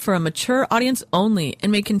for a mature audience only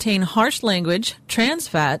and may contain harsh language, trans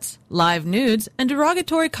fats, live nudes, and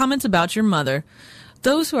derogatory comments about your mother.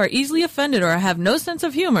 Those who are easily offended or have no sense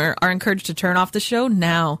of humor are encouraged to turn off the show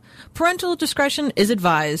now. Parental discretion is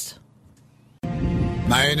advised.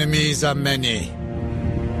 My enemies are many.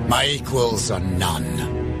 My equals are none.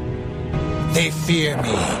 They fear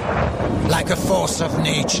me, like a force of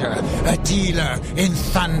nature, a dealer in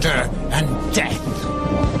thunder and death.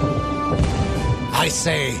 I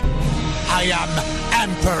say, I am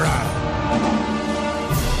Emperor.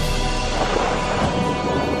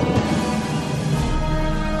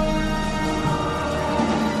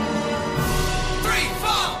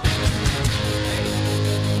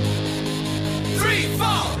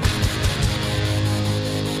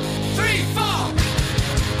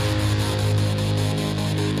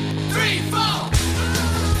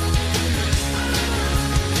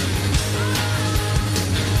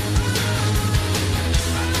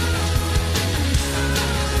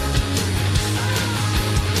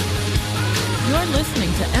 You're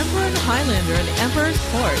listening to Emperor and Highlander and the Emperor's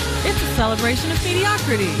Court. It's a celebration of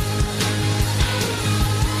mediocrity.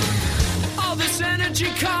 All this energy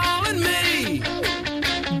calling me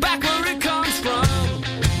back where it comes from.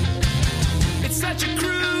 It's such a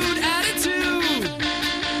crude attitude.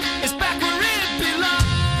 It's back where it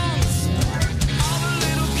belongs. All the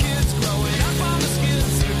little kids growing up on the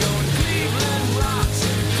skids are going Cleveland rocks,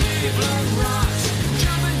 Cleveland rocks.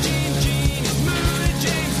 Jumping Gene is moving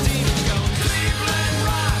James Dean going Cleveland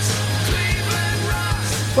rocks, Cleveland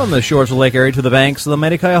rocks. From the shores of Lake Erie to the banks of the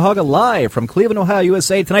Mighty Cuyahoga, live from Cleveland, Ohio,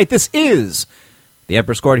 USA. Tonight, this is the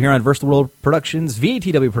Emperor's Court here on Versatile World Productions,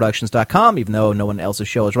 VTWProductions.com, even though no one else's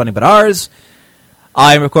show is running but ours.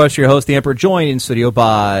 I am, of course, your host, the Emperor, joined in studio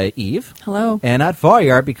by Eve. Hello. And not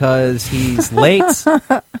Varyar because he's late.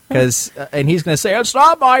 And he's going to say, it's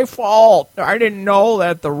not my fault. I didn't know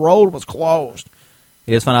that the road was closed.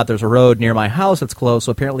 He just found out there's a road near my house that's closed,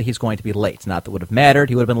 so apparently he's going to be late. Not that it would have mattered.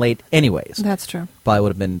 He would have been late anyways. That's true. Probably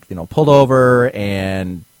would have been, pulled over,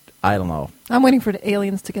 and I don't know. I'm waiting for the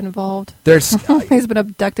aliens to get involved. There's He's been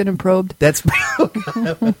abducted and probed. that's I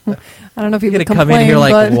don't know if he you're would gonna come in here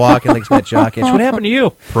like but walking like he's got jock itch. What happened to you?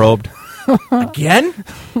 Probed again?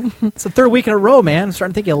 It's the third week in a row, man. I'm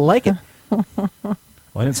starting to think you like it. Well,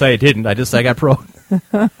 I didn't say I didn't. I just said I got probed.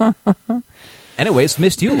 Anyways,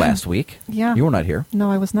 missed you last week. Yeah. You were not here.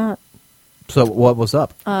 No, I was not. So what was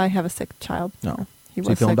up? I have a sick child. No. He So was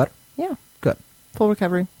you feeling sick. better? Yeah. Good. Full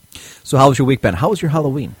recovery. So how was your week been? How was your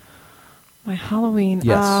Halloween? My Halloween.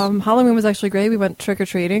 Yes. Halloween was actually great. We went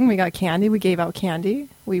trick-or-treating. We got candy. We gave out candy.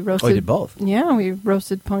 We roasted. Oh, you did both? Yeah, we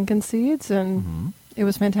roasted pumpkin seeds, and it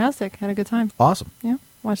was fantastic. Had a good time. Awesome. Yeah.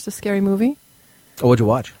 Watched a scary movie. Oh, what'd you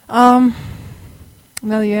watch? Now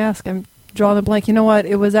that you ask, I'm drawing a blank. You know what?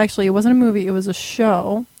 It wasn't a movie. It was a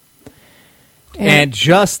show. And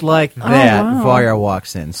just like that, wow. Varyar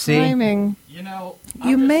walks in. See? Timing. You know,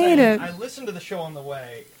 You made it. I listened to the show on the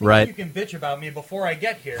way. Right. You can bitch about me before I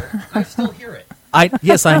get here. I still hear it.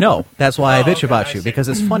 Yes, I know. That's why I Oh, bitch okay, about I you, see. because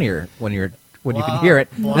it's funnier when you can Blah, hear it.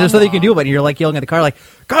 blah, There's nothing you can blah. do about it. You're like yelling at the car, like,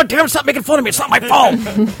 God damn, stop making fun of me. It's not my fault.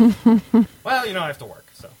 Well, I have to work,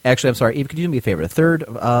 so. Actually, I'm sorry. Eve, could you do me a favor?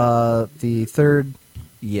 The third,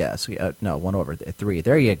 yes. No, one over. 3.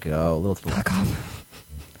 There you go. A little to the left.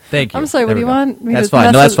 Thank you. I'm sorry. There What do we you go. want? Me That's to fine.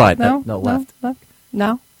 mess No, that's with- fine. No, No, left. Left.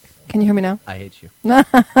 Now? Can you hear me now? I hate you.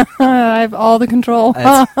 I have all the control.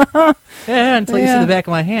 Yeah, until you see Yeah. the back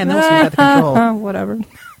of my hand, then you got the control. Whatever.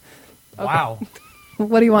 Wow.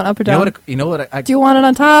 What do you want, up or You know down? what? You know what? Do you want it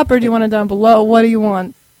on top or do you want it down below? What do you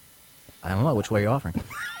want? I don't know which way you're offering.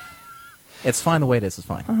 It's fine the way it is. It's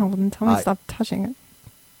fine. Oh, well, then tell me I- to stop touching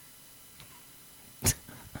it.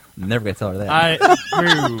 I'm never gonna tell her that.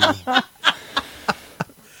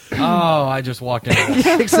 I just walked in.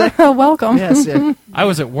 Welcome. Yes. Yeah. I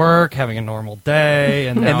was at work having a normal day,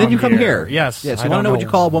 and And then you come here. Yes. Yes. I You want to don't know what you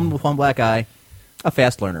call a woman with one black eye? A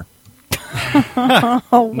fast learner.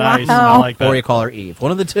 Oh, Nice. wow. I like that. Or you call her Eve.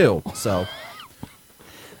 One of the two. So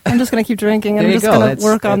I'm just going to keep drinking and There I'm you just go. going to That's-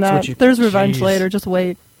 work on that's that. what you- There's revenge Jeez. later. Just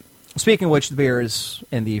wait. speaking of which, the beer is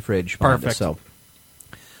in the fridge. behind us, Perfect.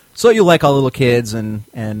 So you like all the little kids and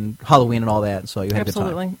Halloween and all that. So you had a good time.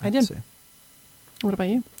 Absolutely. I did. See. What about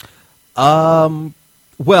you?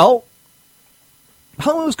 Well,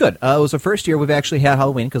 Halloween was good. It was the first year we've actually had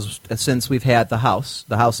Halloween because since we've had the house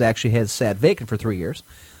actually has sat vacant for 3 years.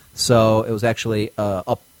 So it was actually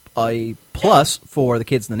a plus for the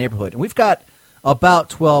kids in the neighborhood. And we've got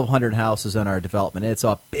about 1,200 houses in our development. It's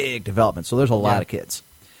a big development, so there's a lot of kids.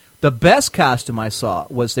 The best costume I saw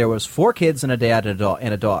was there was 4 kids and a dad and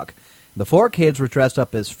a dog. The 4 kids were dressed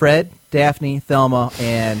up as Fred, Daphne, Thelma,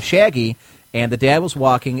 and Shaggy, and the dad was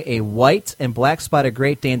walking a white and black spotted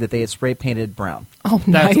Great Dane that they had spray painted brown. Oh,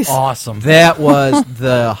 That's nice. awesome. That was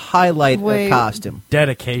the highlight Wait. costume.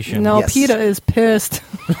 Dedication. No, Yes. PETA is pissed.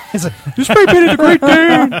 You spray painted the Great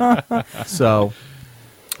Dane. So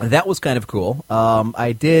that was kind of cool.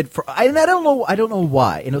 I did I don't know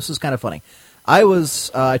why, and this is kind of funny. I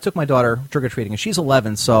took my daughter trick or treating, and she's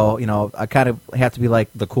 11, so I kind of have to be like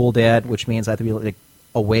the cool dad, which means I have to be like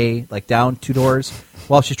away, like down 2 doors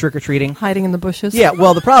while she's trick or treating. Hiding in the bushes. Yeah,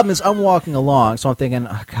 well, the problem is I'm walking along, so I'm thinking,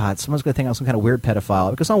 oh God, someone's gonna think I'm some kind of weird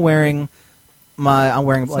pedophile because I'm wearing It's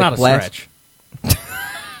like not a black. stretch.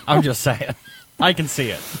 I'm just saying. I can see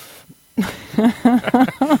it.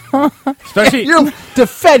 Especially, You're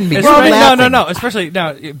defend me. You're especially laughing. no. Especially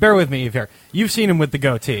now, bear with me, Eve. Here, you've seen him with the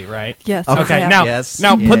goatee, right? Yes. Okay. Yeah. Now, Yes.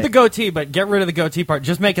 now Yeah. put the goatee, but get rid of the goatee part.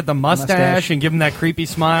 Just make it the mustache and give him that creepy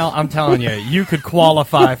smile. I'm telling you, you could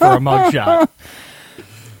qualify for a mugshot.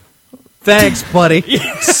 Thanks, buddy.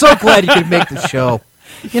 So glad you could make the show.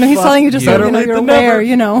 He's Fuck telling you just you. so Better late you're than aware,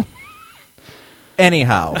 never.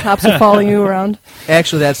 Anyhow, Cops are following you around.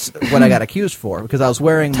 actually, that's what I got accused for because I was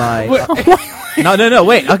wearing my. No,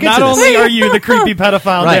 wait. I'll get Not to this. only are you the creepy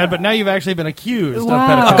pedophile Right. dad, but now you've actually been accused Wow. of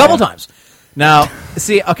pedophilia. A couple times. Now,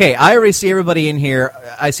 see, okay, I already see everybody in here.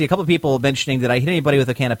 I see a couple of people mentioning that I hit anybody with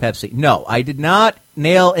a can of Pepsi. No, I did not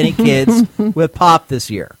nail any kids with pop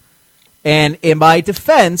this year. And in my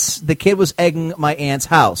defense, the kid was egging my aunt's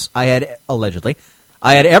house. I had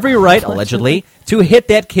every right, allegedly, to hit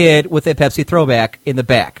that kid with a Pepsi throwback in the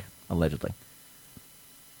back, allegedly.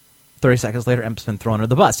 30 seconds later, Em's been thrown under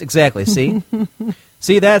the bus. Exactly, see?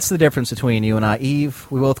 See, that's the difference between you and I. Eve,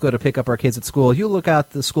 we both go to pick up our kids at school. You look out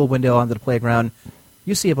the school window onto the playground,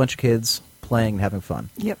 you see a bunch of kids playing and having fun.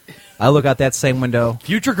 Yep. I look out that same window,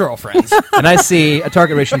 Future girlfriends. and I see a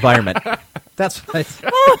target-rich environment. That's what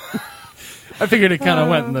I figured it kind of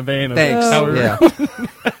went in the vein of Thanks. how we were.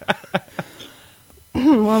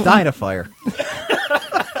 Yeah. Dying of fire.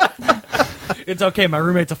 It's okay. My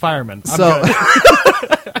roommate's a fireman. I'm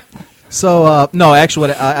So, good. no, actually,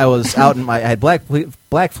 what I was out in I had black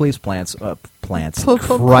fleece plants. Plants.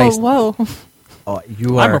 Christ. Whoa. Oh,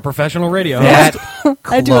 you I'm are a professional radio that host.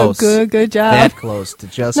 close. I do a good job. That close to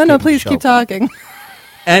just no, getting please keep choked. talking.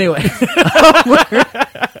 Anyway.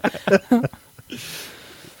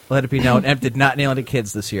 Let it be known, Em did not nail any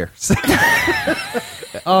kids this year.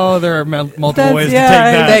 Oh, there are multiple That's- ways yeah, to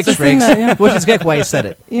take that. Thanks, the thing Riggs. that, yeah. Which is good why you said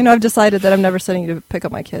it. I've decided that I'm never sending you to pick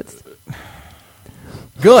up my kids.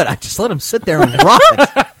 Good. I just let them sit there and rot.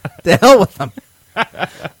 The hell with them.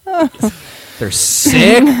 They're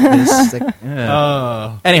sick. They're sick.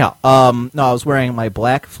 Yeah. Anyhow, no, I was wearing my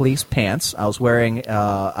black fleece pants. I was wearing,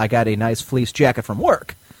 I got a nice fleece jacket from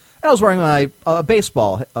work. And I was wearing my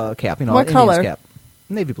baseball cap, What Indians color? cap.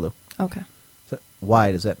 Navy blue. Okay. So, why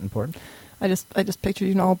is that important? I just pictured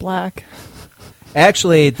you in all black.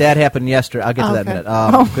 Actually, that happened yesterday. I'll get to that in a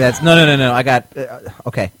Okay. minute. That's no. I got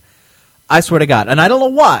okay. I swear to God, and I don't know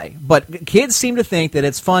why, but kids seem to think that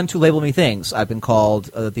it's fun to label me things. I've been called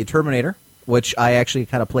the Terminator, which I actually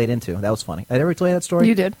kind of played into. That was funny. Did I ever tell you that story?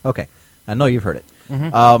 You did. Okay, I know you've heard it.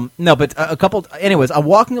 No, but a couple. Anyways, I'm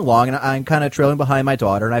walking along and I'm kind of trailing behind my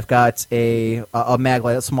daughter, and I've got a mag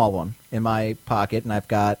light, a small one, in my pocket, and I've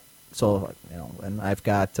got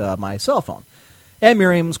my cell phone. And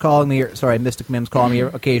Miriam's calling me, Mystic Mim's calling me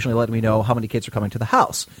occasionally, letting me know how many kids are coming to the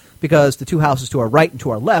house. Because the two houses to our right and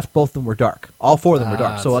to our left, both of them were dark. All four of them were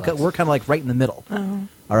dark. So we're kind of like right in the middle.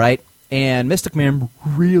 All right? And Mystic Mim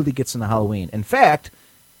really gets into Halloween. In fact,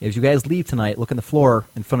 as you guys leave tonight, look on the floor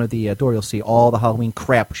in front of the door, you'll see all the Halloween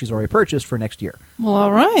crap she's already purchased for next year. Well,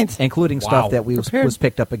 all right. Including Wow. stuff that was Prepared.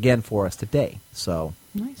 picked up again for us today. So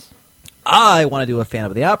Nice. I want to do a Fan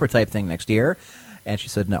of the Opera type thing next year. And she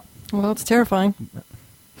said no. Well, it's terrifying.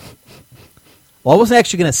 Well, I wasn't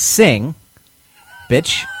actually going to sing,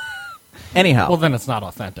 bitch. Anyhow. Well, then it's not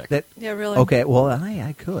authentic. That, Yeah, really. okay, well,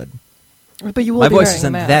 I could. But you will My be voice wearing a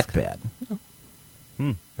isn't mask. that bad.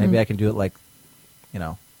 Maybe I can do it like,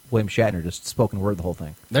 William Shatner, just spoken word the whole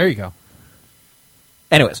thing. There you go.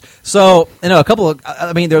 Anyways, so, a couple of,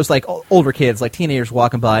 there was like older kids, like teenagers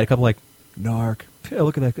walking by, a couple like, narc, yeah,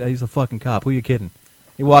 look at that guy, he's a fucking cop, who are you kidding?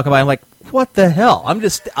 You walking by, I'm like, what the hell? I'm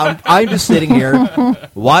just sitting here,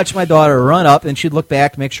 watch my daughter run up, and she'd look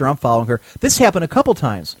back to make sure I'm following her. This happened a couple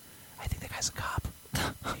times. I think that guy's a cop. I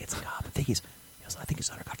think it's a cop. I think he's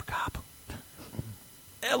undercover cop.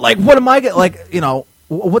 Like, what am I going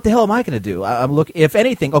what the hell am I going to do? I'm looking, if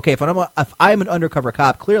anything, okay, if I'm an undercover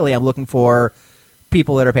cop, clearly I'm looking for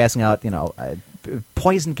people that are passing out,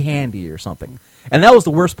 poison candy or something. And that was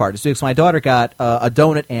the worst part, is because my daughter got a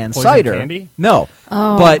donut and Poison cider. candy? No.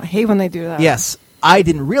 Oh, but I hate when they do that. yes, I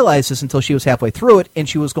didn't realize this until she was halfway through it, and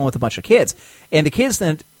she was going with a bunch of kids. And the kids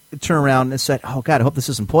then turned around and said, "Oh, God, I hope this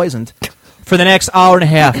isn't poisoned." For the next hour and a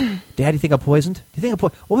half, Dad, do you think I'm poisoned? Do you think I'm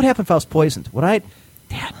what would happen if I was poisoned? Dad,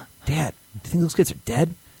 do you think those kids are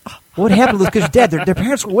dead? What would happen if those kids are dead? Their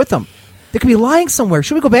parents were with them. They could be lying somewhere.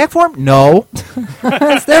 Should we go back for them? No.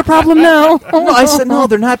 It's their problem now. No, I said, no,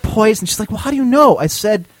 they're not poisoned. She's like, well, how do you know? I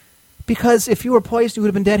said, because if you were poisoned, you would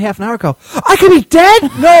have been dead half an hour ago. I could be dead?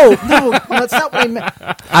 No, that's not what I meant.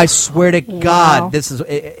 I swear to God, Wow. this is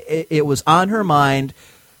it was on her mind.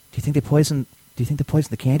 Do you think they poisoned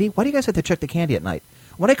the candy? Why do you guys have to check the candy at night?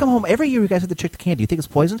 When I come home every year, you guys have to check the candy. Do you think it's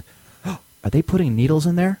poisoned? Are they putting needles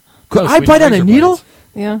in there? Could I sweet bite on a razor needle? blades.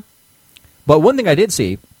 Yeah. But one thing I did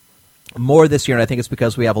see more this year, and I think it's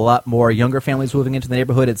because we have a lot more younger families moving into the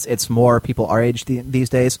neighborhood. It's more people our age these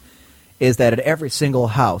days. Is that at every single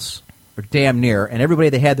house, or damn near, and everybody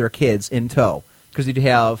they had their kids in tow, because you'd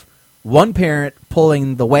have one parent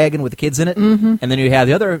pulling the wagon with the kids in it, and then you have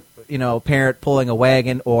the other parent pulling a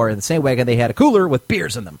wagon, or in the same wagon they had a cooler with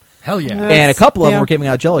beers in them. Hell yeah. Yeah. And a couple of them Yeah. were giving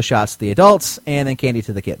out Jello shots to the adults, and then candy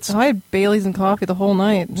to the kids. So I had Bailey's and coffee the whole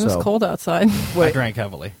night. It was So- cold outside. I drank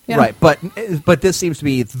heavily. Yeah. Right, but this seems to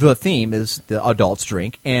be the theme: is the adults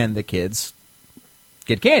drink and the kids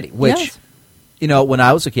get candy. Which, Yes. when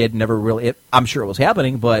I was a kid, never really. I'm sure it was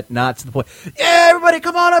happening, but not to the point. Yeah, everybody,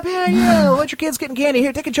 come on up here. Yeah, let your kids get candy.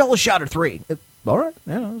 Here, take a Jello shot or 3. All right.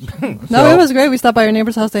 Yeah. No, it was great. We stopped by our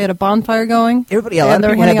neighbor's house. They had a bonfire going. Everybody, a lot and of they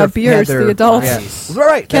were people handing had out their- beers had to their- the adults. Yeah.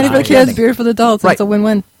 Right. Candy for the that's kids, right. beer for the adults. Right. It's a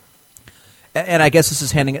win-win. And I guess this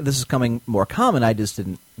is coming more common. I just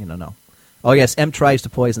didn't, know. Oh yes, M tries to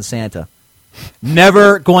poison Santa.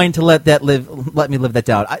 Never going to let me live that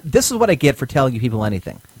down. This is what I get for telling you people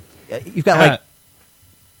anything. You've got like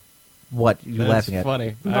what you're That's laughing at.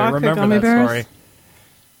 funny. I Vodka remember gummy that bears? story.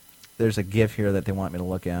 There's a GIF here that they want me to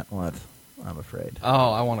look at. What? I'm afraid.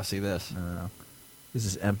 Oh, I want to see this. This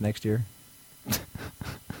is M next year.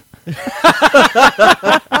 The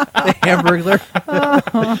Hamburglar.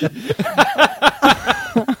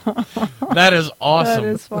 That is awesome. That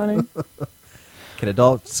is funny. Can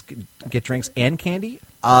adults get drinks and candy?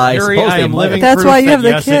 I Yuri, suppose I they am might. living That's proof why you that have the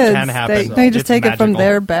yes, it kids. can happen. They just It's take it from magical.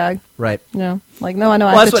 their bag. Right. I know. I Well, have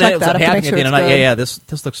that's to what check ends up that. I have to make happening sure at the end it's of the night. good. Yeah,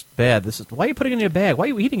 this looks bad. Why are you putting it in your bag? Why are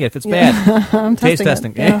you eating it if it's Yeah. bad? I'm Taste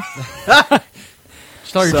testing testing. it. Yeah.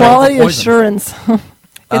 Start your Quality drink with poison. assurance.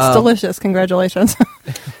 It's delicious. Congratulations.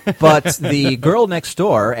 But the girl next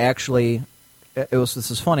door actually, this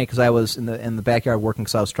is funny because I was in the backyard working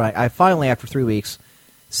because I was trying. I finally, after 3 weeks,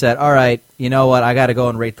 said, all right, you know what? I got to go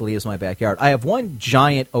and rake the leaves in my backyard. I have one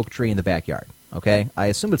giant oak tree in the backyard. Okay, I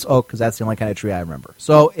assume it's oak because that's the only kind of tree I remember.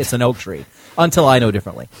 So it's an oak tree until I know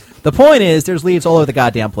differently. The point is, there's leaves all over the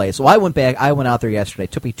goddamn place. So I went out there yesterday.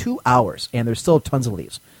 It took me 2 hours, and there's still tons of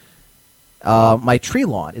leaves. My tree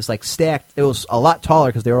lawn is like stacked. It was a lot taller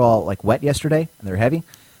because they were all like wet yesterday and they're heavy.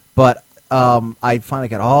 But I finally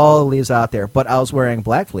got all the leaves out there. But I was wearing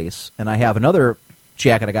black fleece, and I have another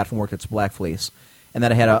jacket I got from work that's black fleece, and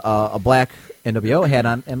then I had a black NWO hat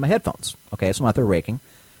on and my headphones. Okay, so I'm out there raking,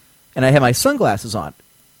 and I had my sunglasses on.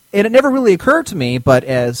 And it never really occurred to me, but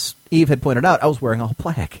as Eve had pointed out, I was wearing all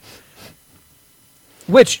black,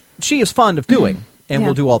 which she is fond of doing and Yeah.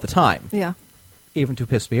 will do all the time. Yeah, Even to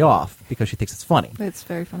piss me off because she thinks it's funny. it's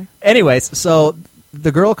very funny. Anyways, so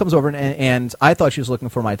the girl comes over and I thought she was looking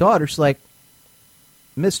for my daughter. She's like,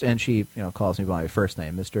 Mr. And she calls me by my first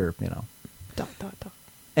name, Mr. Dot, dot, dot.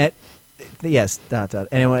 And, yes, ...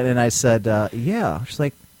 Anyway, and I said, yeah. She's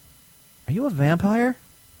like, are you a vampire?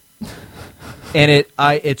 And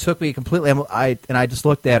it took me completely. I just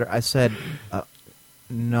looked at her. I said,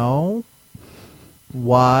 no.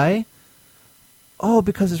 Why? Oh,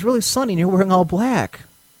 because it's really sunny and you're wearing all black.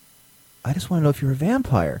 I just want to know if you're a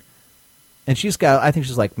vampire. And she's got, I think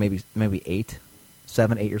she's like maybe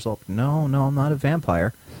 7, 8 years old. No, I'm not a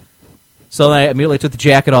vampire. So then I immediately took the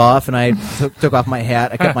jacket off and I took off my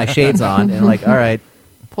hat. I kept my shades on and like, all right,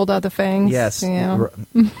 Pulled out the fangs. yes. Yeah.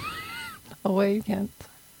 Oh, wait, you can't.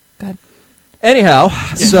 Go ahead. Anyhow,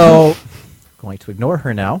 so going to ignore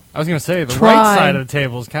her now. I was going to say, the Try. right side of the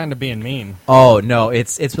table is kind of being mean. Oh no,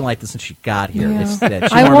 it's been like this since she got here. Yeah. It's that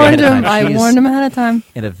she I warned me warned ahead of him. time. I She's warned him ahead of time.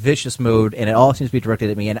 in a vicious mood, and it all seems to be directed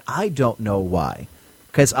at me, and I don't know why.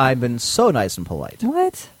 Because I've been so nice and polite.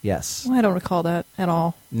 What? Yes. Well, I don't recall that at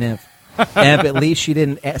all. Nymph. And at least she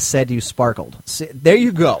didn't said you sparkled. See, there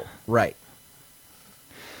you go. Right.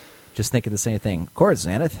 Just thinking the same thing. Of course,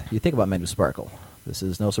 Xanath, you think about men who sparkle. This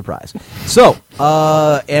is no surprise. So,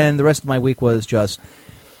 and the rest of my week was just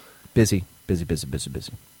busy.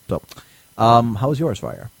 So, how was yours,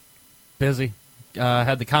 Fire? Busy.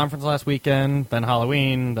 had the conference last weekend, then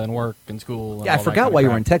Halloween, then work and school. And Yeah, I all that forgot kind why of you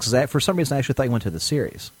crap. were in Texas. For some reason, I actually thought you went to the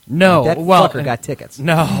series. No, That well, fucker got tickets.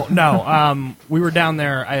 No. We were down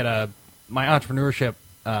there. I had my entrepreneurship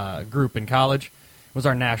group in college. It was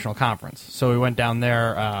our national conference. So we went down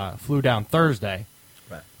there, flew down Thursday,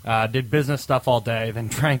 did business stuff all day, then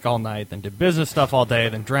drank all night, then did business stuff all day,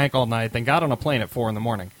 then drank all night, then got on a plane at 4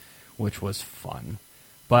 a.m, which was fun.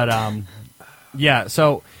 But, yeah,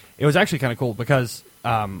 so it was actually kind of cool because...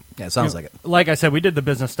 Yeah, it sounds like it. Like I said, we did the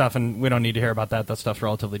business stuff, and we don't need to hear about that. That stuff's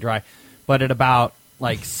relatively dry. But at about,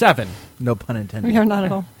 7... No pun intended. We are not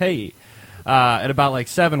at all. Hey, at about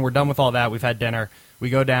 7, we're done with all that. We've had dinner. We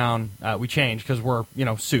go down. We change because we're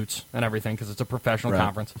suits and everything because it's a professional Right.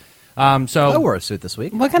 conference. So I wore a suit this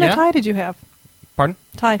week. What kind Yeah? of tie did you have? Pardon?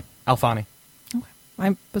 Tie. Alfani.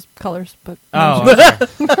 I was colors, but Oh, okay.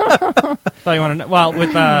 Thought you want to know. Well,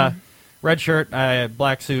 with red shirt,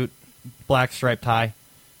 black suit, black striped tie.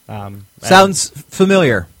 Sounds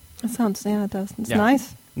familiar. it sounds it does. It's Yeah.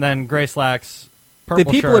 nice. And then gray slacks, purple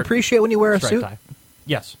Did people shirt, appreciate when you wear a striped suit? tie.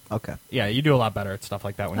 Yes. Okay. Yeah, you do a lot better at stuff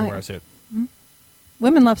like that when you Oh, wear yeah. a suit.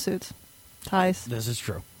 Women love suits, ties, This is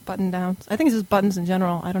true. button downs. I think it's just buttons in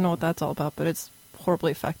general. I don't know what that's all about, but it's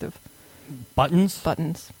horribly effective. Buttons?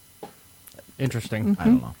 Buttons. Interesting. I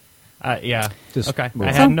don't know. Yeah. Just okay. move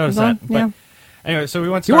I on. hadn't noticed So, that. But yeah. anyway, so we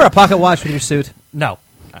went. You wear a pocket watch with your suit. No.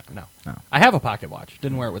 No. Oh. I have a pocket watch.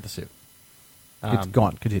 Didn't wear it with the suit. It's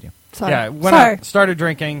gone. Continue. Sorry. Yeah, went Sorry. out, started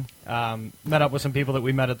drinking, met up with some people that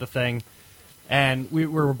we met at the thing, and we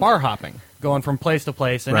were bar hopping, going from place to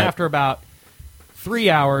place. And Right. after about 3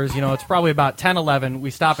 hours, it's probably about 10, 11, we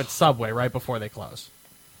stop at Subway right before they close.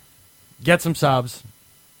 Get some subs,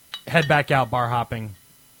 head back out bar hopping,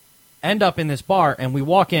 end up in this bar, and we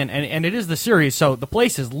walk in, and it is the series, so the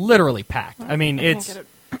place is literally packed. I mean, can't it's get it.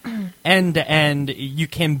 end to end, you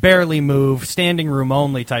can barely move, standing room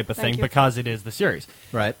only type of Thank thing you. because it is the series.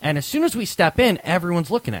 Right. And as soon as we step in, everyone's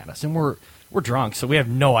looking at us, and we're drunk, so we have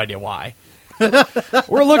no idea why.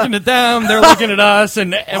 We're looking at them, they're looking at us,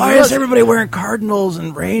 and Why is everybody wearing Cardinals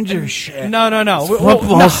and Rangers shit? no.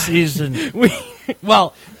 Football season.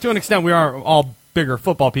 Well, to an extent, we are all bigger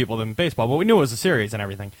football people than baseball, but we knew it was a series and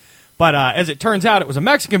everything. But as it turns out, it was a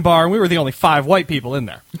Mexican bar, and we were the only 5 white people in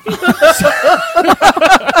there.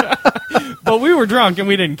 But we were drunk, and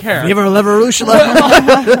we didn't care. Viva la Revolution.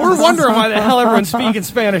 We're wondering why the hell everyone's speaking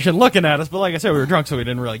Spanish and looking at us. But like I said, we were drunk, so we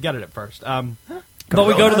didn't really get it at first. But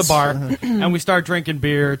we go to the bar, and we start drinking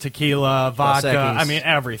beer, tequila, vodka, Dos Equis. I mean,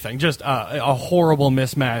 everything. Just a horrible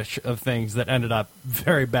mismatch of things that ended up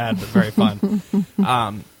very bad but very fun.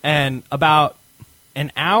 And about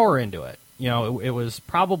an hour into it, it was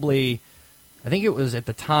probably, I think it was at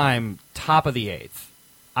the time, top of the 8th.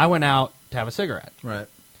 I went out to have a cigarette. Right.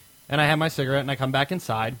 And I have my cigarette, and I come back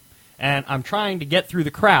inside, and I'm trying to get through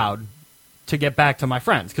the crowd to get back to my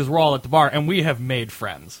friends, because we're all at the bar, and we have made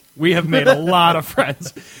friends. We have made a lot of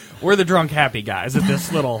friends. We're the drunk happy guys at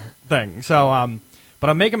this little thing. So, but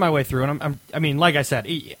I'm making my way through, and I mean, like I said,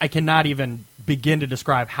 I cannot even begin to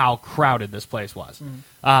describe how crowded this place was.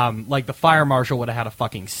 Like the fire marshal would have had a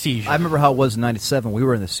fucking seizure. I remember how it was in '97. We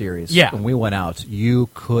were in the series. Yeah. When we went out, you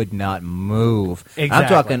could not move. Exactly.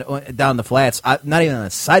 I'm talking down the flats, not even on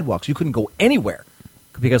the sidewalks. You couldn't go anywhere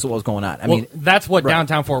because of what was going on. I Well, mean, that's what right.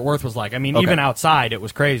 downtown Fort Worth was like. I mean, Okay. even outside, it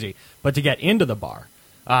was crazy. But to get into the bar,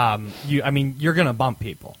 you're going to bump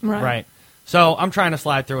people, Right. So I'm trying to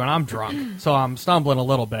slide through, and I'm drunk. So I'm stumbling a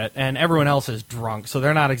little bit, and everyone else is drunk, so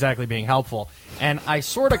they're not exactly being helpful. And I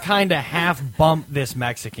sort of kind of half bump this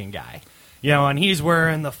Mexican guy. And he's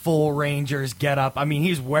wearing the full Rangers getup. I mean,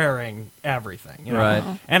 he's wearing everything. Right.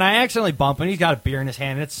 And I accidentally bump him. He's got a beer in his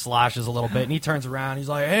hand, and it sloshes a little bit. And he turns around. He's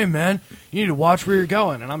like, "Hey, man, you need to watch where you're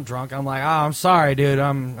going." And I'm drunk. I'm like, "Oh, I'm sorry, dude.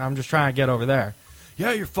 I'm just trying to get over there."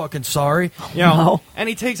 "Yeah, you're fucking sorry." And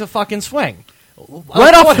he takes a fucking swing.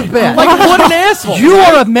 right off the bat. Like, what an asshole. You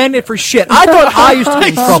are a magnet for shit. I thought I used to get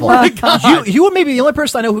in trouble. You were maybe the only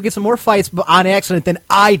person I know who gets in more fights on accident than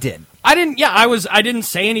I did. I didn't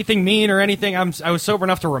say anything mean or anything. I was sober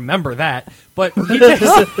enough to remember that. But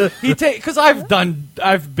he takes because I've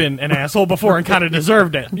been an asshole before and kind of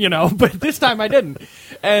deserved it, But this time I didn't.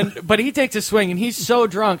 But he takes a swing, and he's so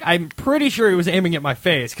drunk. I'm pretty sure he was aiming at my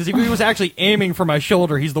face, because if he was actually aiming for my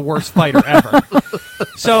shoulder, he's the worst fighter ever.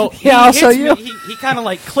 So Yeah, I'll show hits you. me- he kind of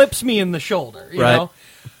like clips me in the shoulder, you Right. know.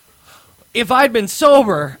 If I'd been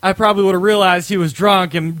sober, I probably would have realized he was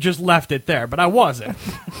drunk and just left it there, but I wasn't.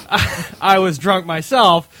 I was drunk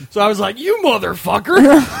myself, so I was like, "You motherfucker!"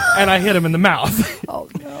 and I hit him in the mouth. Oh,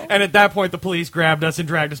 no. And at that point, the police grabbed us and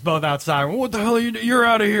dragged us both outside. "What the hell are you? You're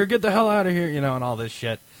out of here! Get the hell out of here!" And all this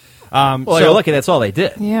shit. Well, so- you're lucky that's all they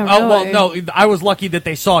did. Yeah, Oh well, really. no. I was lucky that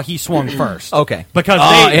they saw he swung first. Okay. because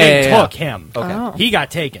Oh, they yeah. took him. Okay. Oh. He got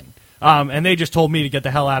taken, and they just told me to get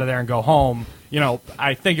the hell out of there and go home. You know,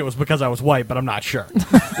 I think it was because I was white, but I'm not sure.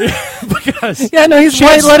 Because Yeah, no, he's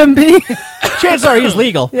white. Let him be. Chances are he's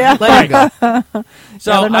legal. Yeah. Let him go.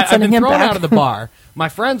 so they're not I've sending been him thrown back. out of the bar. My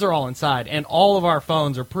friends are all inside, and all of our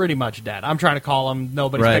phones are pretty much dead. I'm trying to call them.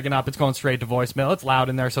 Nobody's Right. picking up. It's going straight to voicemail. It's loud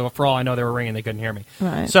in there, so for all I know, they were ringing. They couldn't hear me.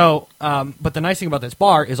 Right. So, but the nice thing about this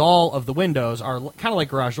bar is all of the windows are kind of like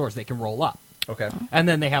garage doors. They can roll up. Okay. And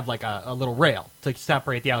then they have like a little rail to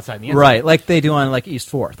separate the outside and the inside. Right, like they do on like East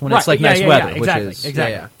 4th when it's Right, like yeah, nice yeah, weather, yeah, exactly, which is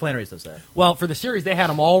exactly. Flannery's does that. Well, for the series, they had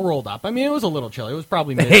them all rolled up. I mean, it was a little chilly. It was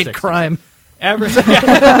probably They mid hate crime.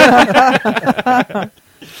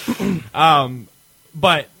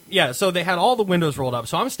 But yeah, so they had all the windows rolled up.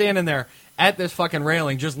 So I'm standing there at this fucking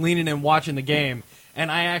railing, just leaning in, watching the game,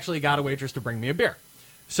 and I actually got a waitress to bring me a beer.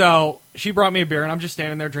 So she brought me a beer, and I'm just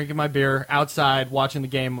standing there drinking my beer outside, watching the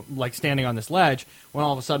game, like standing on this ledge. When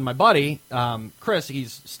all of a sudden, my buddy Chris,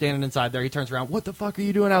 he's standing inside there. He turns around. What the fuck are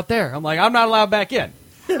you doing out there? I'm like, I'm not allowed back in.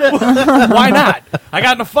 Why not? I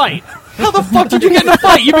got in a fight. How the fuck did you get in a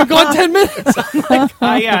fight? You've been gone 10 minutes. I'm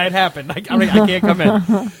like, yeah, it happened. I can't come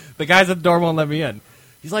in. The guys at the door won't let me in.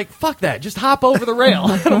 He's like, fuck that. Just hop over the rail.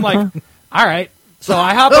 And I'm like, all right. So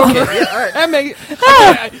I hop over the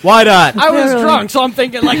rail. Why not? I was Really? drunk, so I'm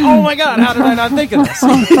thinking, like, oh my God, how did I not think of this?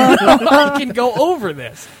 I can go over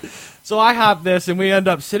this. So I hop this, and we end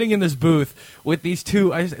up sitting in this booth with these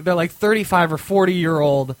two, they're like 35 or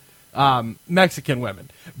 40-year-old Mexican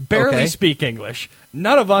women. Barely Okay. speak English.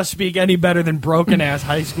 None of us speak any better than broken-ass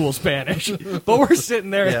high school Spanish. But we're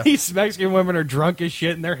sitting there, Yeah. and these Mexican women are drunk as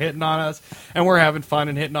shit, and they're hitting on us, and we're having fun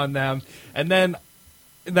and hitting on them. And then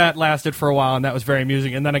that lasted for a while, and that was very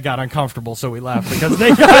amusing. And then it got uncomfortable, so we left because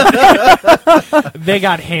they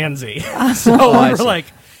got handsy. So I we were see. like,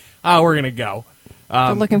 "Oh, we're gonna go."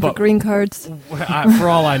 They're looking for but- green cards. for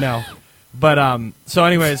all I know. But so,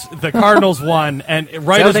 anyways, the Cardinals won, and right Is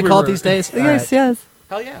that as what they we call were, it these days? Yes, yes.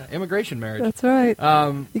 hell yeah, immigration marriage. That's right.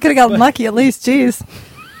 Um, You could have gotten lucky at least. Jeez.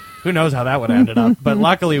 Who knows how that would have ended up? But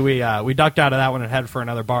luckily, we ducked out of that one and headed for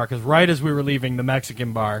another bar because right as we were leaving the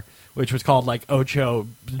Mexican bar, which was called like Ocho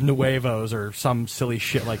Nuevos or some silly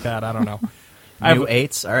shit like that, I don't know. New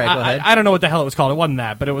eights. All right, go ahead. I don't know what the hell it was called. It wasn't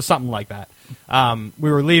that, but it was something like that. We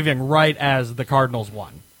were leaving right as the Cardinals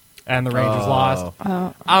won and the Rangers lost.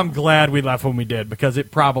 I'm glad we left when we did because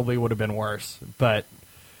it probably would have been worse. But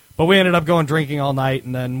we ended up going drinking all night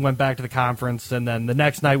and then went back to the conference. And then the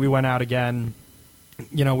next night we went out again.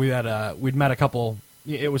 You know, we'd met a couple.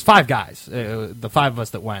 It was 5 guys, the 5 of us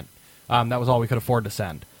that went. That was all we could afford to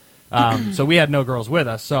send. So we had no girls with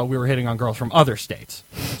us, so we were hitting on girls from other states.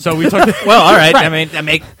 So we took. Well, all right. Right. I mean, that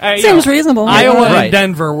make You Seems know, reasonable. Iowa Right. and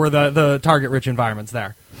Denver were the target-rich environments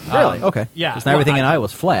there. really okay. yeah. Because everything Well, in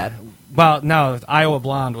Iowa's flat. Well, no, Iowa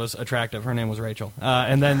blonde was attractive. Her name was Rachel.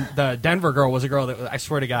 And then the Denver girl was a girl that, I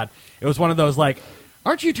swear to God, it was one of those, like,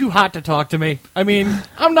 aren't you too hot to talk to me? I mean,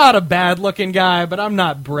 I'm not a bad-looking guy, but I'm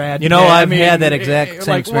not Brad You know, Pitt. I I've mean, had that exact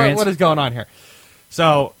same like, experience. What is going on here?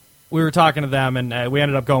 So we were talking to them, and we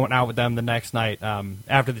ended up going out with them the next night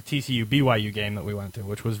after the TCU-BYU game that we went to,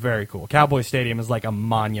 which was very cool. Cowboy Stadium is like a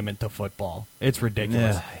monument to football. It's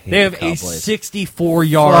ridiculous. Yeah, I hate they have the a Cowboys.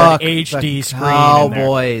 64-yard Fuck HD the screen in there.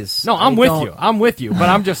 Cowboys. No, I'm I with don't- you. I'm with you. But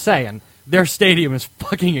I'm just saying, their stadium is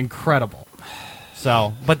fucking incredible.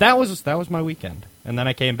 So, but that was my weekend, and then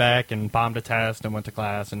I came back and bombed a test and went to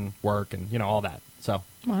class and work and all that. So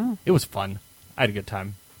Wow. it was fun. I had a good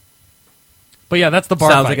time. But yeah, that's the bar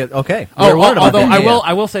Sounds fight. like it. Okay. Oh, We were wondering about although that.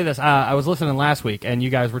 I will say this, I was listening last week, and you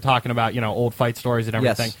guys were talking about old fight stories and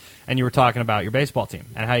everything, Yes. and you were talking about your baseball team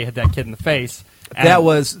and how you hit that kid in the face. And That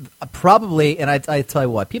was probably, and I tell you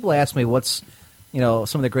what, people ask me what's, some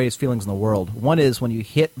of the greatest feelings in the world. One is when you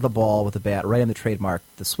hit the ball with a bat right in the trademark,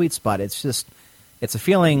 the sweet spot. It's a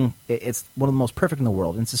feeling. It's one of the most perfect in the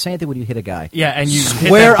world. And it's the same thing when you hit a guy. yeah, and you hit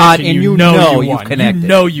Swear that bitch on, and you you know know you you've won. connected. You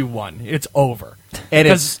know you won. It's over. And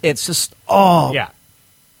 'Cause- it's just Yeah.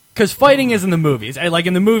 Because fighting is in the movies. Like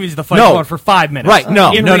in the movies, the fight's No. going for 5 minutes. Right,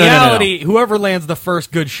 no. In No, no, no, no, no. reality, whoever lands the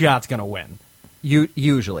first good shot's going to win.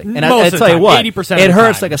 usually. And Most I of the tell you time, what, 80% of it the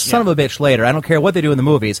hurts time, like a son yeah. of a bitch later. I don't care what they do in the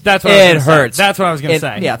movies. That's what I was it gonna say. hurts. That's what I was gonna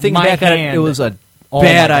say. Yeah, thinking My back at it, hand- it was a Oh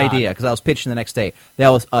bad my God. idea because I was pitching the next day. That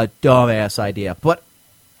was a dumbass idea. But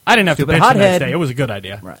I didn't have to Stupid pitch the next hothead. day. It was a good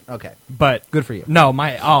idea. right, okay. But Good for you. No,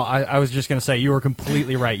 I was just going to say you were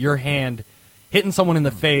completely right. Your hand hitting someone in the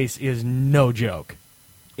face is no joke.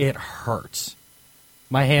 It hurts.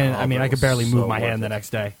 My hand. I mean, but I it could was barely move so my worth hand the it. next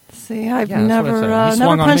day. See, I've Yeah, that's what I never said. He never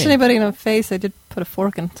swung on punched me. anybody in the face. I did put a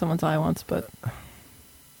fork in someo's eye once, but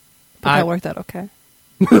But that worked out okay.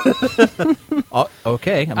 Oh,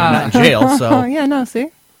 okay, I'm not in jail, Oh, so yeah, no, see?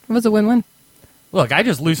 It was a win-win. Look, I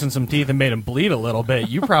just loosened some teeth and made him bleed a little bit.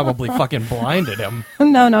 You probably fucking blinded him.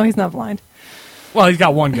 No, he's not blind. Well, he's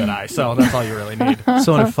got one good eye, so that's all you really need.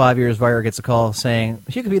 so in 5 years, Vire gets a call saying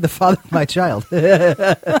she could be the father of my child.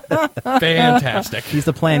 Fantastic. He's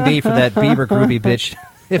the plan B for that Bieber groupie bitch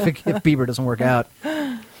if Bieber doesn't work out.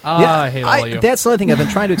 I hate all of you. That's the other thing I've been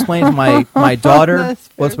trying to explain to my daughter That's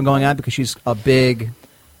what's very been going on because she's a big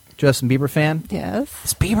Justin Bieber fan. Yes.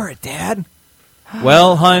 Is Bieber a dad?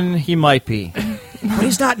 Well, hun, he might be. But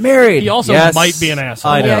he's not married. He also Yes, might be an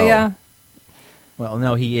asshole. I know. Yeah. Well,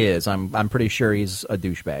 no, he is. I'm pretty sure he's a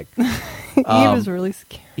douchebag. He was really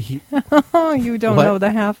scary. Oh, you don't What? know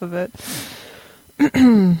the half of it. I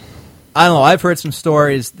don't know. I've heard some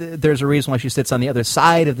stories. There's a reason why she sits on the other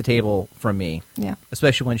side of the table from me, Yeah.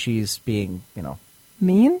 especially when she's being,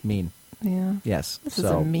 Mean? mean. Yeah. Yes. This so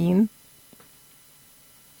isn't mean.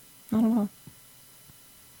 I don't know.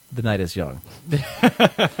 the night is young.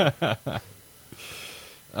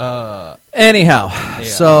 Anyhow,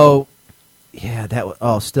 so yeah,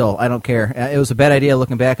 still, I don't care. It was a bad idea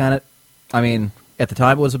looking back on it. I mean, at the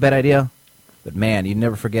time it was a bad idea, but man, you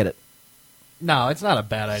never forget it. No, it's not a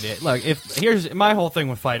bad idea. Look, here's my whole thing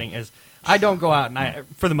with fighting is I don't go out and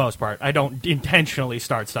for the most part, I don't intentionally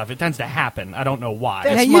start stuff. It tends to happen. I don't know why.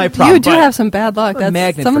 That's you, my problem, You do but- have some bad luck. I'm a That's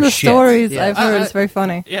magnet some of for the shit. stories Yeah. I've heard. It's very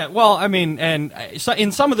funny. Yeah, well, I mean, and so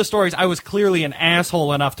in some of the stories, I was clearly an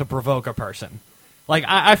asshole enough to provoke a person. Like,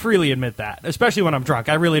 I freely admit that, especially when I'm drunk.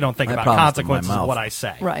 I really don't think I about promised in my consequences of mouth. what I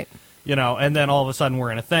say. Right. And then all of a sudden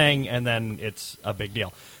we're in a thing, and then it's a big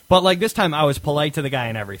deal. But, like, this time I was polite to the guy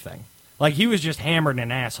and everything. Like, he was just hammered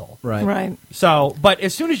and an asshole. Right. So, but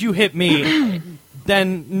as soon as you hit me,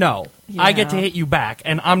 then no. I get to Yeah. hit you back,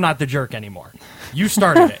 and I'm not the jerk anymore. You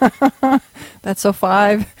started it. That's so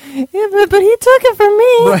 5. Yeah, but he took it from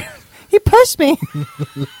me. Right. He pushed me.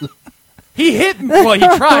 He hit me. Well,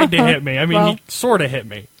 he tried to hit me. I mean, Well- he sort of hit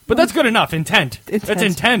me. But that's good enough. Intent. That's Intent.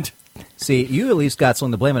 intent. See, you at least got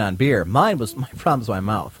someone to blame it on beer. My problem was my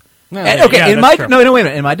mouth. Yeah, And- yeah, okay, yeah, in that's my true. no, wait a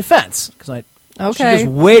minute. In my defense, because Okay. she's just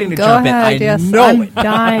waiting to Go jump ahead. in. I Yes, know I'm it.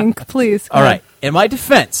 dying. Please. go All ahead. right. In my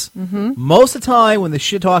defense, most of the time when the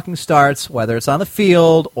shit talking starts, whether it's on the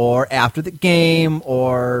field or after the game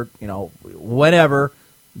or whenever,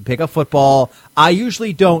 pick up football, I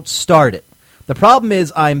usually don't start it. The problem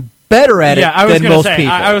is I'm better at it Yeah, I was than gonna most say.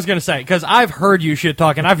 people. I was gonna say because I've heard you shit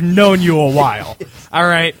talking. I've known you a while. All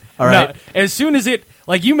right. All right. No, as soon as it,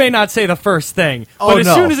 like, you may not say the first thing, Oh, but as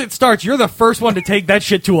no. soon as it starts, you're the first one to take that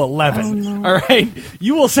shit to 11. All right.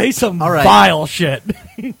 You will say some All right. vile shit.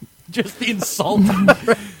 Just insult.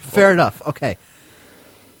 Fair enough. Okay.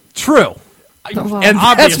 True. Well, And that's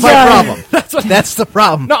Obviously. my problem. That's what. That's the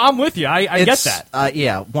problem. No, I'm with you. I get It's, that.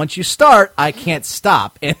 Yeah, once you start, I can't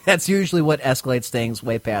stop, and that's usually what escalates things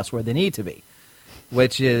way past where they need to be.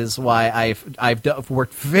 Which is why I've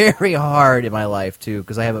worked very hard in my life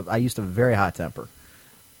because I used to have a very hot temper,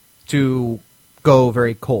 to go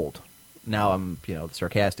very cold. Now I'm the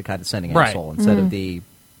sarcastic, condescending Right. asshole instead of the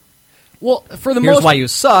Well, for the here's most why you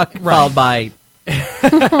suck, followed by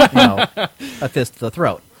a fist to the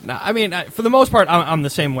throat. No, I mean, for the most part, I'm the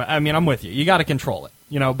same way. I mean, I'm with you. You got to control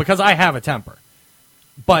it, because I have a temper.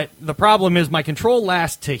 But the problem is my control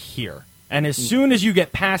lasts to here. And as soon as you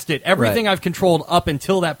get past it, everything Right. I've controlled up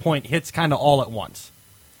until that point hits kind of all at once.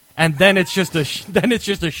 And then it's just a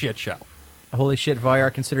shit show. Holy shit,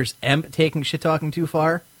 Vyar considers taking shit talking too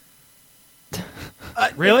far.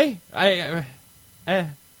 Really?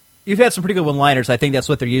 You've had some pretty good one-liners. I think that's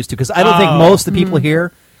what they're used to because I don't think Oh. most of the people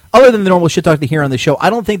here, other than the normal shit talk they hear on the show, I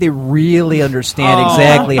don't think they really understand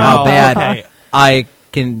exactly how bad okay. I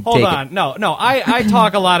can Hold take on. it. No. I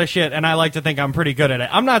talk a lot of shit, and I like to think I'm pretty good at it.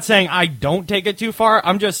 I'm not saying I don't take it too far.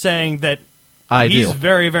 I'm just saying that I he's do.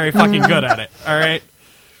 very, very fucking good at it. All right?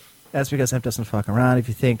 That's because Hemp doesn't fuck around. If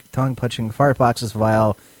you think tongue-punching firebox is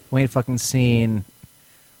vile, we ain't fucking seen.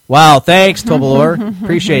 Wow, thanks, Tobalor.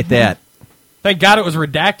 Appreciate that. Thank God it was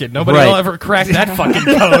redacted. Nobody Right. will ever crack that fucking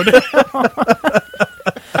code.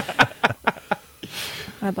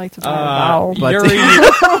 I'd like to buy a vowel. But- Yuri,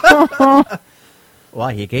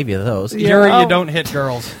 Why, he gave you those. Yeah. Yuri, Oh. you don't hit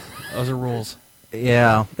girls. Those are rules.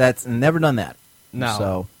 Yeah, that's never done that. No.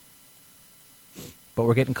 So, but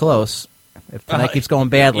we're getting close. If tonight keeps going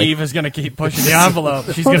badly, Eve is going to keep pushing the envelope.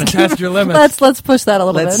 She's going to test your limits. Let's push that a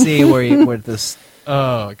little let's bit. see where this.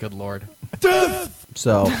 Oh, good Lord.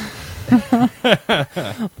 So,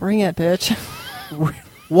 Bring it, bitch.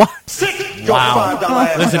 What?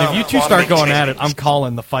 Wow. Listen, if you two start going at it, I'm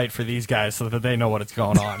calling the fight for these guys so that they know what is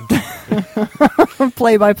going on.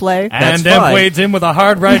 Play by play. And fine. Emp wades in with a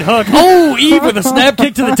hard right hook. Oh, Eve with a snap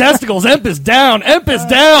kick to the testicles. Emp is down. Emp is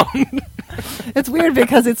down. It's weird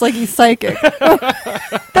because it's like he's psychic.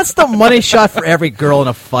 That's the money shot for every girl in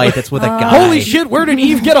a fight that's with a guy. Holy shit, where did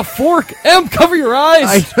Eve get a fork? Emp, cover your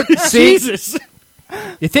eyes. See? Jesus.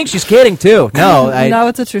 You think she's kidding, too. No. No,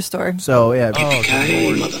 it's a true story. So, yeah.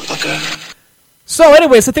 Motherfucker. So,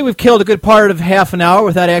 anyways, I think we've killed a good part of half an hour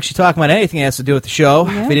without actually talking about anything that has to do with the show,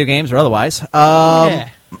 video games or otherwise. I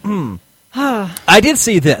did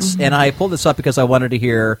see this, and I pulled this up because I wanted to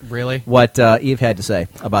hear Really? what Eve had to say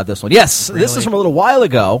about this one. Yes, this is from a little while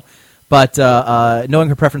ago, but knowing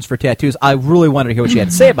her preference for tattoos, I really wanted to hear what she had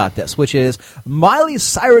to say about this, which is Miley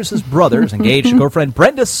Cyrus's brother is engaged to girlfriend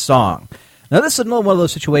Brenda Song. Now, this is another one of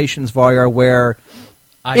those situations, Voyar, where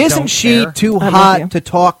isn't she too I love you. hot to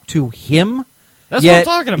talk to him? That's Yet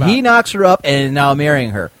what I'm talking about. he knocks her up and now marrying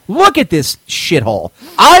her. Look at this shithole.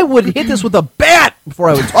 I would hit this with a bat before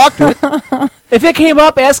I would talk to it. If it came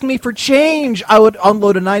up asking me for change, I would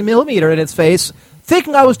unload a 9mm in its face,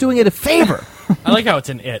 thinking I was doing it a favor. I like how it's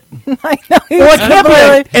an it. I know. Well, it can't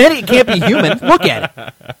be, and it can't be human. Look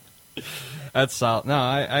at it. That's solid. No,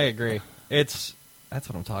 I agree. That's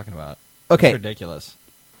what I'm talking about. Okay. It's ridiculous.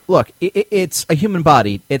 Look, it's a human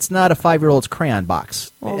body. It's not a 5-year-old's crayon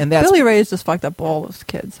box. Well, and that's Billy Ray's just fucked up all those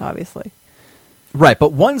kids, obviously. right,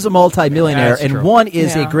 but one's a multimillionaire, That's and true. one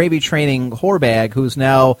is a Yeah. gravy training whorebag who's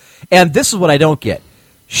now. And this is what I don't get.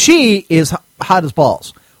 She is hot as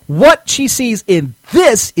balls. What she sees in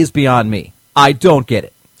this is beyond me. I don't get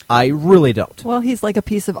it. I really don't. Well, he's like a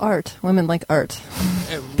piece of art. Women like art.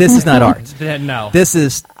 This is not art. No. This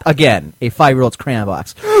is, again, a 5-year-old's crayon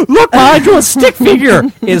box. Look, I drew a stick figure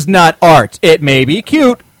is not art. It may be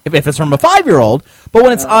cute if it's from a 5-year-old, but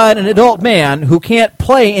when it's on an adult man who can't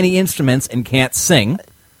play any instruments and can't sing,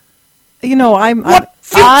 You know, What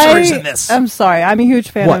future is in this? I'm sorry. I'm a huge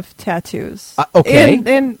fan What? of tattoos. Okay.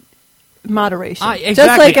 In moderation. Exactly.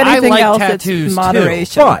 Just like anything I like else, tattoos, it's too.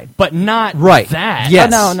 moderation. fine. But not Right. that.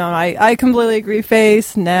 Yes. No, I completely agree.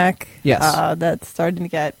 Face, neck. Yes. That's starting to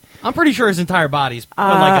get. I'm pretty sure his entire body's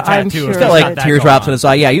like a I'm tattoo. sure It's It's got There's like not that teardrops in going his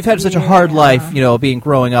eye. Yeah, you've had such a hard Yeah. life, being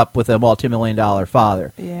growing up with a multi-million-dollar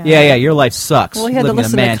father. Yeah. Your life sucks. Well, he had to living in a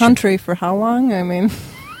listen to mansion. country for how long? I mean,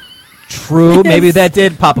 True. Maybe that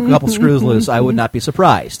did pop a couple screws loose. I would not be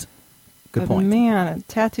surprised. Good but point. man,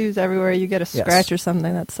 tattoos everywhere. You get a Yes. scratch or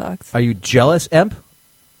something. That sucks. Are you jealous, Emp?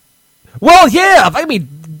 Well, yeah. If I be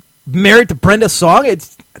married to Brenda Song,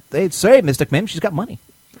 they'd say Mystic Mim. She's got money.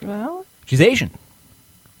 Well, She's Asian,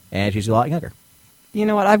 and she's a lot younger. you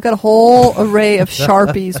know what? I've got a whole array of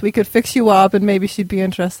Sharpies. We could fix you up, and maybe she'd be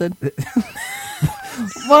interested.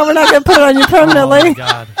 Well, we're not going to put it on you Oh, permanently. my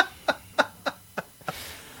God.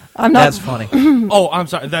 I'm not. That's funny. Oh, I'm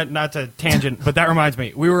sorry. Not a tangent, but that reminds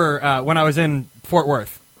me. We were when I was in Fort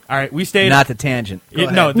Worth. All right, we stayed. Not the tangent. Go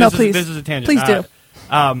ahead. No, No, this please. is a tangent. Please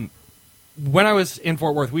do. When I was in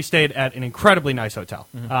Fort Worth, we stayed at an incredibly nice hotel.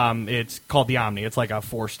 It's called the Omni. It's like a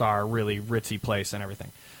 4-star, really ritzy place and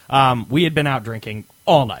everything. We had been out drinking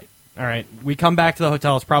all night. All right, we come back to the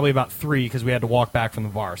hotel. It's probably about 3 because we had to walk back from the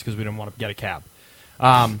bars because we didn't want to get a cab.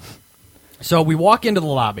 So we walk into the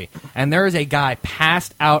lobby, and there is a guy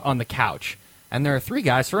passed out on the couch, and there are 3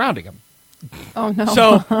 guys surrounding him. Oh no.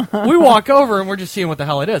 So we walk over, and we're just seeing what the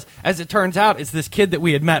hell it is. As it turns out, it's this kid that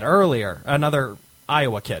we had met earlier, another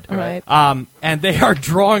Iowa kid. Right. And they are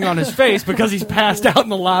drawing on his face because he's passed out in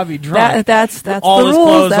the lobby drunk. That's all the his rules.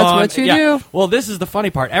 clothes That's on. what you Yeah. do. Well, this is the funny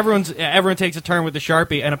part. Everyone takes a turn with the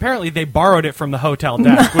Sharpie, and apparently they borrowed it from the hotel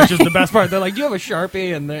desk, which is the best part. They're like, "Do you have a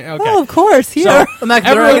Sharpie?" And they okay. Oh, of course. Here. So, I'm not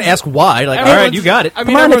going to ask why. Like, all right, everyone's- you got it. I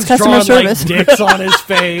mean, Come on, it's everyone's customer drawing, service. like, dicks on his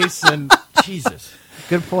face, and Jesus.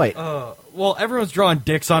 Good point. Well, everyone's drawing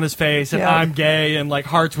dicks on his face, and Yeah. I'm gay, and like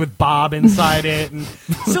hearts with Bob inside it, and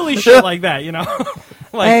silly shit like that,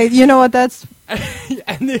 like, Hey, you know what? That's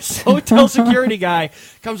and this hotel security guy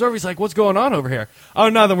comes over. He's like, "What's going on over here?" "Oh,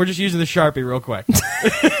 nothing. We're just using the Sharpie real quick."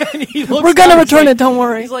 And he looks we're gonna down, he's return like- it. Don't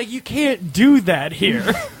worry. He's like, "You can't do that here.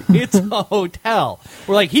 It's a hotel."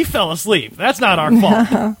 We're like, "He fell asleep. That's not our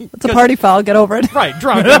fault." It's a party foul. Get over it. Right,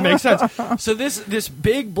 drunk. That makes sense. So this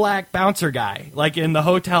big black bouncer guy, like in the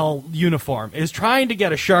hotel uniform, is trying to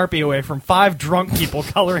get a Sharpie away from 5 drunk people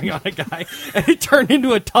coloring on a guy, and it turned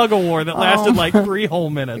into a tug of war that lasted like 3 whole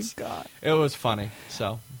minutes. God. It was funny.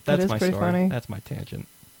 So That that's is my pretty story. funny. That's my tangent.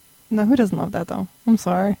 No, who doesn't love that though? I'm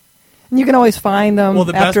sorry. And you can always find them Well,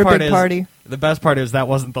 the best after a part big is party. the best part is that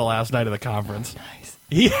wasn't the last night of the conference. Nice.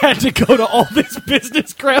 He had to go to all this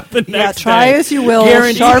business crap the Yeah, next try day. as you will.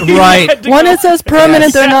 Guaranteed Sharpie. he Right. had to When go- it says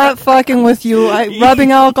permanent, they're not fucking with you.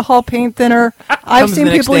 Rubbing alcohol paint thinner. I've Comes seen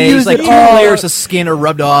the next people day, use like it 2 all. layers of skin are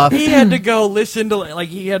rubbed off. He had to go listen to, like,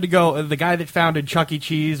 he had to go, the guy that founded Chuck E.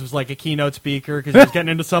 Cheese was like a keynote speaker because he was getting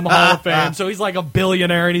into some Hall of Fame. So he's like a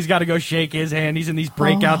billionaire and he's got to go shake his hand. He's in these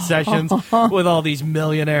breakout sessions with all these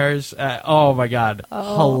millionaires. Oh my God.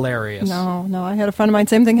 Hilarious. No, I had a friend of mine,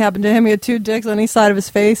 same thing happened to him. He had 2 dicks on each side of his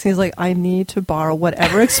face. He's like, I need to borrow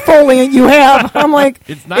whatever exfoliant you have. I'm like,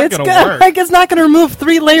 It's not gonna work. Like, it's not going to remove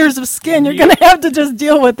 3 layers of skin. You're going to have to just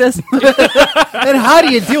deal with this. And how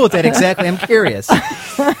do you deal with that exactly? I'm curious.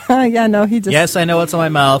 Yeah, no, he just. Yes, I know what's on my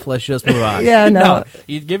mouth. Let's just move on. Yeah, no. No,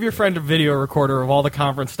 you give your friend a video recorder of all the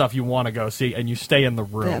conference stuff you want to go see, and you stay in the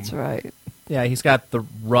room. That's right. Yeah, he's got the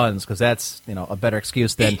runs because that's a better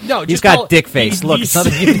excuse than No, he's just got tell- dick face. Look, he's it's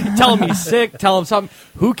nothing. tell him he's sick. Tell him something.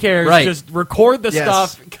 Who cares? Right. Just record the Yes.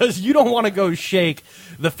 stuff because you don't want to go shake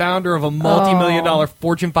the founder of a multi-million-dollar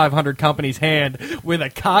Fortune 500 company's hand with a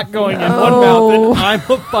cock going in one mouth and "I'm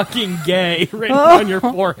a fucking gay" written on your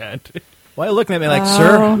forehead. Why are you looking at me like,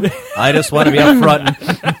 sir? I just want to be upfront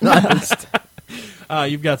and honest.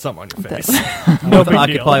 You've got something on your face. No big deal.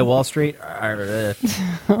 Occupy Wall Street.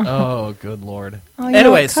 Oh, good lord. Oh, you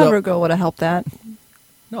Anyway, know, so- CoverGirl would have helped that.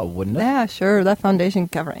 No, wouldn't it? Yeah, sure. That foundation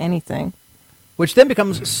can cover anything. Which then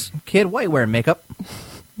becomes Kid White wearing makeup.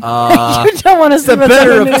 You don't want to see The what's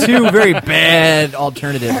better of underneath. 2 very bad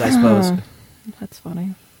alternatives, I suppose. That's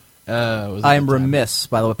funny. I am remiss,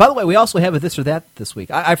 by the way. By the way, we also have a this or that this week.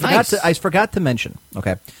 I forgot Nice. to. I forgot to mention.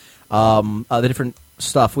 Okay, the different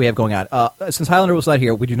stuff we have going on. Since Highlander was not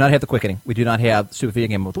here, we do not have the quickening. We do not have the stupid video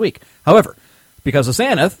game of the week. However, because of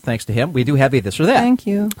Xanath, thanks to him, we do have a this or that. Thank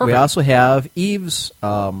you. We Perfect. also have Eve's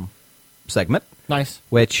segment, Nice.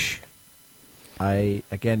 which I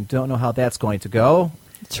again don't know how that's going to go.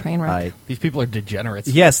 Train wreck. These people are degenerates.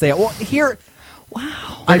 Yes, they. Well, here.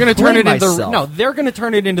 They're going to turn it into myself. they're going to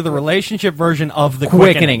turn it into the relationship version of the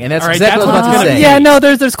Quickening, and that's All right, exactly what I was it's about to gonna say. be. Yeah, no,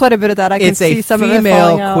 there's quite a bit of that. I can It's see a some of it falling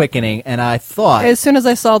female out. quickening, and I thought As soon as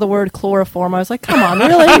I saw the word chloroform, I was like, come on,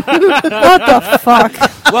 really? What the fuck?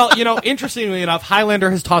 Well, interestingly enough,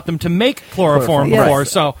 Highlander has taught them to make chloroform Yes. before,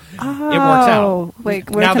 so it works out. Oh, wait,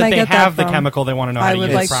 where now can that I they get have that the from? chemical, they want to know I how to would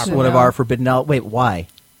use like it to it's properly. one of know. our forbidden knowledge. Wait, why?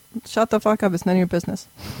 Shut the fuck up. It's none of your business.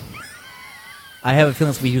 I have a feeling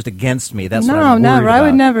it's going to be used against me. That's what No, I'm worried never. I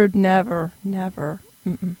would about. never.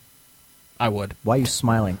 I would. Why are you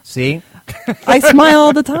smiling? See? I smile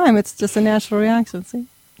all the time. It's just a natural reaction. See?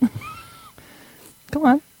 Go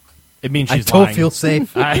on. It means I she's don't lying. feel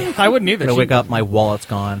safe. I wouldn't either. I'm going to She- wake up, my wallet's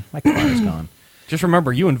gone. My car's gone. Just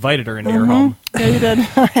remember, you invited her into your home. Yeah, you did.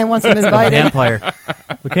 I want some invited. Vampire.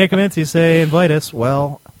 We can't come in until you say invite us.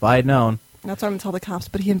 Well, if I had known. That's what I'm going to tell the cops,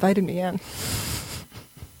 but he invited me in.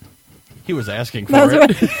 He was asking for That's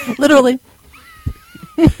it. right. Literally.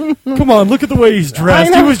 Come on, look at the way he's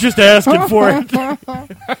dressed. I He know. was just asking for it.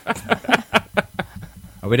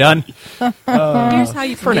 Are we done? Here's how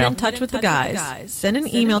you for can get now. in touch with the guys. Send an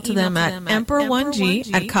email to them at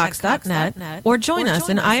emperor1g@cox.net or join us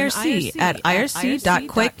in IRC at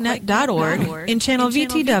irc.quakenet.org in channel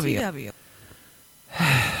VTW.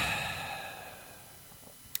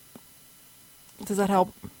 Does that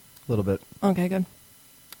help? A little bit. Okay, good.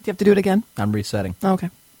 Do you have to do it again? I'm resetting. Okay.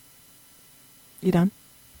 You done?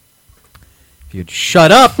 If you'd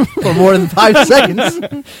shut up for more than 5 seconds.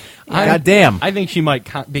 God damn. I think she might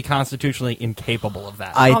be constitutionally incapable of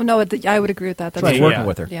that. I Oh, no, I would agree with that. That's tried Yeah. working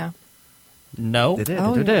with her. Yeah. no.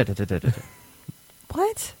 Oh,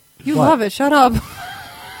 What? You What? love it. Shut up.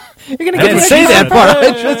 You're going to I give didn't me a say that complex. part.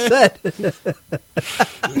 I just said.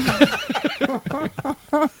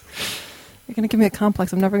 You're going to give me a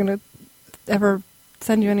complex. I'm never going to ever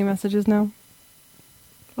send you any messages now.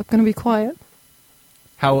 I'm going to be quiet.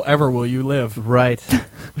 However will you live? Right.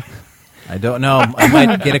 I don't know. I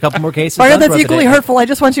might get a couple more cases. Fire done that's throughout the equally day. hurtful. I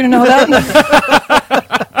just want you to know that.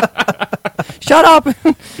 Shut up.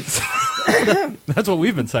 That's what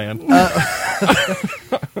we've been saying.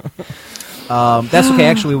 That's okay.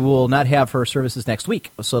 Actually, we will not have her services next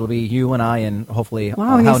week, so it'll be you and I, and hopefully.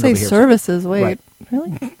 Wow, you Howland say will be here. services. Wait. Right.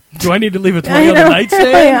 Really? Do I need to leave a I 20 on the know.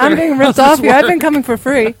 nightstand? I'm or being how's ripped off this here. I've work? been coming for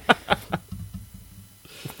free.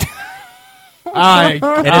 It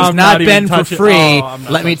has I'm not even been for touching- free. Oh, I'm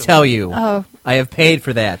not let me touching tell you. Oh. I have paid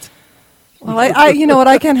for that. Well, I you know what?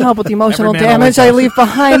 I can't help with the emotional Every man damage always I has. leave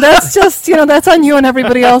behind. That's just, that's on you and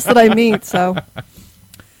everybody else that I meet. So, At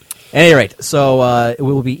any rate, so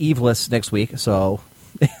we will be Eveless next week. So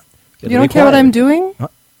you it'll be don't care what I'm quieter. doing?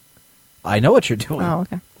 I know what you're doing. Oh,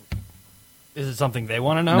 okay. Is it something they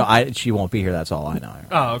want to know? No, she won't be here. That's all I know.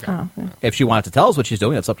 Oh, okay. Oh, yeah. If she wanted to tell us what she's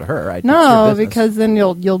doing, that's up to her. It's No, her business. because then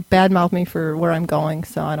you'll badmouth me for where I'm going,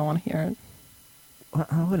 so I don't want to hear it.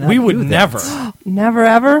 I would not We would do that. never, Never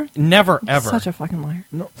ever. never, ever. Such a fucking liar.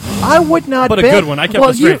 I would not. But a bet. good one. I kept well,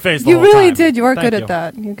 a straight you, face the you whole really time. did. You are Thank good you. at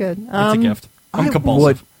that. You're good. It's a gift. I'm I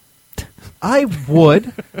compulsive. would. I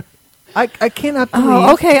would. I cannot believe.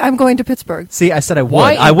 Oh, okay. I'm going to Pittsburgh. See, I said I would.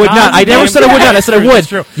 Why I in would not. God's I never name- said I would not. I said I would. That's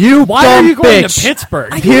true. You Why dumb are you going bitch. to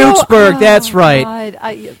Pittsburgh? Pittsburgh, that's right.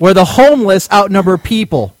 God, Where the homeless outnumber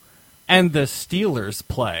people. And the Steelers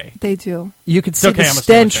play. they do. You could see okay, the I'm a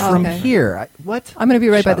stench Steelers from fan. Okay. here. What? I'm going to be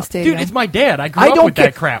right Shut by the up. stadium. Dude, it's my dad. I grew I up don't with get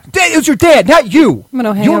that crap. It was your dad, not you. I'm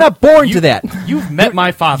gonna hang You were out. not born You- to that. You've met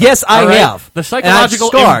my father. Yes, I all right? have. The And I'm psychological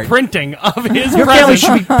scarred. imprinting of his Your family presence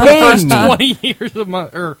should be for the paying first me. 20 years of my,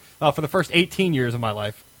 or for the first 18 years of my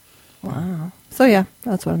life. Wow. So yeah,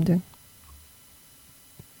 that's what I'm doing.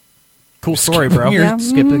 Cool story, bro. You're Yeah.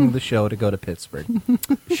 skipping the show to go to Pittsburgh.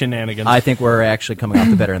 Shenanigans. I think we're actually coming out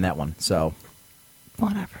the better in that one. So,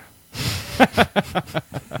 Whatever.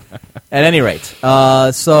 at any rate,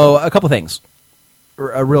 so a couple things,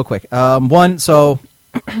 real quick. One, so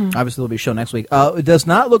obviously there'll be a show next week. It does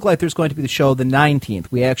not look like there's going to be the show the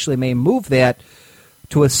 19th. We actually may move that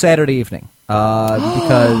to a Saturday evening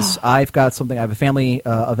because I've got something. I have a family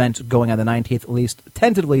event going on the 19th, at least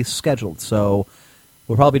tentatively scheduled. So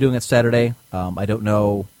we'll probably be doing it Saturday. I don't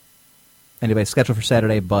know anybody's schedule for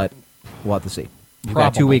Saturday, but we'll have to see. We've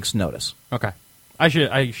got 2 Probably. weeks' notice. Okay.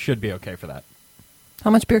 I should be okay for that.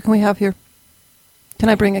 How much beer can we have here? Can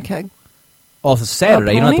I bring a keg? Oh, it's a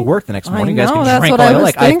Saturday. You don't have to pony? work the next I morning. You guys know, can that's drink what all I you was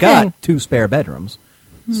like. I've thinking. got 2 spare bedrooms.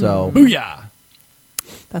 So Booyah!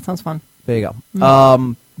 That sounds fun. there you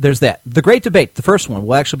go. There's that. The Great Debate, the first one,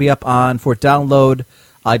 will actually be up for download,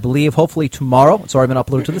 I believe, hopefully tomorrow. It's already been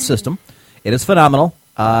uploaded to the system. It is phenomenal.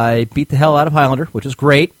 I beat the hell out of Highlander, which is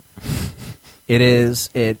great. It's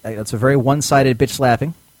a very one-sided bitch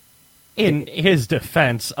slapping. In his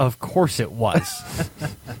defense, of course it was.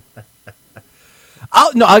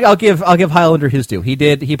 I'll give Highlander his due.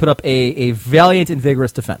 He put up a valiant and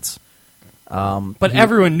vigorous defense. But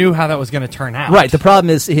everyone knew how that was going to turn out. Right. The problem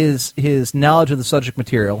is his knowledge of the subject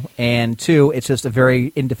material, and 2, it's just a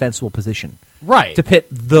very indefensible position. Right. To pit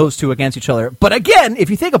those two against each other. But again, if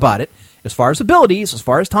you think about it, as far as abilities, as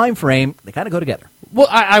far as time frame, they kind of go together. Well,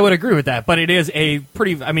 I would agree with that, but it is a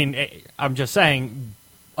pretty. I mean, I'm just saying,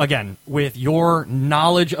 again, with your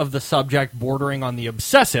knowledge of the subject bordering on the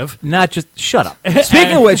obsessive. Not just shut up.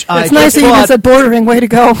 Speaking of which, It's nice that you even said bordering. Way to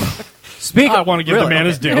go. I want to give the man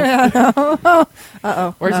his due.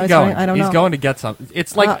 Uh-oh. Where's No, he it's going? fine. I don't He's know. going to get something.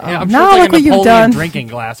 It's like Uh-oh. I'm Now sure look it's what like a you've Napoleon done. drinking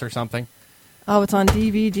glass or something. Oh, it's on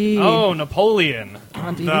DVD. Oh, Napoleon.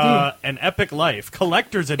 On DVD. An Epic Life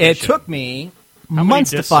Collector's It Edition. took me many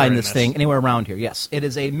months to discs are find in this this? thing anywhere around here. Yes, it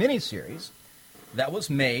is a miniseries that was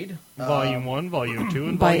made. Volume 1, Volume 2,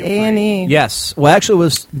 and By Volume 3. A&E. Yes. Well, actually, it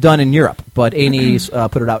was done in Europe, but A&E's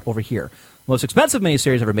put it out over here. Most expensive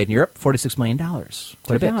miniseries ever made in Europe, $46 million.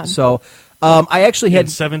 Quite a bit. God. So I actually In had...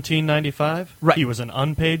 1795, Right. he was an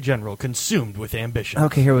unpaid general consumed with ambition.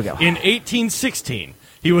 Okay, here we go. In 1816,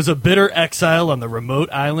 he was a bitter exile on the remote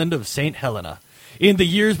island of St. Helena. In the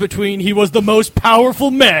years between, he was the most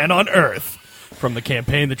powerful man on earth. From the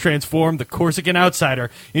campaign that transformed the Corsican outsider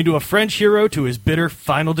into a French hero to his bitter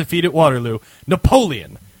final defeat at Waterloo,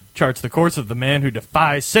 Napoleon charts the course of the man who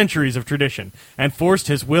defies centuries of tradition and forced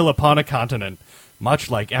his will upon a continent, much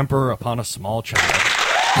like emperor upon a small child.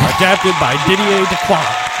 Adapted by Didier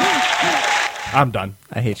Decoing. I'm done.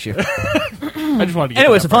 I hate you. I just wanted to get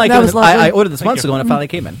Anyways, to it that finally That came was in. lovely. I ordered this months you. ago, and it finally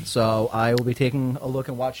came in. So I will be taking a look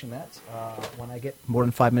and watching that when I get more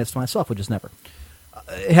than 5 minutes to myself, which is never.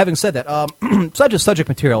 Having said that, such as subject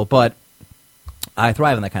material, but I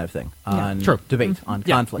thrive on that kind of thing, on True. debate, on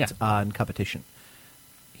Yeah, conflict, yeah. on competition.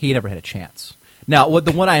 He never had a chance. Now,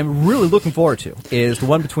 the one I'm really looking forward to is the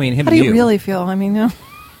one between him How do and you really feel? I mean,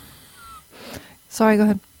 Sorry, go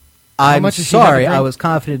ahead. I'm much has he had to sorry, drink? I was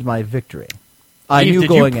confident in my victory. I Eve, knew did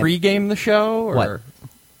going you in. pregame the show or What?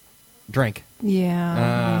 drink?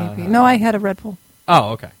 Yeah, maybe. No, I had a Red Bull. Oh,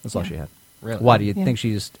 okay. That's all she had. Really? Why, do you Yeah. think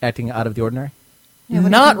she's acting out of the ordinary? Yeah,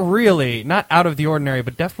 what Not did you- really. Not out of the ordinary,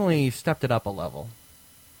 but definitely stepped it up a level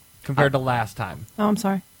compared to last time. Oh, I'm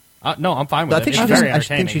sorry. No, I'm fine with I it. think, It's she just, very I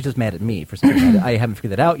think entertaining. she's just mad at me for something. I haven't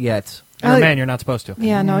figured that out yet. You're a Oh, man, you're not supposed to.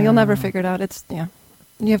 Yeah, no, you'll never figure it out. It's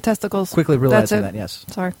You have testicles. Quickly That's realizing it. that, yes.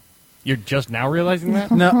 Sorry. You're just now realizing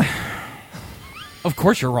that? No, Of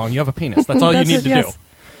course you're wrong. You have a penis. That's all you That's need it, to yes.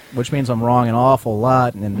 do. which means I'm wrong an awful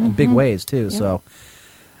lot and in big ways, too. Yeah. So,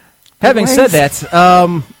 having said ways.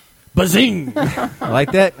 that, Bazing! I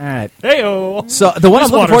like that. All right. Heyo! So the one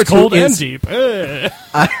This I'm looking water's forward cold to and is deep.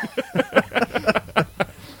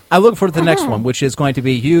 I'm looking forward to the next one, which is going to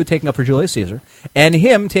be you taking up for Julius Caesar and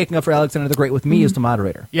him taking up for Alexander the Great with me as the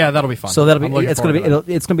moderator. Yeah, that'll be fun. So that'll I'm be looking it's going to be forward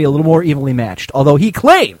it's going to be a little more evenly matched. Although he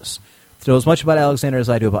claims to know as much about Alexander as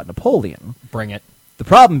I do about Napoleon. Bring it. The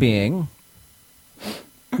problem being,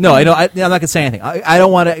 no, I'm not going to say anything. I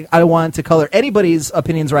don't want to. I don't want to color anybody's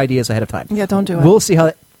opinions or ideas ahead of time. Yeah, don't do it. We'll see how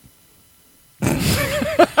that.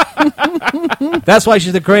 That's why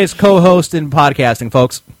she's the greatest co-host in podcasting,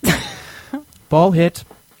 folks. Ball hit,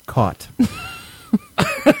 caught.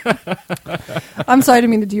 I'm sorry to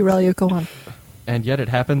mean to derail you. Go on. And yet it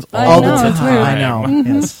happens I all know, the it's time. weird. I know.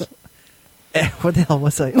 Yes. What the hell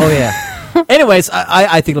was I? Oh yeah. Anyways,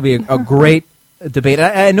 I think it'll be a great debate.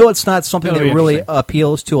 I know it's not something It'll that be really interesting.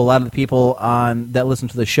 appeals to a lot of the people that listen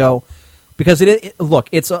to the show, because look,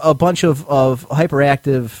 it's a bunch of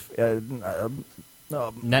hyperactive.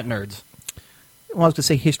 Net nerds. Well, I was going to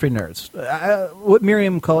say history nerds. What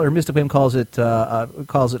Miriam Mystic William calls it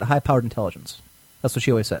high-powered intelligence. That's what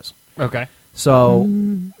she always says. Okay. So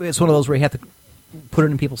it's one of those where you have to put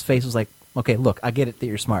it in people's faces like, okay, look, I get it that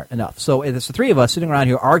you're smart enough. So it's the three of us sitting around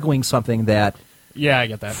here arguing something that Yeah, I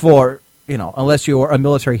get that. for, unless you're a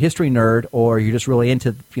military history nerd or you're just really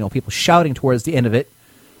into, people shouting towards the end of it.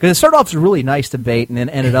 Because it started off as a really nice debate and then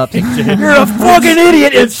ended up, you're a fucking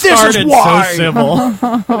idiot and this is Started why. so civil.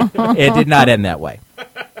 It did not end that way.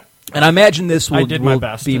 And I imagine this I will, did my will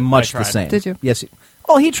best. be I much the tried. same. Did you? Yes.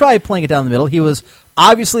 Well, he tried playing it down the middle. He was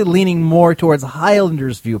obviously leaning more towards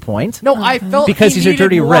Highlander's viewpoint. No, I felt Because he he's a needed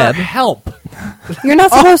dirty more Reb. help. You're not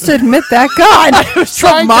supposed to admit that. God. I was What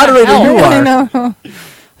trying moderator to help. you I are. know. I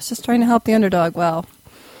was just trying to help the underdog. Wow.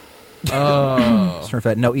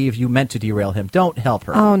 No, Eve, you meant to derail him. Don't help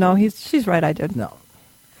her. Oh no, she's right. I did. No.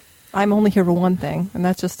 I'm only here for one thing, and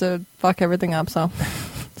that's just to fuck everything up. So,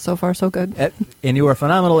 so far so good. And you are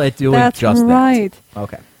phenomenal at doing That's just right. that.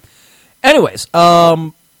 Okay. Anyways,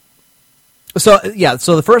 so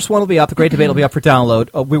the first one will be up. The Great Debate will be up for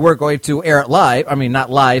download. We were going to air it live. I mean, not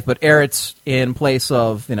live, but air it in place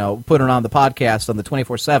of, putting it on the podcast on the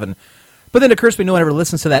 24/7. But then it occurs to me no one ever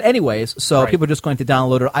listens to that anyways, so Right. people are just going to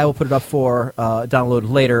download it. I will put it up for download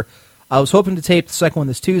later. I was hoping to tape the second one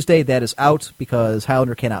this Tuesday. That is out because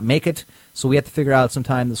Highlander cannot make it. So we have to figure out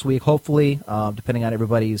sometime this week, hopefully, depending on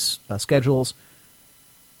everybody's schedules.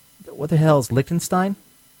 What the hell is Liechtenstein?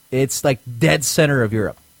 It's like dead center of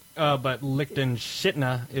Europe. But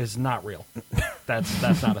Liechtenstein is not real. That's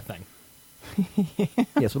not a thing.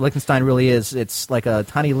 Yes, what Liechtenstein really is, it's like a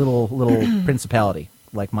tiny little principality,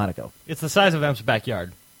 like Monaco. It's the size of Em's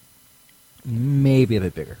backyard. Maybe a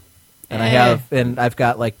bit bigger. And I've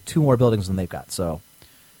got like 2 more buildings than they've got. So,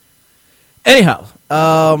 anyhow,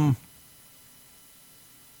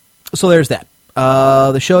 so there's that.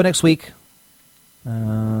 The show next week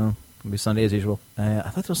will be Sunday as usual. I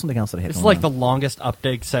thought there was something else that I had. It's going like on. the longest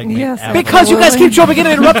update segment Yes, ever. Because you guys keep jumping in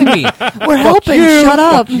and interrupting me. We're helping. Shut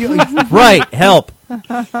up. Right, help.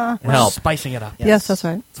 We're Help. spicing it up. Yes, that's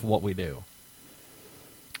right. It's what we do.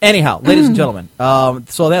 Anyhow, ladies and gentlemen,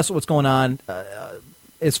 so that's what's going on.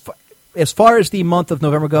 As far as the month of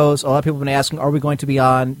November goes, a lot of people have been asking, are we going to be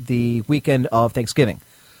on the weekend of Thanksgiving?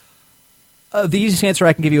 The easiest answer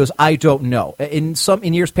I can give you is I don't know. In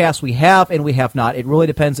years past, we have and we have not. It really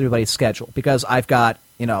depends on everybody's schedule because I've got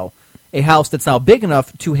a house that's now big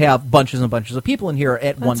enough to have bunches and bunches of people in here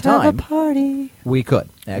at one Let's have time. a party. We could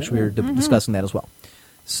actually we were discussing that as well.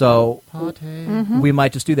 So we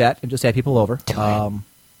might just do that and just have people over.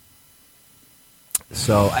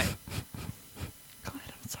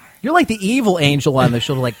 You're like the evil angel on the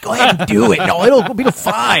shoulder, like, go ahead and do it. No, it'll be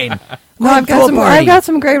fine. No, I've Throw got a some. party. I've got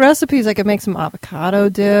some great recipes. I could make some avocado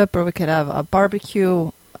dip, or we could have a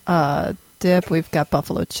barbecue dip. We've got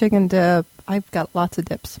buffalo chicken dip. I've got lots of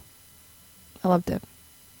dips. I love dip.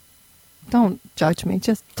 Don't judge me.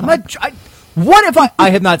 Just I'm not, what if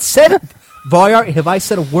I have not said Voyar, have I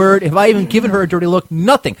said a word? Have I even given her a dirty look?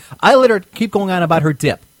 Nothing. I let her keep going on about her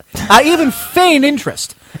dip. I even feigned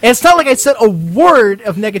interest. And it's not like I said a word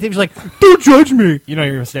of negativity. She's like, don't judge me. You know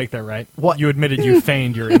your mistake there, right? What? You admitted you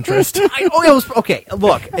feigned your interest. It was, okay,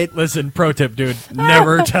 look. Listen, pro tip, dude.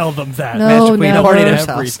 Never tell them that. No, Magic Queen, never. party at his house.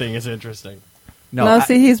 Everything is interesting. No,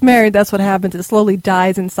 see, he's married. That's what happens. It slowly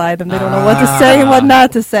dies inside them. They don't know what to say and what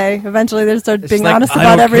not to say. Eventually, they start being like, honest I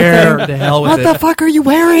about don't everything. care. To hell with What it. the fuck are you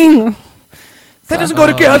wearing? That doesn't go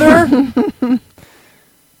together.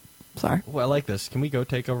 Sorry. Oh, I like this. Can we go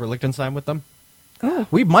take over Liechtenstein with them?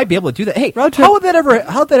 We might be able to do that. Hey, Road trip. how'd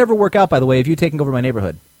that ever work out, by the way, if you taking over my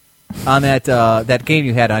neighborhood on that game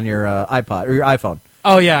you had on your iPod or your iPhone?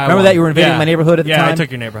 Oh yeah, Remember that you were invading my neighborhood at the Yeah, I time? took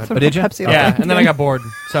your neighborhood. Oh, did you? Pepsi Yeah, open. and then I got bored.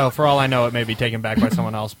 So for all I know, it may be taken back by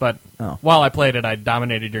someone else. But Oh. while I played it, I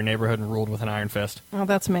dominated your neighborhood and ruled with an iron fist. Oh,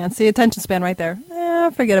 that's a man. See, attention span right there.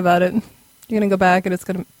 Forget about it. You're going to go back and it's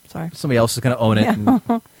going to... Sorry. Somebody else is going to own it. and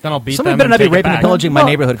Then I'll beat Somebody them. better and not be take it raping and back. pillaging my Well-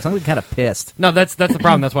 neighborhood because I'm kind of pissed. No, that's the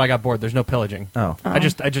problem. That's why I got bored. There's no pillaging. Oh. I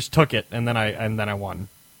just took it and then I won,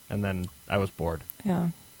 and then I was bored. Yeah.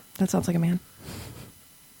 That sounds like a man.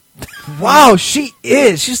 Wow, she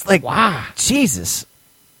is. She's like, Wow. Jesus.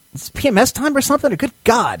 It's PMS time or something? Or good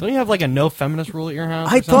God. Don't you have like a no feminist rule at your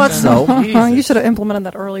house? I or thought something? so. You should have implemented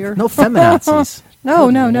that earlier. No feminazis. No,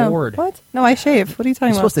 Good no, no. Lord. What? No, I shave. What are you talking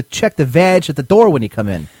You're about? supposed to check the vag at the door when you come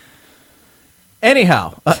in.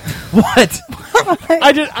 Anyhow, what?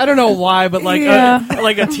 I don't know why, but like Yeah.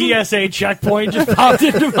 like a TSA checkpoint just popped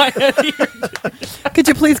into my head here. Could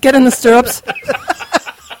you please get in the stirrups?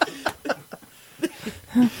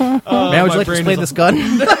 Man, would my you like to brain explain is this gun?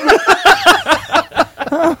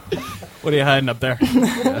 What are you hiding up there?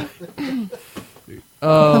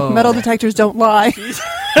 Metal detectors don't lie.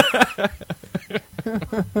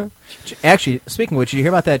 Actually, speaking of which, did you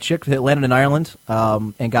hear about that chick that landed in Ireland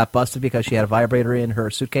and got busted because she had a vibrator in her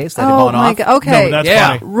suitcase that had Oh gone my off? god. Okay. No, but that's Yeah.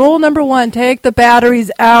 funny. Rule number 1, take the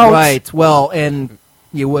batteries out. Right. Well, and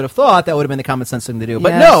you would have thought that would have been the common sense thing to do, but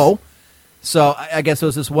Yes. no. So I guess it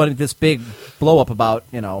was this big blow up about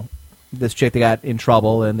this chick that got in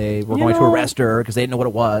trouble and they were You going to know, arrest her because they didn't know what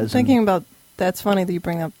it was. Thinking about that's funny that you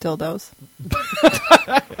bring up dildos.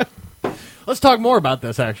 Let's talk more about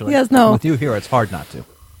this. Actually, Yes, and no. with you here, it's hard not to.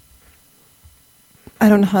 I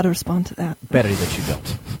don't know how to respond to that. Better that you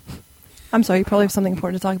don't. I'm sorry, you probably have something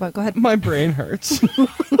important to talk about. Go ahead. my brain hurts.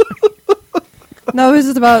 No, it was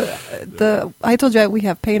just about I told you we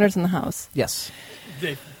have painters in the house. Yes.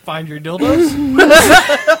 They find your dildos.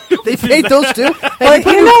 They paid those too. Well, Hey,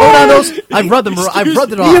 put you a know coat on what? those. I've read them. I've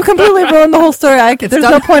read it You off. completely ruined the whole story. There's no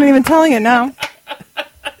done. point in even telling it now. Now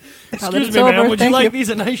that Excuse it's me, over, ma'am. Would you thank like these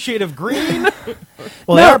a nice shade of green?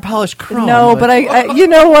 Well, they No. are polished chrome. No, but I you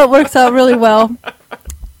know what works out really well?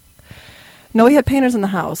 No, we had painters in the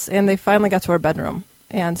house, and they finally got to our bedroom.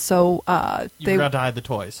 And so You they forgot to hide the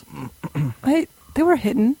toys, they were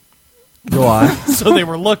hidden. go on. so they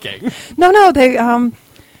were looking. No, they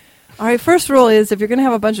all right, first rule is if you're going to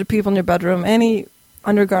have a bunch of people in your bedroom, any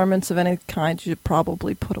undergarments of any kind you should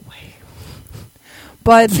probably put away.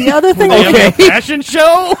 But the other thing They have a fashion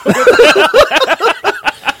show.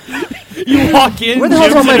 You walk in. Where the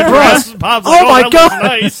hell's Jim's all my in a bras? dress, Pop's Oh like, my that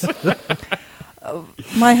God. looks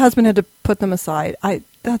nice. my husband had to put them aside.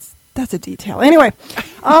 That's a detail. Anyway,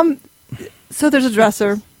 so there's a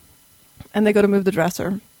dresser, and they go to move the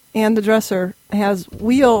dresser, and the dresser has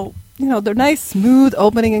wheel. They're nice, smooth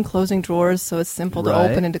opening and closing drawers, so it's simple to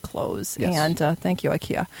Right. open and to close. Yes. And thank you,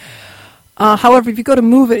 IKEA. However, if you go to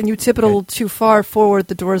move it and you tip it a little too far forward,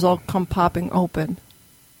 the doors all come popping open.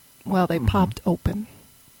 Well, they popped open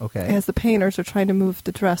Okay. as the painters are trying to move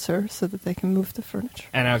the dresser so that they can move the furniture.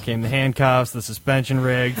 And out came the handcuffs, the suspension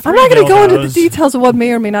rig. I'm not going to go into the dildos. details of what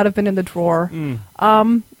may or may not have been in the drawer. Use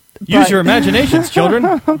but- your imaginations,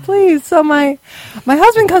 children. Please. So my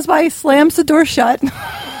husband comes by, he slams the door shut,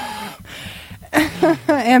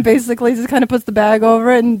 and basically just kind of puts the bag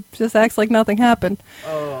over it and just acts like nothing happened.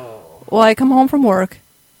 Oh. Well, I come home from work,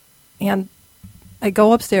 and I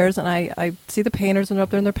go upstairs, and I see the painters, and they're up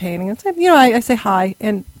there and they're painting. And I say hi,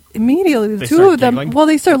 and immediately the They two start of them, giggling? well,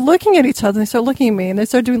 they start looking at each other, and they start looking at me, and they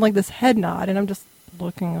start doing like this head nod, and I'm just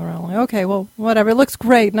looking around like, okay, well, whatever. It looks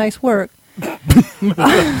great. Nice work.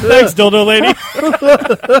 Thanks, dildo lady.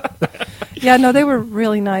 Yeah, no, they were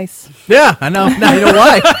really nice. Yeah, I know. Now you know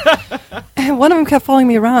why. And one of them kept following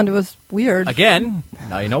me around. It was weird. Again,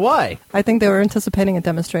 now you know why. I think they were anticipating a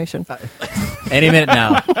demonstration. Any minute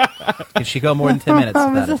now. Can she go more than 10 minutes? I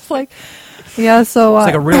was without it? just like, yeah, so... It's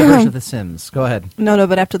like a real version of The Sims. Go ahead. No,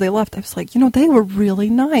 but after they left, I was like, they were really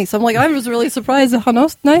nice. I'm like, I was really surprised at how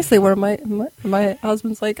nice they were. My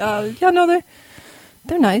husband's like, yeah, no,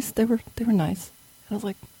 they're nice. They were nice. And I was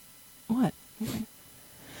like, what?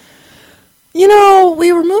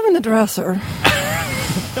 We were moving the dresser.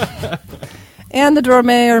 And the drawer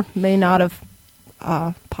may or may not have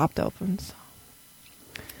popped open.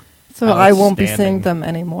 So I won't be Outstanding. seeing them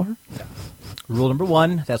anymore. Rule number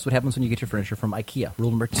 1, that's what happens when you get your furniture from IKEA. Rule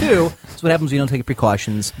number 2, that's what happens when you don't take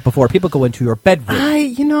precautions before people go into your bedroom.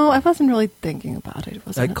 I wasn't really thinking about it. It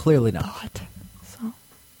wasn't Clearly not. thought. So,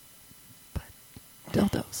 but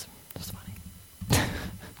dildos. That's funny.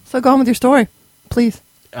 So go on with your story, please.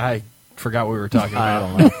 I forgot what we were talking I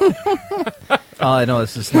about. don't know. All I know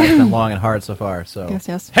is this night's been long and hard so far. So,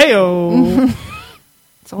 Yes. Heyo.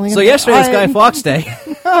 It's only so gonna- yesterday's Guy Fawkes Day.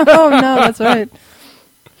 Oh no, that's right.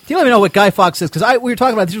 you let me know what Guy Fawkes is? Because we were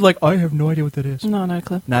talking about this. You're like, I have no idea what that is. No, not a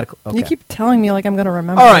clue. Not a clue. Okay. You keep telling me like I'm going to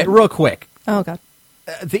remember. All right, real quick. Oh, God.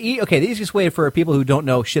 The easiest way for people who don't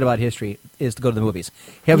know shit about history is to go to the movies.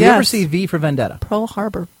 Have you ever seen V for Vendetta? Pearl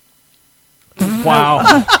Harbor. Wow.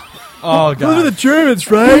 Oh, God. Those are the Germans,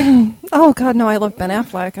 right? Oh, God, no, I love Ben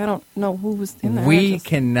Affleck. I don't know who was in that. We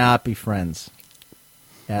cannot be friends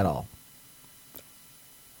at all.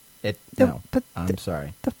 No, but I'm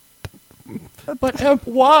sorry. But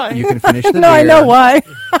why? You can finish the No, I beer. know why.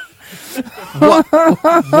 What?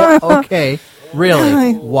 Okay,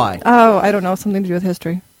 really? Why? Oh, I don't know. Something to do with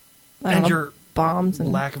history. I don't And know. your Bombs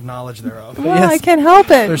and... lack of knowledge thereof. Well, Yes. I can't help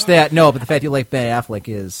it. There's that. No, but the fact you like Ben Affleck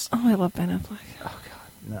is... Oh, I love Ben Affleck.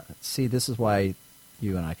 No, see, this is why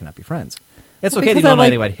you and I cannot be friends. It's Well, okay to because I don't know like-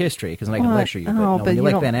 anything about history, because I can Well, lecture you. But, oh, no, but when you you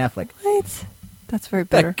like don't- Ben Affleck, What? That's very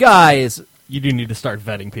bitter. that guy is... You do need to start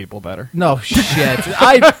vetting people better. No, shit.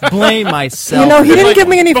 I blame myself. You know, he didn't Like, give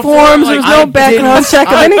me any before, forms. like, There's I no background didn't- check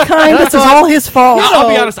of any kind. This is all his fault. I'll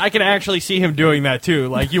be honest, I can actually see him doing that too.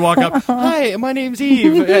 Like, you walk up, hi, my name's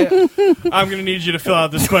Eve. I'm going to need you to fill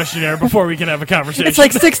out this questionnaire before we can have a conversation. It's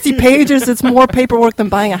like 60 pages. It's more paperwork than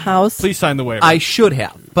buying a house. Please sign the waiver. I should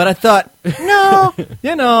have, but I thought, no,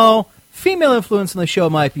 female influence in the show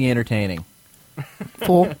might be entertaining.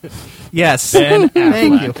 Fool. Yes, Ben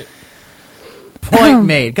thank you. Point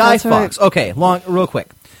made. Guy That's right. Fawkes. Okay, real quick.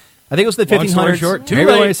 I think it was the Long story 1500s, short, too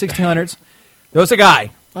maybe late. the 1600s. There was a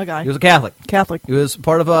guy. A guy. He was a Catholic. Catholic. He was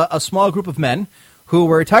part of a small group of men who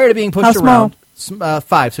were tired of being pushed How small? around.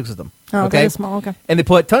 5, 6 of them. Oh, okay, that is small. Okay. And they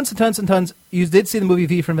put tons and tons and tons. You did see the movie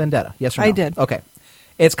V for Vendetta, yes or no? I did. Okay.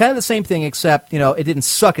 It's kind of the same thing, except, it didn't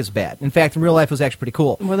suck as bad. In fact, in real life, it was actually pretty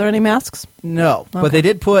cool. Were there any masks? No, but Okay. they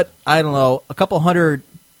did put, I don't know, a couple hundred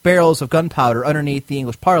barrels of gunpowder underneath the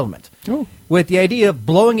English Parliament Ooh. with the idea of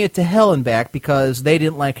blowing it to hell and back because they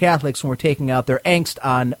didn't like Catholics and were taking out their angst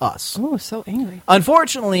on us. Oh, so angry.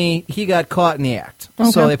 Unfortunately, he got caught in the act. Okay.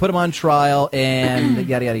 So they put him on trial and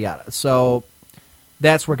yada, yada, yada. So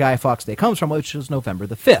that's where Guy Fawkes Day comes from, which is November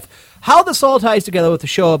the 5th. How this all ties together with the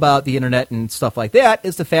show about the internet and stuff like that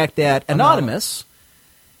is the fact that Anonymous,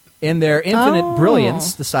 in their infinite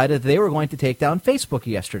brilliance, decided they were going to take down Facebook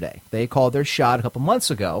yesterday. They called their shot a couple months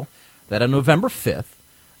ago that on November 5th,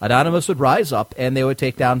 Anonymous would rise up and they would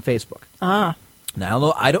take down Facebook. Ah.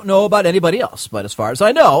 Now, I don't know about anybody else, but as far as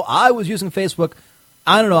I know, I was using Facebook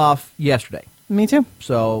on and off yesterday. Me too.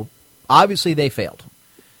 So obviously they failed.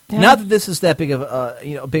 Yeah. Not that this is that big of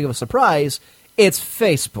a surprise. It's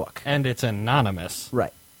Facebook, and it's anonymous.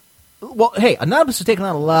 right? Well, hey, Anonymous has taken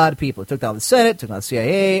on a lot of people. It took down the Senate, took down the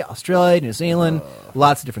CIA, Australia, New Zealand,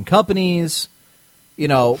 lots of different companies.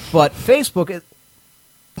 But Facebook is.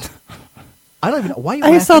 I don't even know why you.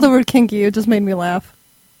 I saw the word kinky. It just made me laugh.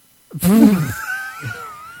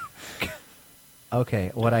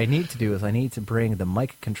 Okay, what I need to do is I need to bring the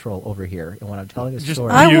mic control over here, and when I'm telling a Just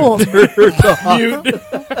story, I will. Mute.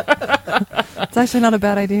 It's actually not a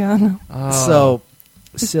bad idea. So,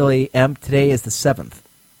 silly, today is the 7th.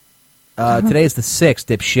 Today is the 6th,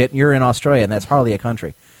 dipshit. You're in Australia, and that's hardly a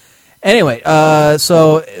country. Anyway,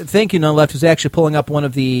 so thank you, None Left, who's actually pulling up one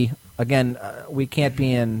of the, again, we can't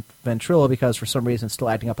be in Ventrilo because for some reason it's still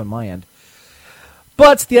acting up on my end.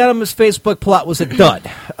 But the Anonymous Facebook plot was a dud.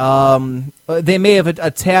 They may have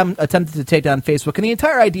attempted to take down Facebook, and the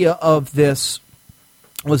entire idea of this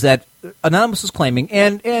was that Anonymous is claiming,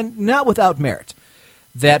 and not without merit,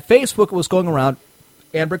 that Facebook was going around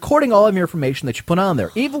and recording all of your information that you put on there,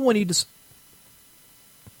 even when you just.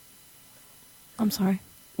 I'm sorry.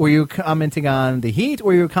 Were you commenting on the heat, or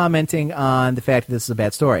were you commenting on the fact that this is a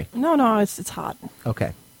bad story? No, it's hot.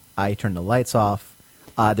 Okay. I turned the lights off.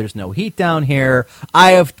 There's no heat down here.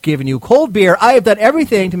 I have given you cold beer. I have done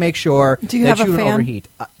everything to make sure Do you that have you a don't fan? overheat.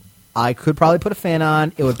 I could probably put a fan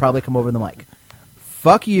on. It would probably come over the mic.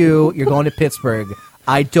 Fuck you. You're going to Pittsburgh.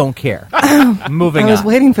 I don't care. Moving I was on.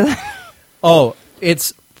 waiting for that. Oh,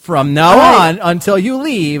 it's from now All right. on until you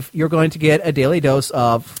leave, you're going to get a daily dose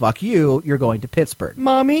of fuck you. You're going to Pittsburgh.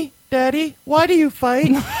 Mommy, Daddy, why do you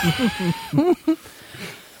fight?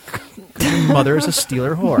 Mother is a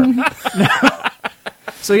Steeler whore.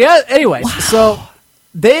 So yeah. Anyways, so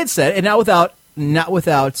they had said, and not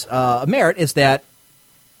without merit, is that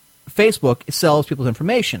Facebook sells people's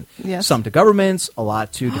information. Yes. Some to governments, a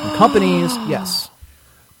lot to different companies. Yes.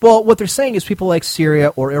 Well, what they're saying is people like Syria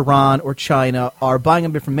or Iran or China are buying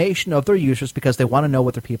up information of their users because they want to know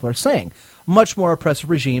what their people are saying. Much more oppressive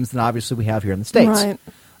regimes than obviously we have here in the States. Right.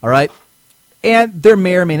 All right? And there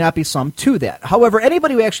may or may not be some to that. However,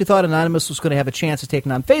 anybody who actually thought Anonymous was going to have a chance of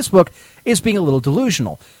taking on Facebook is being a little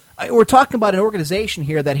delusional. We're talking about an organization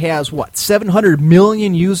here that has, 700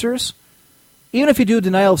 million users? even if you do a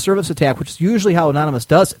denial of service attack, which is usually how Anonymous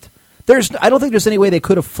does it, I don't think there's any way they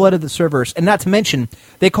could have flooded the servers. And not to mention,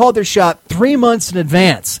 they called their shot 3 months in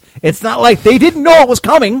advance. It's not like they didn't know it was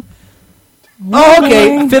coming. Oh,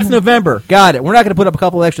 okay, 5th November. Got it. We're not going to put up a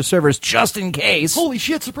couple extra servers just in case. Holy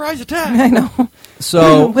shit, surprise attack. I know.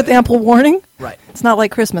 So With ample warning. Right. It's not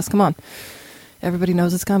like Christmas. Come on. Everybody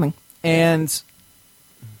knows it's coming. And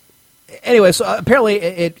anyway, so apparently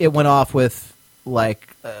it went off with, like,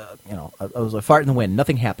 it was a fart in the wind.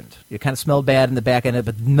 Nothing happened. It kind of smelled bad in the back end of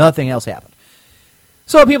it, but nothing else happened.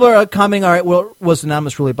 So people are commenting, all right, well, was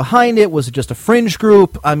Anonymous really behind it? Was it just a fringe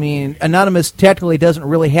group? I mean, Anonymous technically doesn't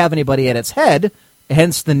really have anybody at its head,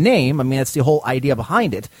 hence the name. I mean, that's the whole idea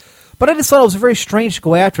behind it. But I just thought it was very strange to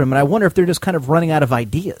go after him, and I wonder if they're just kind of running out of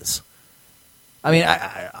ideas. I mean,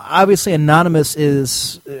 obviously Anonymous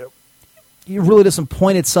it really doesn't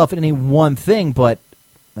point itself at any one thing, but,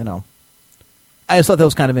 I just thought that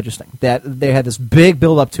was kind of interesting, that they had this big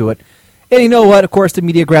build-up to it. And you know what? Of course, the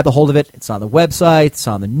media grabbed a hold of it. It's on the website. It's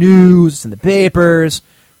on the news. It's in the papers.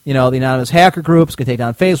 The anonymous hacker groups can take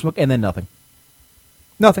down Facebook, and then nothing.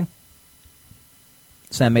 Nothing.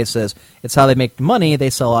 Sam Mace says, it's how they make money. They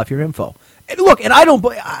sell off your info. And look, and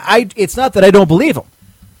it's not that I don't believe them,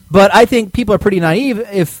 but I think people are pretty naive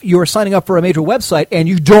if you're signing up for a major website and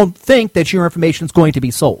you don't think that your information is going to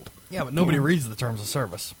be sold. Yeah, but nobody reads the terms of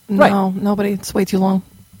service. Right. No, nobody. It's way too long.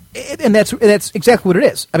 And that's exactly what it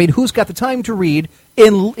is. I mean, who's got the time to read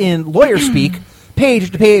in lawyer speak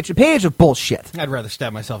page to page to page of bullshit? I'd rather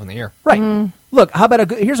stab myself in the ear. Right. Look, how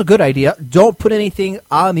about here's a good idea. Don't put anything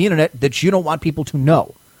on the internet that you don't want people to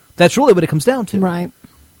know. That's really what it comes down to. Right.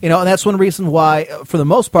 And that's one reason why, for the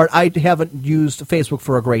most part, I haven't used Facebook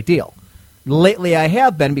for a great deal. Lately, I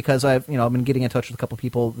have been because I've been getting in touch with a couple of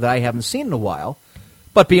people that I haven't seen in a while.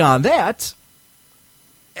 But beyond that,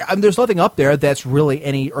 there's nothing up there that's really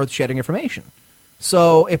any earth-shattering information.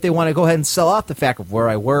 So if they want to go ahead and sell off the fact of where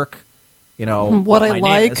I work, what I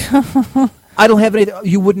like. I don't have anything.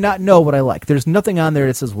 You would not know what I like. There's nothing on there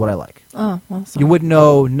that says what I like. Oh, well, sorry. You wouldn't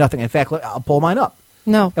know nothing. In fact, I'll pull mine up.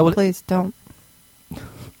 No, Well, please don't.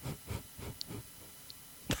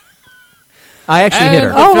 I actually hit her.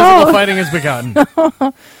 And physical fighting has begun.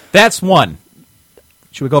 That's one.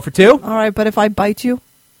 Should we go for two? All right, but if I bite you,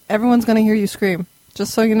 everyone's going to hear you scream.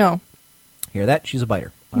 Just so you know. Hear that? She's a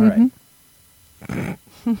biter. All right.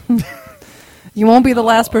 You won't be the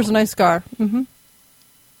last person I scar. Mm-hmm.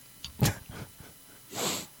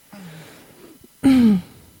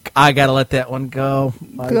 I got to let that one go.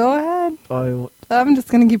 Go ahead. I I'm just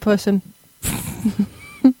going to keep pushing.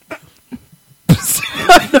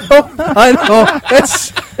 I know.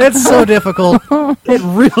 It's so difficult. It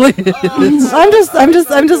really is. I'm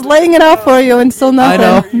just laying it out for you and still nothing. I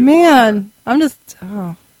know. Man, I'm going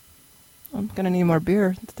to need more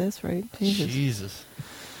beer at this rate. Jesus.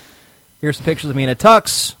 Here's some pictures of me in a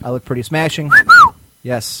tux. I look pretty smashing.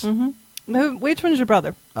 Yes. Mm-hmm. Which one's your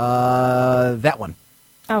brother? That one.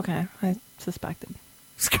 Okay, I suspected.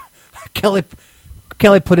 Kelly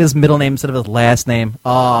put his middle name instead of his last name.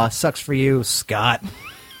 Aw, sucks for you, Scott.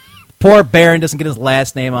 Poor Baron doesn't get his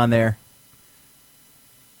last name on there.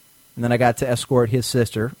 And then I got to escort his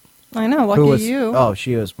sister. I know, lucky you. Oh,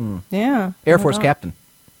 she was Yeah. Air Force captain.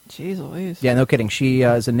 Jeez Louise. Yeah, no kidding. She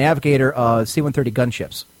is a navigator of C-130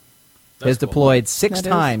 gunships. Has deployed 6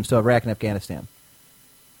 times to Iraq and Afghanistan.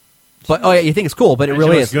 But oh yeah, you think it's cool, but it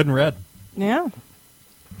really is good and red. Yeah.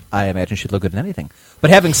 I imagine she'd look good in anything. But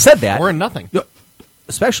having said that, Or in nothing.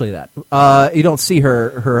 especially that, you don't see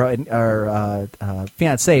her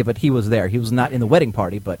fiancé, but he was there. He was not in the wedding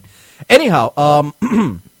party, but anyhow,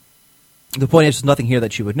 the point is, there's nothing here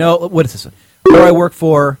that she would know. What is this? Where I work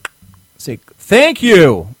for? Say thank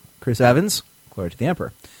you, Chris Evans. Glory to the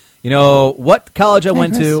Emperor. You know what college I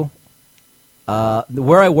went to,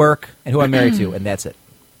 where I work, and who I'm married to, and that's it.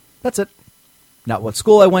 That's it. Not what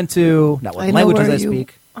school I went to, not what languages I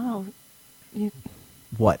speak. Oh,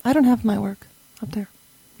 What? I don't have my work up there.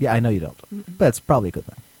 Yeah, I know you don't. But it's probably a good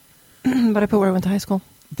thing. But I put where I went to high school.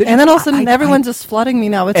 Did And you? then all of a sudden, I- everyone's just flooding me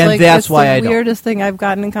now. It's And like that's it's why I the don't. weirdest thing. I've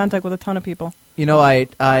gotten in contact with a ton of people. You know,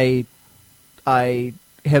 I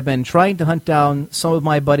have been trying to hunt down some of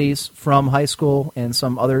my buddies from high school and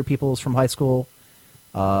some other people's from high school.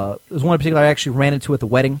 There's one in particular I actually ran into at the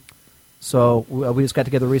wedding. So we just got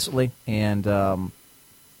together recently, and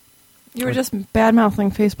You were just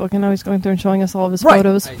bad-mouthing Facebook, and now he's going through and showing us all of his right.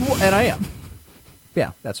 photos. Well, and I am.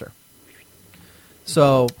 Yeah, that's her.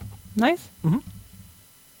 So Nice.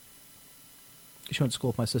 she went to school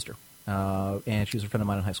with my sister, and she was a friend of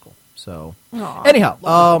mine in high school. So Aw. anyhow,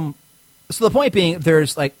 so the point being,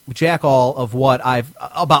 there's like jack all of what I've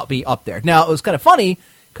about me up there. Now it was kind of funny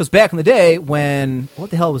Because back in the day when, what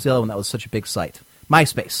the hell was the other one that was such a big site?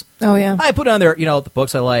 MySpace. Oh, yeah. I put on there, the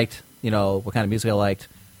books I liked, what kind of music I liked.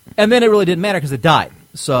 And then it really didn't matter because it died.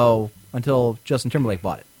 So, until Justin Timberlake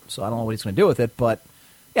bought it. So I don't know what he's going to do with it, but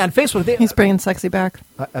yeah, on Facebook, He's bringing sexy back.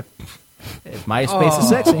 if MySpace is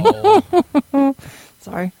sexy.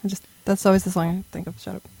 Sorry. That's always the song I think of.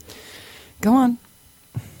 Shut up. Go on.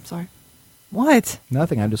 Sorry. What?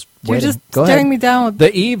 Nothing, I'm just You're waiting. just Go staring ahead. me down with...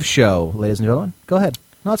 The Eve Show, ladies and gentlemen. Go ahead.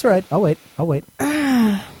 No, it's all right. I'll wait.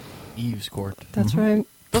 Eve's Court. That's right.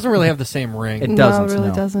 Doesn't really have the same ring. It doesn't, No, it really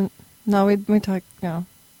no. doesn't. No, we talk,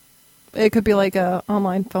 It could be like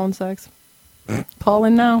online phone sex. Call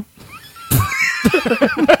in now.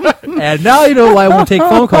 And now you know why I won't take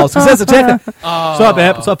phone calls. Because that's exactly... What's up,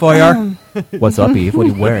 App? What's up, Voyar? What's up, Eve? What are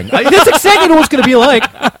you wearing? That's exactly what it's going to be like.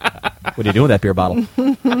 What are you doing with that beer bottle?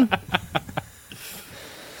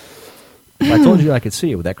 If I told you I could see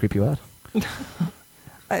you, would that creep you out?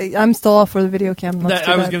 I'm still off for the video cam. Let's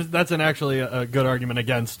do that. That's actually a good argument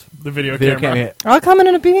against the video, Video camera. camera. I'll come in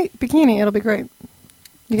a bikini. It'll be great.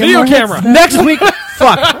 You get Video more hits camera. then. Next week,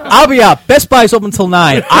 fuck, I'll be out. Best Buy's open until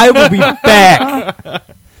 9. I will be back.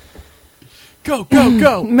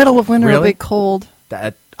 Go. Middle of winter will Really? be cold.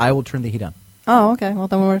 I will turn the heat on. Oh, okay. Well,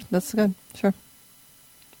 then that's good. Sure.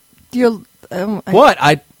 What?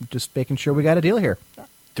 I just making sure we got a deal here.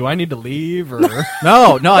 Do I need to leave or?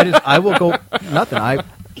 No, I will go. Nothing.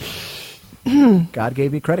 God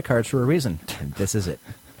gave me credit cards for a reason, and this is it.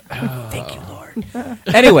 Thank you, Lord.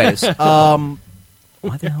 Anyways,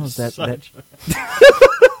 why the hell is that?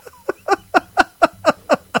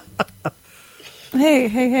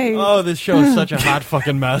 Hey. Oh, this show is such a hot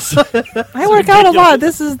fucking mess. I work out a lot.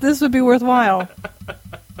 This would be worthwhile.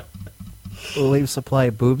 Will we supply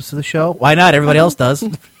boobs to the show? Why not? Everybody else does.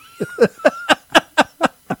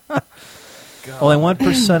 Only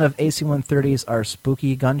 1% of AC-130s are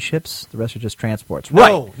spooky gunships. The rest are just transports.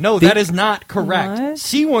 No, that is not correct. What?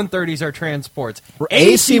 C-130s are transports.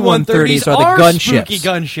 AC-130s are the gunships. Spooky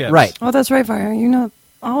gunships. Right. Oh, that's right, Fire. You know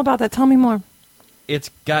all about that. Tell me more. It's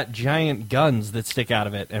got giant guns that stick out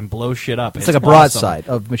of it and blow shit up. It's like a broadside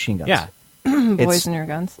of machine guns. Yeah. Boys in your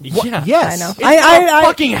guns. Yeah. Yes. I know. It's a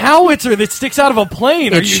fucking howitzer that sticks out of a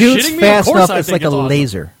plane. Are It you shoots shitting me? fast Of course enough. I It's think like a awesome.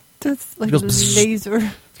 laser. That's like It goes psst. laser.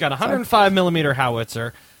 It's got a 105 millimeter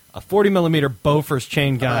howitzer, a 40 millimeter Bofors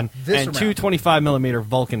chain gun, this and around? two 25 millimeter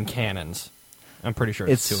Vulcan cannons. I'm pretty sure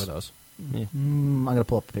it's two of those. I'm going to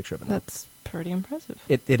pull up a picture of it. now. That's pretty impressive.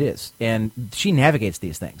 It is. And she navigates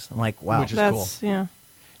these things. I'm like, wow. Which is That's cool. yeah.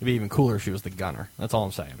 It'd be even cooler if she was the gunner. That's all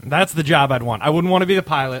I'm saying. That's the job I'd want. I wouldn't want to be the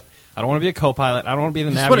pilot. I don't want to be a co-pilot. I don't want to be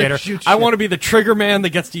the Just wanna navigator. shoot I shit. want to be the trigger man that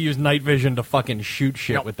gets to use night vision to fucking shoot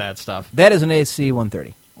shit with that stuff. That is an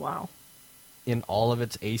AC-130. Wow. In all of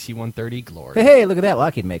its AC-130 glory. Hey, look at that.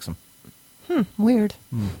 Lockheed makes them. Weird.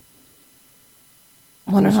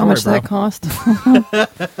 Wonder how Sorry, much that bro. cost.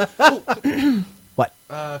 What?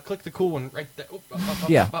 Click the cool one right there.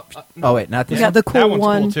 Yeah. No. Oh, wait, not this Yeah, one? the cool that one's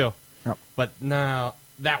one. cool too. Oh. But no,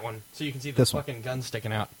 that one. So you can see the This one. fucking gun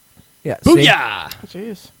sticking out. Yeah. see? Booyah!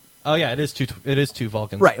 Jeez. Oh yeah, it is two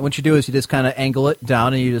Vulcans. Right. What you do is you just kind of angle it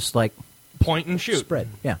down and you just, like, Point and shoot. spread.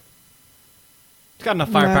 Yeah. It's got enough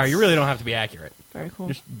firepower. That's- You really don't have to be accurate. Very cool.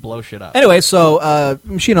 Just blow shit up. Anyway, so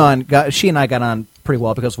she and I got on pretty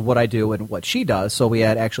well because of what I do and what she does. So we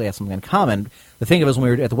actually had something in common. The thing of it is, when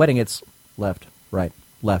we were at the wedding, it's left, right,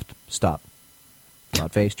 left, stop,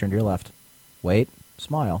 front face, turn to your left, wait,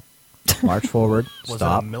 smile, march forward, Was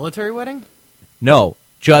stop. it a military wedding? No,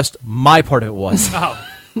 just my part of it was. Oh,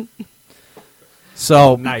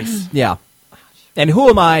 So nice. Yeah. And who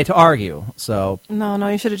am I to argue? So, No,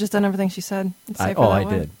 you should have just done everything she said. It's safer that I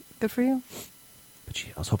way. did. Good for you. but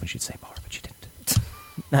I was hoping she'd say more, but she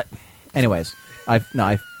didn't. Anyways, I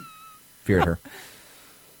feared her.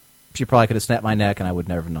 She probably could have snapped my neck, and I would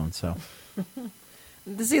never have known. So,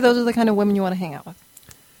 See, those are the kind of women you want to hang out with.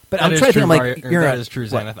 but That I'm is trying to true, think. I'm Mario- like, you're that a- is true,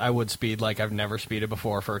 what? Xanath. I would speed like I've never speeded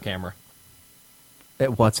before for a camera.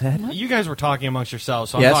 What's that? You guys were talking amongst yourselves,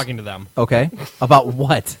 so I'm Yes. talking to them. Okay, about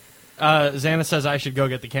what? Xana says I should go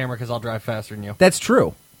get the camera because I'll drive faster than you. That's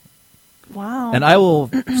true, Wow. and I will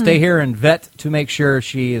stay here and vet to make sure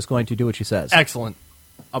she is going to do what she says. Excellent.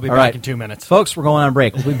 I'll be All back right. in 2 minutes. Folks, we're going on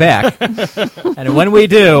break. We'll be back, and when we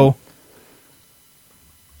do,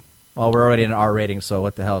 well, we're already in an R rating, so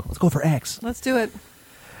what the hell? Let's go for X. Let's do it.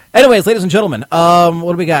 Anyways, ladies and gentlemen,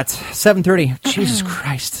 what do we got? 7:30. Jesus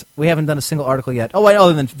Christ, we haven't done a single article yet. Oh, wait,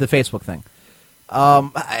 other than the Facebook thing.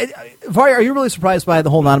 Vari, are you really surprised by the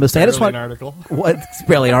whole anonymous thing? I just Barely want an article. What? It's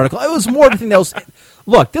barely an article. It was more of a thing that was.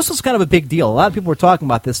 Look, this was kind of a big deal. A lot of people were talking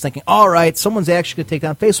about this, thinking, "All right, someone's actually going to take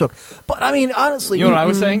down Facebook." But I mean, honestly, You know what I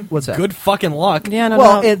was saying? What's that? Good fucking luck. Yeah, no,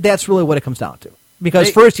 Well, no. that's really what it comes down to. Because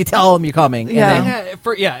They- first you tell them you're coming, Yeah. and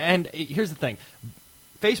then And here's the thing.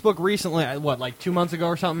 Facebook recently, like 2 months ago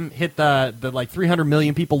or something, hit the like 300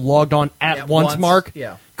 million people logged on at once mark.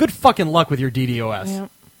 Yeah. Good fucking luck with your DDoS. Yeah.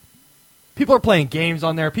 People are playing games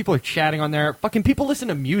on there. People are chatting on there. Fucking people listen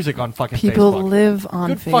to music on fucking People Facebook. live on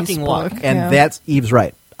Good Facebook. fucking luck. And yeah. that's Eve's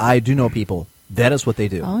right. I do know people. That is what they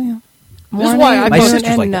do. Oh, yeah. This is why I Morning, post- noon,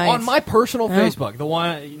 and like night. On my personal Yeah. Facebook, the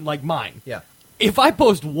one like mine. Yeah. If I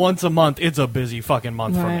post once a month, it's a busy fucking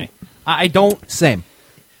month for me. Right. I don't Same.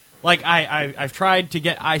 like. I've tried to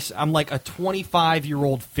get. I'm like a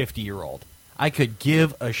 25-year-old, 50-year-old. I could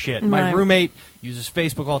give a shit. My Right. roommate uses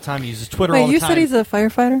Facebook all the time. He uses Twitter Wait, all the you time. said he's a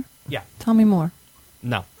firefighter? Yeah. Tell me more.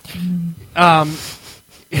 No.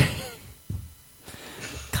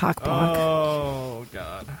 Cockblock. Oh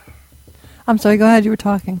God. I'm sorry, go ahead. You were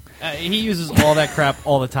talking. He uses all that crap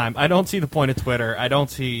all the time. I don't see the point of Twitter. I don't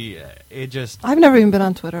see it. Just I've never even been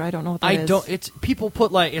on Twitter. I don't know what that I is. don't. It's people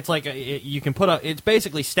put like it's like you can put a. It's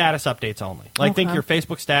basically status updates only. Like think Okay. your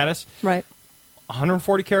Facebook status, Right.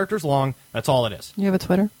 140 characters long. That's all it is. You have a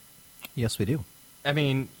Twitter? Yes, we do. I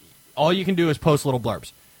mean, all you can do is post little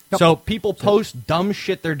blurbs. So people post dumb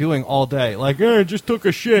shit they're doing all day, like, I just took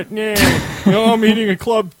a shit. Yeah, I'm eating a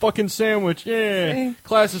club fucking sandwich. Yeah, See?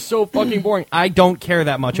 class is so fucking boring. I don't care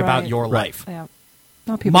that much about Right. your Right. life. Yeah.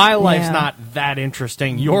 No, people, My life's yeah. not that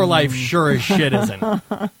interesting. Your life sure as shit isn't.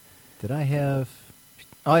 Did I have?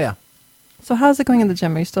 Oh yeah. So how's it going in the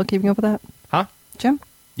gym? Are you still keeping up with that? Huh? Gym?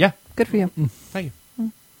 Yeah. Good for you. Thank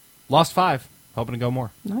you. Lost 5. Hoping to go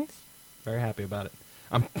more. Nice. Very happy about it.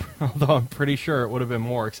 Although I'm pretty sure it would have been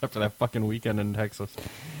more, except for that fucking weekend in Texas.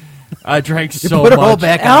 I drank so put it much. all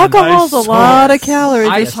back on. Alcohol's a I lot of calories.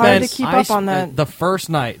 I It's hard to spent- keep I up on sp- that. The first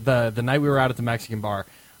night, the night we were out at the Mexican bar,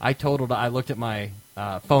 I looked at my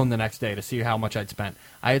phone the next day to see how much I'd spent.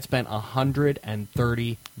 I had spent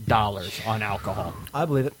 $130 on alcohol. I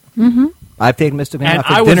believe it. Mm-hmm. I've taken Mystic And out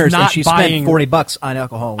for I was dinners, and not she buying- spent $40 on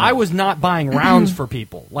alcohol. I was not buying rounds for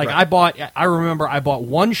people. Like Right. I remember I bought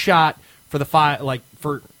one shot for the 5. Like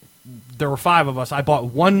there were 5 of us. I bought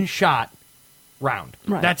one shot round.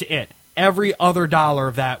 Right. That's it. Every other dollar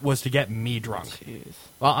of that was to get me drunk.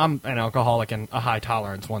 Well, I'm an alcoholic and a high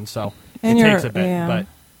tolerance one, so And it you're- takes a bit. yeah. But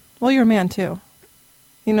Well, you're a man, too.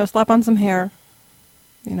 Slap on some hair.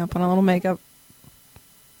 Put on a little makeup.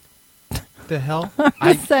 the hell.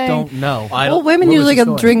 I saying. don't know. Well, women where was usually this get a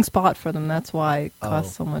going? drink spot for them. That's why it Oh.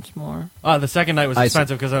 costs so much more. The second night was I see.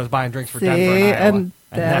 expensive because I was buying drinks for See? Denver and Iowa. And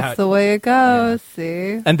that's that- the way it goes.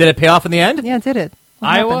 See? And did it pay off in the end? Yeah, it did it. What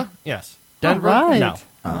Iowa? happened? Yes. Denver? All right. No.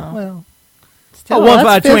 Well, Still, Oh, one that's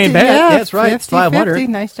five, two ain't 50, bad. Yeah, That's right. It's 50, 500. 50.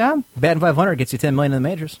 Nice job. batting 500 gets you $10 million in the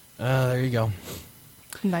majors. There you go.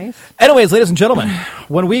 Nice. Anyways, ladies and gentlemen,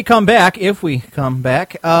 when we come back, if we come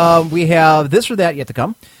back, we have this or that yet to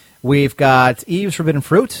come. We've got Eve's Forbidden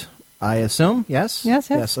Fruit, I assume. Yes?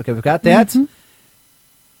 Yes. Okay, we've got that.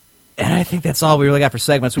 And I think that's all we really got for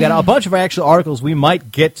segments. We got a bunch of actual articles we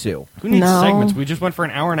might get to. Who needs No. segments? We just went for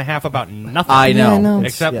an hour and a half about nothing. I know. Yeah, I know.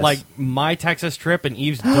 It's- Except yes. like my Texas trip and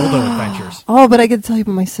Eve's dildo adventures. Oh, but I get to tell you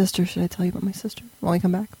about my sister. Should I tell you about my sister when we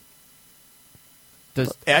come back?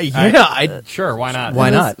 Sure, why not? Why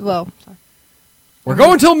It was- not? Well, sorry. We're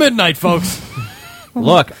going till midnight, folks.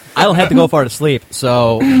 Look, I don't have to go far to sleep,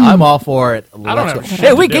 so I'm all for it. I don't Let's have go. shit Hey,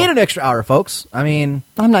 to we do. gained an extra hour, folks. I mean,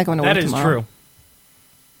 I'm not going to work That is tomorrow. true.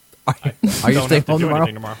 are you Don't staying have to home do tomorrow?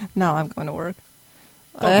 anything tomorrow. No, I'm going to work.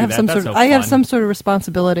 Don't I do have that. some That's sort of. no I have fun. some sort of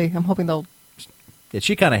responsibility. I'm hoping they'll. Yeah,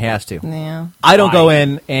 she kind of has to. Yeah. I don't go Why?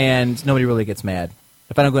 in, and nobody really gets mad.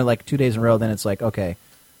 If I don't go in like 2 days in a row, then it's like, okay,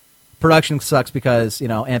 production sucks because,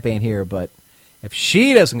 Amp ain't here, but if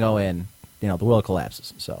she doesn't go in, the world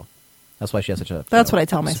collapses. So that's why she has such a That's what I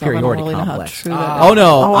tell myself. I don't superiority really know how complex. true that Oh, is.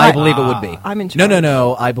 no, I believe it would be. I'm in No, charge.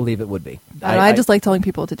 no, I believe it would be. And I just like telling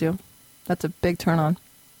people what to do. That's a big turn on.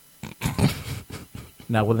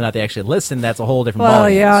 Now, whether or not they actually listen, that's a whole different Well,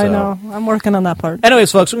 ballgame, yeah, I so. know. I'm working on that part.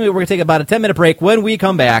 Anyways, folks, we're going to take about a 10-minute break. When we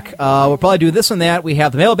come back, we'll probably do this and that. We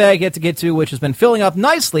have the mailbag yet to get to, which has been filling up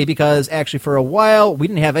nicely because actually for a while we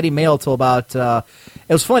didn't have any mail till about it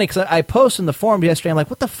was funny because I posted in the forum yesterday. I'm like,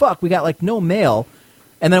 what the fuck? We got like no mail.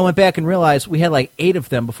 And then I went back and realized we had like 8 of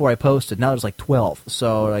them before I posted. Now there's like 12,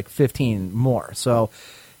 so like 15 more. So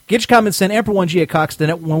get your comments in, Emperor1G at Coxton.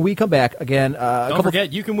 When we come back, again, Don't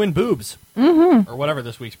forget, you can win boobs. Mm-hmm. Or whatever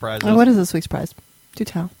this week's prize is. Oh, what is this week's prize? Do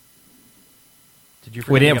tell. Did you We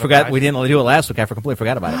forget didn't to get a forget. prize? We didn't do it last week. I completely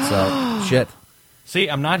forgot about it. So shit. See,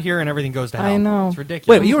 I'm not here and everything goes to hell. I know. It's ridiculous.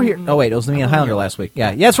 Wait, but you were here. Oh, wait, it was me and Highlander last week.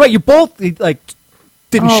 Yeah, that's right. You both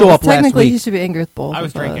didn't show up last Technically, week. you should be angry with both. I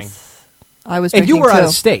was of drinking. us. I was And drinking you were too. out of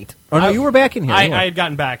state. Oh, no, you were back in here. I You were. had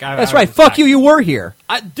gotten back. That's I right. was Fuck back. you. You were here.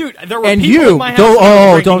 Dude, there were And people you in my house don't. who were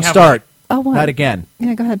Oh, drinking don't heavily. start. Oh, what? Not again.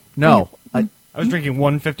 Yeah, go ahead. No. I was drinking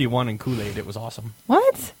 151 and Kool-Aid. It was awesome.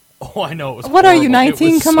 What? Oh, I know. It was What are you, horrible. It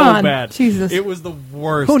 19? was Come so on. bad. Jesus. It was the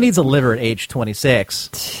worst. Who needs a liver at age 26?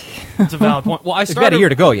 It's a valid point. Well, I got started a year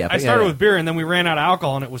to go yet, I but yeah, started yeah. with beer, and then we ran out of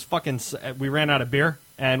alcohol, and it was we ran out of beer,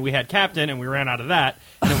 and we had Captain, and we ran out of that,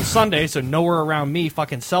 and it was Sunday, so nowhere around me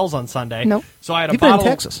fucking sells on Sunday. Nope. So I had a You've been in bottle.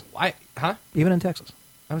 Texas. Huh? Even in Texas.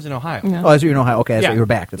 I was in Ohio. Yeah. Oh, you're in Ohio. Okay, that's right. You were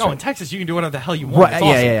back. That's no, right. in Texas you can do whatever the hell you want. Right, It's yeah,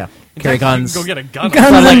 awesome. yeah, yeah. In Carry Texas, guns. You can go get a gun.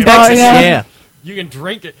 Guns Like and Texas, bar, yeah. You can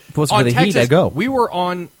drink it. If it wasn't On for the heat, Texas, I'd go. We were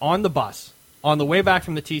on the bus on the way back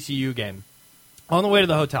from the TCU game, on the way to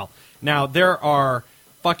the hotel. Now there are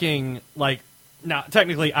fucking now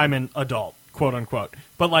technically I'm an adult, quote unquote,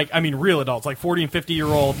 but real adults, like 40 and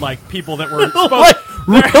 50-year-old people that were supposed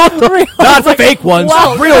Not fake ones,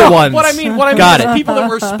 Well, real no, ones. What I mean Got is it. people that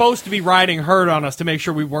were supposed to be riding herd on us to make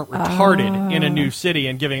sure we weren't retarded in a new city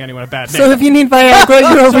and giving anyone a bad name. So if you need Viagra,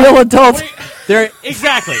 you're a real adult. There,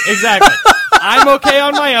 Exactly. I'm okay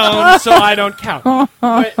on my own, so I don't count.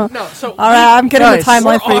 But, no, so All right, I'm getting Nice. the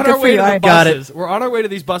timeline for we're you. on Good our for way you. to All the right. Got it. buses. We're on our way to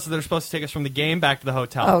these buses that are supposed to take us from the game back to the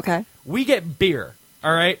hotel. Oh, okay. We get beer.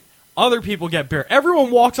 All right. Other people get beer.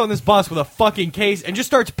 Everyone walks on this bus with a fucking case and just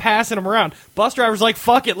starts passing them around. Bus driver's like,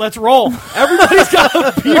 "Fuck it, let's roll." Everybody's got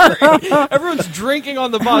a beer. Everyone's drinking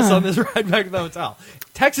on the bus on this ride back to the hotel.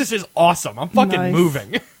 Texas is awesome. I'm fucking Nice.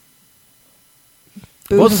 moving.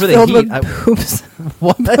 Boobs wasn't for the filled heat. with boobs.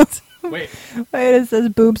 what? Wait, Wait, it says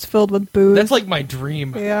boobs filled with booze. that's like my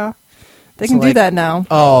dream. Yeah. They So, can do like- that now.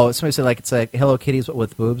 Oh, somebody said it's like Hello Kitties but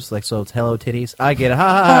with boobs, so it's Hello Titties. I get it. Ha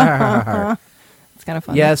ha ha ha ha. ha. It's kind of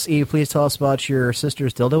fun. Yes, Eve, please tell us about your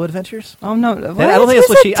sister's dildo adventures. Oh, no. I don't think that's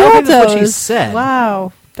what she- I don't think that's what she said.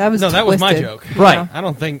 Wow. That was No, that was my twisted. joke. Right. I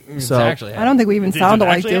don't think it's So- actually. I don't think we even Is it sound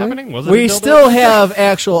alike, actually do we? happening? Was it a We dildo? still have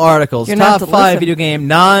actual articles. You're not Top to 5 listen. video game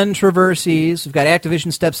non-traversies. We've got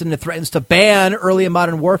Activision steps in and threatens to ban early and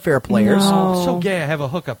Modern Warfare players. No. Oh, so gay. I have a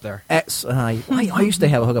hookup there. I used to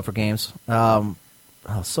have a hookup for games. So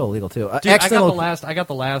illegal too. Dude, I Accidental-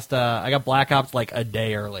 got Black Ops like a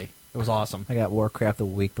day early. It was awesome. I got Warcraft a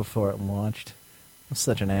week before it launched. I'm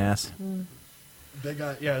such an ass. They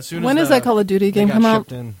got as soon When as does that Call of Duty game come out?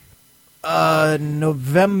 in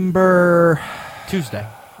November Tuesday.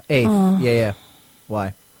 8th. Yeah.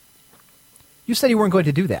 Why? You said you weren't going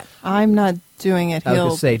to do that. I'm not doing it. I was He'll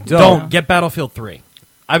going to say, Don't get Battlefield 3.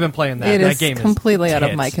 I've been playing that. It That is game completely is out of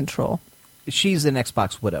tits. my control. She's an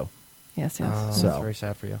Xbox widow. Yes, yes. Oh, So- that's very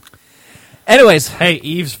sad for you. Anyways, Hey,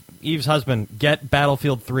 Eve's husband, get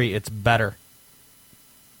Battlefield 3. It's better.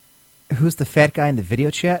 who's the fat guy in the video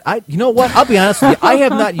chat? You know what? I'll be honest with you. I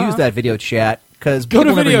have not used that video chat because Go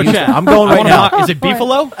to video chat. I'm going I right wanna now. mock- Is it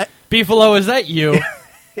Beefalo? Beefalo, is that you?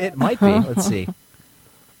 It might be. Let's see.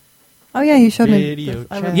 Oh, yeah, you showed Video me.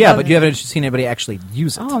 chat. Yeah, but you haven't seen anybody actually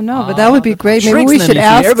use it. Oh, no, but that would be great. Maybe Shrinks we them should used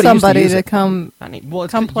to- ask everybody used to somebody use to it. come. Well,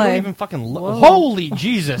 it's Come You don't play. even fucking Whoa. Holy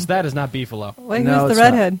Jesus, that is not Beefalo. Wait, No, who's it's the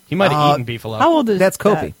not. redhead? He might have Uh, eaten Beefalo. How old is That's that?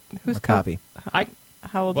 Kopi. Who's A copy.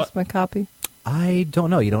 How old What? is my copy? I don't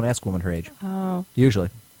know. You don't ask women her age Oh, usually.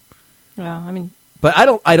 yeah. I mean, But I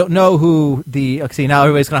don't know who the. See, now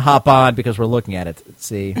everybody's going to hop on because we're looking at it. Let's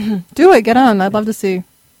see. do it. Get on. I'd love to see.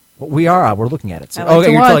 We are. We're looking at it. So, I like okay,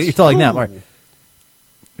 to you're watch. telling them. All right.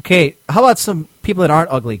 Okay, how about some people that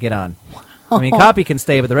aren't ugly get on? I mean, Copy can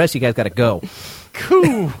stay, but the rest of you guys got to go.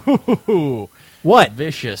 Cool. What?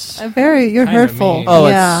 Vicious. You're Kinda hurtful. mean. Oh,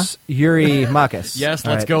 yeah. it's Yuri Makis. Yes,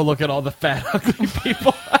 All let's right. go look at all the fat, ugly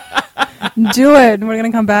people. Do it. And we're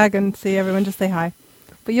going to come back and see everyone. Just say hi.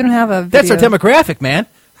 But you don't have a video. That's our demographic, man.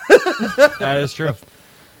 That is true.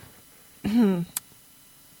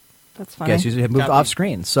 That's funny. Guess you have moved Copy. off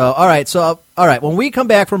screen. So, all right. When we come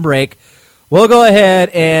back from break, we'll go ahead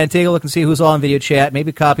and take a look and see who's all in video chat.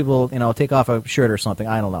 Maybe Copy will, take off a shirt or something.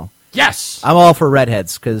 I don't know. Yes. I'm all for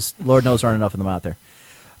redheads because Lord knows there aren't enough of them out there.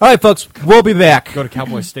 All right, folks, we'll be back. Go to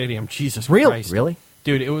Cowboy Stadium. Jesus Really? Christ. Really?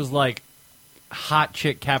 Dude, it was like hot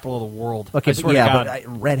chick capital of the world. Okay, I swear yeah, to God.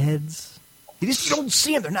 but redheads. You don't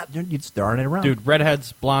see them. There aren't any around. Dude,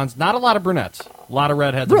 redheads, blondes, not a lot of brunettes. A lot of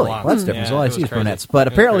redheads really? and blondes. Well, that's different. Yeah, all I it see was is crazy. brunettes. But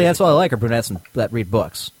It was apparently, crazy. that's all I like are brunettes and that read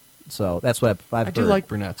books. So that's what I've I heard. do like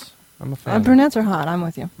brunettes. I'm a fan. Brunettes are hot. I'm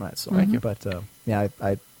with you. Right, so, Thank you. But yeah,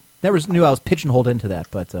 I never knew I was pigeonholed into that.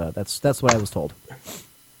 But that's what I was told.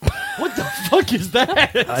 What the fuck is that?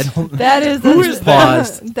 I don't. That is Who is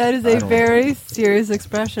Paused. that is I a don't- very serious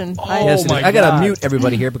expression. Oh, Yes, it is. my I gotta God. mute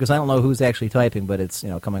everybody here because I don't know who's actually typing, but it's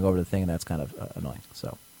coming over the thing, and that's kind of annoying.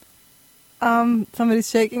 So Somebody's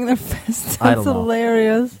shaking their fist. I That's don't know.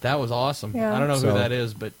 hilarious. That was awesome. Yeah. I don't know So- who that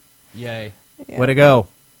is, but yay. Yeah. way to go.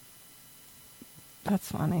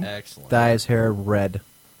 That's funny. Excellent. Dye his hair red.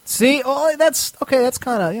 See, oh, that's okay. That's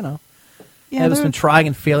kind of Yeah, I've just been trying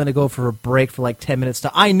and failing to go for a break for like 10 minutes.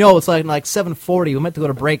 Now I know it's like 7:40. We meant to go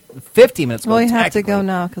to break 15 minutes ago. well, you have to technically. go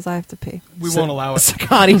now because I have to pee. We won't allow it.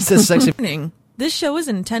 Sakani says sexy. Warning. This show is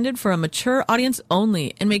intended for a mature audience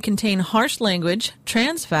only and may contain harsh language,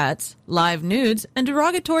 trans fats, live nudes, and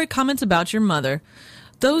derogatory comments about your mother.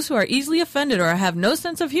 Those who are easily offended or have no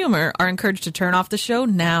sense of humor are encouraged to turn off the show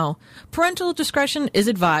now. Parental discretion is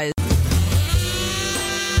advised.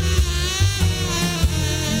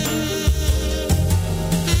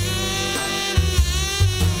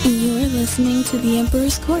 You're listening to The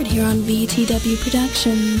Emperor's Court here on VTW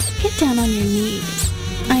Productions. Get down on your knees.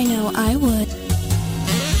 I know I would.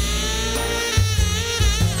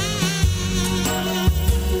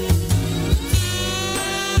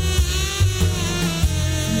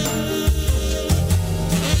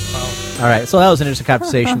 All right, so that was an interesting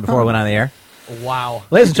conversation before we went on the air. Wow.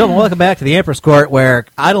 Ladies and gentlemen, welcome back to the Emperor's Court, where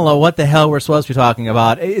I don't know what the hell we're supposed to be talking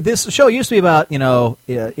about. This show used to be about,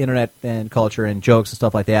 internet and culture and jokes and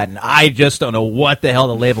stuff like that, and I just don't know what the hell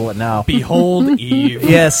to label it now. Behold Eve.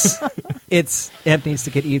 Yes, Emp needs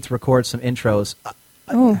to get Eve to record some intros.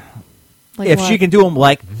 Oh, like If what? she can do them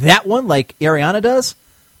like that one, like Ariana does,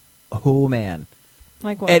 oh man.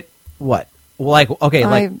 like what? What? Like, okay,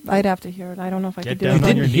 like, I'd have to hear it. I don't know if I Get could do down it.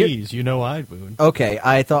 on your hear- knees. You know I would. okay,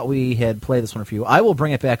 I thought we had played this one for you. I will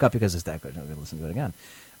bring it back up because it's that good. I'm going to listen to it again.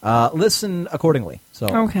 Listen accordingly. So,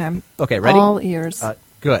 Okay. ready? All ears.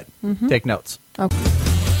 Good. Take notes. Okay.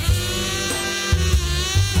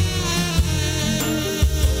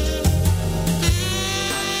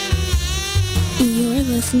 You're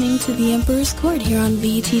listening to The Emperor's Court here on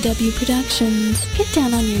VTW Productions. Get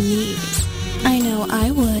down on your knees. I know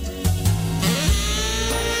I would.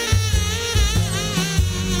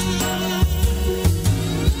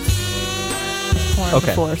 Porn Okay.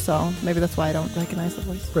 before, so maybe that's why I don't recognize the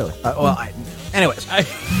voice. Really? Anyways.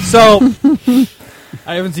 So,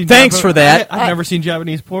 I haven't seen. Thanks for that. I've never seen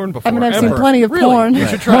Japanese porn before. I mean, I've seen ever. plenty of Really? porn. You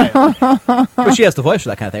should try it. but she has the voice for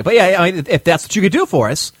that kind of thing. But yeah, I mean, if that's what you could do for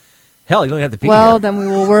us, hell, you don't have to be Well, here. then we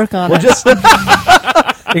will work on We'll it. just... you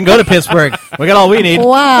can go to Pittsburgh. We got all we need.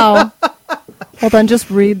 Wow. Well, then just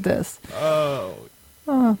read this. Oh.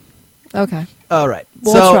 Okay. All right.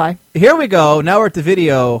 We'll so, try. Here we go. Now we're at the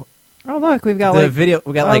video. Oh, look, we've got The like video.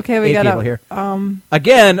 We got like okay, we 8 got people a, here. Um,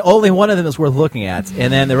 Again, only one of them is worth looking at,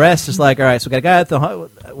 and then the rest is like, all right. So we got a guy at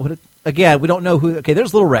the. Again, we don't know who. Okay,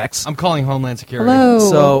 there's little Rex. I'm calling Homeland Security. hello.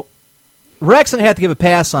 So Rex, I had to give a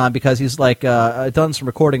pass on because he's like done some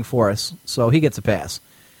recording for us, so he gets a pass.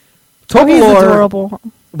 Oh, he's Tobalor- adorable.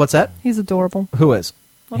 What's that? He's adorable. Who is?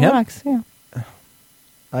 Little Him? Rex, yeah.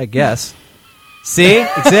 I guess. See,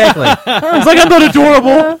 exactly. It's like I'm not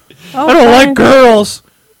adorable. Oh, I don't sorry. like girls.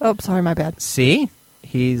 Oh, sorry, my bad. See,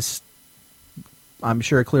 he's, I'm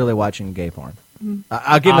sure, clearly watching gay porn.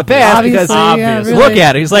 I'll give him a pass Obviously, because yeah, obvious. really. look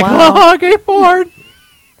at it. He's like, Wow. oh, gay porn.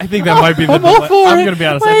 I think that might be the I'm all delay. for I'm it. going to be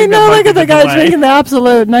honest. I Wait, think that no, might look be at the guy delay. drinking the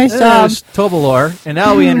absolute. Nice job. There's Tobalor, and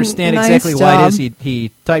now we understand Nice exactly why it job. is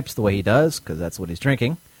he types the way he does, because that's what he's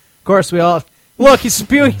drinking. Of course, we all look. He's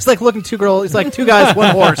spewing. He's like looking two girls. He's like two guys, one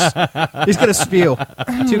horse. He's gonna spew.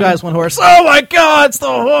 Two guys, one horse. Oh my God, it's the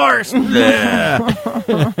horse. Yeah.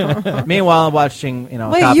 Meanwhile, I'm watching.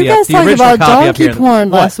 Wait, copy you guys the talked original about copy up donkey here. porn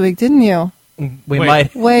What? last week, didn't you? We Wait.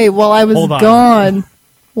 might. Wait, while I was Hold on. gone.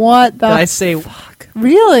 What the Did I say? fuck?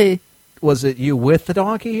 Really? Was it you with the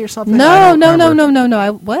donkey or something? I No, don't no, no, remember. no, no,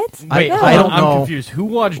 no. What? I- Wait, No. I don't I'm know. confused. Who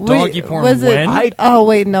watched Wait, donkey porn was it? when? Oh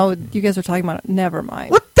wait, no. You guys are talking about. Never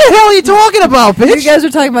mind. What the hell are you talking about, bitch? You guys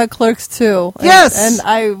are talking about Clerks 2. And- Yes! And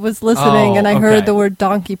I was listening Oh, and I okay. heard the word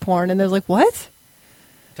donkey porn and they're like, what?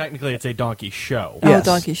 Technically, it's a donkey show. Yes.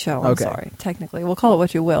 Oh, donkey show. I'm Okay. sorry. Technically. We'll call it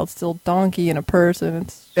what you will. It's still donkey in a person.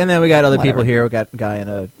 It's And then we got other people Whatever. here. We got a guy in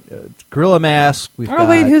a gorilla mask. We've Oh got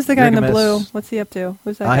wait, who's the guy in the Rigamus. blue? What's he up to?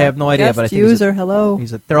 Who's that? I guy? have no idea, Guest but I think he's a- user. Hello.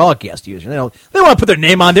 They're all guest users. They don't want to put their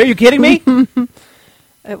name on there. You kidding me?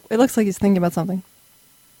 It looks like he's thinking about something.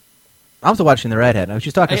 I'm still watching the redhead. I was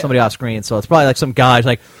just talking to I- somebody off screen, so it's probably like some guy's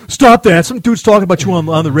like, "Stop that! Some dude's talking about you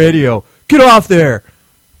on the radio. Get off there!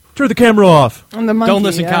 Turn the camera off." And the monkey. Don't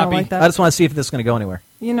listen, I don't copy. like that. I just want to see if this is going to go anywhere.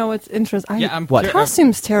 You know, it's interesting. Yeah, I'm What?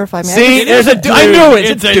 Costumes terrify me. See, It there's is a a dude. I dude. knew it.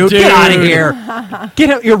 It's It's a a dude. Get out of dude.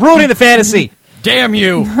 here. You're ruining the fantasy. Damn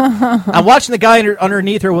you! I'm watching the guy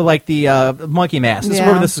underneath her with like the monkey mask. This is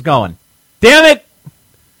Yeah. where this is going. Damn it!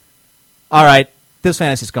 All right, this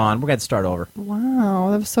fantasy's gone. We're going to start over. Wow,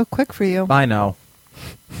 that was so quick for you. I know.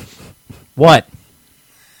 What?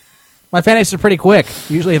 My fantasies are pretty quick.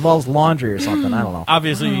 Usually involves laundry or something. I don't know.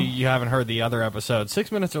 Obviously, you haven't heard the other episode.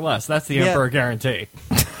 6 minutes or less. That's the Emperor guarantee.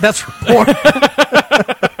 That's four.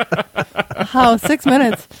 How 6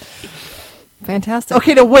 minutes? Fantastic.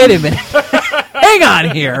 Okay, now wait a minute. Hang on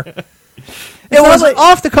here. It was like- an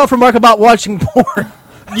off-the-cuff remark about watching porn.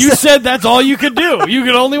 You said that's all you could do. You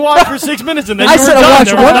could only watch for 6 minutes, and then I you were said done. I watched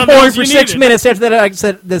There was one nothing porn else for you 6 needed. minutes. After that, I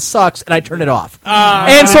said, this sucks, and I turned it off.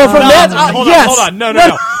 And so from that, Hold yes. on. No.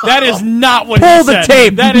 That is not what Pull he the said.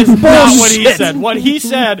 tape. That is not what he Bullshit. said. What he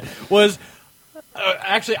said was...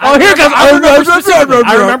 actually, Oh, here comes-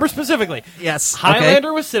 I remember specifically. Yes. Okay.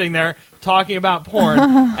 Highlander was sitting there talking about porn,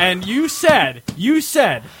 and you said,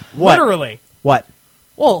 What? literally, What?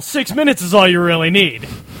 well, 6 minutes is all you really need.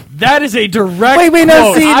 That is a direct Wait,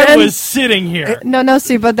 no, quote. see, I then- was sitting here. No,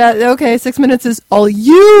 Steve, but that, okay, 6 minutes is all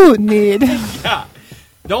you need. Yeah.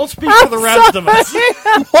 Don't speak for the rest of us.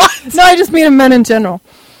 What? No, I just mean men in general.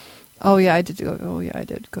 Oh, yeah, I did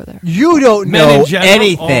go there. You don't Men in know general?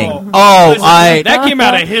 anything. Listen, that came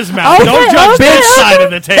out of his mouth. Okay, Don't judge okay, this okay. side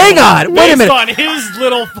of the table. Hang on, wait a Based minute. on his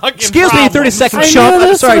little fucking Excuse me, problems. 30 seconds. I Shut knew up.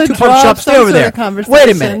 this Sorry, would 2 punch drop up. Stay some over sort there. of conversation. Wait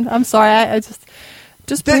a minute. I'm sorry. I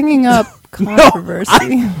just bringing up controversy.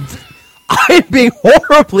 I'm being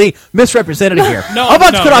horribly misrepresented here. No, I'm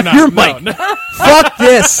about to no, cut off no, your no, mic. no. Fuck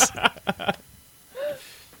this.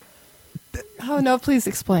 Oh no! Please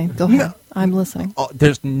explain. Go ahead. I'm listening. Oh,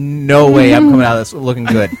 there's no way I'm coming out of this looking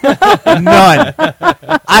good. None.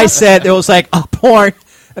 I said it was like porn,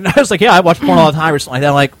 and I was like, yeah, I watch porn all the time or something like that.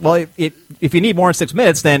 I'm like, well, if you need more than 6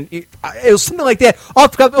 minutes, then it was something like that.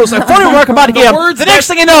 It was a funny remark about him. The next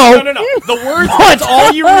thing you know, No. The words that's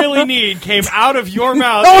all you really need came out of your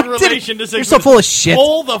mouth No, in it didn't. relation to 6 You're so minutes. full of shit.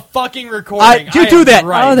 Pull the fucking recording. you I do am that.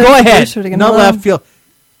 Right. Oh, there's Go the ahead. bullshit again. No Hello? left field.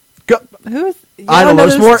 Go. Who's? I don't know.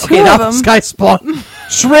 There's more. Okay, two now of them. this guy spawned.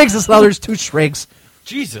 Shriggs is now. There's 2 Shrigs.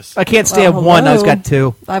 Jesus. I can't stand Well, one. Now he's hello. got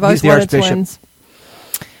 2. I've He's always the wanted Archbishop. twins.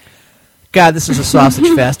 God, this is a sausage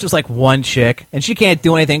fest. There's like one chick, and she can't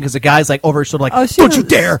do anything because the guy's like over her shoulder, like, Oh, she "Don't you was-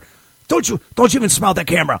 dare! Don't you even smile at that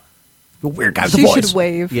camera! You weird guy with She the voice." should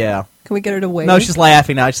wave. Yeah. Can we get her to wave? No, she's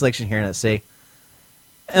laughing now. She's like she's hearing it. See.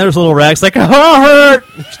 And there's little Rex like, "Hurt!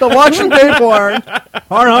 Still watching gay porn.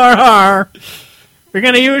 Har. You're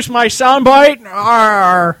gonna use my soundbite?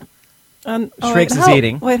 Har." Shriggs is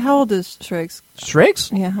eating. Wait, how old is Shriggs?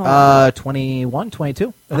 Shriggs? Yeah, how old? 21,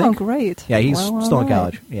 22, I Oh, think. great. Yeah, he's Well, still in all right.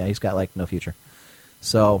 college. Yeah, he's got like no future.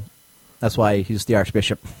 So that's why he's the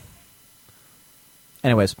Archbishop.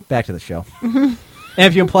 Anyways, back to the show. And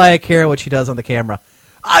if you imply I care what she does on the camera,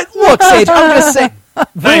 look, Sage, I'm just saying. Thank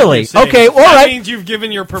Really? you, Sage. Okay, all that right. means you've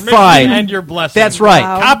given your permission Fine. and your blessing. That's right.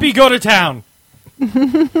 Wow. Copy, go to town.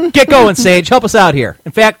 Get going, Sage. Help us out here.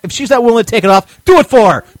 In fact, if she's not willing to take it off, do it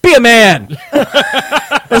for her. Be a man.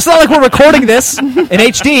 It's not like we're recording this in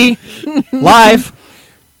HD, live,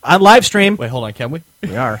 on live stream. Wait, hold on, can we?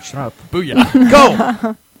 We are. Shut up. Booyah.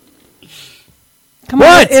 Go. Come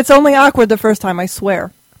What? on, it's only awkward the first time, I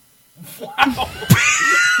swear.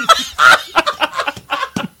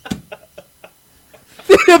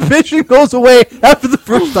 The inhibition goes away after the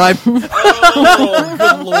first time. Oh,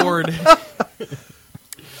 good lord.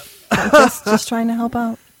 Just trying to help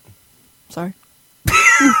out. Sorry.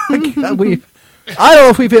 I don't know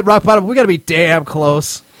if we've hit rock bottom. We got to be damn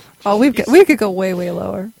close. Oh, we could go way, way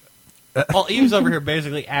lower. Well, Eve's over here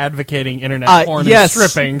basically advocating internet porn yes. and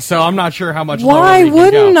stripping, so I'm not sure how much Why lower we can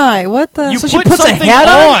wouldn't go. I? What the? You So she put puts a something hat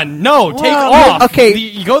on. No, take Well, off. okay.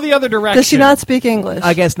 You go the other direction. Does she not speak English?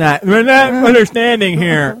 I guess not. We're not understanding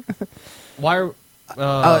here. Why are... I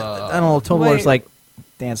don't know. Tomo's Wait. like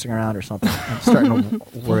dancing around or something. I'm starting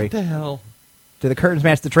to worry. What the hell? Do the curtains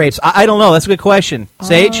match the drapes? I don't know. That's a good question.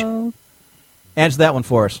 Sage, answer that one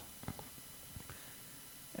for us.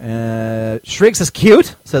 Shriggs is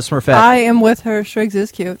cute, says Smurfette. I am with her. Shriggs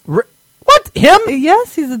is cute. What? Him?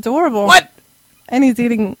 Yes, he's adorable. What? And he's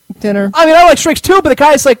eating dinner. I mean, I like Shriggs too, but the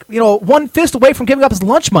guy's like, one fist away from giving up his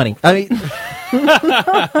lunch money. I mean,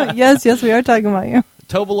 Yes, we are talking about you.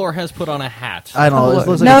 Tobalor has put on a hat. I don't know. It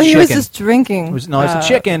looks like No, a he chicken. was just drinking. It's a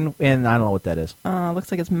chicken, and I don't know what that is. Looks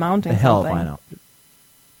like it's mounting The hell if something. I know.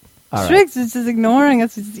 All right. Shriggs is just ignoring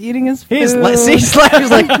us. He's eating his food. He's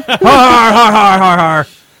like, har.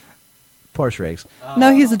 Poor Shriggs.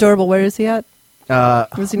 No, he's adorable. Where is he at?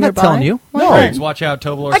 Was he I'm not nearby? telling you. What? No. Shriggs, watch out.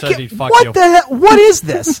 Tobalor I says can't- he'd fuck what you. the hell? What is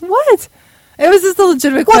this? What? It was just a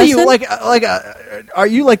legitimate What are question. you, are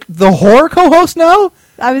you like the horror co-host now?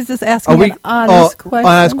 I was just asking an honest question.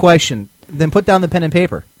 Honest question. Then put down the pen and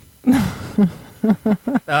paper.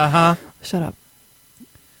 Shut up.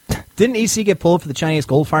 Didn't EC get pulled for the Chinese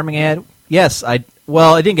gold farming ad? Yes, it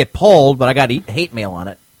didn't get pulled, but I got hate mail on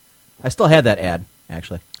it. I still had that ad,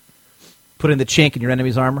 actually. Put in the chink in your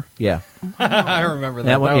enemy's armor? Yeah. I remember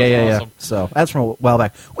that. one, That was yeah. awesome. So that's from a while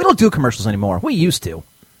back. We don't do commercials anymore. We used to.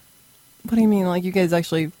 What do you mean? Like you guys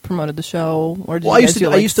actually promoted the show, or did Well, you guys do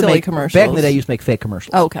like silly make commercials? back in the day. I used to make fake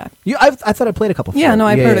commercials. Oh, okay. I thought I played a couple. Yeah, for no,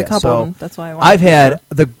 you. I've heard a couple. So And that's why I wanted I've to had know.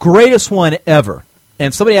 the greatest one ever,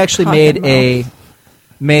 and somebody actually made a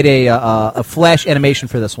flash animation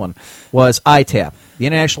for this one. Was ITAP, the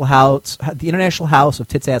International House of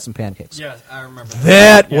Tits, Ass, and Pancakes. Yes, I remember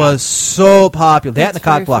That was so popular. That and the That's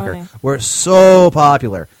cock very blocker funny. were so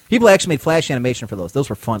popular. People actually made flash animation for those. Those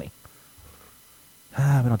were funny.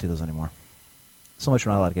 We don't do those anymore. So much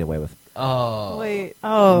we're not allowed to get away with. Oh. Wait.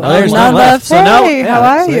 Oh, Oh, there's none none left. So now, Hey, how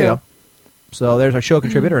are so there you? go. So there's our show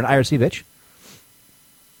contributor, and IRC bitch.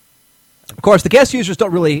 Of course, the guest users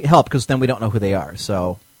don't really help because then we don't know who they are.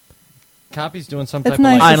 So Copy's doing some It's type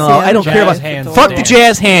nice of I to know. see I don't jazz care about hands. fuck the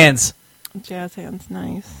jazz hands. Jazz hands,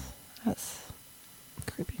 nice. That's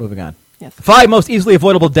creepy. Moving on. Yes. 5 most easily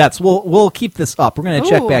avoidable deaths. We'll keep this up. We're going to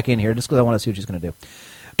check Ooh. back in here just because I want to see what she's going to do.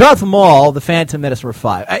 Darth Maul, the Phantom Menace number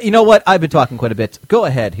 5. You know what? I've been talking quite a bit. Go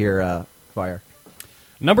ahead here, Fire.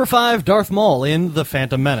 Number 5, Darth Maul in The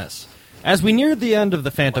Phantom Menace. As we neared the end of The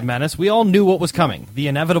Phantom Menace, we all knew what was coming. The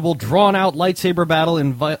inevitable drawn-out lightsaber battle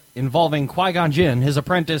involving Qui-Gon Jinn, his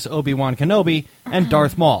apprentice Obi-Wan Kenobi, and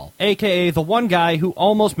Darth Maul, a.k.a. the one guy who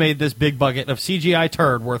almost made this big bucket of CGI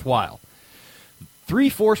turd worthwhile. 3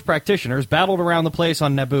 Force practitioners battled around the place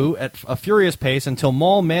on Naboo at a furious pace until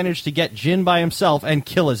Maul managed to get Jinn by himself and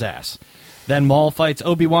kill his ass. Then Maul fights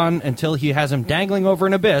Obi-Wan until he has him dangling over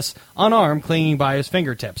an abyss, unarmed, clinging by his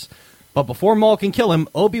fingertips. But before Maul can kill him,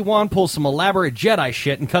 Obi-Wan pulls some elaborate Jedi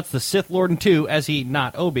shit and cuts the Sith Lord in two as he,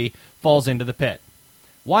 not Obi, falls into the pit.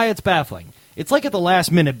 Why it's baffling. It's like at the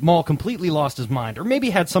last minute Maul completely lost his mind, or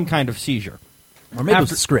maybe had some kind of seizure. Or maybe it was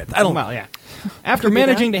the script. I don't know. Well, yeah. After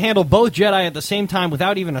managing to handle both Jedi at the same time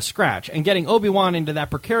without even a scratch, and getting Obi-Wan into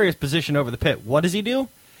that precarious position over the pit, what does he do?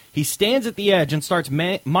 He stands at the edge and starts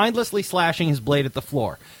mindlessly slashing his blade at the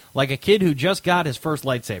floor, like a kid who just got his first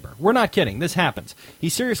lightsaber. We're not kidding. This happens. He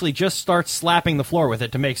seriously just starts slapping the floor with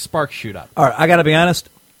it to make sparks shoot up. All right, I got to be honest.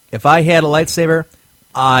 If I had a lightsaber,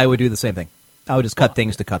 I would do the same thing. I would just cut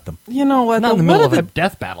things to cut them. You know what? Not in the what middle are of a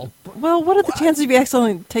death battle. Well, what are the chances of you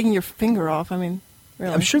accidentally taking your finger off? I mean,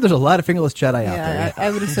 really? I'm sure there's a lot of fingerless Jedi out there. Yeah,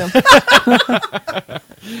 I would assume.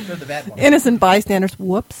 They're the bad ones. Innocent bystanders.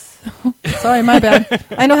 Whoops. Sorry, my bad.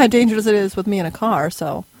 I know how dangerous it is with me in a car,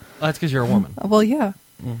 so. Oh, that's because you're a woman. Well, yeah.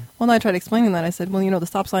 Well, then I tried explaining that. I said, well, you know, the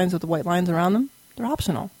stop signs with the white lines around them, they're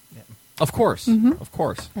optional. Of course. Of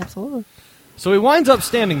course. Absolutely. So he winds up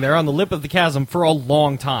standing there on the lip of the chasm for a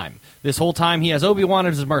long time. This whole time he has Obi-Wan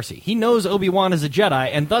at his mercy. He knows Obi-Wan is a Jedi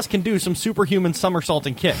and thus can do some superhuman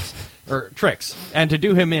somersaulting kicks, or tricks. And to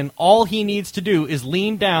do him in, all he needs to do is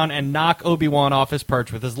lean down and knock Obi-Wan off his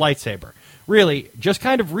perch with his lightsaber. Really, just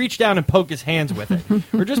kind of reach down and poke his hands with it.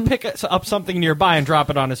 Or just pick up something nearby and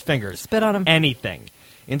drop it on his fingers. Spit on him. Anything.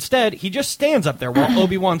 Instead, he just stands up there while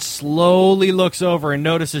Obi-Wan slowly looks over and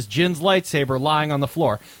notices Jinn's lightsaber lying on the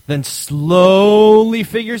floor, then slowly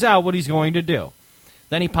figures out what he's going to do.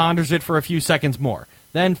 Then he ponders it for a few seconds more.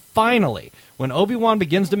 Then, finally, when Obi-Wan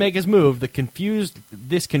begins to make his move,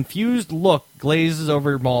 this confused look glazes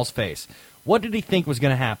over Maul's face. What did he think was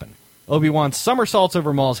going to happen? Obi-Wan somersaults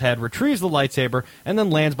over Maul's head, retrieves the lightsaber, and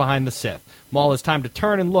then lands behind the Sith. Maul has time to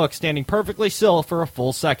turn and look, standing perfectly still for a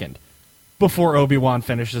full second, before Obi-Wan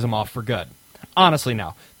finishes him off for good. Honestly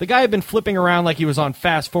now, the guy had been flipping around like he was on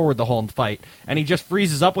fast forward the whole fight, and he just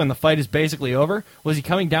freezes up when the fight is basically over? Was he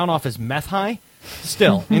coming down off his meth high?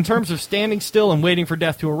 Still, in terms of standing still and waiting for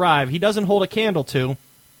death to arrive, he doesn't hold a candle to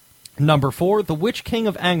number 4, the Witch King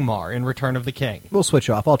of Angmar in Return of the King. We'll switch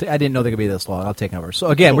off. I didn't know they could be this long. I'll take over. So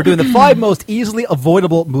again, we're doing the 5 most easily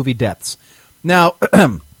avoidable movie deaths. Now,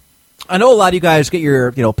 I know a lot of you guys get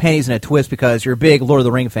your panties in a twist because you're big Lord of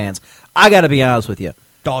the Ring fans. I got to be honest with you.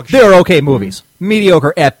 Dog shit. They're okay movies.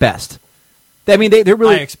 Mediocre at best. I mean, they're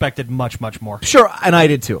really... I expected much, much more. Sure, and I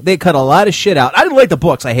did too. They cut a lot of shit out. I didn't like the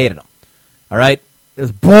books. I hated them. All right? It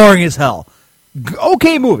was boring as hell.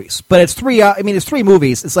 Okay movies, but it's 3 it's 3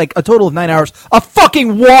 movies. It's like a total of 9 hours of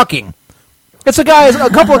fucking walking. It's a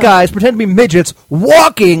couple of guys pretend to be midgets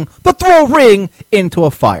walking to throw a ring into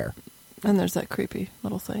a fire. And there's that creepy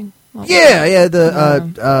little thing.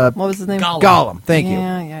 Yeah, what was his name? Gollum. Gollum. Thank you.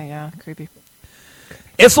 Yeah, creepy.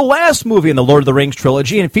 It's the last movie in the Lord of the Rings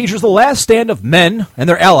trilogy and features the last stand of men and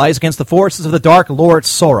their allies against the forces of the Dark Lord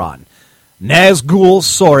Sauron. Nazgûl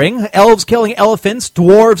soaring, elves killing elephants,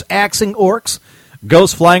 dwarves axing orcs,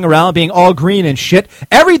 ghosts flying around being all green and shit.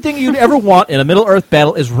 Everything you'd ever want in a Middle-earth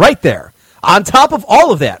battle is right there. On top of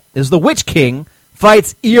all of that is the Witch King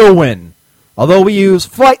fights Eowyn. Although we use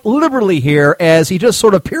fight liberally here as he just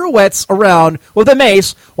sort of pirouettes around with a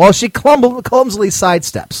mace while she clumsily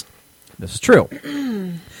sidesteps. This is true.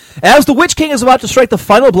 As the Witch King is about to strike the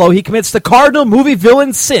final blow, he commits the cardinal movie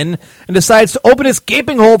villain sin and decides to open his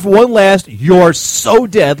gaping hole for one last "You're so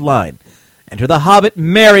dead" line. Enter the Hobbit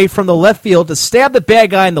Merry from the left field to stab the bad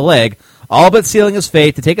guy in the leg, all but sealing his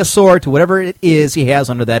fate to take a sword to whatever it is he has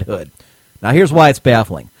under that hood. Now here's why it's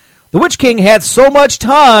baffling. The Witch King had so much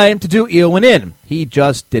time to do Eowyn in. He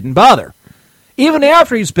just didn't bother. Even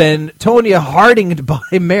after he's been Tonya Hardinged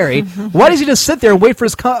by Mary, why does he just sit there and wait for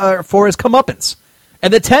his comeuppance?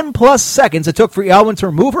 And the 10-plus seconds it took for Eowyn to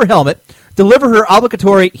remove her helmet, deliver her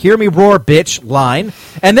obligatory "hear me roar, bitch" line,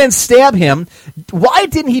 and then stab him, why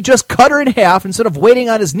didn't he just cut her in half instead of waiting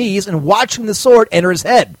on his knees and watching the sword enter his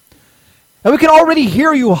head? And we can already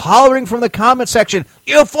hear you hollering from the comment section,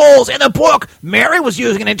 "You fools, in the book, Mary was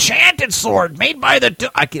using an enchanted sword made by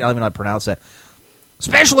the..." I don't even know how to pronounce that.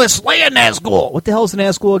 "Specialist Leia Nazgûl." What the hell is the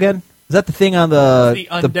Nazgûl again? Is that the thing on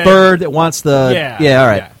the bird that wants the... Yeah, all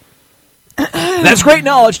right. Yeah. That's great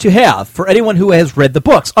knowledge to have for anyone who has read the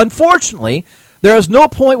books. Unfortunately, there is no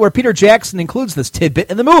point where Peter Jackson includes this tidbit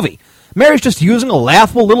in the movie. Mary's just using a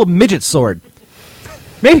laughable little midget sword.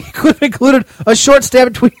 Maybe he could have included a short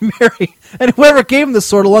stab between Mary and whoever gave him the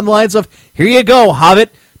sword along the lines of, "Here you go,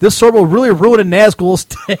 Hobbit. This sword will really ruin a Nazgûl's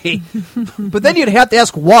day." But then you'd have to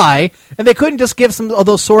ask why, and they couldn't just give some of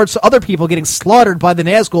those swords to other people getting slaughtered by the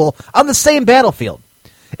Nazgûl on the same battlefield.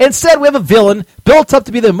 Instead, we have a villain built up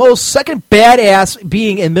to be the most second badass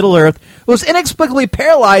being in Middle-earth who was inexplicably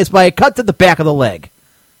paralyzed by a cut to the back of the leg.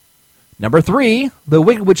 Number 3, The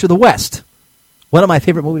Wicked Witch of the West. One of my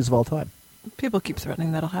favorite movies of all time. People keep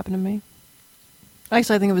threatening that'll happen to me.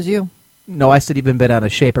 Actually, I think it was you. No, I said you've been bent out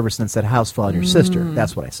of shape ever since that house fell on your sister.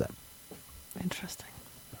 That's what I said. Interesting.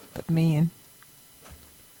 But mean.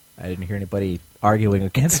 I didn't hear anybody arguing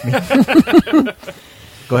against me.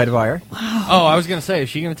 Go ahead, Vire. Oh, I was going to say, is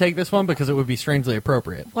she going to take this one? Because it would be strangely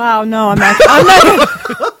appropriate. Wow, no, I'm not.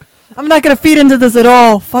 I'm not going to feed into this at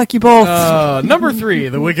all. Fuck you both. Number 3,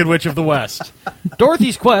 The Wicked Witch of the West.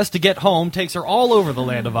 Dorothy's quest to get home takes her all over the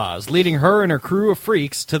Land of Oz, leading her and her crew of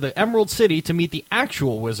freaks to the Emerald City to meet the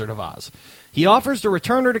actual Wizard of Oz. He offers to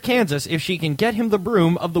return her to Kansas if she can get him the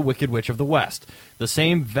broom of the Wicked Witch of the West, the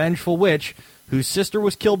same vengeful witch whose sister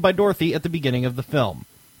was killed by Dorothy at the beginning of the film.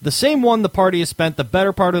 The same one the party has spent the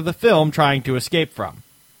better part of the film trying to escape from.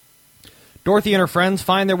 Dorothy and her friends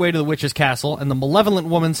find their way to the witch's castle, and the malevolent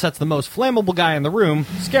woman sets the most flammable guy in the room,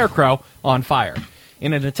 Scarecrow, on fire.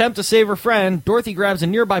 In an attempt to save her friend, Dorothy grabs a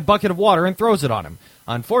nearby bucket of water and throws it on him.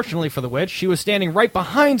 Unfortunately for the witch, she was standing right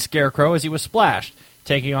behind Scarecrow as he was splashed,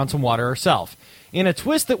 taking on some water herself. In a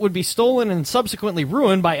twist that would be stolen and subsequently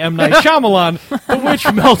ruined by M. Night Shyamalan, the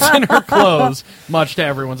witch melts in her clothes, much to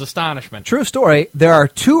everyone's astonishment. True story. There are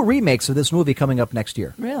 2 remakes of this movie coming up next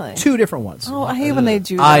year. Really? 2 different ones. Oh, I hate when they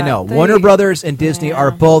do that. I know. Warner Brothers and Disney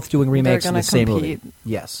are both doing remakes of the same movie.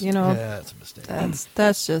 Yes. You know, That's a mistake.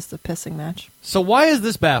 that's just a pissing match. So why is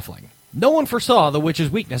this baffling? No one foresaw the witch's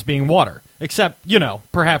weakness being water, except,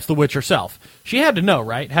 perhaps the witch herself. She had to know,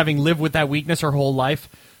 right, having lived with that weakness her whole life?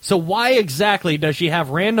 So why exactly does she have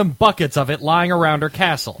random buckets of it lying around her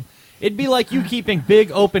castle? It'd be like you keeping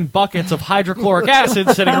big open buckets of hydrochloric acid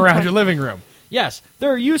sitting around your living room. Yes,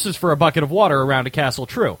 there are uses for a bucket of water around a castle,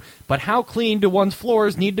 true. But how clean do one's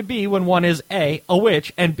floors need to be when one is A, a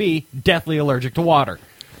witch, and B, deathly allergic to water?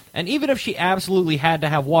 And even if she absolutely had to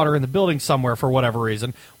have water in the building somewhere for whatever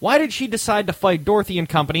reason, why did she decide to fight Dorothy and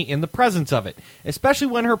company in the presence of it? Especially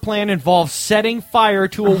when her plan involves setting fire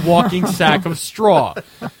to a walking sack of straw.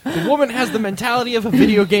 The woman has the mentality of a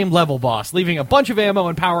video game level boss, leaving a bunch of ammo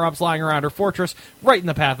and power-ups lying around her fortress right in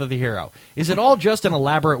the path of the hero. Is it all just an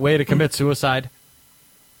elaborate way to commit suicide?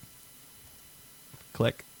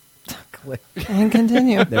 Click. Click. And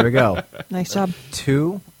continue. There we go. Nice job.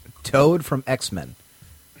 2, Toad from X-Men.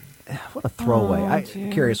 What a throwaway. Oh, I'm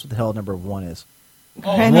dear. curious what the hell number 1 is.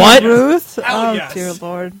 Granny What? Ruth? Hell Oh, yes. dear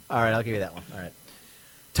Lord. All right, I'll give you that one. All right.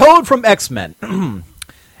 Toad from X-Men.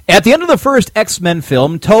 At the end of the first X-Men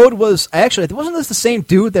film, Toad was... Actually, wasn't this the same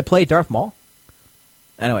dude that played Darth Maul?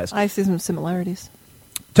 Anyways. I see some similarities.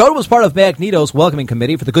 Toad was part of Magneto's welcoming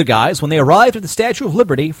committee for the good guys when they arrived at the Statue of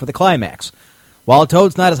Liberty for the climax. While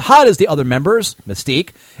Toad's not as hot as the other members, Mystique,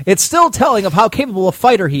 it's still telling of how capable a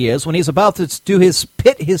fighter he is when he's about to do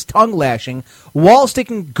his tongue lashing,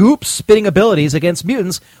 wall-sticking, goop-spitting abilities against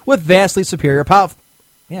mutants with vastly superior power.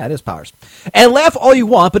 Yeah, it is powers. And laugh all you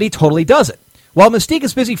want, but he totally does it. While Mystique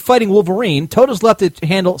is busy fighting Wolverine, Toad is left to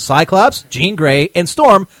handle Cyclops, Jean Grey, and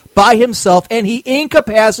Storm by himself, and he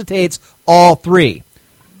incapacitates all three.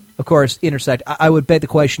 Of course, intersect. I would beg the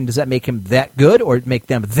question, does that make him that good or make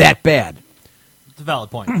them that bad? It's a valid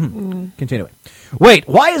point. Continuing. Wait,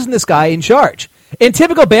 why isn't this guy in charge? In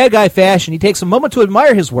typical bad guy fashion, he takes a moment to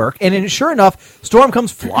admire his work, and then, sure enough, Storm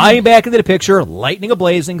comes flying back into the picture, lightning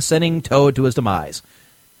ablazing, sending Toad to his demise.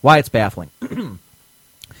 Why, it's baffling.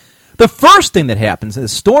 The first thing that happens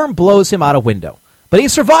is Storm blows him out a window. But he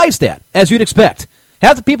survives that, as you'd expect.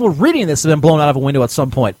 Half the people reading this have been blown out of a window at some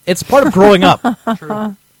point. It's part of growing up.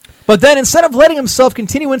 True. But then, instead of letting himself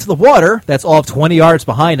continue into the water, that's all of 20 yards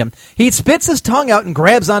behind him, he spits his tongue out and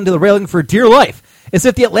grabs onto the railing for dear life, as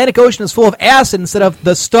if the Atlantic Ocean is full of acid instead of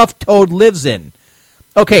the stuff Toad lives in.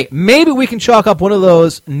 Okay, maybe we can chalk up one of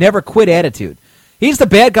those never quit attitude. He's the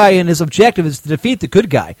bad guy and his objective is to defeat the good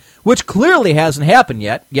guy, which clearly hasn't happened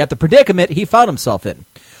yet the predicament he found himself in.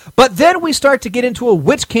 But then we start to get into a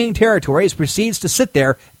Witch King territory as he proceeds to sit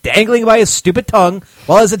there, dangling by his stupid tongue,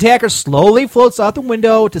 while his attacker slowly floats out the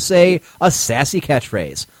window to say a sassy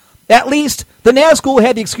catchphrase. At least, the Nazgul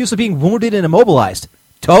had the excuse of being wounded and immobilized.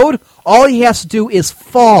 Toad, all he has to do is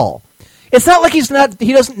fall. It's not like he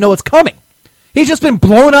doesn't know it's coming. He's just been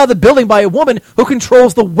blown out of the building by a woman who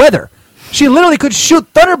controls the weather. She literally could shoot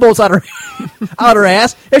thunderbolts out her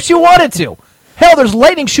ass if she wanted to. Hell, there's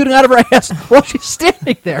lightning shooting out of her ass while she's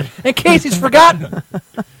standing there, in case he's forgotten.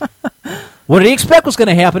 What did he expect was going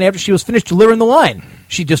to happen after she was finished delivering the line?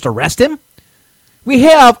 She'd just arrest him? We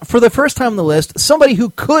have, for the first time on the list, somebody who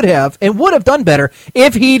could have and would have done better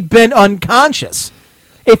if he'd been unconscious.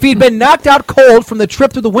 If he'd been knocked out cold from the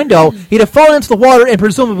trip through the window, he'd have fallen into the water and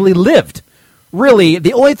presumably lived. Really,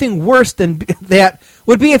 the only thing worse than that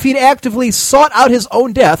would be if he'd actively sought out his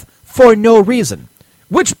own death for no reason.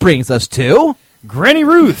 Which brings us to Granny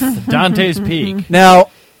Ruth, Dante's Peak.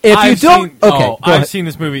 Now, if you don't... I've seen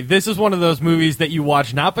this movie. This is one of those movies that you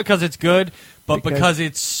watch not because it's good, but because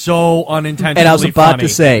it's so unintentionally funny. And I was about to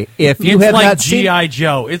say, if you have like not seen... G.I.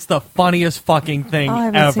 Joe. It's the funniest fucking thing I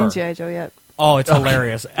haven't ever. seen G.I. Joe yet. Oh, it's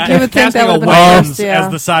hilarious. You would think Casting that a would've been Wayans the best, yeah.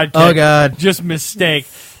 as the sidekick. Oh, God. Just mistake.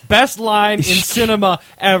 Best line in cinema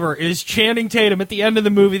ever is Channing Tatum at the end of the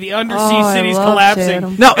movie. The undersea city's collapsing.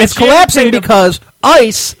 Tatum. No, And it's Channing collapsing Tatum- because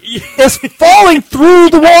ice is falling through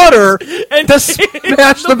the water And to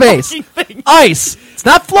smash the base. fucking thing. Ice. It's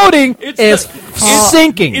not floating. It's the-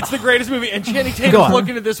 sinking. It's the greatest movie. And Channing Go Tatum's on.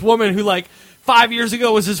 looking at this woman who, like, 5 years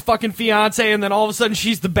ago was his fucking fiance, and then all of a sudden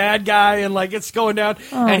she's the bad guy, and, like, it's going down.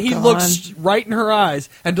 And he God. looks right in her eyes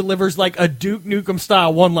and delivers, like, a Duke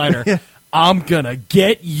Nukem-style one-liner. I'm gonna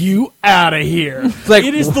get you out of here. like-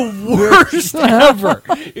 It is the worst ever.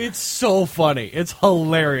 It's so funny. It's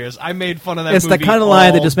hilarious. I made fun of that It's the movie kind of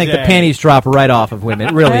line that all just make the day. panties drop right off of women.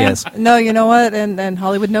 It really is. No, you know what? And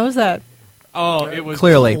Hollywood knows that. Oh, it was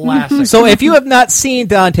Clearly. classic. So if you have not seen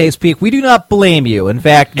Dante's Peak, we do not blame you. In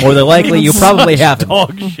fact, more than likely, you probably haven't.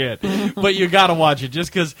 Dog shit. But you gotta watch it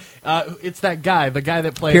just because it's that guy, the guy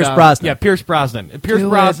that played Pierce Brosnan. Yeah, Pierce Brosnan. Pierce Do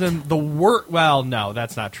Brosnan, the worst. Well, no,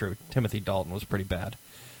 that's not true. Timothy Dalton was pretty bad.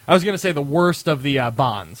 I was gonna say the worst of the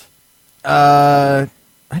Bonds. I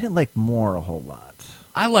didn't like Moore a whole lot.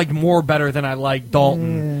 I liked Moore better than I liked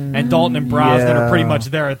Dalton, and Dalton and Brosnan are pretty much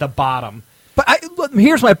there at the bottom. But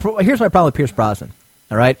here's my problem with Pierce Brosnan.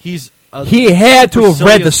 All right, He had to have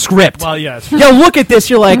read the script. Well, yes. You look at this,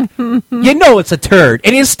 you're like, you know it's a turd,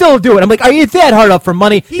 and you still do it. I'm like, are you that hard up for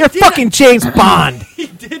money? You're did fucking James Bond. He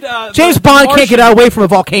did. James the Bond Martian- can't get out away from a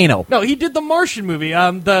volcano. No, he did the Martian movie.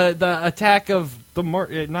 The Attack of the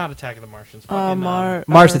not Attack of the Martians. fucking,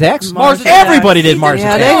 Mars Attacks? Mars Attacks. Everybody did Mars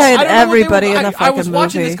Yeah, Attacks. they had I don't know what they everybody were- in the I fucking was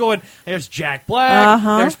watching movie. this going, there's Jack Black,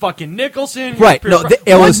 there's fucking Nicholson. Right, Pierce no, Brosnan.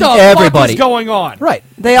 it was what the everybody. fuck is going on? Right.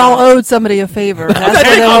 They all owed somebody a favor. That's what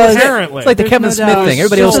it was. Apparently. It's like the There's Kevin no Smith doubt. thing.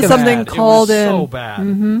 Everybody So else bad. can something It was called so in. bad.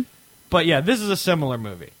 Mm-hmm. But yeah, this is a similar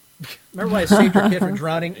movie. Remember when I saved your kid from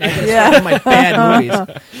drowning? Yeah. One of my bad movies. I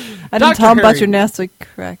didn't Dr. tell him about Harry. your nasty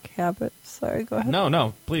crack habit. Sorry, go ahead.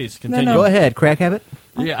 No, please continue. No. Go ahead, crack habit.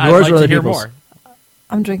 Yeah, I'd Yours like or to other hear people's? more.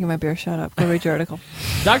 I'm drinking my beer. Shut up. Go read your article.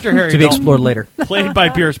 Dr. Harry To be Dalton, explored later. played by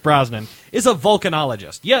Pierce Brosnan, is a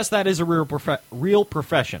volcanologist. Yes, that is a real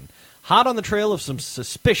profession. Hot on the trail of some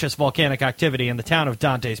suspicious volcanic activity in the town of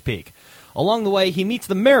Dante's Peak. Along the way, he meets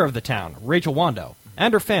the mayor of the town, Rachel Wando,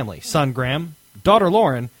 and her family, son Graham, daughter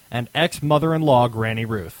Lauren, and ex-mother-in-law Granny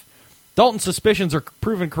Ruth. Dalton's suspicions are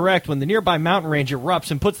proven correct when the nearby mountain range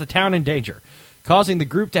erupts and puts the town in danger, causing the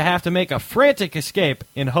group to have to make a frantic escape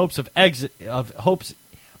in hopes of exit.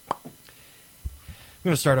 I'm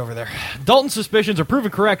going to start over there. Dalton's suspicions are proven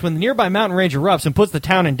correct when the nearby mountain range erupts and puts the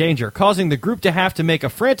town in danger, causing the group to have to make a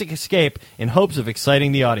frantic escape in hopes of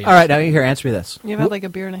exciting the audience. All right, now here, answer me this. You've had like a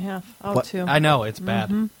beer and a half. Oh, What? two. I know, it's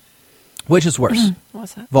bad. Which is worse,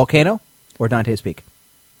 What's that? Volcano or Dante's Peak?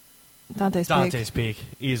 Dante's Peak. Dante's Peak,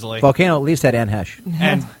 easily. Volcano at least had Anne Hesh.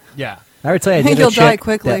 And, yeah. I would tell you, I think dated a you'll die chick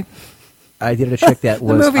quickly. that- I dated a chick that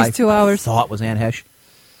was movie's I 2 hours. thought was Anne Hesh.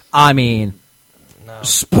 I mean,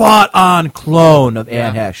 spot on clone of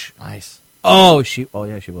Anne Hesh. Nice. Oh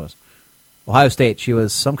yeah, she was. Ohio State. She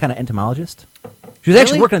was some kind of entomologist. She was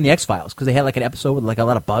actually Really? working on the X-Files because they had like an episode with like a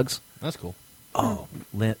lot of bugs. That's cool. Oh,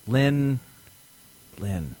 Lynn,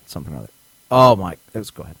 something or other. Oh my, let's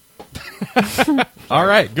go ahead. All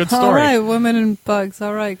right, good story. All right, women and bugs.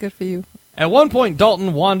 All right, good for you. At one point,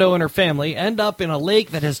 Dalton, Wando, and her family end up in a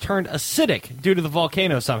lake that has turned acidic due to the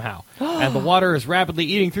volcano somehow, and the water is rapidly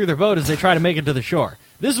eating through their boat as they try to make it to the shore.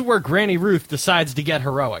 This is where Granny Ruth decides to get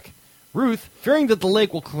heroic. Ruth, fearing that the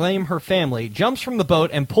lake will claim her family, jumps from the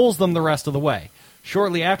boat and pulls them the rest of the way.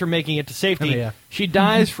 Shortly after making it to safety, she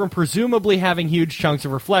dies from presumably having huge chunks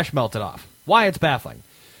of her flesh melted off. Why, it's baffling.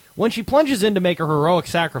 When she plunges in to make her heroic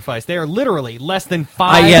sacrifice, they are literally less than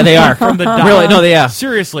 5 yeah, they are. from the dock. Really? No, they are.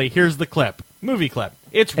 Seriously, here's the clip. Movie clip.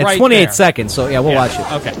 It's It's right 28 there. seconds, so yeah, we'll watch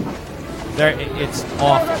it. Okay. There, it's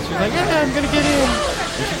awful. She's like, yeah, I'm gonna get in.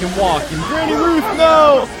 And she can walk. And Granny Ruth,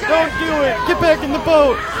 no! Don't do it! Get back in the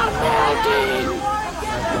boat!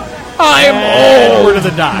 I'm old! We're to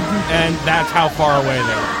the dock. And that's how far away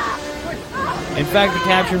they are. In fact, the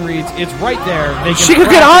caption reads, it's right there. They can She could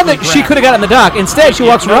get on the. practically She grab could have got on the dock. Instead, she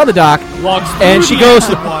walks around the dock Walks and through she the goes.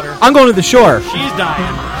 acid water. I'm going to the shore. She's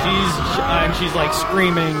dying. She's like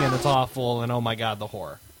screaming, and it's awful, and oh my god, the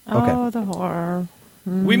horror. Okay. Oh, the horror.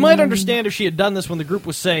 We might understand if she had done this when the group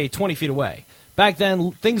was, say, 20 feet away. Back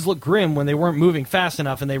then, things looked grim when they weren't moving fast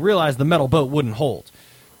enough and they realized the metal boat wouldn't hold.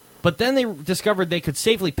 But then they discovered they could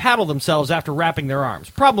safely paddle themselves after wrapping their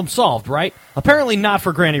arms. Problem solved, right? Apparently not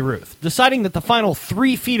for Granny Ruth. Deciding that the final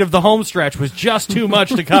 3 feet of the home stretch was just too much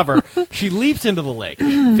to cover, she leaps into the lake,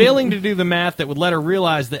 failing to do the math that would let her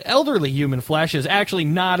realize that elderly human flesh is actually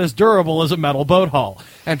not as durable as a metal boat hull,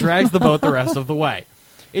 and drags the boat the rest of the way.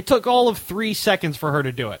 It took all of 3 seconds for her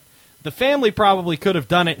to do it. The family probably could have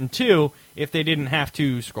done it in 2 if they didn't have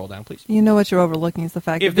to... Scroll down, please. You know what you're overlooking is the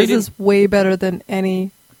fact If that they this is way better than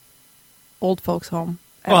any old folks' home.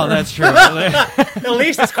 Well, ever. that's true. At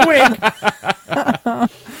least it's quick. And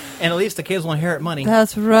at least the kids will inherit money.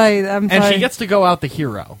 That's right. I'm And sorry. she gets to go out the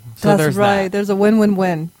hero. So That's there's right. that. There's a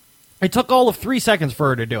win-win-win. It took all of 3 seconds for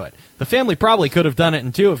her to do it. The family probably could have done it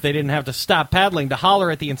in 2 if they didn't have to stop paddling to holler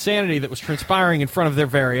at the insanity that was transpiring in front of their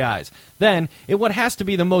very eyes. Then, in what has to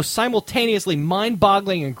be the most simultaneously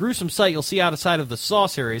mind-boggling and gruesome sight you'll see outside of the Saw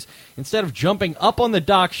series, instead of jumping up on the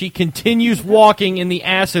dock, she continues walking in the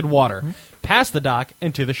acid water, past the dock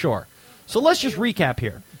and to the shore. So let's just recap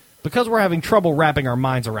here. Because we're having trouble wrapping our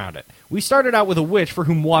minds around it. We started out with a witch for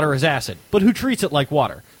whom water is acid, but who treats it like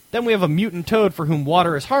water. Then we have a mutant toad for whom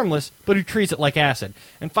water is harmless, but who treats it like acid.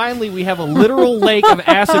 And finally, we have a literal lake of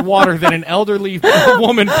acid water that an elderly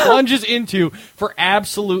woman plunges into for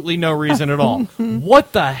absolutely no reason at all.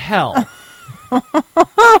 What the hell?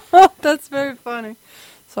 That's very funny.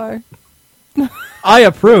 Sorry. I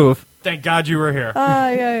approve. Thank God you were here.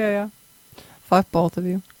 Yeah. Fuck both of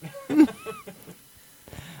you.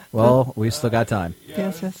 Well, we still got time.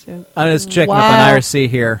 Yes. I'm just checking up Wow. on IRC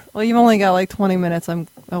here. Well, you've only got like 20 minutes.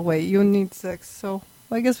 Oh, wait. You need 6. So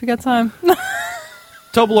I guess we got time.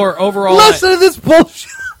 Tobler, overall... Listen to this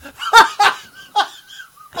bullshit.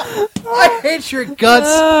 I hate your guts,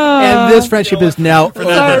 and this friendship is now. For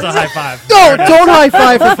that, that's a high five. No, don't high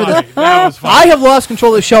five her for Funny. this. That was funny. I have lost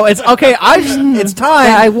control of the show. It's okay. It's time.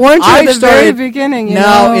 Yeah, I warned you at the very started- beginning, you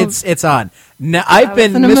Now know. it's on. Now I've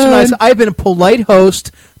been in the Mr. Nice. mood. I've been a polite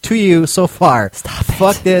host to you so far. Stop it.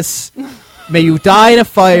 Fuck this. May you die in a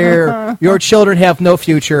fire. Your children have no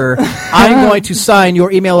future. I'm going to sign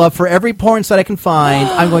your email up for every porn site I can find.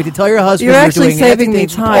 I'm going to tell your husband You're actually doing saving me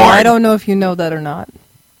anti-age time. porn. I don't know if you know that or not.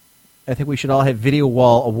 I think we should all have Video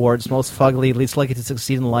Wall Awards, most fugly, least likely to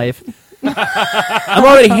succeed in life. I'm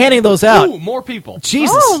already handing those out. Ooh, more people.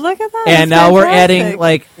 Jesus! Oh, look at that. And That's now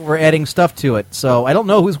fantastic. we're adding stuff to it. So I don't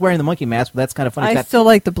know who's wearing the monkey mask, but that's kind of funny. It's I got still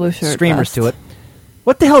like the blue shirt. streamers best. to it.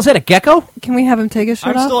 What the hell is that? A gecko? Can we have him take his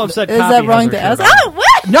shirt I'm off? still upset Is Copy that has wrong her to shirt ask? on. Oh,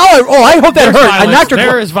 what? No! Oh, I hope that There's hurt. violence. I knocked her.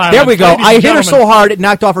 There is violence. There we go. Ladies I and hit her so gentlemen. hard it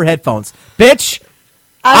knocked off her headphones. Bitch!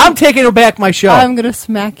 I'm taking her back my show. I'm going to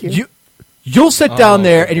smack you. You'll sit down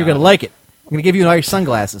there and you're God. going to like it. I'm going to give you your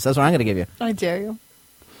sunglasses. That's what I'm going to give you. I dare you.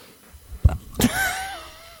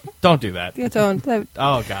 Don't do that. Yeah, don't. That'd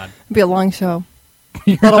Oh God. be a long show.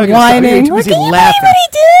 You're A lot not of gonna stop. You're whining. too busy Can you laughing.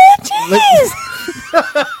 believe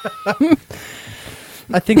what he did?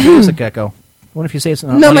 Jeez. I think there is a gecko. What if you say it's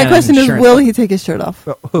not? No, my question is, will he take his shirt off?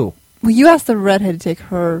 Who? Well, you asked the redhead to take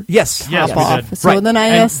her Yes. Yes, top we off. did. So Right. then I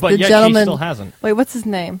asked but the yet gentleman. she still hasn't. Wait, what's his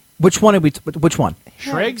name? Which one? Which one?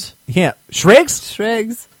 Shriggs? Yeah, Shriggs.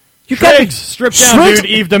 Shriggs. You got Shriggs, strip down, Shriggs? dude.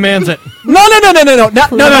 Eve demands it. No,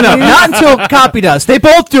 not until Copy does. They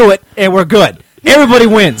both do it, and we're good. Everybody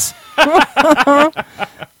wins.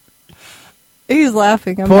 He's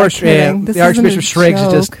laughing. I'm Poor not kidding. This the isn't Archbishop a Shriggs is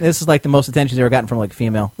joke. just. This is like the most attention he's ever gotten from like a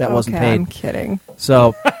female that wasn't Okay, paid. I'm kidding.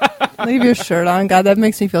 So Leave your shirt on. God, that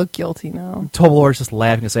makes me feel guilty now. Tobler's just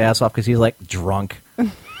laughing his ass off because he's like drunk.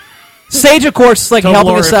 Sage, of course, is like Tobler,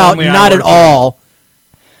 helping us if out. only I Not were at to. all.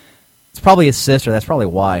 It's probably his sister. That's probably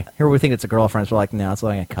why. Here we think it's a girlfriend. So we're like, no, it's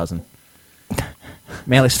like a cousin.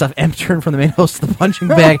 Manly stuff entering from the main host to the punching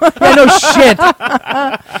bag. Yeah, no shit.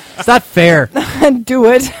 It's not fair. Do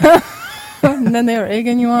it. And then they were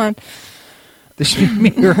egging you on. This should be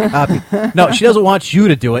your copy. No, she doesn't want you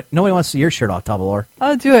to do it. Nobody wants to see your shirt off, Tobler.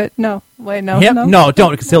 I'll do it. No. Wait, no. Yep. No. No, don't,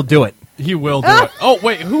 because he'll do it. He will do it. Oh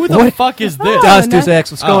wait, who the What? fuck is this? Does no. Deuce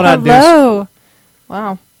X. What's going on, Deuce? Hello.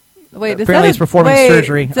 Wow. Wait, is Apparently that he's performing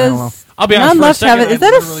surgery. I don't know. Does I'll be honest, none for a left have second, it? Is I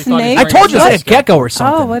that a literally thought he snake? was I told you wearing it's a a gecko or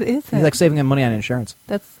something. Oh, what is He's it? like saving him money on insurance.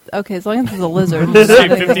 That's okay. As long as it's a lizard.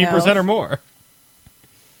 Save Everything 15% or else. more.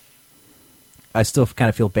 I still kind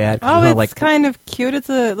of feel bad. 'cause Oh, you know, it's like, kind of cute. It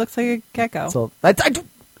looks like a gecko. so,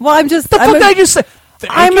 Well, I'm just. the fuck did I just say?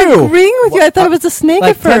 I'm Thank you. agreeing with you. I thought it was a snake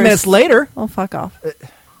Like at first. 10 minutes later. Oh, fuck off.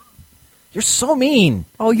 You're so mean.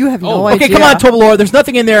 Oh, you have no Oh, idea. Okay, come on, Toblerone. There's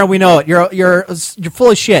nothing in there, and we know it. You're full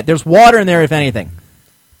of shit. There's water in there, if anything.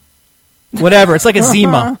 Whatever. It's like a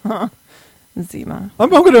Zima. Zima. I'm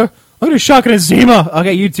gonna shock it a Zima.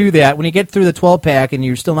 Okay, you do that. When you get through the 12 pack and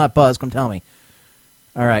you're still not buzzed, come tell me.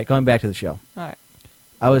 All right, going back to the show. All right.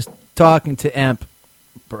 I was talking to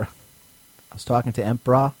Emperor.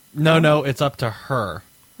 No, it's up to her.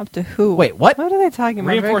 Up to who? Wait, what? What are they talking about?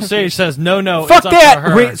 Reinforced Very Sage says no. Fuck it's up that, to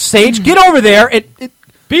her. Sage. Get over there.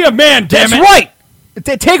 Be a man, damn That's it. right.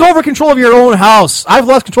 Take over control of your own house. I've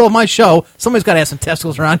lost control of my show. Somebody's got to have some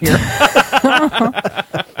testicles around here.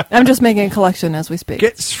 confused. I'm just making a collection as we speak.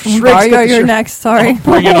 Get Mario, you're next. Sorry.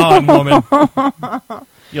 Bring it on, woman.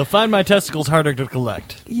 You'll find my testicles harder to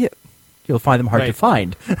collect. Yeah. You'll find them hard to Right.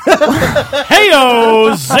 find.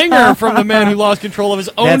 Heyo, zinger from the man who lost control of his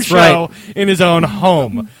own That's show in his own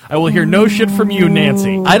home. I will hear no shit from you,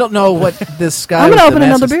 Nancy. I don't know what this guy. I'm with gonna the open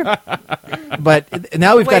another masses- beer. But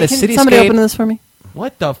now we've got a Can cityscape. somebody open this for me?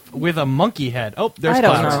 What the with a monkey head? Oh, there's I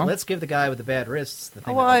don't Klaus. know. Let's give the guy with the bad wrists the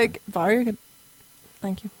thing. Oh, well, Mario could.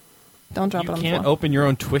 Thank you. Don't drop You it on the can't floor. open your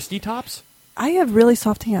own twisty tops? I have really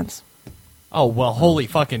soft hands. Oh, well, holy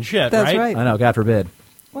fucking shit, That's right. I know. God forbid.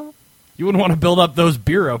 You wouldn't want to build up those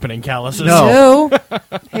beer opening calluses. No. No.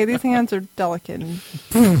 Hey, these hands are delicate.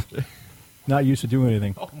 And Not used to doing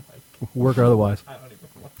anything. Work or otherwise.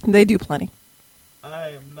 they do plenty. I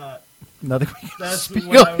am not. Nothing. we can That's speak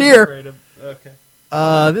what I of was here. afraid of.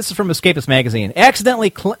 Okay. This is from Escapist magazine. Accidental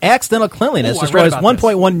cleanliness Ooh, I destroys read about this.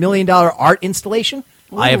 $1.1 million art installation.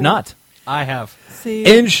 I have Ooh. not. I have.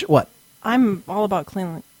 See, What? I'm all about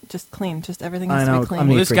clean. Just clean. Just everything I needs to know, be clean. I'm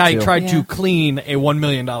Well, neat this freak, guy too. tried Yeah. to clean a $1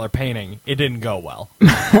 million painting. It didn't go well.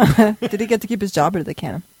 Did he get to keep his job or did they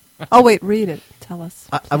can him? Oh, wait, read it. Tell us.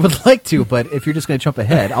 I would like to, but if you're just going to jump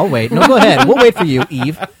ahead, I'll wait. No, go ahead. We'll wait for you,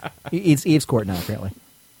 Eve. It's Eve's court now, apparently.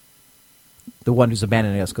 The one who's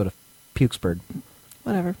abandoning us go to Pukesburg.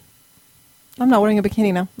 Whatever. I'm not wearing a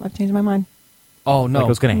bikini now. I've changed my mind. Oh, no. Like it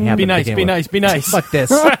was gonna happen Be to nice, begin be with. nice, be nice. Fuck this.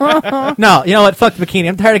 No, you know what? Fuck the bikini.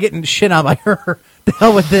 I'm tired of getting shit on by her. The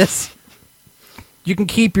hell with this. You can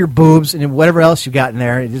keep your boobs and whatever else you got in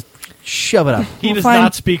there and just shove it up. He Well, does fine.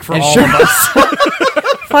 not speak for And all sure- of us.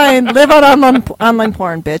 Fine. Live out online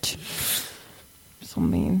porn, bitch. So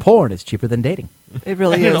mean. Porn is cheaper than dating. It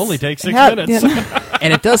really And is. it only takes 6 Yeah, minutes. yeah.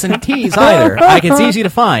 And it doesn't tease either. Like, it's easy to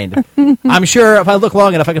find. I'm sure if I look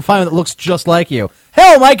long enough, I can find one that looks just like you.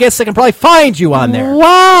 Hell, my guess I can probably find you on there.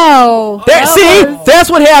 Wow. There, That see? was- That's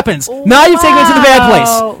what happens. Now you've taken it to the bad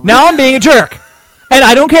Wow. place. Now I'm being a jerk. And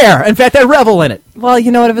I don't care. In fact, I revel in it. Well,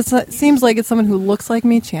 you know what? If it seems like it's someone who looks like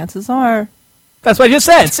me, chances are. That's what I just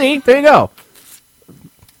said. See? There you go.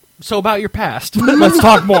 So about your past. Let's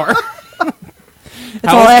talk more. It's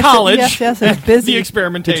How all was acci- college? Yes, it's busy. The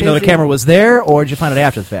experimentation. Did you know the camera was there, or did you find it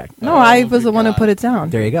after the fact? No, I was the one who put it down.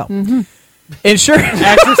 There you go. Insurance.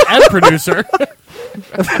 Actress and producer.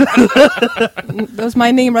 That was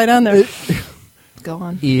my name right on there. Go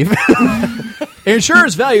on. Eve.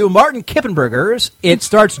 Insurers value Martin Kippenberger's. It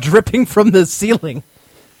starts dripping from the ceiling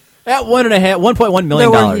at $1.1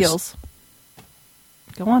 million. There were heels.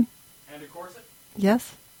 Go on. And a corset?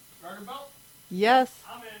 Yes. Garter belt? Yes.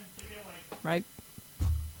 I'm in. Give me a link. Right.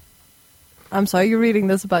 I'm sorry, you're reading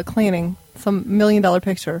this about cleaning some $1 million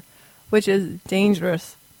picture, which is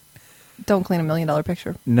dangerous. Don't clean a $1 million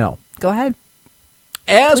picture. No. Go ahead.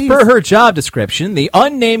 As Please. per her job description, the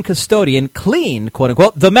unnamed custodian cleaned,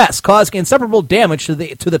 quote-unquote, the mess, causing inseparable damage to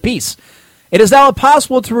the piece. It is now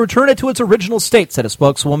impossible to return it to its original state, said a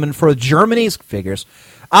spokeswoman for Germany's figures.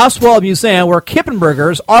 Oswald Museum, where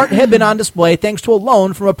Kippenberger's art had been on display thanks to a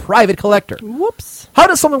loan from a private collector. Whoops. How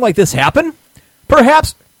does something like this happen?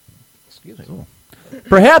 Perhaps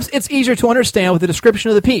it's easier to understand with the description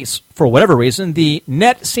of the piece. For whatever reason, the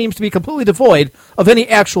net seems to be completely devoid of any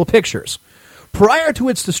actual pictures. Prior to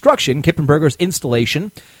its destruction, Kippenberger's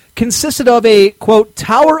installation consisted of a, quote,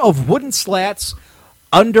 tower of wooden slats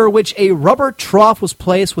under which a rubber trough was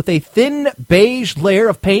placed with a thin beige layer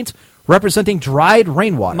of paint representing dried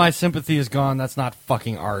rainwater. My sympathy is gone. That's not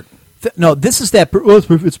fucking art. No, this is that.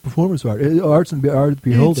 It's performance art. Art's and art to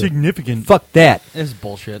beholder. Insignificant. Fuck that. It's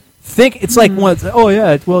bullshit. Think it's like one. Oh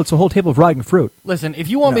yeah, it's a whole table of rotting fruit. Listen, if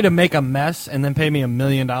you want me No. to make a mess and then pay me $1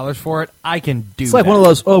 million for it, I can do It's like that. one of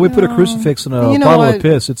those. Oh, we put a crucifix in a You know bottle what? of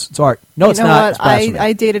piss. It's art. No, it's you know not. What? It's blasphemy.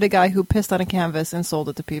 I dated a guy who pissed on a canvas and sold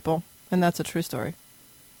it to people, and that's a true story.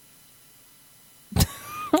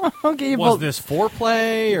 Okay, Was this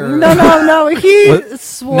foreplay or No. He What-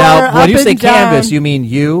 swore now, up when you say and down. canvas, you mean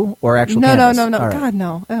you or actual No. canvas? All right. God, God,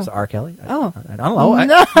 no. Is it R. Kelly? Oh. I don't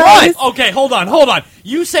know. Nice. Okay, hold on.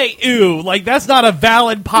 You say ew, like that's not a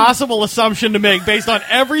valid possible assumption to make based on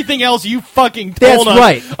everything else you fucking told That's us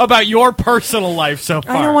right. about your personal life so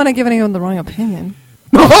far. I don't want to give anyone the wrong opinion.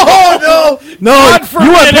 Oh no! No, God you forbid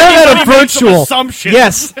are playing at a anybody make some virtual. assumptions.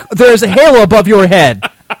 Yes, there's a halo above your head.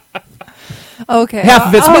 Okay. Half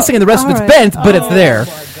of it's missing and the rest of all it's right. bent, but it's there.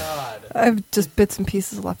 I have just bits and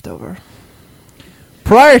pieces left over.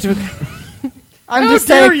 Prior to I'm How just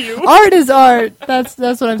dare saying, you. art is art. That's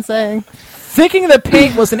what I'm saying. thinking the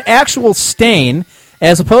paint was an actual stain,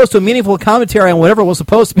 as opposed to a meaningful commentary on whatever it was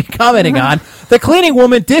supposed to be commenting on, the cleaning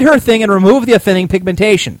woman did her thing and removed the offending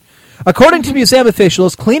pigmentation. According to museum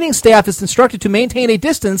officials, cleaning staff is instructed to maintain a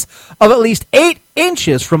distance of at least 8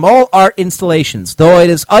 inches from all art installations, though it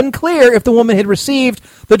is unclear if the woman had received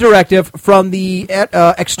the directive from the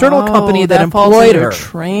external company that falls employed under her,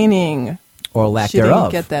 training. or lack She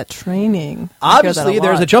thereof. didn't get that training. Obviously,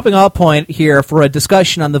 there's a jumping-off point here for a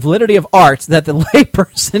discussion on the validity of art that the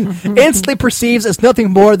layperson instantly perceives as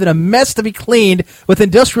nothing more than a mess to be cleaned with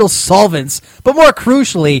industrial solvents. But more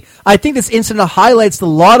crucially, I think this incident highlights the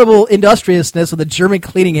laudable industriousness of the German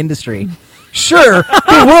cleaning industry. Sure,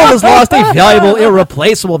 the world has lost a valuable,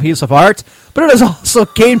 irreplaceable piece of art, but it has also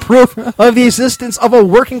gained proof of the existence of a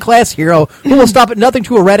working-class hero who will stop at nothing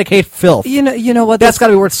to eradicate filth. You know what? That's got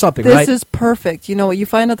to be worth something, This right? is perfect. You know what? You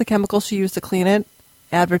find out the chemical she used to clean it.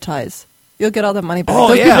 Advertise. You'll get all that money back. Oh,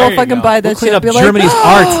 Those yeah. people There will you fucking go. buy that We'll clean shit. up Be Germany's like,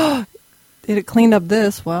 art. It cleaned up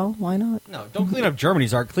this. Well, why not? No, don't clean up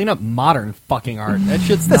Germany's art. Clean up modern fucking art. That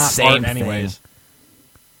shit's the not same art anyways.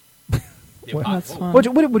 That's fine.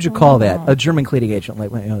 What would you call that? A German cleaning agent, like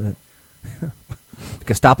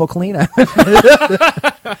Gestapo clean? I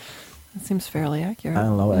That seems fairly accurate.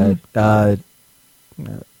 don't know.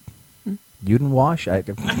 Judenwash?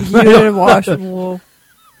 You didn't wash. Whoa.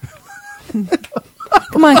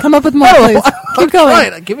 Come on, come up with more, please. Keep going.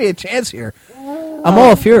 Right, give me a chance here. I'm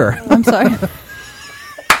all Fuhrer. I'm sorry.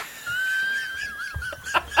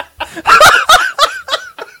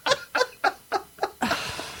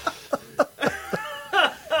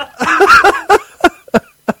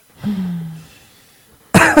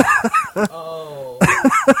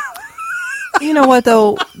 You know what,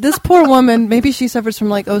 though? This poor woman, maybe she suffers from,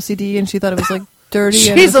 like, OCD, and she thought it was, like, dirty.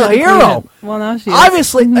 and She's was a gonna clean hero. it. Well, now she is.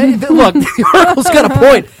 Obviously, look, the article's got a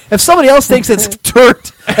point. If somebody else thinks it's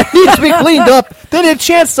dirt and needs to be cleaned up, then a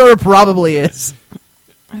chance there probably is.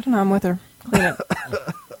 I don't know. I'm with her. Clean it.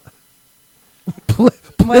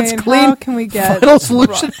 Let's Wait, clean how can we get... Final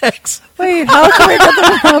Solution X. Wait, how can we get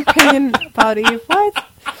the wrong opinion about Eve? What?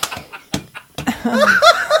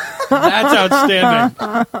 That's outstanding.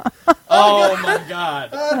 Oh my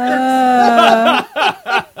god.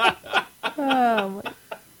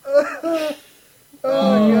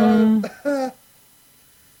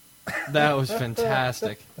 That was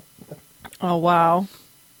fantastic. Oh, wow.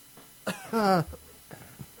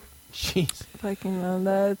 Jeez. Fucking,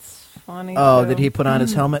 that's funny. Oh, too. did he put on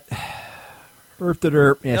his helmet? Earth to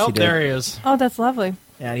dirt. Yes, he Nope, did. there he is. Oh, that's lovely.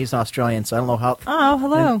 Yeah, he's Australian, so I don't know how. Oh,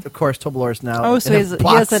 hello. And of course, Tobler's now. Oh, so in a he has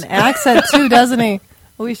box. an accent too, doesn't he?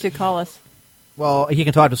 Well, he should call us. Well, he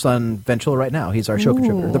can talk to us on Ventura right now. He's our show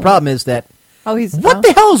contributor. The problem is that Oh, he's what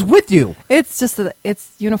the hell is with you? It's just that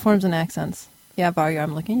it's uniforms and accents. Yeah, Barrier,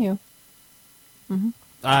 I'm looking at you.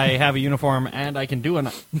 I have a uniform and I can do an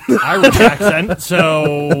Irish accent,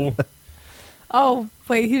 so Oh,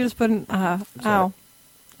 wait, he just put an ow.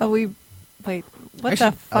 Oh, wait, what Actually, the I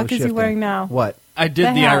was fuck is he shifting. wearing now? What? I did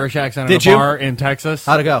The the hell? Irish accent Did at a you? bar in Texas.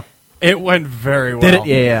 How'd it go? It went very well. Did it?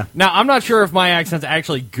 Yeah. Now, I'm not sure if my accent's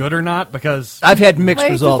actually good or not because I've had mixed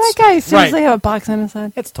Wait, results. does that guy seriously Right. have a box on his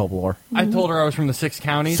head? It's Tobler. I told her I was from the 6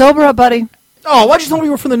 counties. Sober up, buddy. Oh, why'd you tell me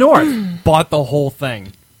you were from the north? Bought the whole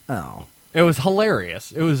thing. Oh, It was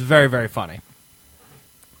hilarious. It was very, very funny.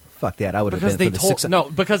 fuck that! I would have Because been they for the told 6. no,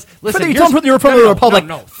 because For listen, the, you here's- told me you were from no, the no, Republic.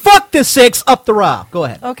 No, no. Fuck the 6 up the Ra. Go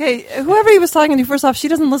ahead. Okay, whoever he was talking to, first off, she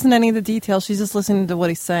doesn't listen to any of the details. She's just listening to what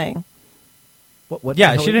he's saying. What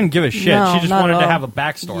Yeah, the hell- she didn't give a shit. No, she just not wanted at to all. have a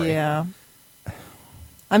backstory. Yeah.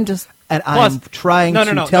 I'm just... And Plus- I'm trying No,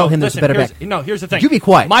 to no, tell him listen, there's a better here's, back. No, here's the thing. You be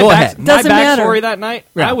quiet. My Go back, ahead. My Doesn't matter. backstory that night,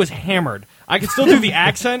 Yeah. I was hammered. I could still do the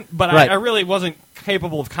accent, but Right. I really wasn't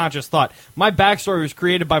capable of conscious thought. My backstory was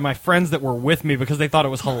created by my friends that were with me because they thought it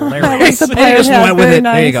was hilarious. The They pirate just hat, went with very it.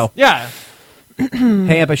 There you nice. go. Yeah.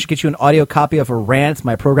 Hey, Amp, I should get you an audio copy of a rant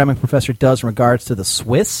my programming professor does in regards to the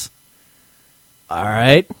Swiss. All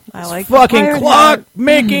right. I like the fucking pirate clock hat.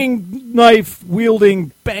 making, knife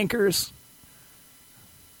wielding bankers.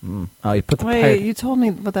 Oh, you put the Wait, pirate. you told me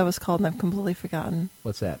what that was called, and I've completely forgotten.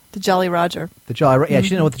 What's that? The Jolly Roger. The Jolly. Yeah, she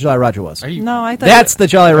didn't know what the Jolly Roger was. Are you? No, I thought... That's the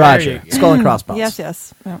Jolly There Roger. you go. Skull and crossbones. Yes,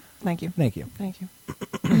 yes. Oh, thank you. Thank you. Thank you.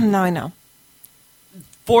 Now I know.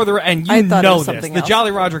 And I you thought it know was this. something The else.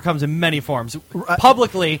 Jolly Roger comes in many forms.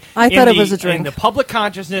 Publicly, I in thought it the- was a drink. In the public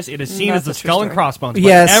consciousness, it is seen That's as the a true skull and story. crossbones. But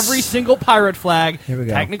Yes. every single pirate flag Here we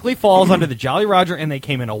go. technically falls under the Jolly Roger, and they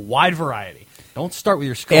came in a wide variety. Don't start with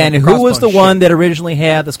your skull And and who was the crossbones one shit. that originally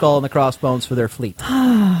had the skull and the crossbones for their fleet?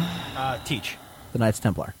 Teach. The Knights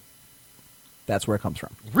Templar. That's where it comes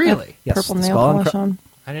from. Really? Yes, Purple the nail skull and polish cro- on.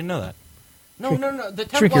 I didn't know that. No. The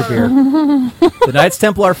Drink your Templar- beer. The Knights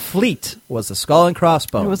Templar fleet was the skull and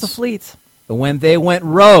crossbones. It was a fleet. But when they went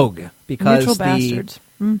rogue, because Neutral the bastards.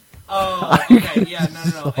 Oh, okay. Yeah,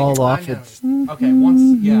 no. Hold I off, know. it's- Okay,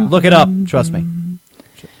 once. Yeah. look it up. Trust me.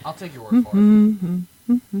 I'll take your word for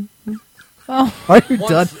it. Are you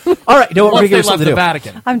done? All right. You know what? We're Once gonna they give you left something the to do.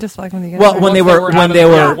 Vatican. I'm just fucking with you guys. Well, Sorry. when they Once were out when of they the-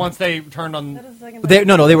 were once they turned on.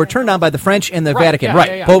 they were turned on by the French and the Right, Vatican. yeah, Right.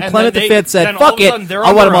 yeah, yeah. Pope And Clement then V they- said, then all "Fuck of a it, sudden they're I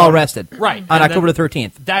on want their them all own." arrested." Right. On And October then- the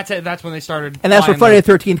 13th. That's it. That's when they started. And that's where flying Friday the-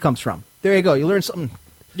 the 13th comes from. There you go. You learn something.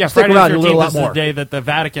 Yeah, Stick Friday around. the You'll learn a 13th lot is more. the day that the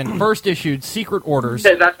Vatican first issued secret orders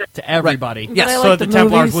to everybody. Yes. But I so like the the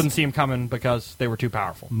Templars movies. wouldn't see them coming because they were too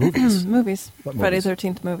powerful. Movies. Movies. What Friday movies?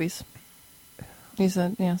 13th movies. He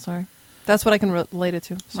said, yeah, sorry. That's what I can relate it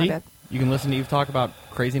to. My See, bad. you can listen to Eve talk about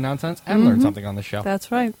crazy nonsense and learn something on the show.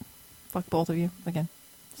 That's right. Fuck both of you. Again.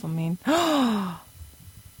 So mean. Did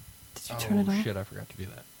you turn it off? Shit, I forgot to do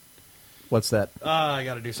that. What's that? I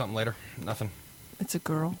got to do something later. Nothing. It's a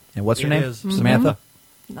girl. And what's her It name? is. Samantha.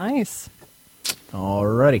 Nice.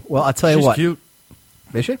 Alrighty. Well, I'll tell you She's what. cute,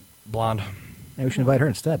 Is she? blonde. Maybe we should invite her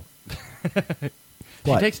instead. She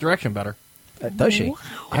What? takes direction better. Does she?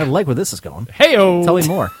 I like where this is going. Heyo. Tell me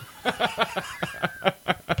more.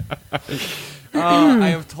 I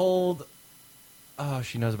have told. Oh,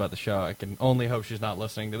 she knows about the show. I can only hope she's not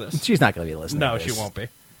listening to this. She's not going to be listening. No, to she this. won't be.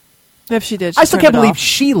 If she did, I still turned can't it believe off.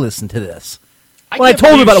 she listened to this. I When I can't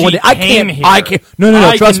told her believe about it one she day, I came can't. here. I can't. No.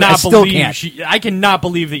 Trust me, I cannot still believe can't. I cannot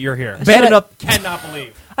believe that you're here. Bad enough. Cannot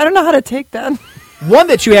believe. I don't know how to take that. One,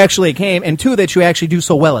 that you actually came, and two, that you actually do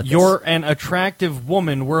so well at this. You're an attractive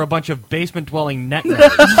woman. We're a bunch of basement-dwelling net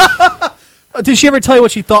nerds. Did she ever tell you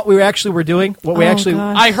what she thought we were doing? What we Oh, actually?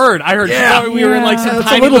 God. I heard. She thought we were in like some It's a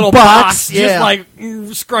tiny little little box, box, yeah. just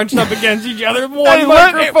like scrunched up against each other. One Hey,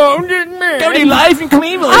 what? microphone, didn't Dirty life in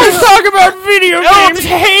Cleveland. Let's talk about video games.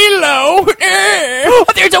 Halo.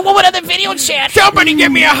 There's a woman in the video chat. Somebody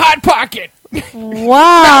give me a hot pocket.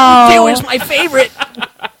 Wow. is my favorite.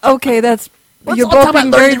 Okay, that's... Let's You're all talk both about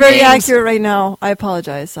being very, learning very games. accurate right now. I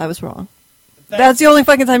apologize. I was wrong. That's the only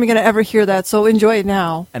fucking time you're going to ever hear that, so enjoy it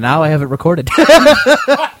now. And now I have it recorded. You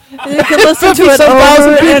can listen to it 57,000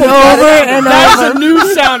 over and people. over and That's over. a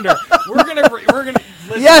new sounder. We're gonna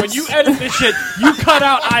listen. Yes. When you edit this shit, you cut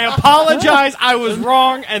out. I apologize. I was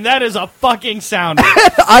wrong, and that is a fucking sounder.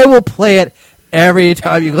 I will play it every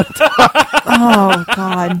time you go to talk. Oh,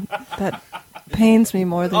 God. That pains me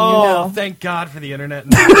more than you Oh, know. thank God for the internet.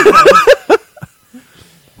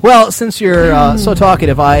 Well, since you're so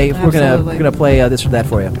talkative, we're Absolutely. gonna play this or that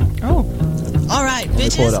for you. Oh. All right. right, pull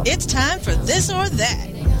it bitches, up. it's time for this or that.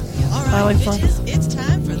 All I right, like fun. bitches, it's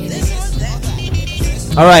time for this or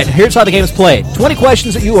that. All right, here's how the game is played. 20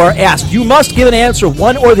 questions that you are asked. You must give an answer,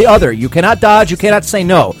 one or the other. You cannot dodge. You cannot say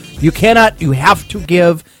no. You have to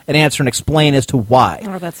give an answer and explain as to why.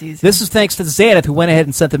 Oh, that's easy. This is thanks to Xanath, who went ahead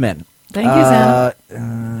and sent them in. Thank you,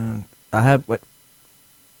 Xanath. I have what?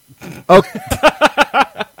 Okay.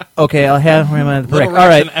 Okay, I'll have the break. Little All Rex,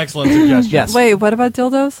 right. an excellent suggestion. Yes. Wait, what about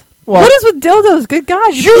dildos? Well- What is with dildos? Good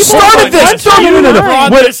God. You started this. You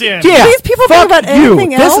brought What- this in. Yeah. These people think fuck about you. anything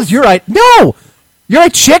This else? is your right. No, you're a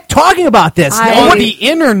chick talking about this. I- On What- the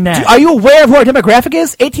internet. Are you aware of who our demographic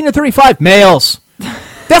is? 18 to 35 males.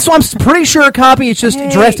 That's why I'm pretty sure a copy is just Hey,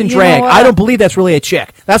 dressed in you drag. know what? I don't believe that's really a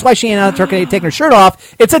chick. That's why she ain't out there taking her shirt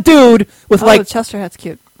off. It's a dude with Oh, like. the Chester hat's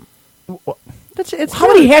cute. It's How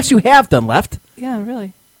many cute. hats you have done left? Yeah,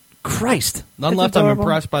 really. Christ. None It's left. adorable. I'm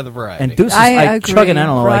impressed by the variety. And Deuce is I like agree. chugging, I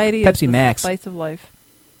don't know, like Variety is Pepsi the Max. Spice of life.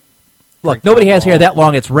 Look, nobody has hair that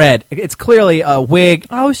long. It's red. It's clearly a wig.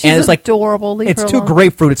 Oh, she's and it's like adorable. Leave it's her too alone.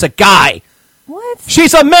 grapefruit. It's a guy. What?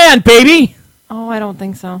 She's a man, baby. Oh, I don't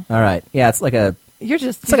think so. All right. Yeah, it's like a You're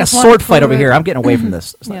just. it's you like a just want sword to fight over prove here. it. I'm getting away from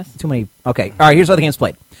this. It's not Yes. too many. Okay. All right. Here's how the game's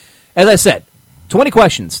played. As I said, 20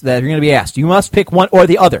 questions that you're going to be asked. You must pick one or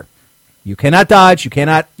the other. You cannot dodge.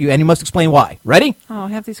 And you must explain why. Ready? Oh, I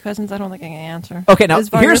have these questions. I don't think I can answer. Okay. Now is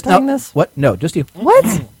Varner here's playing now, this. What? No, just you. What?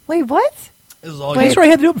 Wait, what? This is all Wait. That's where I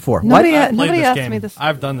had to do it before. Nobody, What? I've played nobody this asked game. me this.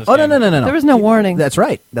 I've done this. Oh no game. no! There was no warning. That's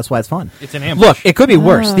right. That's why it's fun. It's an ambush. Look, it could be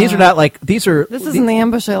worse. These are not like these are. This isn't the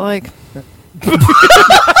ambush I like.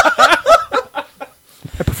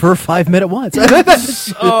 I prefer 5-minute ones.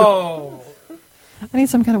 Oh, I need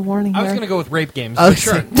some kind of warning I here. was going to go with rape games. I For was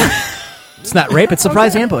sure. It's not rape. It's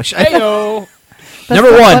surprise ambush. Heyo. That's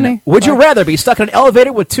Number not one. funny. Would you Sorry. rather be stuck in an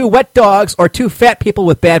elevator with 2 wet dogs or 2 fat people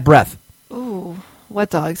with bad breath? Ooh, wet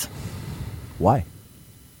dogs. Why?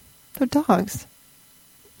 They're dogs.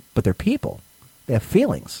 But they're people. They have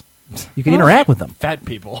feelings. You can interact with them. Fat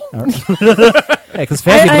people. Because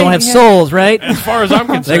fat people don't have yeah. souls, right? As far as I'm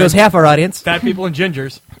concerned, There goes half our audience. fat people and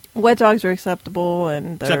gingers. Wet dogs are acceptable,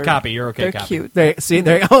 and they're Except Copy. You're okay, They're Copy. cute. There you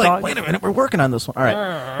go. Like, Dogs. wait a minute. We're working on this one. All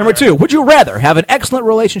right. Number 2. Would you rather have an excellent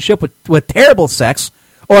relationship with terrible sex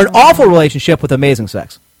or an awful relationship with amazing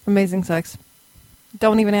sex? Amazing sex.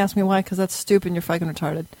 Don't even ask me why, because that's stupid and you're fucking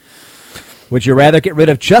retarded. Would you rather get rid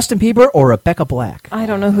of Justin Bieber or Rebecca Black? I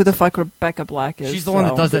don't know who the fuck Rebecca Black is. She's the one that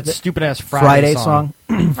so- does that stupid ass Friday song.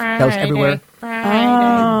 That was everywhere.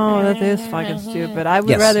 Oh, that is fucking stupid. I would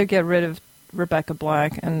Yes. rather get rid of Rebecca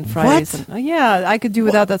Black and Fridays. What? And, yeah, I could do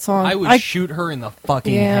without that song. I would shoot her in the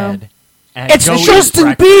fucking Yeah. head. And It's go eat Justin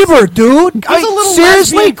breakfast. Bieber, dude. He's a little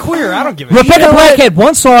seriously? lesbian queer. I don't give a Rebecca shit. Black had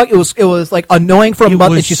one song. It was like annoying for a It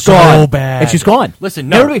month, was and she's so gone. bad. And she's gone. Listen,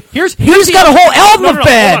 no. Remember, Here's he's got a whole album no, of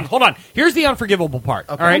bad. Hold on. Here's the unforgivable part.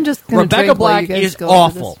 All right, I'm just gonna Rebecca drink while you Black guys is go through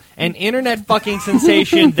awful, this. an internet fucking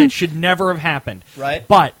sensation that should never have happened. Right.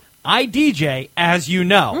 But I DJ, as you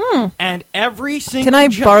know, and every single Can I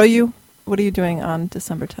borrow you? What are you doing on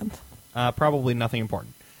December 10th? Probably nothing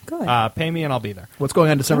important. Good. Pay me and I'll be there. What's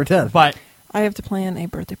going on December 10th? But I have to plan a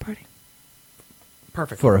birthday party.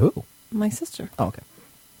 perfect. For who? My sister. Oh, okay.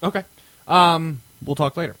 Okay. We'll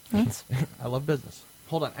talk later. That's, I love business.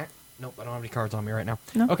 Hold on. Nope, I don't have any cards on me right now.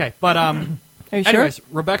 No? Okay, but are you anyways, sure?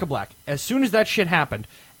 Rebecca Black. As soon as that shit happened,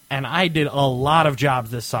 and I did a lot of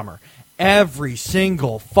jobs this summer, every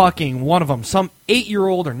single fucking one of them, some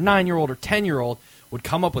 8-year-old or 9-year-old or 10-year-old would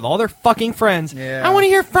come up with all their fucking friends. Yeah. I want to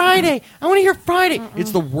hear Friday. I want to hear Friday.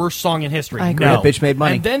 It's the worst song in history. I agree. No. That bitch made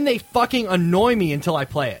money. And then they fucking annoy me until I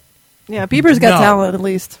play it. Yeah, Bieber's got No. talent at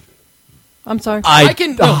least. I'm sorry. I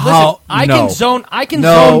can no, listen. I can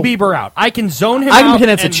zone Bieber out. I can zone him. I can out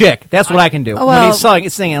pretend it's a and chick. That's what I can do. Oh, when well,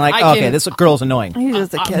 he's singing, like, I okay, can- this girl's annoying. He's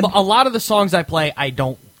just a kid. A lot of the songs I play, I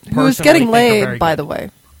don't. Who's personally getting think are laid, very by good. the way.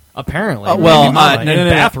 Apparently. Well, Maybe Mama no, in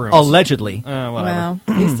bathrooms. allegedly. Whatever. Wow.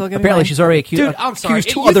 He's still getting Apparently, laid. she's already accused. Dude, I'm sorry. Accused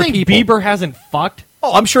two You other think people. Bieber hasn't fucked?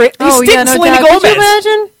 Oh, I'm sure. He's Oh, yeah, no Selena doubt. Gomez. Could you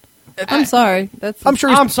imagine? I'm sorry. That's I'm sure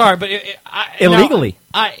he's I'm sorry, but illegally.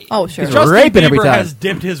 Oh, sure. He's Justin raping Bieber every time. has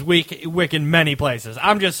dipped his wick in many places.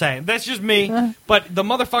 I'm just saying. That's just me. But the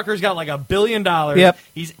motherfucker's got like $1 billion. Yep.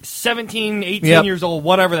 He's 17, 18 Yep. years old,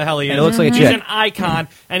 whatever the hell he is. And he looks like a He's chick. an icon,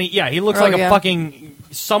 and he looks Oh, like a yeah. fucking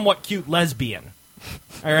somewhat cute lesbian.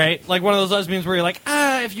 All right, like one of those lesbians where you're like,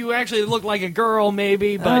 if you actually look like a girl,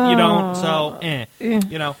 maybe, but you don't. So,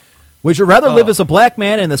 you know. Would you rather Oh. live as a black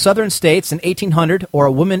man in the southern states in 1800 or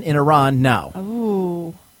a woman in Iran now?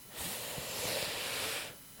 Ooh.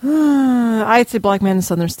 I'd say black man in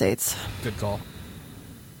southern states. Good call.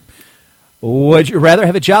 Would you rather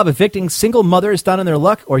have a job evicting single mothers down on their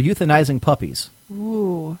luck or euthanizing puppies?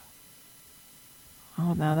 Ooh.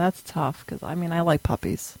 Oh, no, that's tough because I mean I like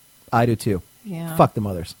puppies. I do too. Yeah. Fuck the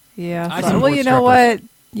mothers. Yeah. I so- support well, you know strippers. what?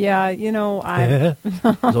 Yeah, you know I.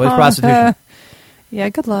 There's always prostitution. Yeah,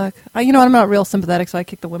 good luck. You know I'm not real sympathetic, so I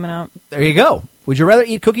kick the women out. There you go. Would you rather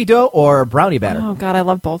eat cookie dough or brownie batter? Oh God, I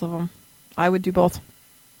love both of them. I would do both.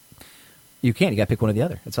 You can't. You got to pick one or the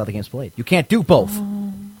other. That's how the game's played. You can't do both.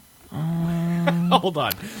 Hold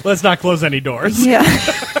on. Let's not close any doors. Yeah.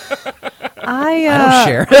 I don't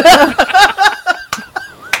share.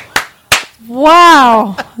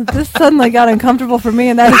 Wow, this suddenly got uncomfortable for me,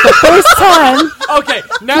 and that is the first time. Okay,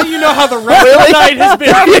 now you know how the rest of the night has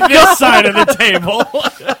been on this side of the table.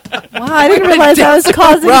 Wow, I didn't realize I was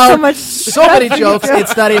causing so much. So many jokes.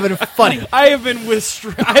 It's not even funny. I have been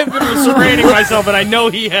restraining myself, and I know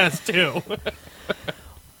he has too.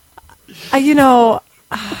 You know,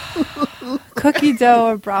 cookie dough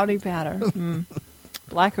or brownie batter,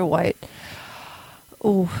 black or white.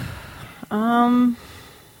 Ooh,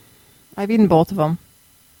 I've eaten both of them.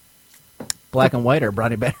 Black and white or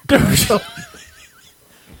brownie batter?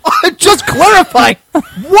 Just clarify.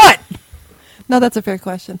 What? No, that's a fair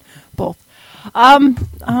question. Both. You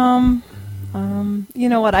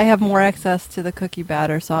know what? I have more access to the cookie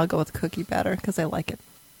batter, so I'll go with cookie batter because I like it.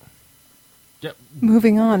 Yep.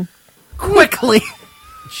 Moving on. Quickly.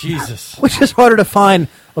 Jesus. Which is harder to find,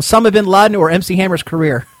 Osama bin Laden or MC Hammer's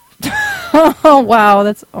career? Oh wow,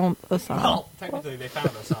 that's Osama. Well, technically, they found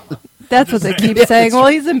Osama. That's what they keep saying. Well,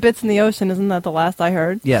 he's in Bits in the Ocean. Isn't that the last I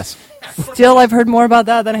heard? Yes. Still, I've heard more about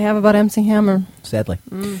that than I have about MC Hammer. Sadly.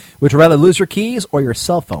 Would you rather lose your keys or your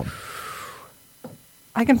cell phone?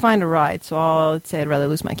 I can find a ride, so I'll say I'd rather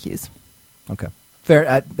lose my keys. Okay.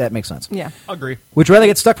 Fair. That makes sense. Yeah. Agree. Would you rather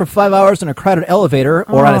get stuck for 5 hours in a crowded elevator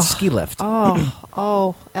or on a ski lift?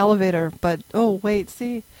 Oh, elevator. But, wait,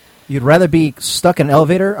 see. You'd rather be stuck in an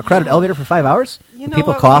elevator, a crowded elevator for 5 hours? You know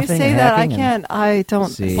People what, coughing when you say and that, I hacking and- can't. I don't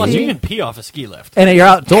See. Plus, you see. can pee off a ski lift. And you're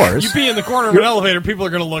outdoors. You pee in the corner of an elevator, people are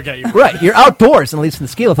going to look at you. Right. You're outdoors, at least in the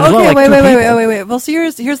ski lift. There's only Okay, like two people. wait. Well, so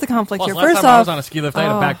here's the conflict Plus, here. last First time I was off, on a ski lift, I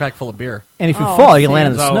had a backpack full of beer. And if you Oh, fall, you see.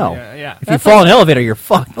 land in the So, snow. yeah. If you fall in an elevator, you're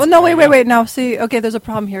fucked. well, no, wait. Now, see, okay, there's a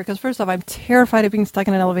problem here because first off, I'm terrified of being stuck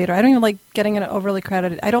in an elevator. I don't even like getting in an overly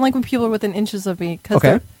crowded. I don't like when people are within inches of me because Okay.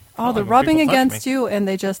 they're like when rubbing people touch against me. you, and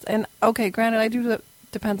they just okay. Granted, I do.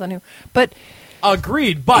 Depends on who, but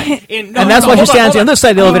Agreed, but And that's why she stands on the other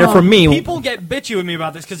side of the elevator from me. People get bitchy with me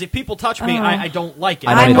about this because if people touch me, I don't like it.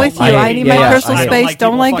 I don't I'm either. with you. I I, hate- need yeah, my yeah, personal I hate it. space.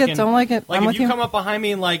 Don't people like fucking- it. Don't like it. Like I'm if with you you. come up behind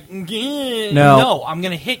me and like, No. no, I'm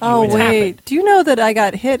gonna hit you. Oh It's wait! happened. Do you know that I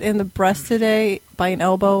got hit in the breast today by an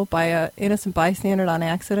elbow by a innocent bystander on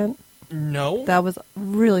accident? No. That was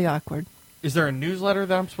really awkward. Is there a newsletter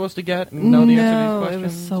that I'm supposed to get and know the answer to these No, it questions?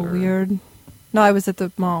 was so or- weird. No, I was at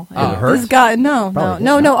the mall. Did it hurt? This guy, no. Probably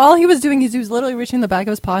did. All he was doing is he was literally reaching in the back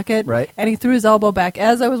of his pocket, Right. and he threw his elbow back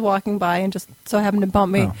as I was walking by, and just so happened to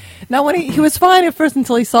bump me. Oh. Now, when he was fine at first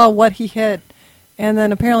until he saw what he hit, and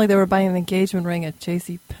then apparently they were buying an engagement ring at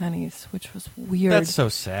J.C. Penney's, which was weird. That's so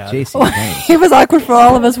sad. JC Penney. It was awkward for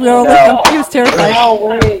all of us. We were all looking. He was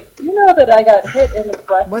terrified. wait. You know that I got hit in the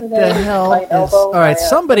breast What today the hell by is... an elbow All right, by a-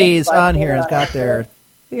 somebody's by on a- here and has got their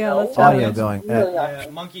Yeah, let's audio going. Really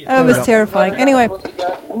Monkey. It was go. terrifying. Anyway,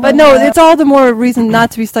 but no, it's all the more reason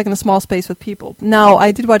not to be stuck in a small space with people. Now,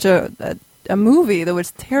 I did watch a movie that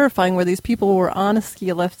was terrifying where these people were on a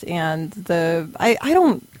ski lift and I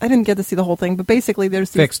didn't get to see the whole thing, but basically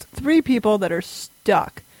there's these Fixed. 3 people that are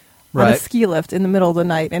stuck on a Right. ski lift in the middle of the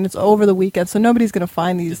night, and it's over the weekend, so nobody's going to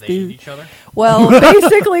find Did these. they eat each other? Well,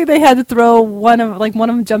 basically, they had to throw one of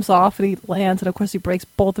them jumps off and he lands, and of course he breaks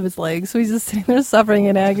both of his legs, so he's just sitting there suffering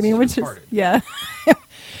in agony, which is retarded. yeah.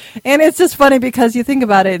 And it's just funny because you think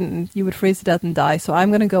about it, and you would freeze to death and die. So I'm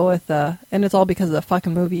going to go with, and it's all because of the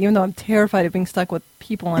fucking movie. Even though I'm terrified of being stuck with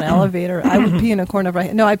people in an elevator, I would pee in a corner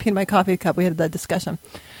of no, I pee in my coffee cup. We had that discussion.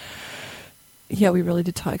 Yeah, we really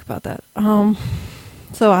did talk about that.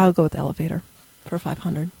 So I'll go with the elevator for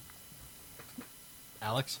 500.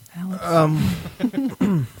 Alex?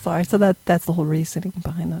 Sorry, so that's the whole reasoning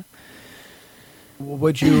behind that.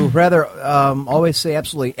 Would you rather always say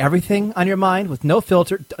absolutely everything on your mind with no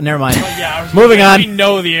filter? Never mind. Yeah, Moving on. We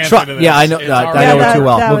know the answer to this. Yeah, I know. It's I already- know Yeah, it too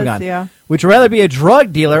well. that Moving was- on. yeah. Would you rather be a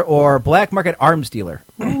drug dealer or black market arms dealer?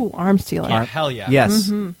 Ooh, arms dealer. Yeah, hell yeah. Yes.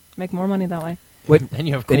 Make more money that way. Wait, Then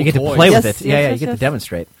you have then you cool get to toys. play Yes, with it. yes, Yeah, yes, you get yes. to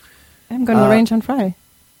demonstrate. I'm going to the range on Friday.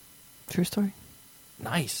 True story.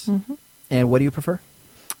 Nice. And what do you prefer?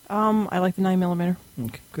 I like the 9mm.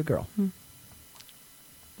 Okay, good girl.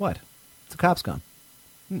 What? It's a cop's gun.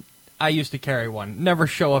 I used to carry one. Never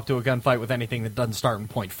show up to a gunfight with anything that doesn't start in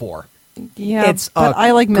 .4. Yeah, It's but a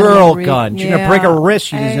I like girl minimum gun. You're gonna break a wrist,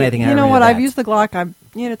 she's using anything You higher know than what? that. I've used the Glock.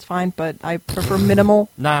 Yeah, it's fine, but I prefer minimal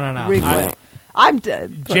No. recoil. I'm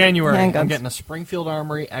dead. January, I'm Handguns. getting a Springfield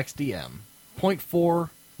Armory XDM .40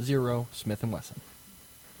 Smith & Wesson.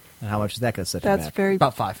 And how much is that going to set you That's back? very.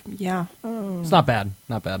 About 5. Yeah. It's not bad.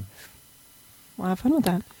 Not bad. Well, have fun with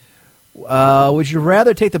that. Would you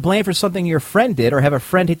rather take the blame for something your friend did, or have a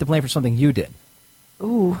friend take the blame for something you did?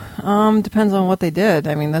 Ooh, depends on what they did.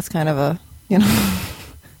 I mean, that's kind of a,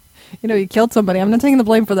 you killed somebody. I'm not taking the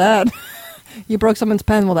blame for that. You broke someone's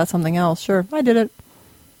pen. Well, that's something else. Sure, I did it.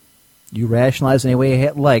 You rationalize any way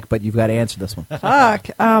you like, but you've got to answer this one. Fuck.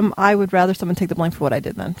 I would rather someone take the blame for what I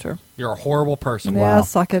did then. Sure. You're a horrible person. Yeah, Wow.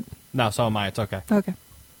 suck it. No, so am I. It's okay. Okay.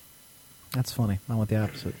 That's funny. I want the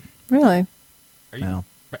opposite. Really? Are you? No.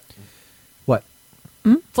 What?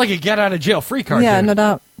 It's like a get-out-of-jail-free card. Yeah, dude. no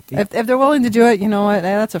doubt. Yeah. If they're willing to do it, you know what?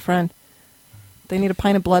 That's a friend. They need a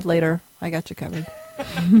pint of blood later. I got you covered.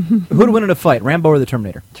 Who'd win in a fight, Rambo or the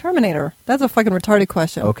Terminator? Terminator. That's a fucking retarded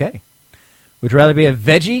question. Okay. Would you rather be a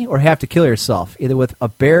veggie or have to kill yourself, either with a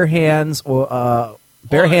bare hands or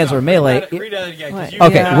melee? Read that again, 'cause Right. you-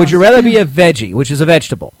 Okay. Yeah. Would you rather be a veggie, which is a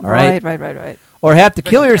vegetable, all right, Right. or have to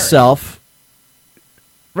kill Vegetarian. yourself?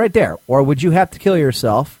 Right there. Or would you have to kill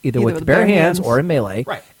yourself either with bare hands or in melee?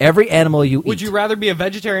 Right. Every animal you eat. Would you rather be a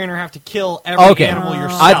vegetarian or have to kill every Okay. animal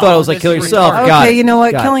yourself? I thought it was like This kill is yourself. retarded. Got Okay, it. you know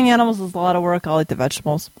what? Got it. Killing animals is a lot of work. I'll eat the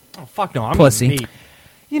vegetables. Oh, fuck no. I'm Pussy. eating meat.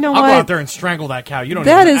 You know I'll what? go out there and strangle that cow. You don't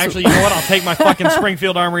That even, is- actually, you know what? I'll take my fucking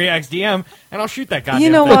Springfield Armory XDM and I'll shoot that goddamn You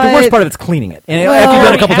know thing. Look, the what? worst part of it's cleaning it. And Well- after you've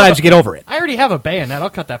done it a I couple already times, you get over it. I already have a bayonet. I'll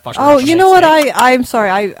cut that fucker. Oh, off you with know my what? steak. I'm sorry.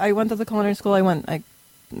 I went to the culinary school.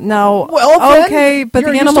 No. Well, then, okay, but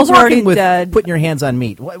you're the used to animals are working already with dead. Putting your hands on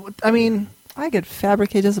meat. I mean, I could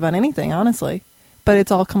fabricate just about anything, honestly, but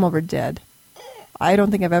it's all come over dead. I don't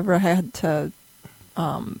think I've ever had to.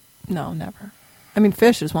 No, never. I mean,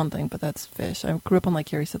 fish is one thing, but that's fish. I grew up on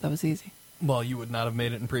Lake Erie, so that was easy. Well, you would not have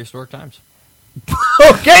made it in prehistoric times.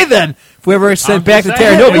 okay then. If we ever sent I'm back to just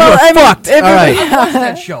Terra saying. Nova, Well, you're I mean, fucked. if- All right. I watched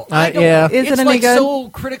that show. yeah. Is It's it any like good? so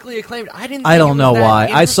critically acclaimed. I didn't. I think don't it was know that why. I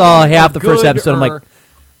interesting saw or half the first good episode, I'm like, or-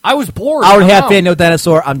 I was bored. Hour and a I'm half out. in, no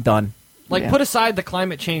dinosaur. I'm done. Like, Yeah. put aside the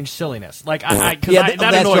climate change silliness. Like, that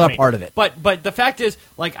that's annoys not me. part of it. But the fact is,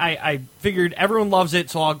 like, I figured everyone loves it,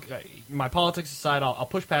 so my politics aside, I'll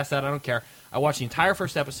push past that. I don't care. I watched the entire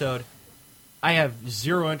first episode. I have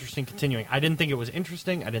zero interest in continuing. I didn't think it was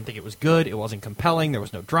interesting. I didn't think it was good. It wasn't compelling. There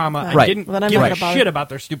was no drama. I Right. didn't Well, then I'm give not a about shit it. about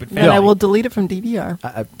their stupid Then family. I will delete it from DVR.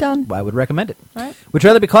 Done. I would recommend it. Right. Would you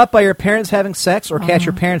rather be caught by your parents having sex or catch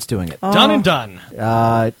your parents doing it? Done and done.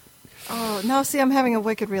 Oh, no, see, I'm having a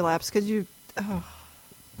wicked relapse because you. Oh.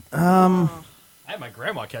 I had my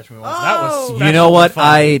grandma catch me once. That was Oh. You know what?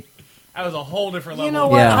 fun. That was a whole different level. You know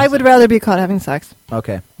of what? Yeah. I would rather be caught having sex.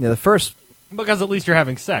 Okay. Yeah, the first. Because at least you're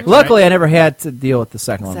having sex. Luckily, right? I never had to deal with the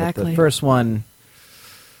second one. But Exactly. the first one.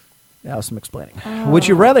 That was some explaining. Would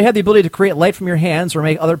you rather have the ability to create light from your hands or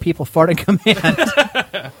make other people fart in command?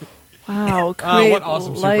 Wow, create what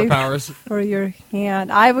awesome life superpowers. for your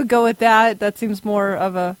hand. I would go with that. That seems more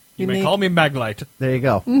of a You may unique. call me Maglite. There you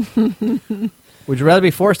go. Would you rather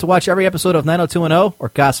be forced to watch every episode of 90210 or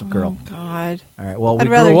Gossip Girl? Oh, God. All right. Well, we I'd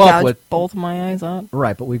rather grew up gouge with both my eyes out.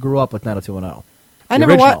 right, but we grew up with 90210. I The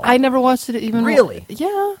never original. I never watched it even. Really?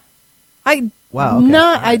 Yeah. I Wow, okay.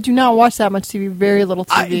 Not. I do not watch that much TV. Very little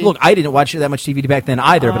TV. Look, I didn't watch that much TV back then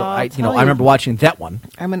either, but I'll I tell I remember you. watching that one.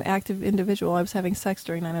 I'm an active individual. I was having sex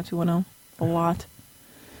during 90210 a lot.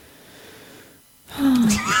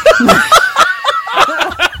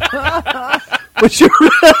 But you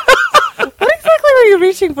What exactly were you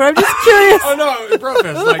reaching for? I'm just curious. Oh no,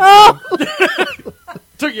 brofist. Like,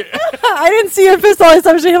 took you. I didn't see your fist all I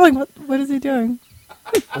saw. I'm like, what is he doing?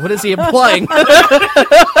 what is he implying? Well,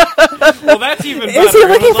 that's even. Is better. he It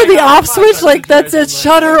looking was for the like a off switch? five-second Like, that's it.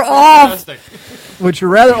 situation, Shut her like, off. fantastic. Would you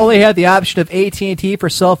rather only have the option of AT&T for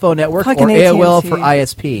cell phone network Fucking or AOL AT&T. for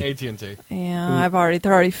ISP? AT&T. Yeah,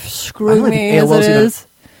 they're already I screwing don't me think as AOL's it even- is.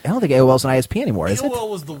 I don't think AOL's an ISP anymore, is it? AOL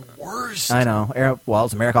was the worst. I know. Well,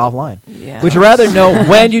 it's America Offline. Yeah. Would you rather know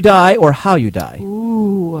when you die or how you die?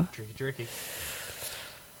 Ooh. Tricky.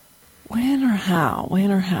 When or how? When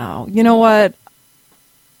or how? You know what?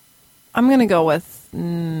 I'm going to go with...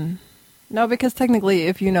 no, because technically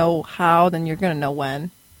if you know how, then you're going to know when.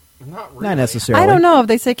 Not really. Not necessarily. I don't know. If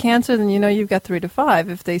they say cancer, then you know you've got 3 to 5.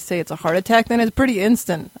 If they say it's a heart attack, then it's pretty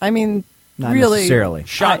instant. I mean, Not really. necessarily.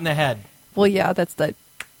 Shot in the head. Well, yeah, that's the...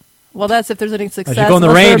 Well, that's if there's any success. As you go on the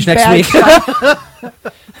unless range they're next bad week.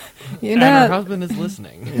 shot. You And her know, husband is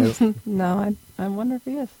listening. no, I wonder if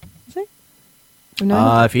he is. Is he?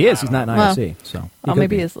 No. If he is, he's not an Well, ISC. So Oh,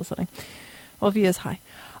 maybe he is listening. Well, if he is, hi.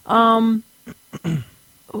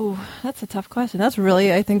 Ooh, that's a tough question. That's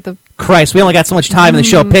really, I think, the... Christ, we only got so much time in the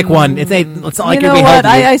show. Pick one. It's not like you you're know being what? held to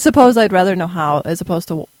I suppose I'd rather know how as opposed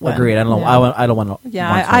to when. Agreed. I don't know. Yeah. I don't want to.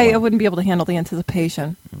 Yeah, I wouldn't be able to handle the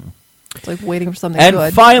anticipation. It's like waiting for something And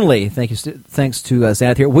good. finally, thanks to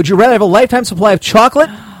Xanath here. Would you rather have a lifetime supply of chocolate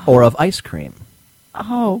or of ice cream?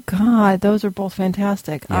 Oh, God. Those are both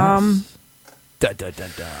fantastic. Yes. Dun, dun, dun,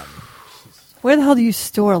 dun. Where the hell do you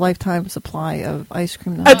store a lifetime supply of ice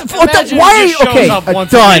cream? Now? Imagine why? it just shows Okay, up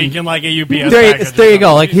once done. a week in like a UPS There package. you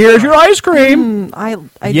go. Like, here's your ice cream. I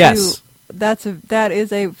Yes. do. That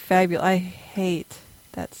is a fabulous. I hate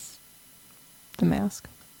that's the mask.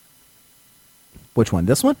 Which one?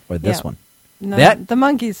 This one or this Yeah. one? No, That? the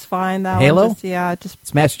monkey's fine. That Halo? One just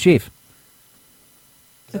It's Master Chief,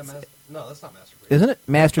 No, that's not Master Queef. isn't it?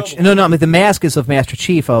 Master. No, I mean the mask is of Master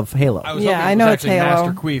Chief of Halo. I was Yeah, hoping I it know was it's actually Halo.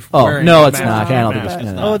 Master Queef. Oh, wearing no, a it's Master not. Chief I don't think mask. it's-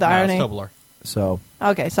 It's no, not. Oh, the No, it's irony. Tobler. So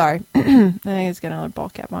okay. Sorry, I think it's got another ball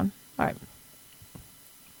cap on. All right.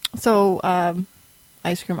 So,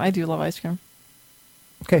 ice cream. I do love ice cream.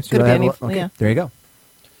 okay, so Could you be have any- okay, yeah. there you go.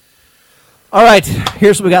 All right,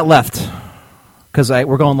 here's what we got left because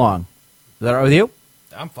we're going long. Is that all right with you?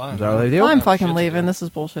 I'm fine. Is that all right with you? I'm shit fucking to leaving. do. This is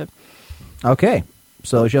bullshit. Okay,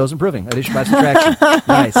 so the show's improving. Addition by subtraction.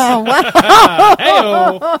 Nice.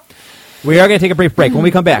 Hey-o. We are going to take a brief break. When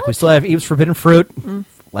we come back, we still have Eve's Forbidden Fruit.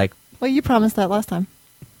 Like Well, you promised that last time.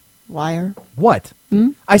 Liar. what?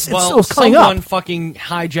 I said Well, it was coming someone up. fucking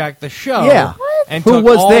hijacked the show. Yeah. And Who took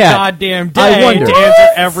was all that? goddamn I day wonder. to answer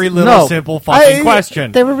every little No. simple fucking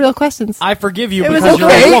question. They were real questions. I forgive you It was because you're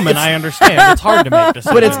okay. a woman. I understand. It's hard to make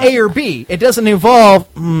decisions. But it's A or B. It doesn't involve.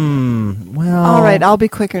 Well. All right, I'll be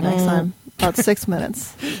quicker next time. About 6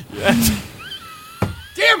 minutes.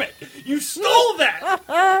 Damn it! You stole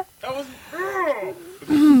that! That was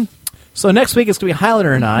So next week it's going to be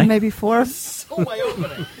Highlander and I. Maybe 4. so my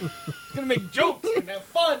opening. It's gonna make jokes and have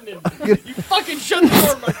fun and you fucking shut the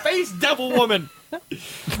door in my face, devil woman!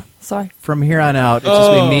 Sorry. From here on out, it's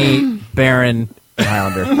just going to be me, Baron, and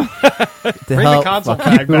Highlander. Bring the console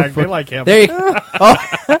tag back. They like him. There you go. Oh,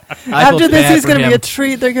 I feel After this, bad he's for going to be him. a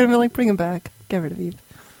treat. They're going to be like, bring him back. Get rid of Eve.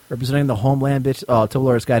 Representing the homeland, bitch. Oh,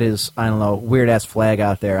 Tobler's got his, I don't know, weird ass flag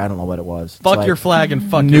out there. I don't know what it was. It's Fuck like your flag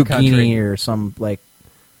and fuck New your country. Guinea or some like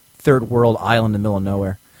third world island in the middle of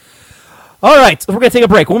nowhere. All right, we're going to take a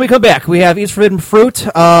break. When we come back, we have Eve's Forbidden Fruit.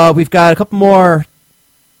 We've got a couple more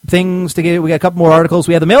things to get. We got a couple more articles.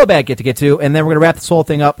 We have the mailbag to get to, and then we're going to wrap this whole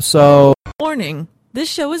thing up. So, Warning. This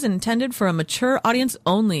show is intended for a mature audience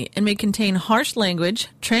only and may contain harsh language,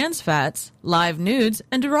 trans fats, live nudes,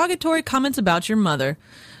 and derogatory comments about your mother.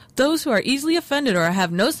 Those who are easily offended or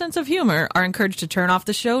have no sense of humor are encouraged to turn off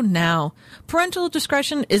the show now. Parental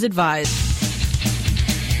discretion is advised.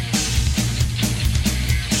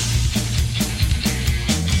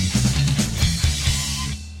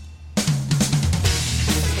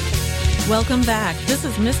 Welcome back. This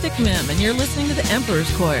is Mystic Mim, and you're listening to the Emperor's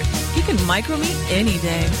Court. You can micro me any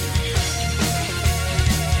day.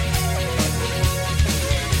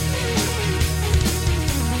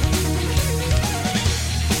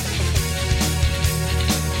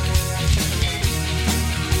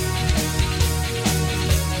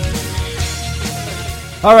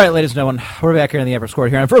 all right, ladies and gentlemen, we're back here in the Emperor's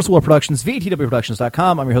Court here on First World Productions,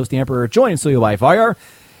 VTWProductions.com. I'm your host, the Emperor, joined in studio by Fire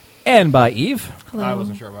and by Eve. I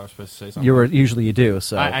wasn't sure if I was supposed to say something. Usually you do.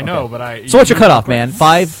 So I know, okay. but I. So what's your cutoff, man?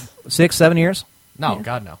 5, 6, 7 years? No,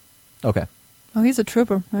 God, no. Okay, Oh, he's a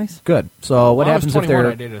trooper. Nice. good. So what When happens I if was 21,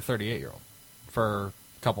 they're? I dated a 38-year-old for a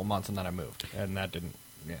couple months, and then I moved, and that didn't.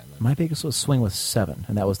 Yeah. My biggest was swing was 7,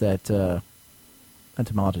 and that was that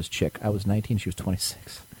entomologist chick. I was 19; she was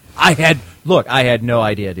 26. I had no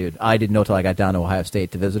idea, dude. I didn't know till I got down to Ohio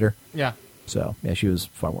State to visit her. Yeah. So yeah, she was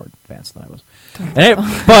far more advanced than I was. And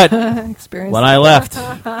but Experience. when I left,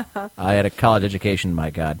 I had a college education. My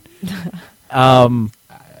God, I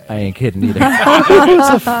ain't kidding either.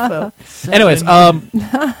 Anyways,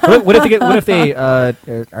 what if they are?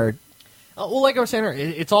 Well, like I was saying,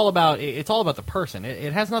 it's all about the person.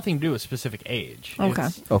 It has nothing to do with specific age. Okay.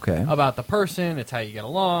 It's Okay. about the person. It's how you get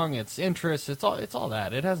along. It's interests. It's all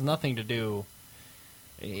that. It has nothing to do.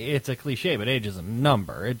 It's a cliche, but age is a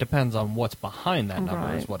number. It depends on what's behind that number.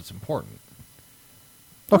 Right. Is what's important.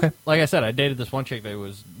 Okay. Like I said, I dated this one chick that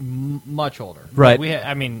was much older. Right. We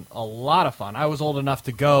had, a lot of fun. I was old enough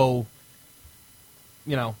to go,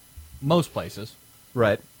 most places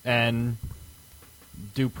Right. and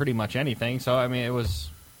do pretty much anything. So it was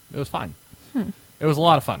fine. It was a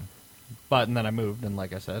lot of fun. But and then I moved, and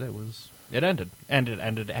like I said, it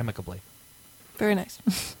ended amicably. Very nice.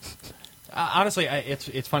 Honestly,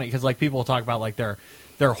 it's funny because like people talk about like their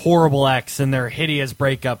horrible ex and their hideous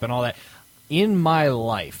breakup and all that. in my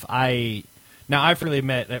life, now I freely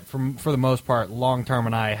admit that for the most part, long term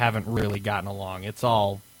and I haven't really gotten along. It's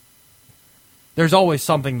all there's always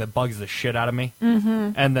something that bugs the shit out of me,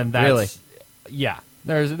 and then that's Really? yeah.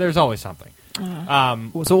 There's always something.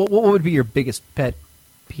 So what would be your biggest pet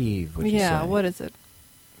peeve? Would you Yeah, say? what is it?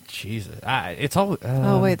 Jesus, it's all.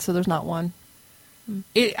 Oh, wait, so there's not one.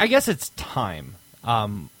 I guess it's time.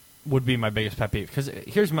 Would be my biggest pet peeve because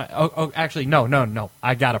here's my. Actually, no.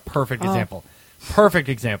 I got a perfect example. Perfect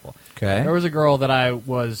example. Okay. There was a girl that I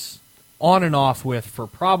was on and off with for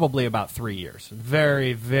probably about 3 years.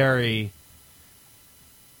 Very, very,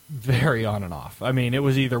 very on and off. I mean, it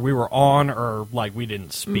was either we were on or like we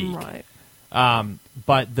didn't speak. Right.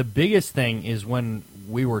 But the biggest thing is when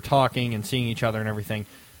we were talking and seeing each other and everything,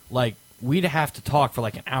 like we'd have to talk for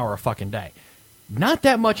like an hour a fucking day. Not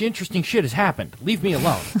that much interesting shit has happened. Leave me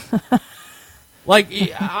alone. Like,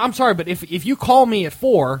 I'm sorry, but if you call me at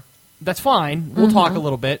 4, that's fine. We'll talk a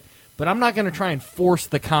little bit, but I'm not going to try and force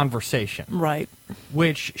the conversation, Right.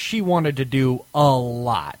 which she wanted to do a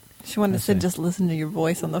lot. She wanted to sit and just listen to your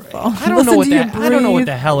voice on the phone. I don't know what Listen to that. you I don't know what breathe.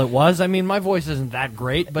 the hell it was. I mean, my voice isn't that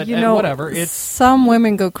great, but You know, whatever. It's some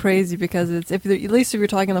women go crazy because it's at least if you're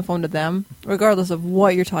talking on the phone to them, regardless of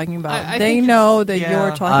what you're talking about, I they think know it's- that yeah.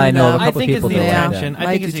 you're talking I know, about. a I couple think it's people the do like attention. that. I I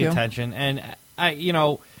think do it's the too. attention, and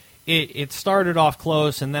it started off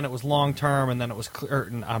close, and then it was long term, and then it was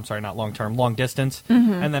I'm sorry, not long term, long distance,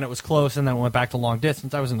 and then it was close, and then it went back to long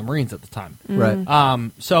distance. I was in the Marines at the time,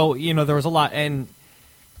 Right. so there was a lot, and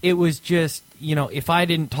it was just if I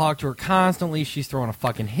didn't talk to her constantly, she's throwing a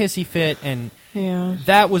fucking hissy fit, and Yeah.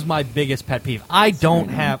 that was my biggest pet peeve. I don't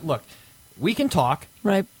have look. We can talk.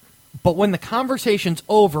 Right. But when the conversation's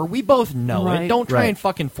over, we both know it. Right. Don't try Right. and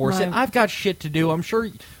fucking force it. Right. I've got shit to do. I'm sure.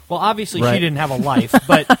 Well, obviously Right. she didn't have a life,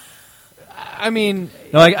 but I mean,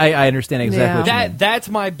 No, I understand exactly Yeah. what you mean. that's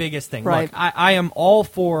my biggest thing. Right. Look, I am all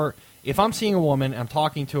for if I'm seeing a woman, I'm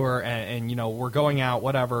talking to her, and we're going out,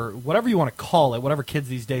 whatever you want to call it, whatever kids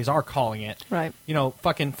these days are calling it. Right.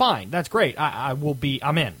 Fucking fine. That's great. I will be.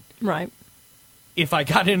 I'm in. Right. If I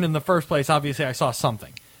got in the first place, obviously I saw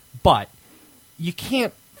something. But you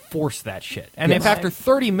can't force that shit. And if Yes. after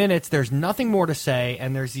 30 minutes there's nothing more to say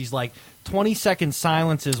and there's these like 20-second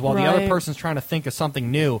silences while the other Right. person's trying to think of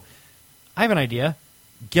something new, I have an idea.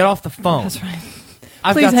 Get off the phone. That's right.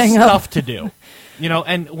 I've Please got hang up. stuff to do.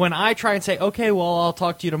 And when I try and say, okay, well, I'll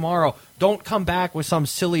talk to you tomorrow, don't come back with some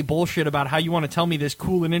silly bullshit about how you want to tell me this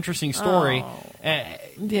cool and interesting story.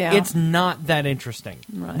 Yeah. It's not that interesting.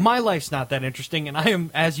 Right. My life's not that interesting, and I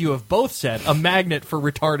am, as you have both said, a magnet for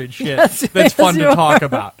retarded shit Yes, that's yes, fun to you talk are.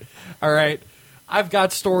 about. All right? I've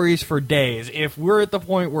got stories for days. If we're at the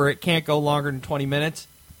point where it can't go longer than 20 minutes,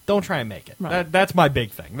 don't try and make it. Right. That's my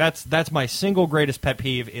big thing. That's my single greatest pet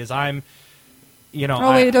peeve is I'm,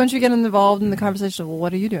 Oh, wait, don't you get involved in the conversation? Well,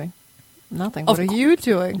 what are you doing? Nothing. Of What are you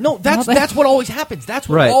doing? No, that's Nothing. that's what always happens. That's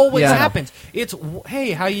what Right, always yeah. happens. It's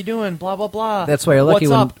hey, how you doing? Blah blah blah. That's why you're lucky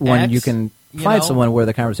What's up, when X? you can You find know? someone where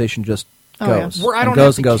the conversation just Oh, yeah. goes. Where I and don't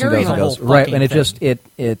goes have and to goes and carry goes and the goes. whole Right, fucking and it thing. just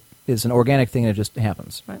it is an organic thing that just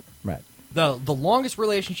happens. Right. Right. The longest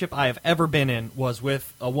relationship I have ever been in was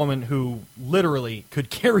with a woman who literally could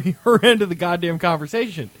carry her end of the goddamn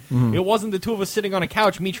conversation. Mm-hmm. It wasn't the two of us sitting on a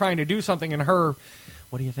couch, me trying to do something, and her,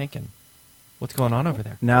 what are you thinking? What's going on over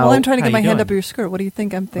there? Now, Well, I'm trying to how get my you hand doing? up your skirt. What do you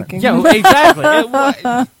think I'm thinking? Yeah, well, exactly.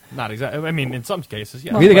 Not exactly. I mean, in some cases,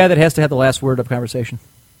 yeah. are you the guy that has to have the last word of conversation?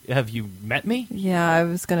 Have you met me? Yeah, I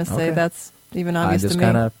was going to say Okay. that's even I obvious just to me.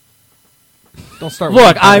 kind of Don't start.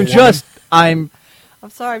 look. with I'm woman. just I'm I'm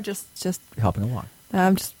sorry, I'm just helping along.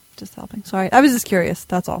 I'm just helping. Sorry, I was just curious.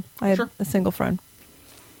 That's all. I had Sure. a single friend.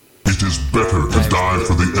 It is better to die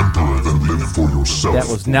for the Emperor than live for yourself. That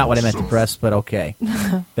was not what I meant to press, but okay,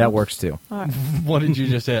 that works too. What did you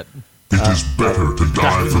just hit? It is better to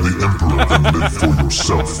die for the Emperor than live for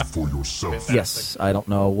yourself. For yourself. Yes, I don't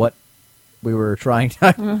know what we were trying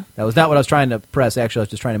to. That was not what I was trying to press. Actually, I was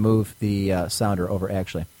just trying to move the sounder over.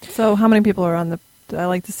 Actually, So, how many people are on the? I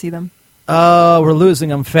like to see them. we're losing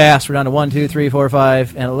them fast. We're down to 1, 2, 3, 4,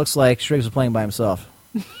 5, and it looks like Striggs is playing by himself.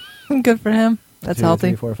 Good for him. That's 2, healthy.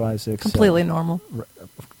 3, 4, 5, 6, Completely normal. 7.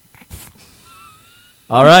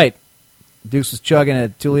 All right, Dukes was chugging a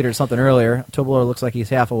 2 liter something earlier. Tobler looks like he's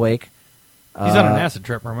half awake. He's on an acid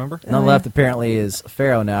trip. Remember? None left apparently is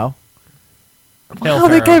Pharaoh now. Hail Wow,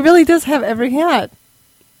 that Pharaoh. guy really does have every hat.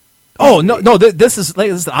 Oh no! This is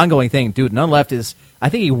an ongoing thing, dude. None left is. I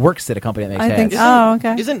think he works at a company that makes I hats. think. Oh,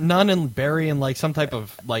 okay. Isn't Nunn and Barry in like some type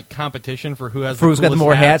of like competition for who has For who's the got the coolest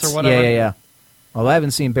more hats? or whatever? Yeah. Although I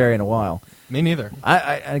haven't seen Barry in a while. Me neither.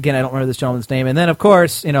 Again, I don't remember this gentleman's name. And then, of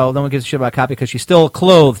course, no one gives a shit about Copy because she's still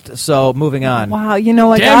clothed. So, moving on. Wow, you know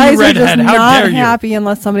what? Damn Guys you, are redhead. just How not dare you. happy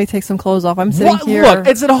unless somebody takes some clothes off. I'm sitting here. Look,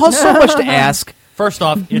 it's so much to ask. First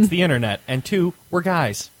off, it's the internet, and two, we're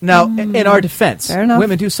guys. Now, in our defense, Fair enough.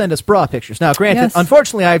 women do send us bra pictures. Now, granted, Yes.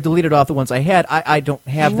 unfortunately, I've deleted off the ones I had. I don't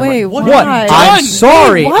have them. Wait, What? why? I'm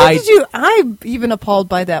sorry. Why did you? I'm even appalled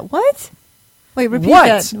by that. What? Wait, repeat What?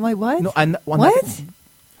 that. Wait, what? No, I'm not- what?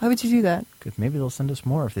 Why would you do that? Because maybe they'll send us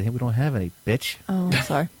more if they think we don't have any, bitch. Oh,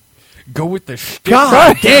 sorry. Go with the shit.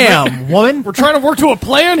 God damn, woman. We're trying to work to a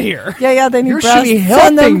plan here. Yeah, they need You breasts. should be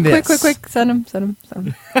Send them, helping this. quick. Send them.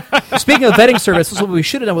 Speaking of vetting service, this is what we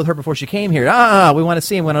should have done with her before she came here. We want to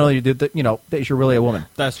see him when I know you do. That you're really a woman.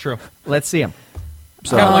 That's true. Let's see him.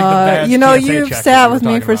 So, Kinda like the badge TSA you've check that sat we with were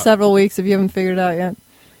me talking for about. several weeks if you haven't figured it out yet.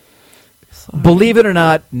 believe it or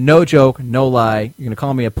not, no joke, no lie. You're gonna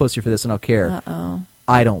call me a pussy for this, and I'll care. Uh-oh.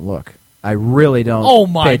 I don't look. I really don't. Oh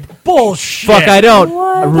my bullshit! Fuck, I don't.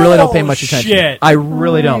 What? I really don't pay much attention. Bullshit. I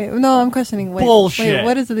really don't. Wait, no, I'm questioning. Wait, Bullshit.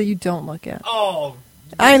 what is it that you don't look at? Oh,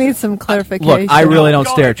 I need some clarification. Look, I really don't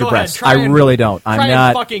Go stare ahead, at your go ahead. breasts. Try I and- really don't. I'm try not.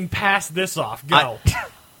 and fucking pass this off. Go.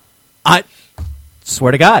 I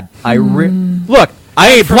swear to God, look. I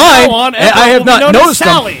ain't From blind. now on, I everyone have will not be known as noticed them.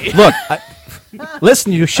 Sally. Look,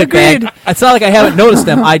 listen, you shitbag. It's not like I haven't noticed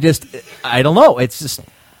them. I don't know. It's just,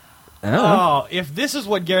 I don't know. Oh, if this is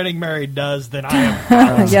what getting married does, then I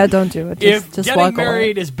am. Yeah, don't do it. If Just getting walk away.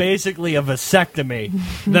 married is basically a vasectomy,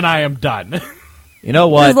 then I am done. You know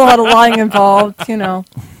There's what? a lot of lying involved,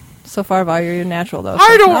 So far, you're natural, though.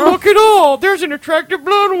 I don't look at all. There's an attractive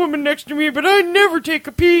blonde woman next to me, but I never take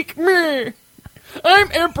a peek. Meh.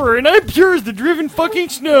 I'm emperor, and I'm pure as the driven fucking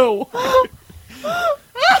snow.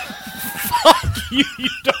 Fuck you, you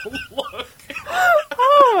don't look.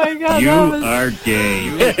 Oh, my God. You that was... are gay.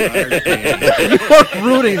 You're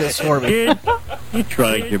rooting this for me. Kid, you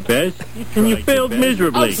tried your best, and you failed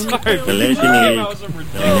miserably. I'm sorry. The lesson That is, was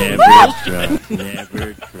ridiculous.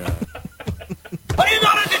 never trust. Are you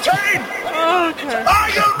not entertained? Are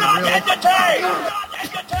you not entertained?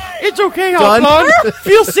 It's okay, Done. Hopalong.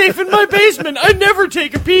 Feel safe in my basement. I never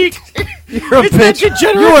take a peek. You're a It's that bitch.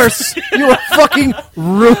 degenerate. You are fucking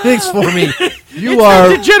ruining this for me. You It's are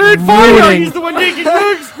that degenerate fire. ruining. He's the one taking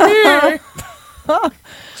drugs. Meh.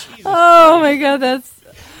 Oh, my God, that's...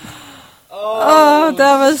 Oh,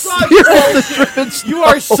 that was... You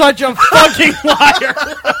are such a fucking liar.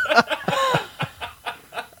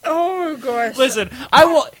 Oh, gosh. Listen, I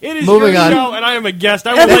will. It is Moving your on. show, and I am a guest.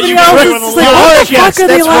 I will let Everybody you get else away is with a like, lot. what the yes, fuck are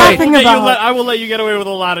they that's right. laughing That you about? I will let you get away with a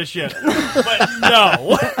lot of shit. But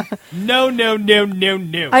no,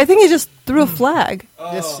 no. I think he just threw a flag.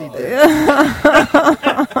 Yes, he did.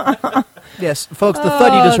 Yes, folks, the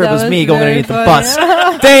thud you just heard that was was me going very underneath the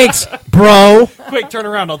funny. bus. Thanks, bro. Quick, turn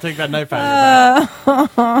around. I'll take that knife out of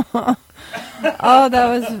your back. Oh, that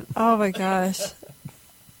was... Oh, my gosh.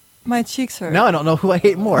 My cheeks hurt. Now I don't know who I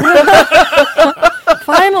hate more.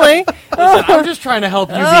 Finally. Listen, I'm just trying to help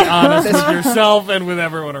you be honest with yourself and with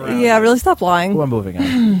everyone around. Yeah, really stop lying. Who I'm moving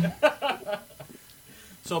on.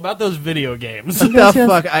 So about those video games. What the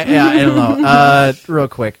fuck? I don't know. Real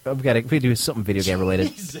quick, we do something video game related.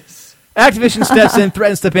 Activision steps in,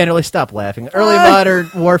 threatens to ban early. Stop laughing. Early Modern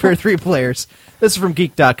Warfare 3 players. This is from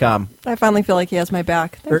Geek.com. I finally feel like he has my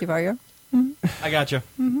back. Thank you, Vario. I got you.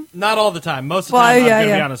 Not all the time. Most of the Well, time, yeah, I'm going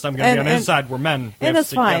to be yeah. honest. I'm going to be on his side. We're men. We have And to that's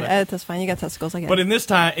stick fine. together. That's fine. You got testicles. I get But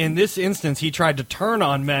it. in this instance, he tried to turn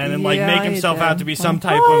on men and Yeah, make he himself did. out to be some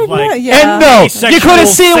type Oh, of like. yeah. And no, Asexual you could have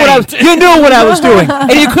seen what I was. saint. You knew what I was doing,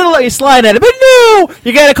 and you could have let me slide at it. But no,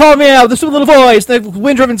 you got to call me out with the sweet little voice, the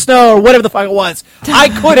wind-driven snow, or whatever the fuck it was. I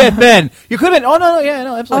could have been. You could have been. Oh no, yeah,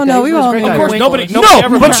 no, absolutely. Oh, no, we He was a all great knew. guy. Of course, Wait, nobody wait. No,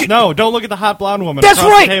 ever. but you- no, don't look at the hot blonde woman. That's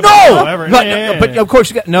across the right. table. No, Ever. but, Yeah. but of course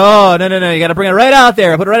you got no. You got to bring it right out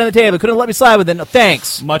there. Put it right on the table. Couldn't let me slide with it. No,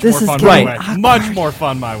 thanks. Much This more is fun getting my way. awkward. Much more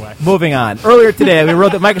fun my way. Moving on. Earlier today, we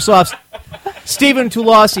wrote that Microsoft's Stephen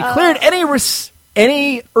Tulasi cleared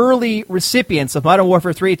any early recipients of Modern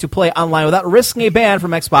Warfare 3 to play online without risking a ban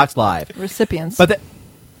from Xbox Live. Recipients. But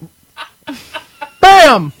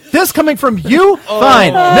bam! This coming from you?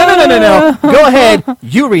 Fine. No. Go ahead.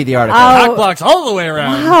 You read the article. Cock blocks all the way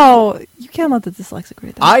around. Wow. You can't let the dyslexic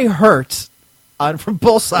read that. I hurt from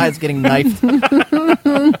both sides getting knifed.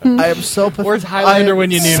 I am so pathetic. Where's Highlander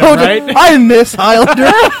when you need so him, right? I miss Highlander.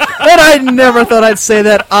 And I never thought I'd say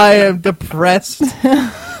that. I am depressed.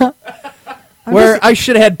 Where I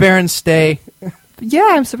should have had Baron stay. Yeah,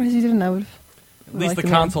 I'm surprised you didn't. I would. At least the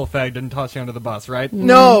console fag didn't toss you under the bus, right?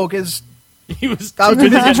 No, because He was I was too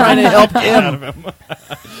busy trying to help out of him. him.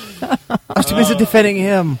 I was too busy defending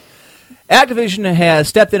him. Activision has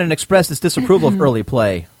stepped in and expressed its disapproval of early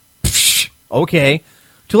play. Okay.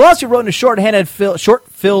 Tulasi wrote in a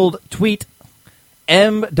short-filled tweet,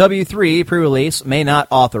 MW3 pre-release may not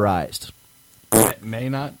authorized. May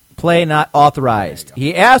not? Play not authorized.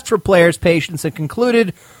 He asked for players' patience and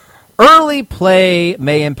concluded, early play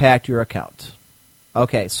may impact your account.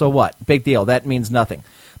 Okay, so what? Big deal. That means nothing.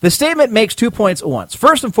 The statement makes 2 points at once.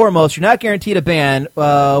 First and foremost, you're not guaranteed a ban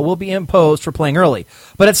will be imposed for playing early.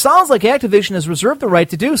 But it sounds like Activision has reserved the right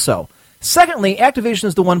to do so. Secondly, Activision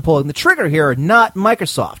is the one pulling the trigger here, not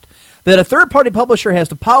Microsoft. That a third-party publisher has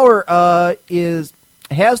the power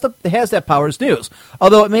has that power is news.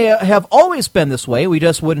 Although it may have always been this way, we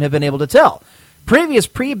just wouldn't have been able to tell. Previous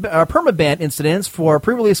permaban incidents for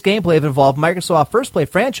pre-release gameplay have involved Microsoft first-play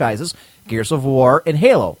franchises, Gears of War and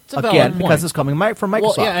Halo. Again, because it's coming from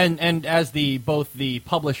Microsoft. Well, yeah, and as both the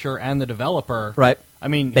publisher and the developer, right? I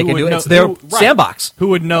mean, they can do it. It's their sandbox. Who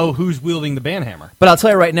would know who's wielding the banhammer? But I'll tell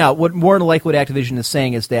you right now, what more than likely what Activision is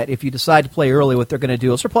saying is that if you decide to play early, what they're going to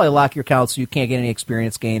do is they'll probably lock your account so you can't get any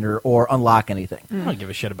experience gain or unlock anything. I don't give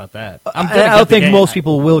a shit about that. I don't think most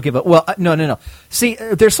people will give it. Well, no. See,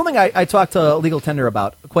 there's something I talked to Legal Tender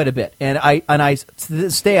about quite a bit, and I to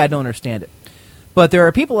this day I don't understand it. But there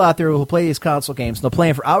are people out there who play these console games, and they'll play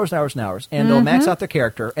them for hours and hours and hours, and they'll max out their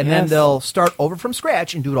character, and then they'll start over from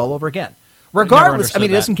scratch and do it all over again. Regardless, I mean,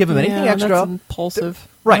 it doesn't give them anything extra. That's impulsive.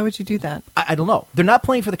 Right. Why would you do that? I don't know. They're not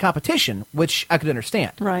playing for the competition, which I could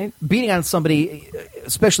understand. Right. Beating on somebody,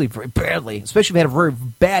 especially very badly, especially if they had a very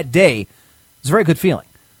bad day, is a very good feeling.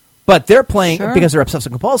 But they're playing because they're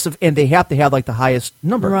obsessive compulsive, and they have to have like the highest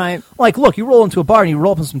number. Right. Like, look, you roll into a bar and you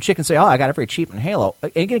roll up on some chick and say, "Oh, I got it very cheap in Halo."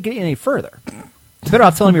 It ain't gonna get you any further. It's better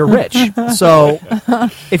off telling them you're rich. So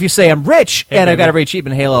if you say I'm rich and I've got it very cheap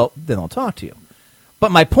in Halo, then they'll talk to you.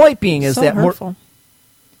 But my point being is that hurtful.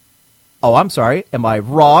 Oh, I'm sorry. Am I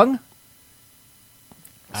wrong?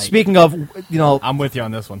 Speaking of, I'm with you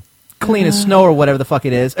on this one. Clean as snow or whatever the fuck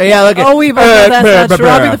it is. Yeah, look at. Oh, we've that's not true.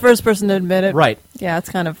 I'll be the first person to admit it. Right. Yeah, it's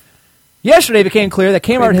kind of. Yesterday it became clear that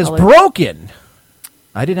Kmart has broken.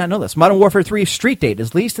 I did not know this. Modern Warfare 3 Street Date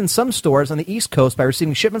is leased in some stores on the East Coast by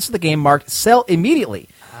receiving shipments of the game marked "Sell Immediately,"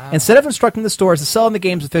 instead of instructing the stores to sell on the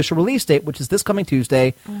game's official release date, which is this coming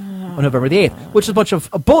Tuesday, on November the 8th, which is a bunch of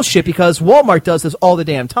bullshit because Walmart does this all the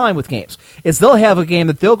damn time with games. Is they'll have a game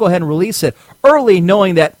that they'll go ahead and release it early,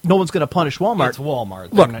 knowing that no one's going to punish Walmart. It's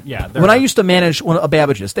Walmart. Look, when I used to manage a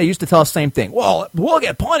Babbage's, they used to tell us the same thing. Well, we'll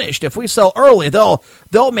get punished if we sell early. They'll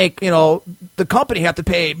make the company have to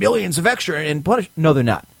pay millions of extra and punish. No, they're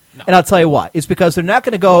not. No. And I'll tell you why. It's because they're not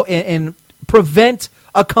going to go and prevent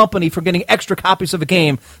a company from getting extra copies of a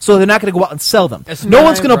game, so they're not going to go out and sell them. No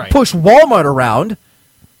one's going to push Walmart around.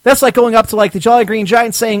 That's like going up to the Jolly Green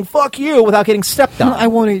Giant saying, "Fuck you," without getting stepped on. I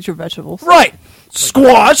won't eat your vegetables. Right.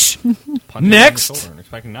 Squash. Next. And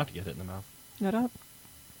expecting not to get hit in the mouth. Shut up.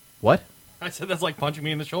 What? I said that's like punching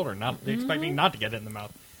me in the shoulder, not expecting not to get hit in the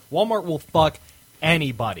mouth. Walmart will fuck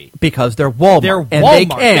anybody. Because they're Walmart. They're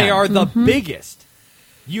Walmart. They are the biggest.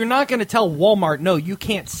 You're not going to tell Walmart, no, you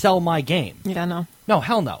can't sell my game. Yeah, no. No,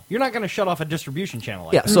 hell no. You're not going to shut off a distribution channel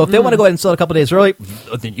like that. So if they want to go ahead and sell it a couple days early,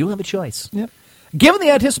 then you have a choice. Yep. Given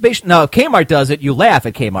the anticipation, now if Kmart does it, you laugh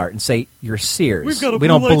at Kmart and say, "You're Sears. We've got a we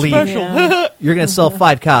don't believe special." Yeah. you're going to sell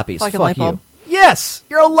 5 copies. Like a Fuck light bulb. you." Yes,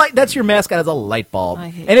 you're a light. That's your mascot is a light bulb, I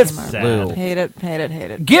hate and it's Kmart. blue. Hate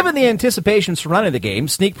it. Given the anticipation surrounding the game,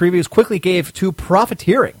 sneak previews quickly gave to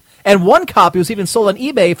profiteering, and one copy was even sold on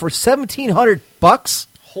eBay for $1,700.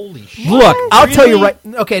 Holy shit. Look, I'll tell you right.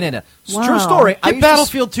 Okay, no. Wow. True story. Get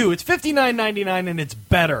Battlefield 2. It's $59.99 and it's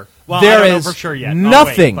better. Well, there I don't is know for sure yet.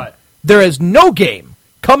 nothing. Oh, wait, there is no game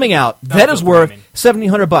coming out that is worth flaming.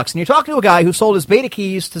 $1,700. And you're talking to a guy who sold his beta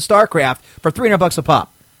keys to StarCraft for $300 a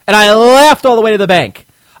pop. And I laughed all the way to the bank.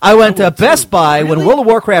 I went to Best Buy when World of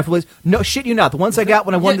Warcraft released. No, shit you not. The ones I got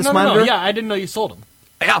when I won this monitor. No, yeah, I didn't know you sold them.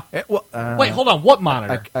 Yeah. Wait, hold on. What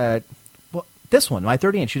monitor? This one, my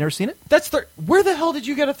 30-inch. You never seen it? That's where the hell did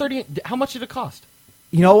you get a 30-inch? How much did it cost?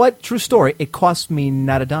 You know what? True story. It cost me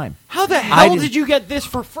not a dime. How the hell did you get this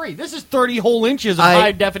for free? This is 30 whole inches of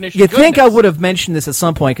high definition. You'd think I would have mentioned this at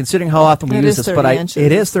some point, considering how often we use this, but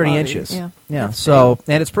it is 30 inches. Yeah. So,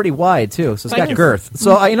 and it's pretty wide too, so it's got girth.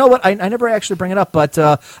 So you know what? I never actually bring it up, but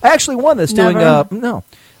I actually won this doing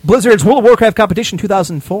Blizzard's World of Warcraft competition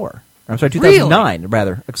 2004. I'm sorry, 2009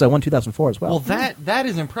 rather, because I won 2004 as well. Well, that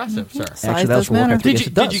is impressive, sir. Actually, that's World of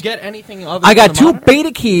Warcraft. Did you get anything other? I got 2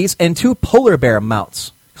 beta keys and 2 polar bear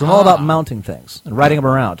mounts. Because I'm all about mounting things and riding them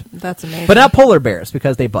around. That's amazing. But not polar bears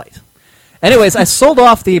because they bite. Anyways, I sold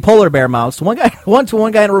off the polar bear mounts to one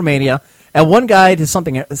guy in Romania and one guy to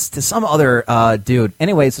some other dude.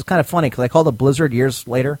 Anyways, it's kind of funny because I called up Blizzard years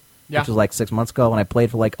later. which was like 6 months ago, when I played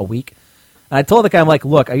for like a week. And I told the guy, I'm like,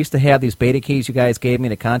 look, I used to have these beta keys you guys gave me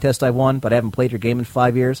in a contest I won, but I haven't played your game in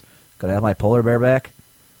 5 years. Could I have my polar bear back?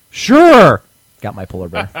 Sure! Got my polar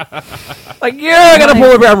bear. Like, yeah, I got a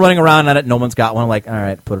polar bear. I'm running around on it. No one's got one. I'm like, all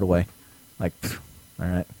right, put it away. Like, all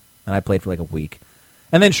right. And I played for like a week.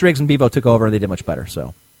 And then Shriggs and Bevo took over, and they did much better,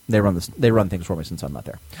 so... They run things for me since I'm not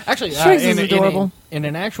there. Actually, is adorable. In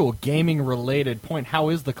an actual gaming-related point, how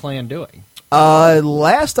is the clan doing?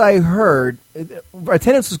 Last I heard,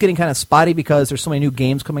 attendance was getting kind of spotty because there's so many new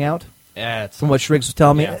games coming out. Yeah, from what Shriggs was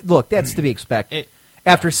telling me. Yeah. Look, that's to be expected.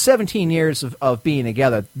 After 17 years of being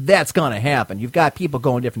together, that's going to happen. You've got people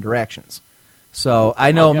going different directions. So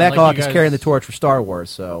I know Mechahawk is carrying the torch for Star Wars.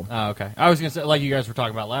 So okay. I was going to say, like you guys were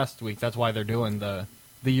talking about last week, that's why they're doing the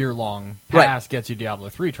year-long pass gets you Diablo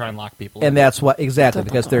 3, try and lock people in. And that's what, exactly,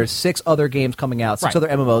 because there's 6 other games coming out, 6 other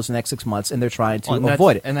MMOs in the next 6 months, and they're trying to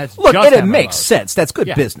avoid it. And that's Look, just it MMOs. makes sense. That's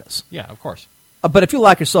good business. Yeah, of course. But if you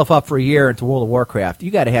lock yourself up for a year into World of Warcraft,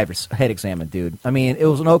 you got to have your head examined, dude. I mean, it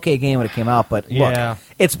was an okay game when it came out, but look,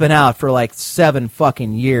 it's been out for like 7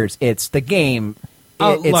 fucking years. It's the game.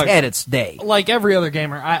 It's at its day. Like every other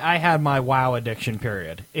gamer, I had my WoW addiction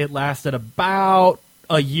period. It lasted about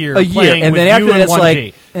a year, playing and with then after you that, and it's 1G.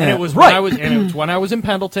 like, And it was when I was in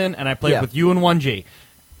Pendleton, and I played with you and 1G.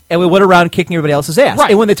 And we went around kicking everybody else's ass. Right.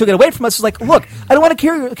 And when they took it away from us, it's like, look, I don't want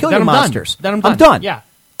to kill your monsters. Then I'm I'm done. done. Yeah.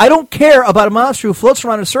 I don't care about a monster who floats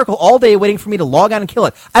around in a circle all day waiting for me to log on and kill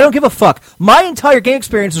it. I don't give a fuck. My entire game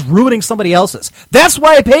experience is ruining somebody else's. That's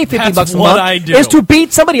why I pay $50 a month. I do. Is to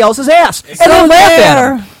beat somebody else's ass. And then laugh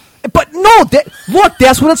at them. But no, look,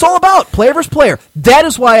 that's what it's all about. Player versus player. That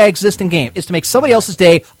is why I exist in game, is to make somebody else's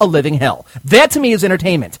day a living hell. That to me is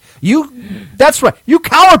entertainment. That's right. You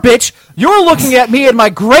coward bitch. You're looking at me at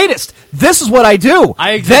my greatest. This is what I do.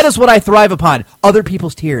 That is what I thrive upon. Other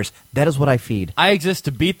people's tears. That is what I feed. I exist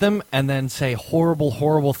to beat them and then say horrible,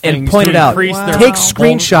 horrible things And point to it out. increase their Take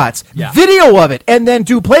screenshots, Yeah. video of it, and then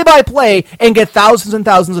do play-by-play and get thousands and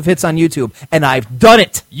thousands of hits on YouTube. And I've done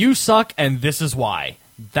it. You suck, and this is why.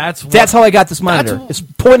 That's how I got this monitor. Is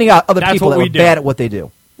pointing out other people that are bad at what they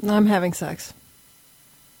do. I'm having sex.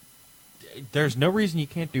 There's no reason you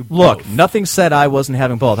can't do both. Look, nothing said I wasn't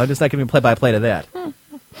having both. I'm just not giving play-by-play to that.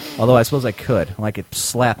 Although I suppose I could. I could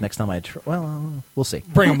slap next time I... Well, we'll see.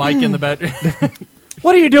 Bring a mic in the bed.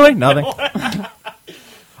 What are you doing? Nothing.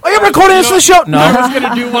 Are you recording this for the show? No. I was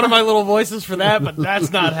going to do one of my little voices for that, but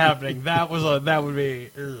that's not happening. That would be...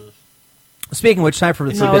 Speaking of which, time for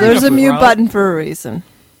the No, forbidden there's a fruit. mute button for a reason.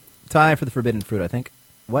 Time for the forbidden fruit, I think.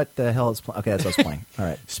 What the hell is playing? Okay, that's what I was playing. All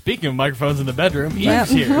right. Speaking of microphones in the bedroom, Yeah.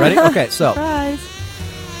 Eve's here. Ready? Okay, so. Surprise.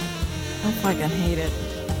 I fucking hate it.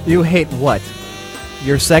 You hate what?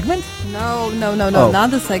 Your segment? No, Oh.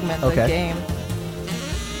 not the segment, Okay. the game.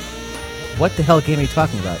 What the hell game are you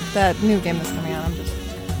talking about? That new game that's coming out. I'm just...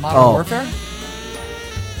 Modern Warfare?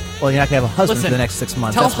 Well, you're not going to have a husband Listen, for the next 6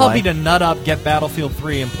 months. Tell that's hubby why. to nut up, get Battlefield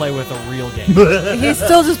 3, and play with a real game. He's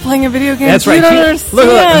still just playing a video game. That's You right. don't Look,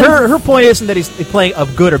 understand. her point isn't that he's playing a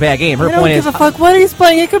good or bad game. Her I don't point give is... a fuck what he's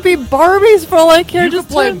playing. It could be Barbies for all I care. You Just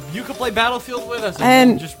could play Battlefield with us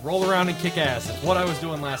And- and just roll around and kick ass. It's what I was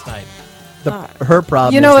doing last night. her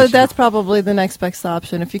problem You is know that what? she- That's probably the next best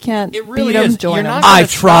option. If you can't really beat him, is. join You're him. not gonna I've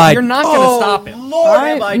stop- tried. You're not going to stop him. Lord, All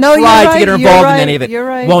have right. I No, you're tried right, to get her you're involved right, in any of it. you're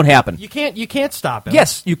right. Won't happen. You can't stop him.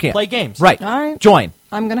 Yes, you can. Play games. Right. All right. Join.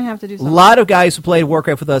 I'm going to have to do A something. lot of guys who played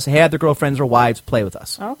Warcraft with us had their girlfriends or wives play with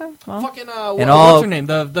us. Okay. Well, Fucking, And what's her name?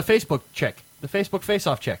 The Facebook chick. The Facebook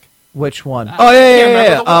face-off chick. Which one? I Oh, yeah.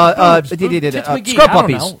 remember the one. Tits McGee, Scrub I don't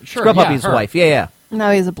Puppy's. know. Sure, Scrub yeah, Puppy's her. wife. Yeah. now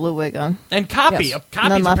he has a blue wig on. And Copy. Yes. Copy's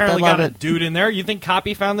None left, apparently I love got a it. dude in there. You think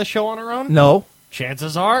Copy found the show on her own? No.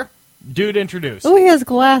 Chances are, dude introduced. Oh, he has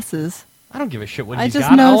glasses. I don't give a shit what I he's just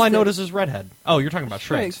got. All noticed I it. notice is redhead. Oh, you're talking about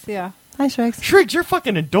Shriggs. Yeah. Hi, Shriggs. Shriggs, you're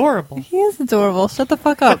fucking adorable. He is adorable. Shut the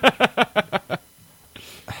fuck up.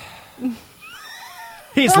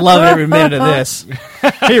 He's loving every minute of this.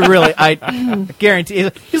 He really, I guarantee.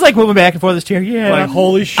 He's like moving back and forth this chair. Yeah. Like,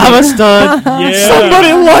 holy shit. I'm a stud. Yeah.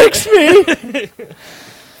 Somebody likes me.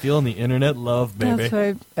 Feeling the internet love, baby. That's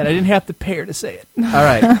right. And I didn't have to pay her to say it. All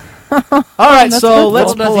right. All right, That's so good. let's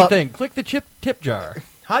What does pull he up. think? Click the tip jar.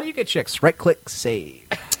 How do you get chicks? Right click, save.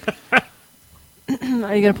 Are you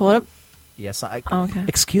going to pull it up? Yes, I. Okay.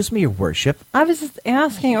 Excuse me, Your Worship. I was just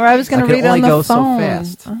asking, or I was going I to can read it on only the go so phone.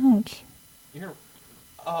 fast. Ouch.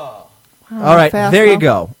 Oh. Wow, All right, fast there you now.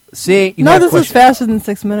 go. See, you No, have this is questions. faster than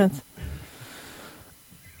 6 minutes.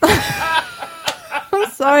 I'm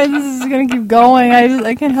Sorry, this is going to keep going.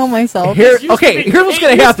 I can't help myself. Here's what's going to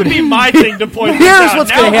happen. It used to be my thing to point this Here's out. what's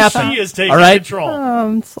Now going to happen. She is taking all right? control. Oh,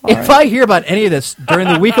 I'm sorry. If I hear about any of this during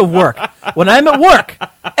the week of work, when I'm at work,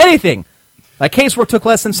 anything. My casework took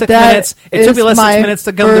less than 6 minutes. It took me less than 6 minutes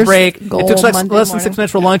to go to the break. It took less than 6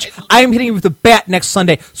 minutes for lunch. I'm hitting you with the bat next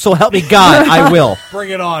Sunday, so help me God, I will.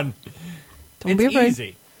 Bring it on. Don't be It's afraid.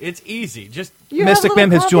 easy. It's easy. Just You Mystic have Mim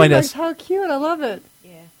little has joined coffee us. mugs. How cute. I love it.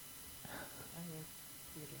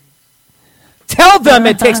 Tell them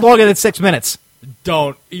it takes longer than 6 minutes.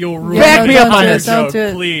 don't. You'll ruin Back the me up on entire this. Don't joke, do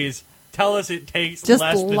it. please. Tell us it takes Just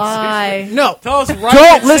less than lie. 6 minutes. No. Tell us right Don't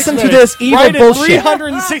at 6 listen to minutes. this evil right bullshit. At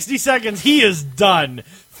 360 seconds, he is done.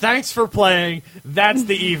 Thanks for playing. That's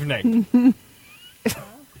the evening.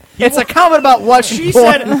 It's a comment about watching She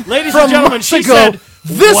porn said, ladies from and gentlemen, months she ago. said,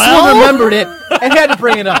 This well? one remembered it and had to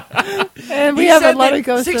bring it up. And we He haven't said let that it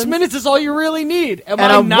go 6 since. minutes is all you really need. Am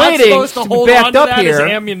And I I'm not waiting supposed to to be hold backed on to up that as here.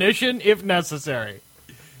 ammunition if necessary?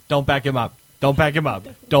 Don't back him up. Don't back him up.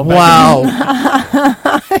 Don't back Wow. him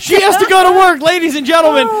up. She has to go to work, ladies and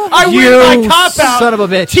gentlemen. I You win my cop out. son of a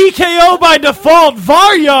bitch. TKO by default.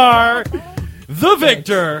 Varyar, the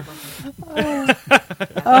victor.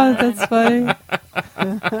 Oh, that's funny.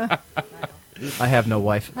 I have no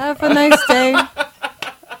wife. Have a nice day.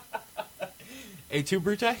 A2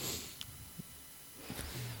 Brute?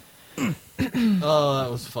 Oh,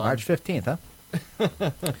 that was fun. March 15th, huh?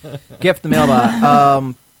 Gift in the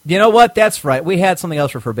mailbox. You know what? That's right. We had something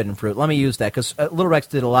else for Forbidden Fruit. Let me use that, because Little Rex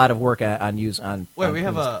did a lot of work on Wait, on we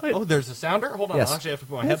have a... Oh, there's a sounder? Hold on. Yes. I'll actually have to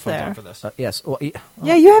put my Is headphones there? on for this. yes. Well,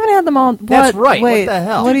 Yeah, you haven't had them all. What? That's right. What Wait, the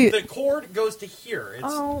hell? What do you? The cord goes to here. It's,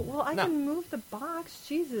 Oh, well, I No. can move the box.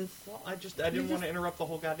 Jesus. Well, I didn't want to interrupt the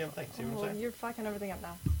whole goddamn thing. See what I'm saying? You're fucking everything up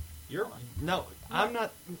now. No, I'm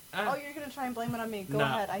not... Oh, you're gonna try and blame it on me. Go No,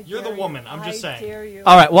 ahead. I you're dare the woman. You. I'm just saying. I dare you.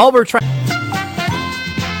 all right. While we're trying.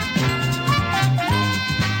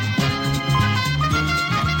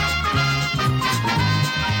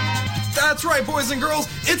 That's right, boys and girls.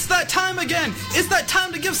 It's that time again. It's that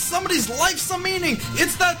time to give somebody's life some meaning.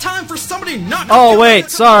 It's that time for somebody not to Oh feel wait, like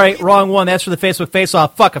sorry, wrong one. That's for the Facebook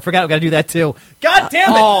face-off. Fuck, I forgot we got to do that too. God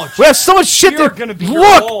damn it! Oh, we have so much shit you're to gonna be here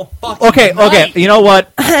look. all fucking Okay, night. you know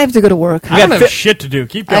what? I have to go to work. I don't have shit to do.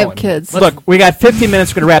 Keep I going. have kids. Look, we got 15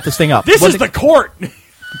 minutes. We're gonna wrap this thing up. This is the court.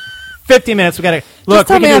 15 minutes. We got to look. Just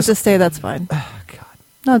tell we me I can have do to stay. That's fine. Oh, God.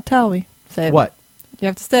 No, tell me. Say it. What? You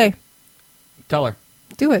have to stay. Tell her.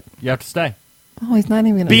 Do it. You have to stay. Oh, he's not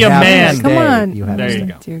even gonna Be a do it. man. Come Stay. on. You have to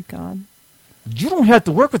stay. Dear God. You don't have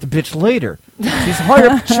to work with the bitch later. She's higher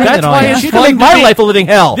up the chain That's than why I am. it's She's fun gonna make to my be- life a living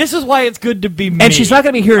hell. This is why it's good to be me. And she's not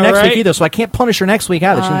going to be here All next right? week either, so I can't punish her next week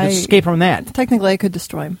either. She'll I- just escape from that. Technically, I could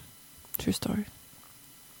destroy him. True story.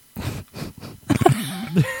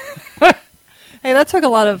 Hey, that took a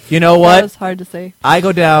lot of. You know That what? was hard to say. I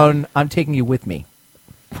go down. I'm taking you with me.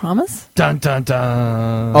 Promise? Dun dun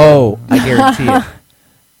dun. Oh, I guarantee it.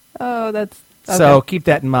 Oh, that's. Okay. So keep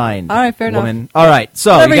that in mind. All right, fair enough. woman. All right,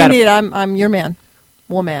 so Whatever you you got need, I'm your man.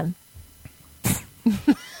 Woman.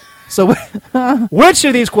 So, which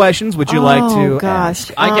of these questions would you like to? Oh gosh,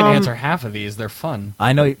 ask? I can answer half of these. They're fun.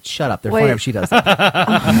 I know. Shut up. They're Wait. funny if she does.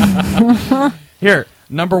 That. Here,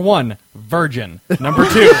 number 1, virgin. Number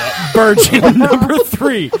 2, virgin. Number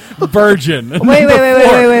 3, virgin. Wait.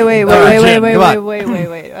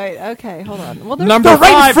 Okay, hold on. Well, there's Number They're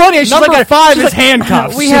right in 5, front of you. She's number like a- 5 she's is like-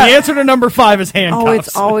 handcuffs. We So have- the answer to number 5 is handcuffs. Oh,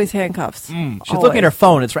 it's always handcuffs. She's looking at her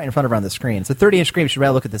phone. It's right in front of her on the screen. It's a 30-inch screen. She'd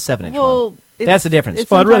rather look at the 7-inch Well, one. it's- That's the difference. it's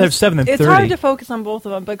Well, I'd rather have sometimes- 7 than It's 30. hard to focus on both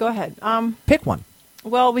of them, but go ahead. Pick one.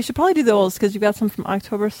 Well, we should probably do those because you've got some from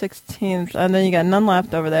October 16th, and then you got none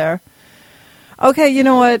left over there. Okay, you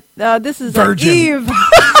know what? This is Virgin. Eve.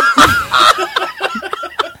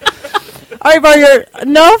 All right, Barger,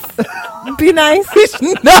 enough. Be nice. He's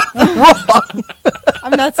not wrong.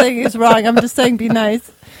 I'm not saying he's wrong. I'm just saying be nice.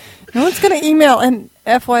 No one's going to email, and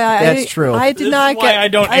FYI, That's true. I did This not is why get. I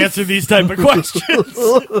don't answer these type of questions.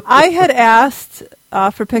 I had asked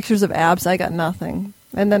for pictures of abs. I got nothing,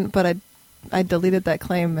 and then but I deleted that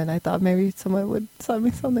claim, and I thought maybe someone would send me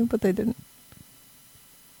something, but they didn't.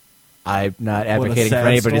 I'm not What a advocating for sad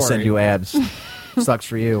anybody to story. send you abs. Sucks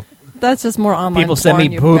for you. That's just more online. People send porn,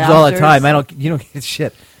 me you boobs all the bastards. time. You don't get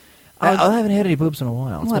shit. I I'll- haven't had any boobs in a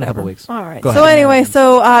while. It's been a couple Whatever. weeks. All right. Go So ahead. anyway,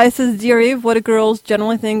 it says, Dear Eve, what do girls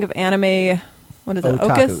generally think of anime? What is it?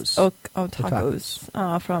 Otakus.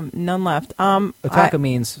 Otakus. From None Left. Otaku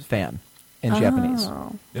means fan in Japanese.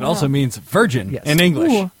 It also means virgin Yes. in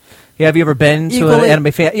English. Ooh. Yeah, have you ever been to Equally- an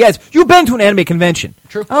anime fan? Yes, you've been to an anime convention.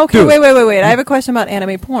 True. Okay, Dude. wait. I have a question about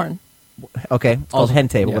anime porn. Okay, it's called Also-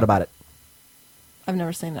 hentai, but yeah. what about it? I've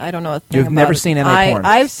never seen it. I don't know a thing You've about never it. seen anime porn?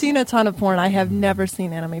 I've seen a ton of porn. I have never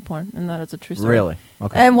seen anime porn, and that is a true story. Really?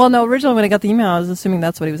 Okay. And, well, no, originally when I got the email, I was assuming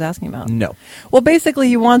that's what he was asking about. No. Well, basically,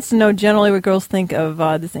 he wants to know generally what girls think of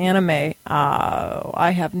this anime.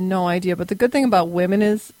 I have no idea. But the good thing about women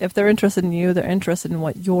is if they're interested in you, they're interested in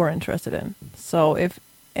what you're interested in. So if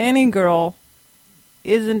any girl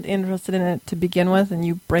isn't interested in it to begin with and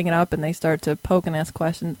you bring it up and they start to poke and ask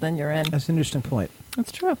questions, then you're in. That's an interesting point.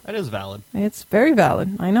 That's true. That is valid. It's very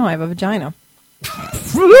valid. I know. I have a vagina.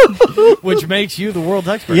 Which makes you the world's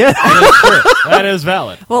expert. Yeah. That is true. That is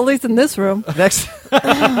valid. Well, at least in this room. Next.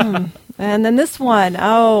 And then this one.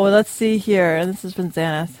 Oh, let's see here. This is from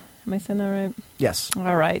Xanath. Am I saying that right? Yes.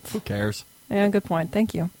 All right. Who cares? Yeah, good point.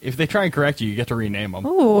 Thank you. If they try and correct you, you get to rename them.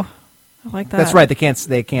 Ooh, I like that. That's right. They can't.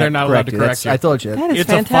 They're not allowed to correct you. I told you. That is It's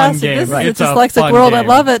a fun fantastic. game. This Right. is It's a a dyslexic fun world. I game.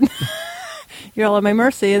 love it. You're all at my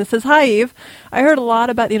mercy. And it says, "Hi, Eve. I heard a lot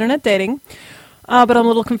about internet dating, but I'm a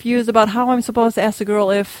little confused about how I'm supposed to ask a girl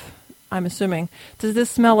if, I'm assuming, does this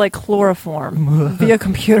smell like chloroform via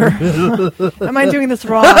computer? Am I doing this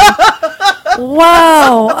wrong?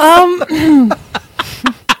 Wow.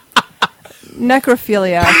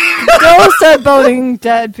 Necrophilia. Don't start boning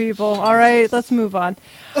dead people. All right, let's move on.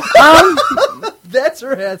 That's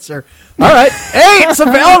her answer. All right. Hey, it's a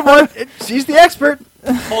valid one. She's the expert.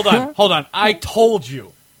 Hold on. I told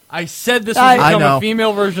you. I said this I would become know. a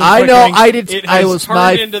female version of I know. Quick Rings. I did. It I has was turned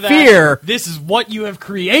my into that. fear. This is what you have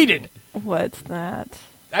created. What's that?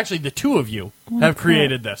 Actually, the two of you What's have that?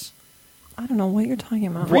 created this. I don't know what you're talking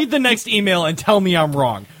about. Read the next email and tell me I'm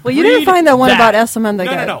wrong. Well, you Read didn't find that one about that. SMN that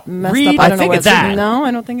got No. messed Read, up. I don't know think what it's that. No,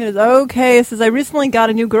 I don't think it is. Okay, it says, I recently got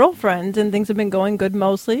a new girlfriend, and things have been going good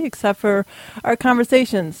mostly, except for our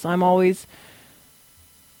conversations. I'm always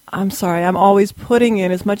putting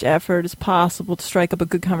in as much effort as possible to strike up a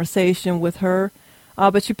good conversation with her,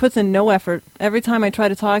 but she puts in no effort. Every time I try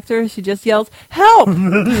to talk to her, she just yells, "Help!"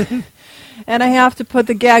 And I have to put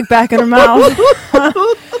the gag back in her mouth.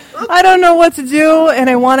 I don't know what to do, and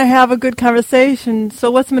I want to have a good conversation. So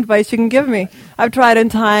what's some advice you can give me? I've tried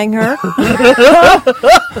untying her,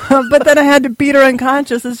 but then I had to beat her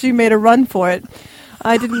unconscious as she made a run for it.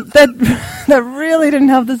 I didn't. That really didn't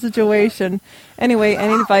help the situation. Anyway,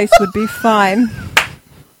 any advice would be fine.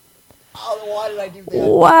 Oh, why did I do that?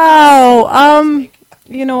 Wow.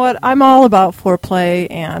 You know what? I'm all about foreplay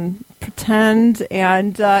and pretend.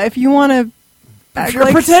 And if you want to, If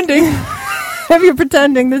you're pretending. if you're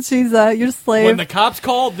pretending that she's your slave, When the cops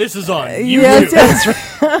call, this is on. You yes, do.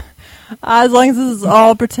 yes. As long as this is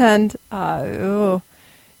all pretend. Oh,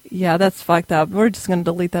 yeah, that's fucked up. We're just gonna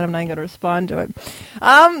delete that. I'm not going to respond to it.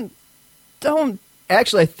 Don't.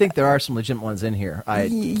 Actually, I think there are some legitimate ones in here.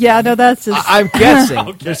 Yeah, no, that's just. I'm guessing.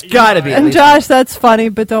 Okay, There's got to be. at And least- Josh, that's funny,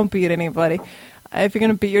 but don't beat anybody. If you're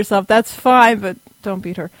going to beat yourself, that's fine, but don't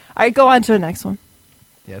beat her. All right, go on to the next one.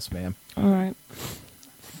 Yes, ma'am. All right.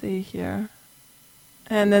 Let's see here.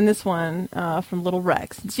 And then this one from Little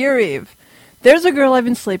Rex. Dear Eve, there's a girl I've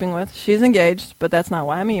been sleeping with. She's engaged, but that's not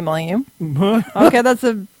why I'm emailing you. Okay, that's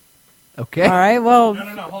a... Okay. All right, well... No,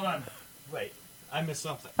 hold on. Wait, I missed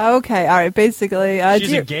something. Okay, all right, basically...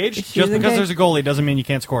 She's engaged? She's Just because engaged. there's a goalie doesn't mean you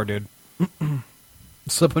can't score, dude.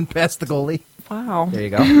 Slipping past the goalie. Wow. There you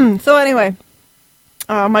go. So anyway,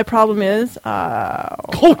 my problem is...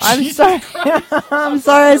 I'm Jesus sorry. I'm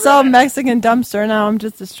sorry I saw a Mexican dumpster. Now I'm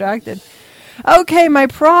just distracted. Okay, my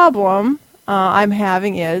problem I'm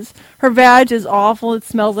having is her vag is awful. It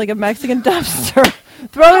smells like a Mexican dumpster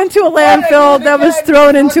thrown into a landfill that was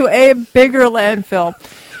thrown into a bigger landfill.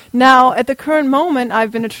 Now, at the current moment,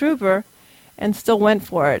 I've been a trooper and still went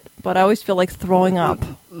for it, but I always feel like throwing up.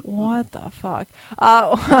 What the fuck?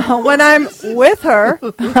 When I'm with her,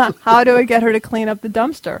 how do I get her to clean up the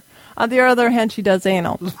dumpster? On the other hand, she does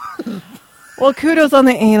anal. Well, kudos on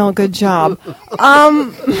the anal. Good job. But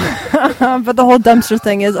the whole dumpster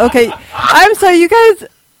thing is, okay, I'm sorry, you guys,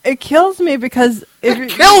 it kills me because... It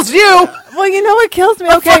kills you! Well, you know what kills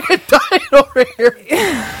me? Okay. I'm fucking dying over here.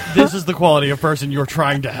 This is the quality of person you're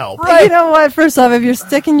trying to help. You know what? First off, if you're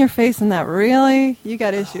sticking your face in that, really, you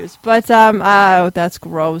got issues. But that's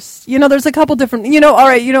gross. You know, there's a couple different. All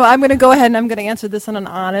right. I'm going to go ahead and I'm going to answer this in an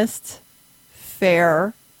honest,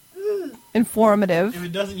 fair, informative. If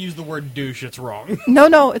it doesn't use the word douche, it's wrong.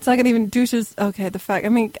 No, it's not going to even douches. Okay, the fact. I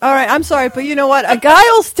mean, all right. I'm sorry, but you know what? A guy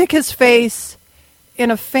will stick his face in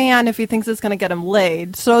a fan if he thinks it's going to get him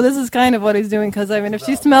laid. So this is kind of what he's doing because, I mean, if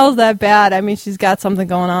she smells that bad, I mean, she's got something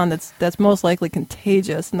going on that's most likely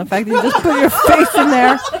contagious. And the fact that you just put your face in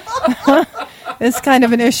there is kind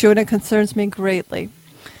of an issue, and it concerns me greatly.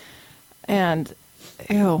 And,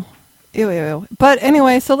 ew. Ew. But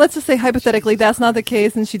anyway, so let's just say hypothetically that's not the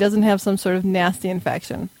case and she doesn't have some sort of nasty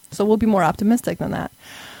infection. So we'll be more optimistic than that.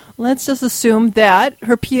 Let's just assume that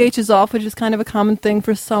her pH is off, which is kind of a common thing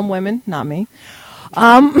for some women, not me.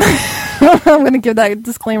 I'm going to give that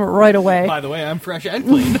disclaimer right away. By the way, I'm fresh and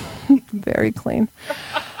clean. Very clean.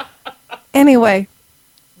 Anyway,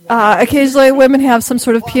 occasionally women have some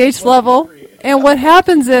sort of pH level. And what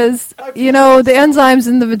happens is, the enzymes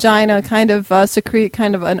in the vagina kind of secrete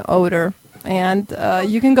kind of an odor. And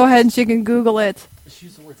you can go ahead and you can Google it. She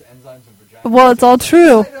used the words enzymes in vagina. Well, it's all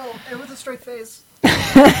true. I know, and with a straight face.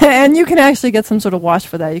 And you can actually get some sort of wash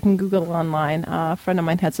for that. You can Google it online. A friend of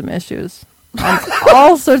mine had some issues.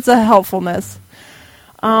 All sorts of helpfulness.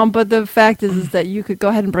 But the fact is that you could go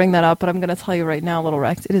ahead and bring that up, but I'm going to tell you right now, Little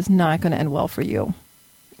Rex, it is not going to end well for you.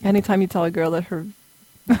 Anytime you tell a girl that her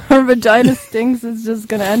vagina stinks, it's just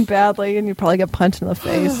going to end badly, and you probably get punched in the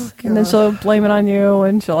face. And then she'll blame it on you,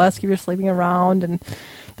 and she'll ask if you're sleeping around, and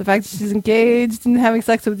the fact that she's engaged and having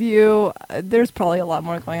sex with you, there's probably a lot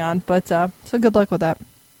more going on. But so good luck with that.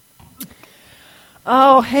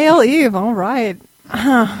 Oh, hail Eve! All right,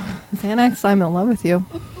 Xanax, I'm in love with you.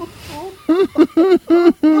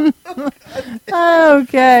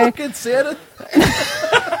 Okay. Fucking Santa.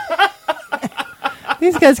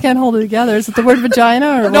 These guys can't hold it together. Is it the word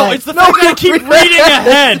vagina or No, what? it's the fact that I keep reading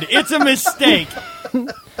ahead. It's a mistake.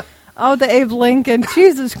 Oh, the Abe Lincoln.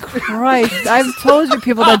 Jesus Christ. I've told you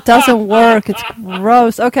people that doesn't work. It's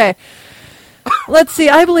gross. Okay. Let's see.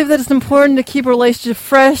 I believe that it's important to keep a relationship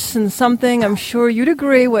fresh and something I'm sure you'd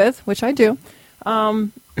agree with, which I do.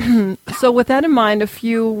 So with that in mind, a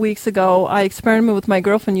few weeks ago, I experimented with my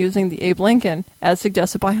girlfriend using the Abe Lincoln as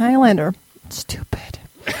suggested by Highlander. Stupid.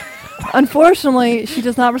 Unfortunately, she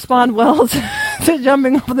does not respond well to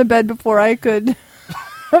jumping off the bed before I could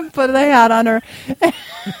put the hat on her.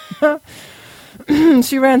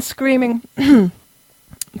 She ran screaming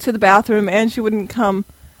to the bathroom, and she wouldn't come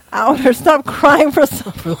out or stop crying for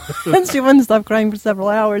several and she wouldn't stop crying for several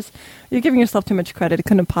hours. You're giving yourself too much credit. It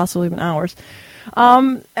couldn't have possibly been hours.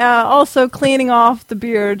 Also, cleaning off the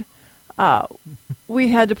beard, we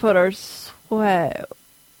had to put our sweat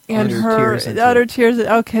and her utter tears.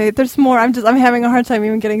 Okay, there's more. I'm having a hard time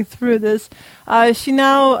even getting through this. She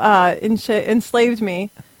now enslaved me.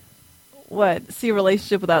 What? See, a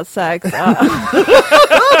relationship without sex.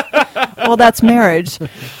 Well, that's marriage. Which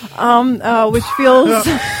feels,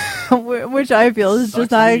 which I feel is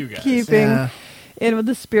just not keeping in with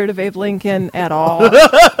the spirit of Abe Lincoln at all.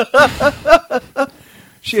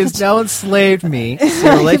 She has now enslaved me.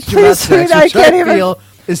 So relationship without sex, which I feel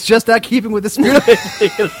is just not keeping with the spirit of Abe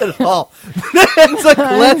Lincoln at all. It's a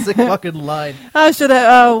classic fucking line. What should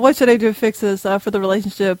I do to fix this for the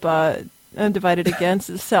relationship divided against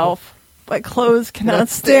itself? My clothes cannot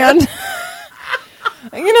stand.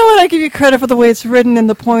 You know what? I give you credit for the way it's written and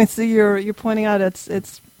the points that you're pointing out.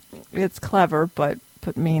 It's clever, but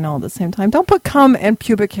mean all at the same time. Don't put cum and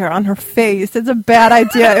pubic hair on her face. It's a bad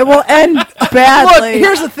idea. It will end badly. Look,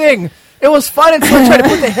 here's the thing. It was fun until I tried to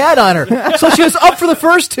put the hat on her. So she was up for the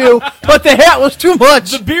first two, but the hat was too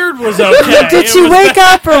much. The beard was okay. Did she wake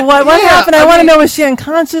up or what? What happened? I want to know, was she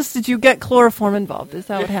unconscious? Did you get chloroform involved? Is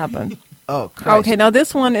that what happened? Oh, Christ. Okay, now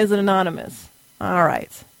this one is anonymous. All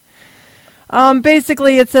right.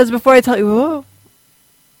 Basically, it says, before I tell you... Whoa.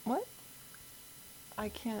 What? I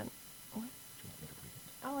can't... What?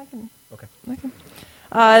 Oh, I can... Okay.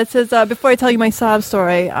 It says, before I tell you my sob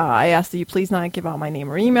story, I ask that you please not give out my name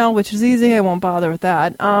or email, which is easy. I won't bother with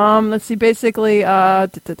that. Let's see. Basically, we're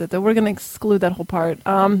going to exclude that whole part.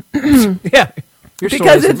 Yeah.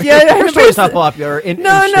 Because it's her story's not popular.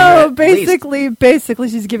 Basically,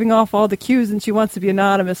 she's giving off all the cues, and she wants to be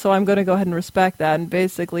anonymous. So I'm going to go ahead and respect that. And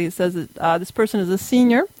basically, it says that this person is a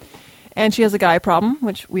senior, and she has a guy problem,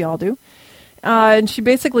 which we all do. And she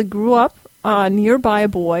basically grew up nearby a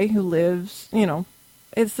boy who lives,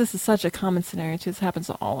 this is such a common scenario too. This happens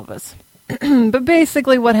to all of us. But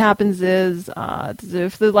basically what happens is, for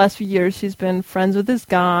the last few years, she's been friends with this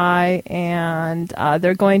guy, and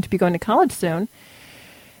they're going to be going to college soon.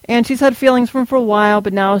 And she's had feelings for him for a while,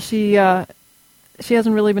 but now she hasn't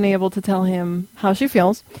really been able to tell him how she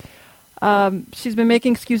feels. She's been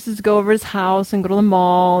making excuses to go over his house and go to the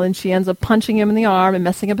mall, and she ends up punching him in the arm and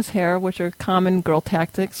messing up his hair, which are common girl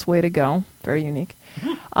tactics. Way to go. Very unique.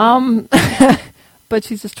 But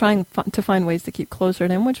she's just trying to find ways to keep closer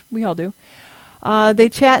to him, which we all do. They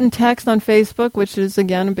chat and text on Facebook, which is,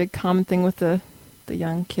 again, a big common thing with the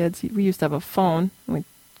young kids. We used to have a phone, and we'd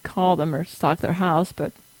call them or stalk their house,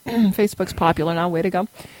 but Facebook's popular now. Way to go.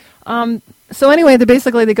 So anyway,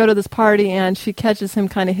 they go to this party, and she catches him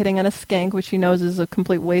kind of hitting on a skank, which she knows is a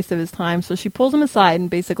complete waste of his time. So she pulls him aside and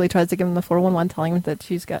basically tries to give him the 411, telling him that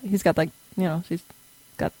he's got she's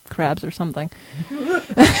got crabs or something.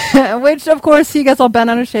 Which, of course, he gets all bent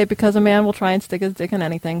out of shape because a man will try and stick his dick in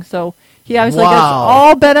anything. So he obviously gets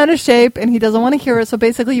all bent out of shape, and he doesn't want to hear it. So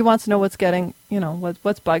basically, he wants to know what's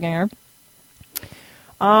bugging her.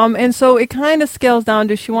 And so it kind of scales down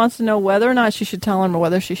to she wants to know whether or not she should tell him or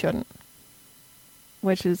whether she shouldn't.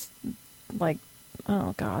 Which is like,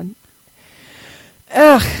 oh, God.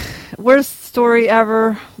 Ugh. Worst story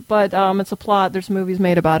ever, but it's a plot. There's movies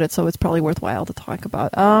made about it, so it's probably worthwhile to talk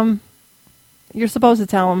about. You're supposed to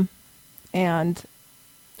tell him, and...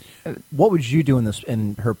 What would you do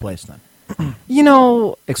in her place, then?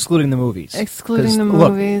 Excluding the movies.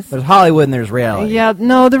 Look, there's Hollywood and there's reality. Yeah,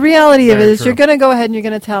 no, the reality of it is true. you're going to go ahead and you're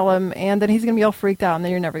going to tell him, and then he's going to be all freaked out, and then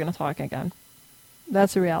you're never going to talk again.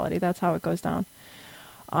 That's the reality. That's how it goes down.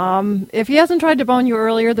 If he hasn't tried to bone you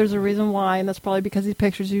earlier, there's a reason why, and that's probably because he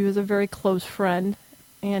pictures you as a very close friend,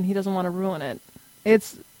 and he doesn't want to ruin it.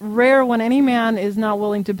 It's rare when any man is not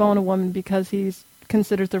willing to bone a woman because he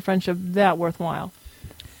considers their friendship that worthwhile.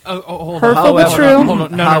 Hold Hurtful on. but true.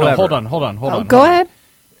 Hold on. Go ahead.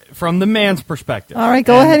 From the man's perspective. All right,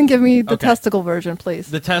 go ahead and give me the testicle version, please.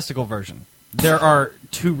 The testicle version. There are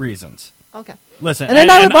two reasons. Okay. Listen, and then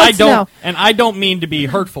I would like to know. And I don't mean to be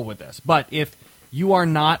hurtful with this, but if you are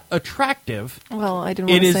not attractive. Well, I didn't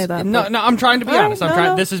want to say that. No, I'm trying to be honest.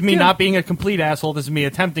 This is me Yeah. not being a complete asshole. This is me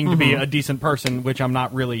attempting to be a decent person, which I'm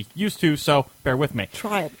not really used to, so bear with me.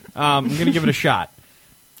 Try it. I'm going to give it a shot.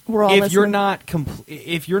 We're all if you're listening.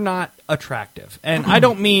 if you're not attractive, and I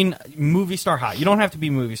don't mean movie star hot. You don't have to be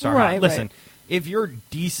movie star Right, hot. Listen, right. if you're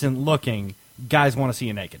decent looking, guys want to see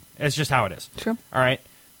you naked. It's just how it is. True. All right.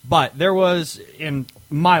 But there was in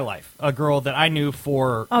my life a girl that I knew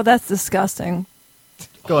for. Oh, that's disgusting.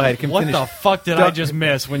 Go ahead. What the fuck did I just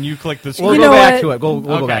miss when you clicked the screen? We'll go back to it. We'll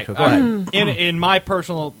go back to it. Go ahead. In my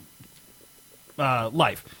personal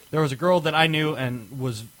life, there was a girl that I knew and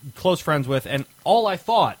was close friends with, and all I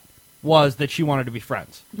thought was that she wanted to be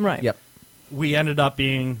friends. Right. Yep. We ended up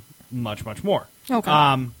being much, much more. Okay.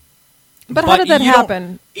 But how did that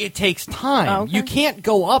happen? It takes time. Oh, okay. You can't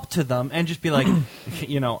go up to them and just be like,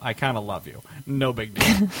 I kind of love you. No big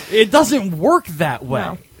deal. It doesn't work that way.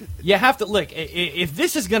 No. You have to, look, if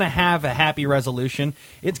this is going to have a happy resolution,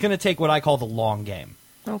 it's going to take what I call the long game.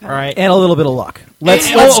 Okay. All right? And a little bit of luck. Let's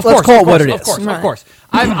Of course, call it what it is. Of course.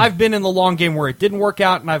 I've been in the long game where it didn't work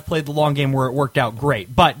out, and I've played the long game where it worked out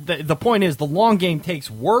great. But the point is, the long game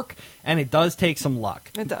takes work, and it does take some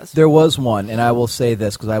luck. It does. There was one, and I will say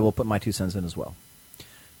this because I will put my 2 cents in as well.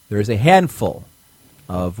 There is a handful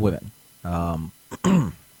of women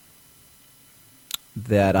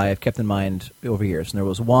that I have kept in mind over years. And there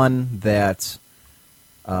was one that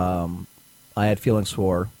I had feelings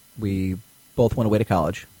for. We both went away to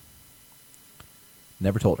college.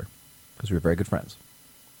 Never told her because we were very good friends.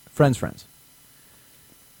 Friends.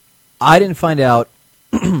 I didn't find out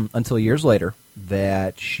until years later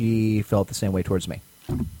that she felt the same way towards me.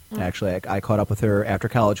 Actually, I caught up with her after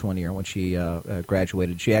college one year when she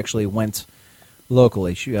graduated. She actually went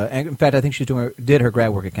locally. She, in fact, I think she did her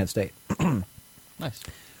grad work at Kent State. Nice.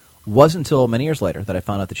 Wasn't until many years later that I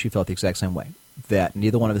found out that she felt the exact same way. That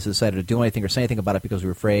neither one of us decided to do anything or say anything about it because we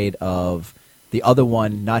were afraid of the other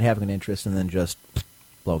one not having an interest and then just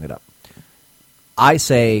blowing it up. I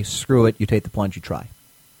say, screw it. You take the plunge. You try.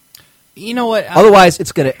 You know what? Otherwise,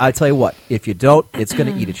 it's gonna. I tell you what. If you don't, it's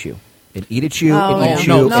gonna eat at you. It eat at you. Oh, It eats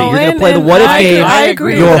yeah. you. No, so you're gonna and- play the and what if I game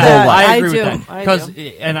agree your with whole that. life. I agree I with do. that. I Because, do.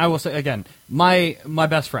 and I will say again, my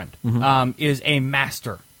best friend is a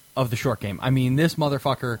master of the short game. I mean, this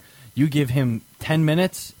motherfucker, you give him 10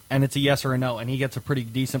 minutes, and it's a yes or a no, and he gets a pretty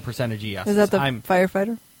decent percentage of yes. Is that the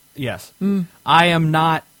firefighter? Yes. I am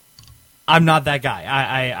not. I'm not that guy.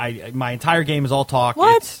 I my entire game is all talk.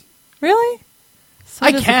 What? It's, So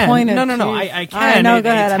I can. disappointed. No. Jeez. I can. All right, no, go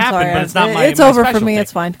ahead. It's I'm happened, sorry. but it's not It's my over for me. specialty.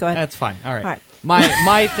 It's fine. Go ahead. That's fine. All right. All right.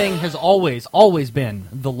 My thing has always been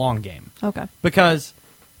the long game. Okay. Because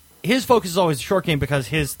his focus is always the short game because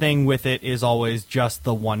his thing with it is always just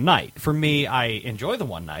the one night. For me, I enjoy the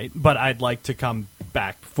one night, but I'd like to come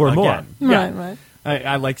back For again. more. Yeah. Right.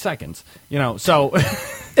 I like seconds. So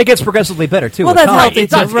It gets progressively better too. Well, with that's time. healthy. it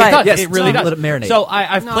does. Right. It does. Yes, it really does. let it marinate. So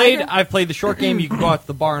I've No, I played. agree. I've played the short game. You can go out to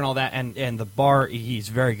the bar and all that, and the bar. He's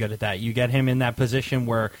very good at that. You get him in that position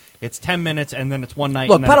where it's 10 minutes and then it's one night.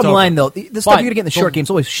 Look, and then bottom it's over. line though, the stuff But you're gonna get in the short game is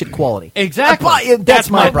always shit quality. Exactly. That's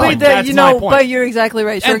my problem. That's my point. But you're exactly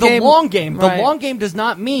right. Short And the game, long game. right. The long game does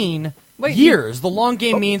not mean Wait, years. The long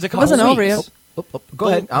game means a It couple wasn't weeks. over yet. Go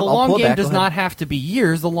ahead. The I'll long pull it game back. Go does ahead. not have to be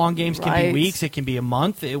years. The long games can Right. be weeks. It can be a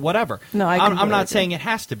month. Whatever. No, I I'm completely not agree. saying it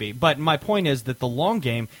has to be, but my point is that the long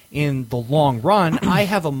game, in the long run, I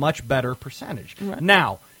have a much better percentage. Right.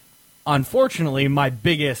 Now, unfortunately, my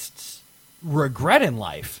biggest regret in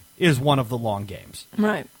life is one of the long games.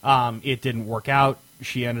 Right. It didn't work out.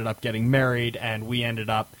 She ended up getting married, and we ended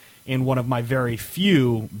up in one of my very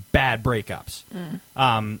few bad breakups.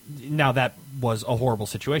 Now, that was a horrible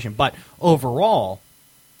situation, but overall,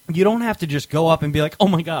 you don't have to just go up and be like, oh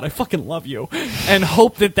my God, I fucking love you, and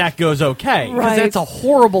hope that goes okay, because Right. that's a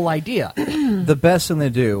horrible idea. The best thing to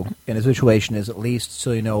do in a situation is at least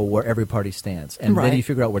so you know where every party stands, and Right. then you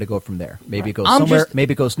figure out where to go from there. Maybe it goes I'm somewhere, just-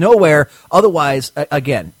 maybe it goes nowhere. Otherwise,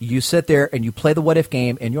 again, you sit there and you play the what if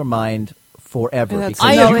game in your mind forever. And that's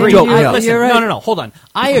because I No, you agree. don't you're- know. Listen, you're right. no, hold on.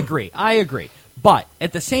 I agree. But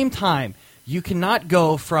at the same time, you cannot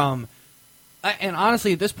go from, and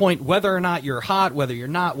honestly, at this point, whether or not you're hot, whether you're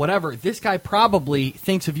not, whatever, this guy probably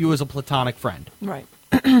thinks of you as a platonic friend. Right.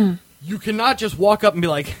 You cannot just walk up and be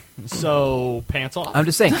like, so, pants off? I'm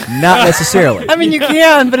just saying, not necessarily. I mean, you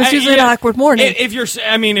can, but it's usually an Yeah. awkward morning. If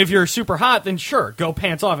you're super hot, then sure, go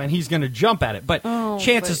pants off, and he's going to jump at it. But Oh,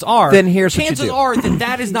 chances but- are, Then here's what you chances do. are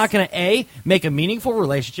that is not going to make a meaningful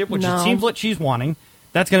relationship, which No. it seems what she's wanting.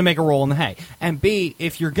 That's going to make a roll in the hay. And B,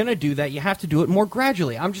 if you're going to do that, you have to do it more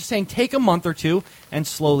gradually. I'm just saying, take a month or two and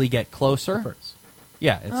slowly get closer.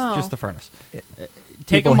 Yeah, it's Oh. just the furnace.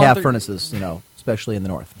 Take People a month have or- furnaces, especially in the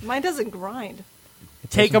north. Mine doesn't grind.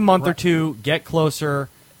 Take a month or two, get closer.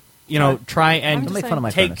 Try I'm and just make fun of my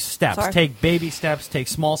take furnace. steps. Sorry. Take baby steps. Take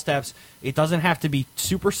small steps. It doesn't have to be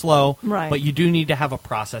super slow, Right. but you do need to have a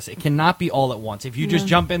process. It cannot be all at once. If you just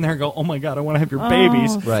jump in there and go, "Oh my God, I want to have your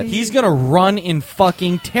babies," Right. he's gonna run in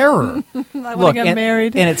fucking terror. I want Look, to get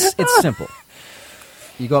married. and it's simple.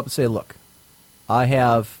 You go up and say, "Look, I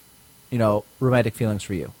have, romantic feelings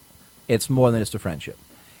for you. It's more than just a friendship.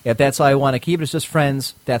 If that's how I want to keep it, it's just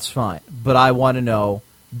friends. That's fine. But I want to know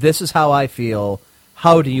this is how I feel.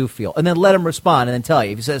 How do you feel?" And then let him respond, and then tell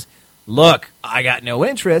you. If he says, "Look, I got no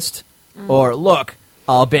interest," or "Look,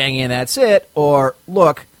 I'll bang you and that's it," or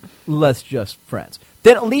 "Look, let's just friends,"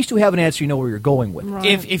 then at least you have an answer. You know where you're going with it. Right.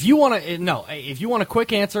 If you want a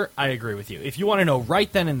quick answer, I agree with you. If you want to know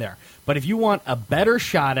right then and there, but if you want a better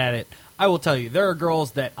shot at it, I will tell you there are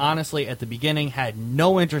girls that honestly at the beginning had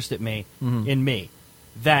no interest in me,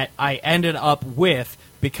 that I ended up with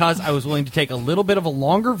because I was willing to take a little bit of a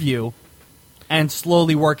longer view and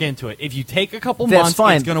slowly work into it. If you take a couple That's months,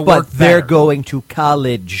 fine, it's going to but work they're better. going to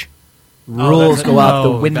college. Oh, Rules that's- go out the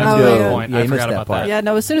no, window. that's a good point. Yeah, I you missed forgot that about part. that. Yeah,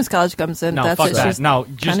 no, as soon as college comes in, No, that's fuck it. that. She's No,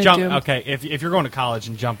 just kinda jump. doomed. Okay, if you're going to college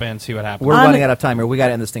and jump in, see what happens. We're On running it- out of time here. We got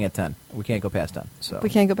to end this thing at 10. We can't go past 10. So, We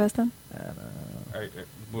can't go past them? All right,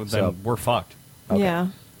 well, then So- we're fucked. Okay. Yeah.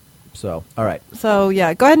 all right. So,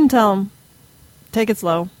 yeah, go ahead and tell him. Take it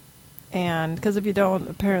slow. And because if you don't,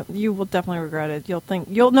 apparently, you will definitely regret it.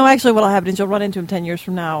 You'll know actually what'll happen is you'll run into him 10 years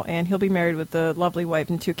from now, and he'll be married with a lovely wife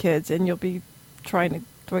and 2 kids, and you'll be trying to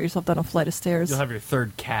throw yourself down a flight of stairs. You'll have your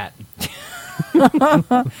third cat,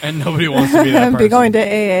 and nobody wants to be that and person. be going to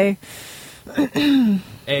AA.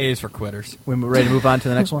 A is for quitters. We ready to move on to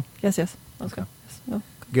the next one? Yes, yes. Let's go. Yes, no.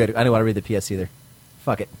 Good. I don't want to read the PS either.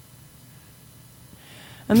 Fuck it.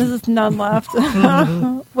 And this is none left,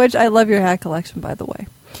 which I love your hat collection, by the way.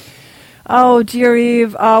 Oh, dear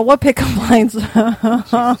Eve, what pickup lines?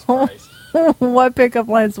 What pickup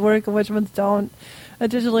lines work and which ones don't?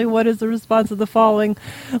 Additionally, what is the response to the following?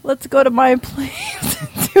 Let's go to my place.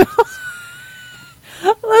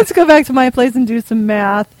 Let's go back to my place and do some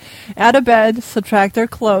math. Add a bed, subtract their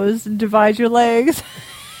clothes, divide your legs.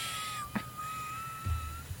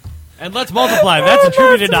 And let's multiply. That's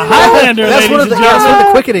attributed to Highlander, That's ladies one of the and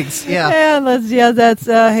gentlemen. quickenings. Yeah. And that's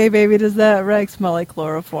hey baby, does that rag smell like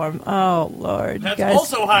chloroform? Oh Lord, That's you guys,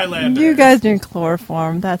 also Highlander. You guys doing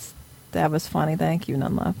chloroform? That was funny. Thank you,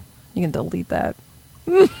 none left. You can delete that.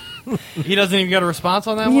 He doesn't even get a response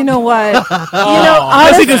on that one? You know what? Does he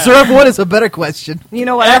honestly- deserve one? Is a better question. You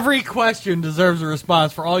know what? Every question deserves a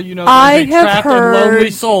response. For all you know, I there's a have trapped heard- and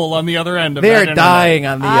lonely soul on the other end of that They're internet. dying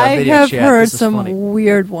on the I video have chat. heard This is some funny.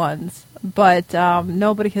 weird ones, but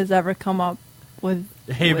nobody has ever come up with.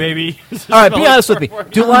 Hey, baby. All right, be honest with me.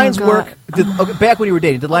 Do lines God. work? Back when you were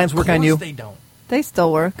dating, did lines work on you? They don't. They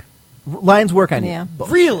still work. Lines work on Yeah. you.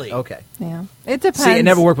 Really? Okay. Yeah, it depends. See, it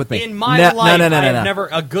never worked with me. In my No, life, no. I have never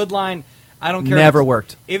a good line. I don't care. Never if it's-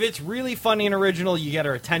 worked. If it's really funny and original, you get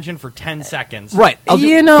her attention for 10 seconds. Right. I'll do-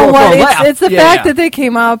 You know for what? a laugh. It's the Yeah, fact yeah. that they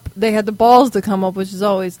came up. They had the balls to come up, which is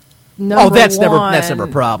always number that's one. never a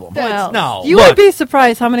problem. Well, no. You Look, would be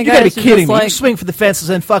surprised how many You gotta guys be are kidding just me. like, You swing for the fences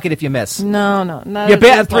and fuck it if you miss. no, not You're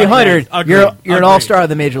batting just- 300. Agreed. You're an Agreed. all-star of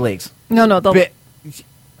the major leagues. No,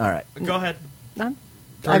 All right. Go ahead. None?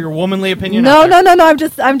 Throw your womanly opinion No, out there. no.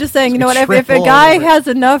 I'm just saying. You know what? If a Triple guy over. has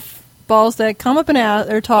enough balls to come up and out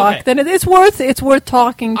or talk, Okay. then it's worth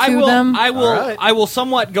talking to them. I will. All right. I will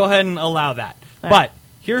somewhat go ahead and allow that. But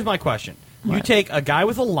here's my question: You take a guy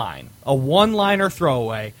with a line, a one-liner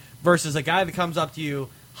throwaway, versus a guy that comes up to you.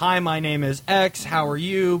 Hi, my name is X. How are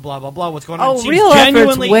you? Blah blah blah. What's going on? Oh, Seems real effort's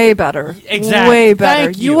genuinely way better. Exactly. Way better.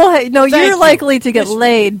 Thank you. will. Thank You're you. likely to get This-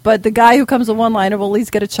 laid, but the guy who comes with one liner will at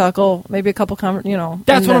least get a chuckle, maybe a couple. That's and what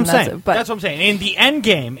then I'm that's saying. it. But That's what I'm saying. In the end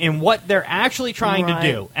game, in what they're actually trying Right.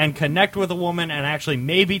 to do, and connect with a woman, and actually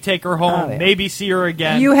maybe take her home, Oh, yeah. maybe see her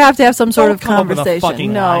again. you have to have some sort Don't of come up with a conversation.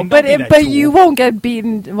 fucking No, line. but Don't be that but tool. you won't get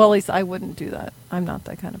beaten. Well, at least I wouldn't do that. I'm not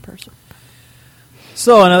that kind of person.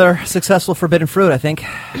 So another successful forbidden fruit, I think.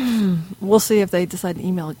 We'll see if they decide to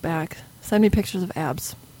email it back. Send me pictures of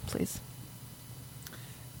abs, please.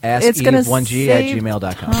 It's gonna AskEve1G at save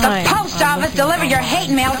gmail.com. time. Post office, deliver your hate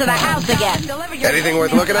mail to the house again. Anything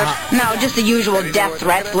worth looking at? No, just the usual death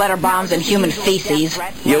threats, letter bombs, and human feces.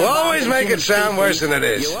 You always make it sound worse than it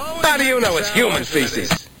is. How do you know it's human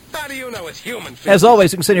feces? How do you know it's human feces? As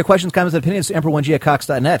always, you can send your questions, comments, and opinions to Emperor1G at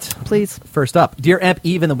Cox.net. Please. First up, Dear Emp,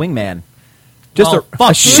 Eve, and the Wingman. Just Oh, a fuck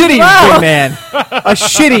you. shitty Wow. wingman. A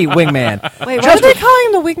shitty wingman. Wait, why Just are they calling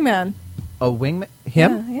him the wingman? a wingman?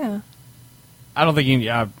 Him? Yeah. I don't think you.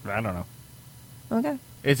 I don't know. Okay.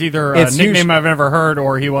 It's either It's a nickname usually- I've never heard,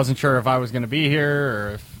 or he wasn't sure if I was going to be here,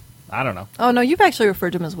 or if I don't know. Oh no, you've actually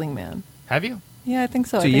referred to him as wingman. Have you? Yeah, I think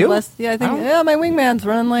so. To I think you? I I think. don't- Yeah, my wingman's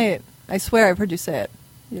running late. I swear, I've heard you say it.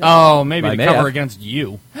 Oh, maybe I to may cover have. against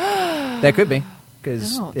you. That could be.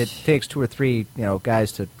 Because Ouch. it takes 2 or 3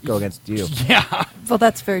 guys to go against you. Yeah. Well,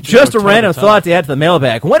 that's very true. Just a Toe to random toe. thought to add to the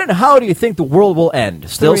mailbag. When and how do you think the world will end?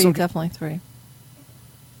 Still three, some definitely 3.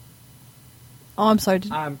 Oh, I'm sorry.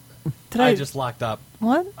 Did I I just locked up.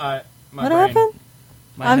 what? My What brain. happened?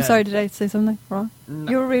 My I'm head. sorry. Did I say something wrong?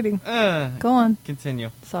 You were reading. Go on.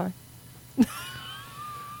 Continue. Sorry.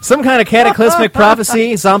 Some kind of cataclysmic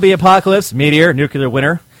prophecy, zombie apocalypse, meteor, nuclear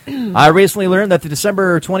winter. I recently learned that the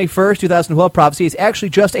December 21st, 2012 prophecy is actually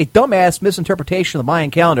just a dumbass misinterpretation of the Mayan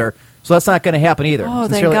calendar, so that's not going to happen either. Oh,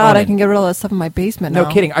 thank Sincerely, God! I Owen. can get rid of all that stuff in my basement No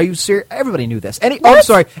now. kidding. Are you serious? Everybody knew this. I'm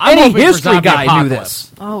sorry. I'm Any hoping for history zombie guy knew apocalypse.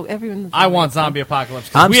 this. Oh, everyone. I want zombie apocalypse.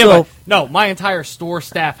 'cause I'm we still- have no. My entire store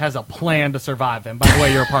staff has a plan to survive, and by the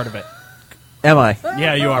way, you're a part of it. Am I?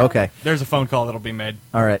 Yeah, you are. Okay. There's a phone call that'll be made.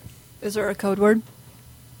 All right. Is there a code word?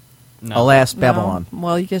 No. Alas, No? Babylon.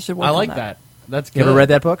 Well, you guys should work I on like that. that. That's good. You ever read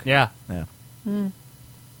that book? Yeah. Yeah. You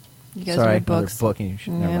guys Sorry, read another books. book and you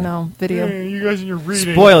should- never Yeah, mind. no video. you guys and your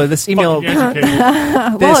reading. Spoiler, this email... Fucking educated.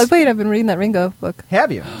 Well, This- wait, I've been reading that Ringo book.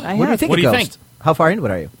 Have you? I What do you have. think What of do you Ghost? think? How far into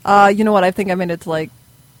it are you? You know what? I think I made it to like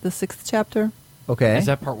the 6th chapter. Okay. Is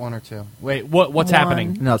that part 1 or 2? Wait, what's One.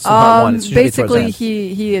 happening? No, it's part 1. It's usually towards the basically,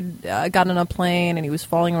 end. he had gotten on a plane and he was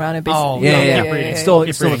falling around and basically. Oh, Yeah, no, yeah, keep yeah. reading. It's still- Keep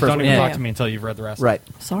it's still the reading. first Don't one. even Yeah, talk yeah. to me until you've read the rest. Right.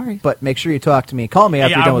 Sorry. But make sure you talk to me. Call me after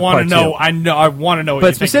Yeah, you're I done with want part to know. 2. I know. I want to know. What But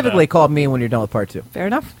you think of specifically, that. call me when you're done with part 2. Fair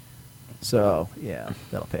enough. So, yeah,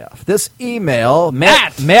 that'll pay off. This email,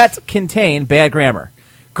 Matt contained bad grammar.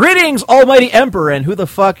 Greetings, almighty emperor, and who the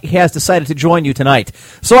fuck has decided to join you tonight?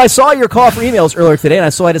 So I saw your call for emails earlier today,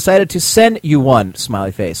 and so I decided to send you one,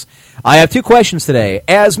 smiley face. I have 2 questions today.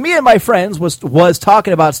 As me and my friends was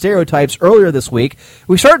talking about stereotypes earlier this week,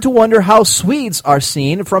 we started to wonder how Swedes are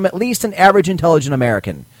seen from at least an average intelligent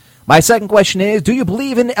American. My second question is, do you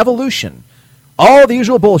believe in evolution? All the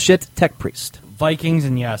usual bullshit, tech priest. Vikings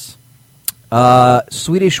and yes.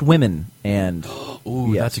 Swedish women and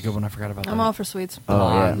Ooh, yes. that's a good one. I forgot about that. I'm all for Swedes.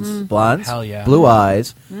 Blondes. Oh, yeah. Blondes, Hell yeah. blue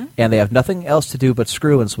eyes, Hmm? and they have nothing else to do but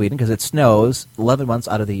screw in Sweden because it snows 11 months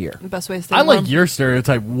out of the year. The best way to stay I like warm. your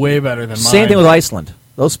stereotype way better than mine. Same thing with Iceland.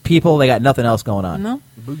 Those people, they got nothing else going on. No?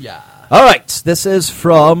 Booyah. All right, this is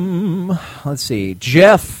from, let's see,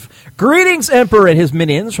 Jeff. Greetings, Emperor and his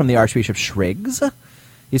minions from the Archbishop Shriggs.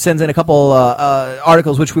 He sends in a couple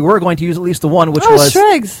articles, which we were going to use, at least the one, which was...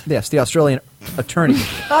 Shriggs. Yes, the Australian attorney.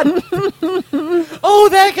 Oh,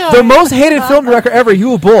 that guy. The most hated film director ever,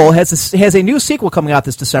 Yul Bull, has a new sequel coming out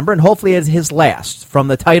this December, and hopefully it's his last, from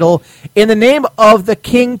the title In the Name of the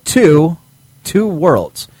King 2, Two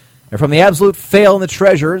Worlds. And from the absolute fail in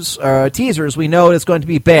the teasers, we know it's going to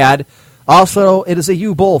be bad. Also, it is a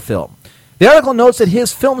Yul Bull film. The article notes that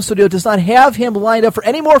his film studio does not have him lined up for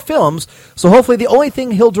any more films, so hopefully the only thing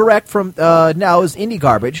he'll direct from now is indie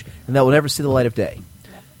garbage, and that will never see the light of day.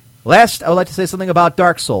 Last, I would like to say something about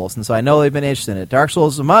Dark Souls, since I know they've been interested in it. Dark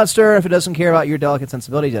Souls is a monster if it doesn't care about your delicate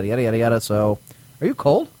sensibilities, yada, yada, yada, yada. So, are you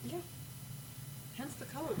cold? Yeah. Hence the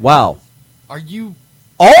color. Wow. Are you...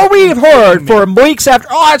 All we've heard for weeks after,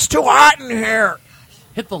 oh, it's too hot in here.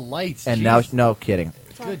 Hit the lights. And jeez. now, no kidding.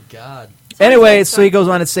 Good God. Anyway, so he goes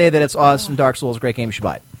on to say that it's awesome. Dark Souls, great game, you should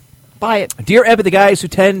buy it. Buy it. Dear Evan, the guys who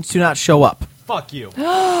tend to not show up. Fuck you.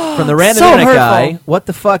 From the random So internet hurtful. guy, what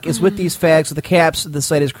the fuck is with these fags with the caps that the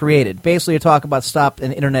site has created? Basically, you're talking about stop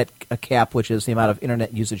an internet cap, which is the amount of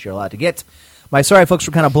internet usage you're allowed to get. My sorry, folks,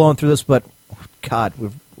 we're kind of blowing through this, but God,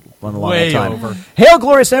 we've run a long Way time. over. Hail,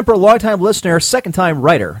 Glorious Emperor, longtime listener, second-time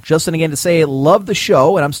writer. Just in again to say, love the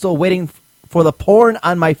show, and I'm still waiting for the porn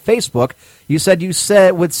on my Facebook you said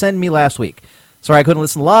would send me last week. Sorry I couldn't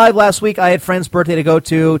listen live last week. I had friend's birthday to go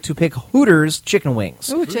to pick Hooters chicken wings.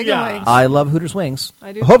 Ooh, chicken wings. I love Hooters wings.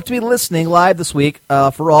 I do. Hope to be listening live this week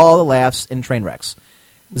for all the laughs and train wrecks.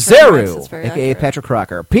 wrecks Zeru, is very a.k.a. accurate. Patrick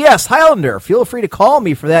Crocker. P.S. Highlander, feel free to call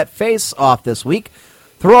me for that face-off this week.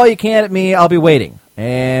 Throw all you can at me. I'll be waiting.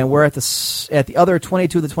 And we're at the other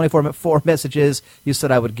 22 of the 24 messages you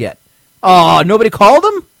said I would get. Oh, nobody called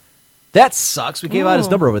him? That sucks. We gave out his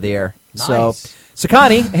number over the air. Nice. So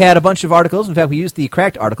Sakani had a bunch of articles. In fact, we used the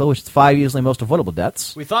cracked article, which is 5 easily most avoidable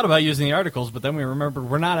deaths. We thought about using the articles, but then we remembered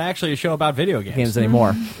we're not actually a show about video games.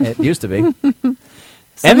 Anymore. It used to be. Send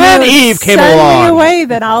And then me- Eve came send along. me away,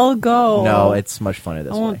 then I'll go. No, it's much funnier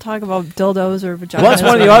this I way. won't talk about dildos or vaginas. Well, that's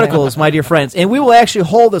one of the articles, my dear friends. And we will actually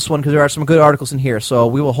hold this one because there are some good articles in here, so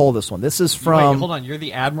we will hold this one. This is Wait, from hold on. You're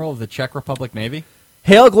the Admiral of the Czech Republic Navy?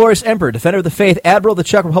 Hail, Glorious Emperor, Defender of the Faith, Admiral of the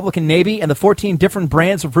Czech Republican Navy, and the 14 different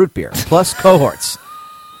brands of root beer, plus cohorts.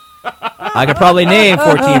 I could probably name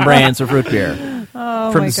 14 brands of root beer.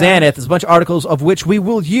 Oh, From my Xanath, there's a bunch of articles of which we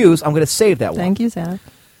will use. I'm going to save that one. Thank you, Xanath.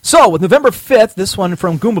 So, with November 5th, this one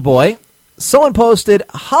from Goomba Boy, someone posted,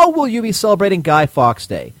 how will you be celebrating Guy Fawkes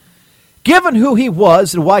Day? Given who he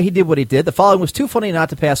was and why he did what he did, the following was too funny not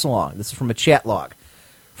to pass along. This is from a chat log.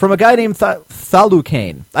 From a guy named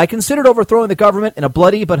Thalukane. I considered overthrowing the government in a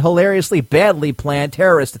bloody but hilariously badly planned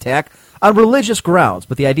terrorist attack on religious grounds,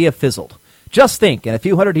 but the idea fizzled. Just think, in a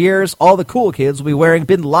few hundred years, all the cool kids will be wearing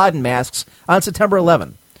Bin Laden masks on September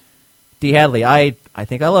 11. D. Hadley, I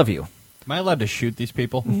think I love you. Am I allowed to shoot these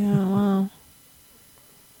people? Yeah, wow.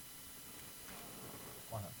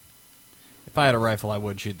 If I had a rifle, I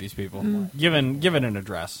would shoot these people. Given an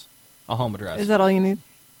address. A home address. Is that all you need?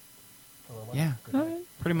 Yeah, All right.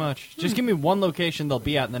 pretty much. Just give me one location they'll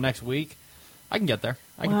be at in the next week. I can get there.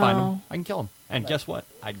 I can find them. I can kill them. And guess what?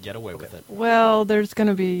 I'd get away with it. Well, there's going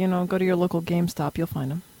to be, go to your local GameStop. You'll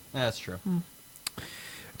find them. That's true.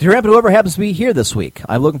 Dear Rampant, whoever happens to be here this week,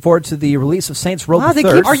 I'm looking forward to the release of Saints Row Wow, the they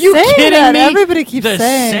Third. keep Are you saying kidding that. me? Everybody keeps the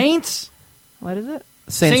saying. Saints? What is it?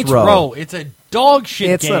 Saints Row. It's a dog shit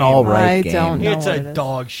It's game. an all right I game. don't know It's what a it is.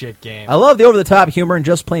 dog shit game. I love the over-the-top humor and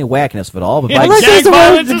just plain wackiness of it all, but Yeah, by Unless gang it's the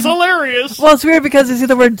violence word- is hilarious. Well, it's weird because it's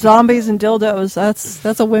either word zombies and dildos.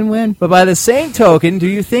 That's a win-win. But by the same token, do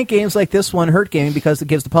you think games like this one hurt gaming because it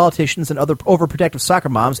gives the politicians and other overprotective soccer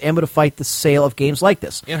moms ammo to fight the sale of games like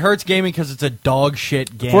this? It hurts gaming because it's a dog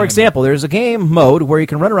shit game. For example, there's a game mode where you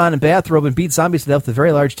can run around in bathrobe and beat zombies to death with a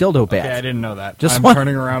very large dildo bat. Okay, I didn't know that. Just I'm want-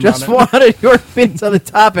 turning around Just on it. wanted your opinions on the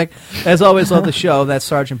topic. As always, love the show. That's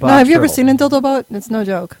Sergeant Bob. Now, have you ever Turtle. seen a dildo boat? It's no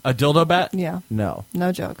joke. A dildo bat? Yeah, No.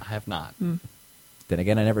 no joke. I have not. Then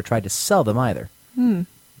again, I never tried to sell them either. Go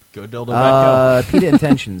dildo bat, PETA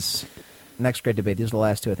Intentions. Next great debate. These are the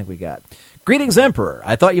last two I think we got. Greetings, Emperor.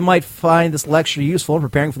 I thought you might find this lecture useful in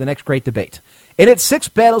preparing for the next great debate. In its 6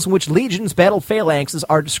 battles in which legions battled phalanxes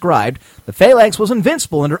are described, the phalanx was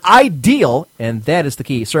invincible under ideal, and that is the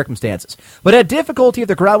key, circumstances, but had difficulty if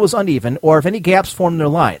the ground was uneven or if any gaps formed in their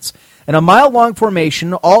lines. In a mile-long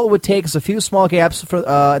formation, all it would take is a few small gaps,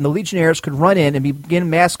 and the legionnaires could run in and begin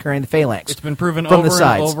massacring the phalanx. It's been proven from over the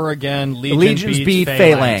sides. and over again. The legions beat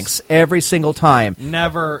phalanx every single time.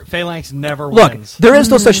 Phalanx never Look, wins. there is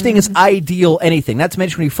no such thing as ideal anything. Not to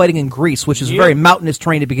mention when you're fighting in Greece, which is a Yep. very mountainous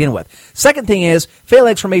terrain to begin with. Second thing is,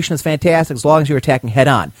 phalanx formation is fantastic as long as you're attacking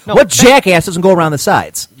head-on. No, what jackass doesn't go around the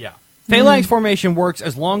sides? Yeah. Phalanx formation works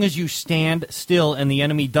as long as you stand still and the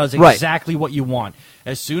enemy does Right. exactly what you want.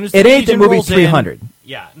 As soon as the It ain't the legion movie rolls in- 300.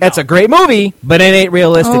 Yeah. That's no. a great movie, but it ain't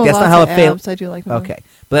realistic. Oh, That's not lots how of a phalanx... abs. I do like the movie. Okay,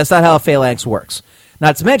 but that's not how a phalanx works.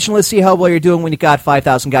 Not to mention, let's see how well you're doing when you got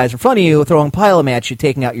 5,000 guys in front of you throwing pylum at you,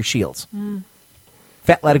 taking out your shields.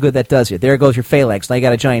 Fat lot of good that does you. There goes your phalanx. Now you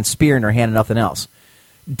got a giant spear in her hand and nothing else.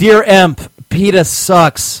 Dear Emp, PETA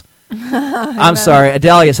sucks. I'm sorry.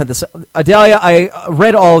 Adalia sent this. Adalia, I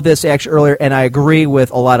read all of this actually earlier, and I agree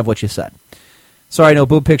with a lot of what you said. Sorry, no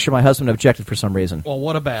boob picture. My husband objected for some reason. Well,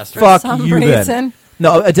 what a bastard. Fuck some you reason. then.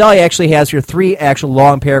 No, Adelia actually has here 3 actual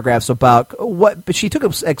long paragraphs about what, but she took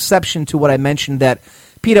exception to what I mentioned that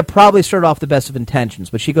PETA probably started off the best of intentions,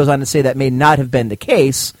 but she goes on to say that may not have been the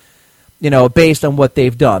case, based on what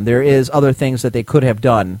they've done. There is other things that they could have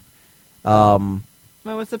done.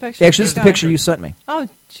 What's the picture? Actually, this is the picture you sent me. Oh,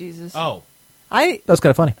 Jesus. Oh. That was kind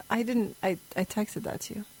of funny. I texted that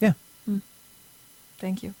to you. Yeah.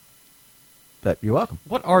 Thank you. But you're welcome.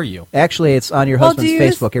 What are you? Actually, it's on your husband's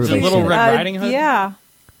Facebook. Everybody's Little seen Red it. Riding Hood? Yeah.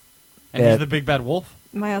 And he's the big bad wolf?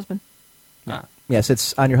 My husband. Yes,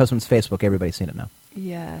 it's on your husband's Facebook. Everybody's seen it now.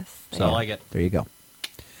 Yes. So I like it. There you go.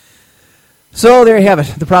 So there you have it.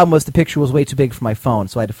 The problem was the picture was way too big for my phone,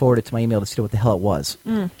 so I had to forward it to my email to see what the hell it was.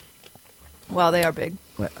 Wow, they are big.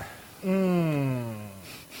 We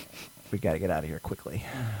got to get out of here quickly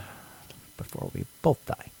before we both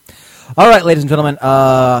die. All right, ladies and gentlemen.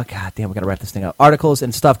 God damn, we got to wrap this thing up. Articles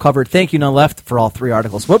and stuff covered. Thank you, None Left, for all 3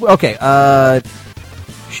 articles. Okay.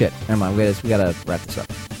 Shit. Never mind. We got to wrap this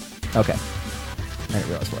up. Okay. I didn't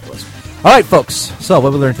realize what it was. All right, folks. So, what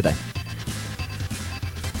did we learn today?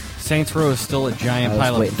 Saints Row is still a giant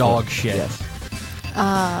pile of dog shit. Yes.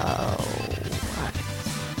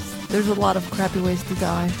 There's a lot of crappy ways to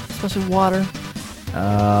die, especially water.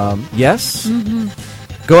 Yes.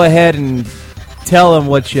 Go ahead and tell them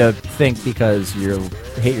what you think because you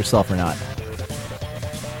hate yourself or not.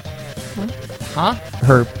 Huh?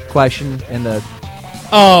 Her question in the...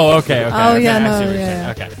 Oh, okay. Oh, okay, yeah, I no, see what you're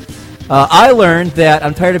yeah. saying. Okay. I learned that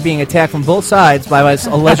I'm tired of being attacked from both sides by my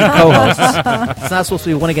alleged co-hosts. It's not supposed to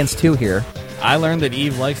be 1 against 2 here. I learned that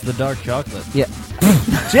Eve likes the dark chocolate. Yeah.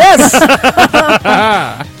 Yes!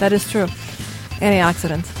 That is true.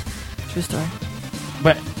 Antioxidants. True story.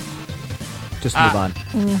 But just move on.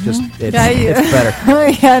 Just it's better.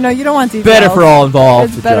 Yeah, no, you don't want details. Better for all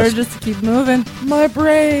involved. It's better just to keep moving. My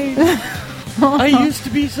brain. I used to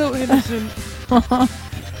be so innocent.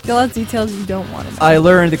 You'll have details you don't want to know. I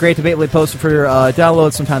learned the Great Debate will be posted for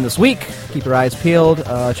download sometime this week. Keep your eyes peeled.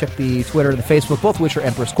 Check the Twitter and the Facebook, both of which are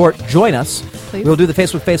Emperor's Court. Join us. Please. We'll do the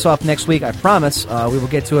Facebook face-off next week, I promise. We will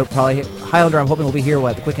get to it probably. Highlander, I'm hoping, will be here. We'll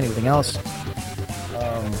have to click and everything else.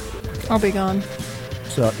 I'll be gone.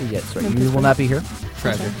 So, yeah, sorry, you will not be here?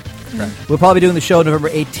 Tragic. We'll probably be doing the show November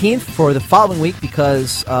 18th for the following week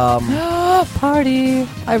because... Party!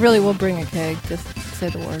 I really will bring a keg. Just say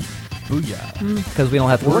the word. Booyah. Because we don't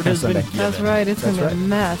have to work on Sunday. That's right. It's going to be a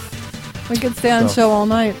mess. We could stay on So- show all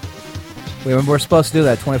night. We're supposed to do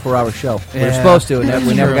that 24-hour show. Yeah. We're supposed to, and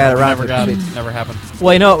we never got around to it. Never happened.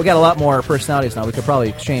 Well, you know what? We got a lot more personalities now. We could probably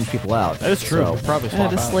exchange people out. That is true. So- We'll probably I had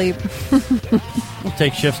swap to out. sleep. We'll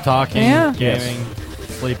take shifts talking, Yeah. gaming,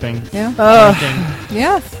 sleeping, Yeah. drinking.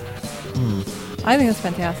 Yes. I think it's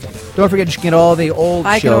fantastic. Don't forget you can get all the old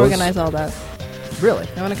I shows. can organize all that. Really?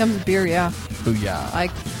 And when it comes to beer, yeah. Booyah.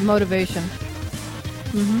 Motivation.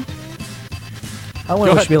 I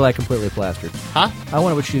wonder what she'd be like completely plastered. Huh? I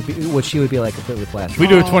wonder what she would be like completely plastered. If we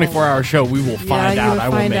do a 24-hour show, we will find you out. would I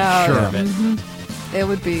will find make out. sure of it. It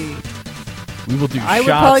would be... We will do I would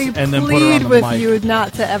shots probably and then put her on plead the with mic. you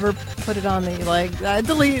not to ever put it on me. Like,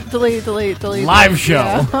 delete. Live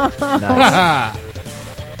show. Yeah.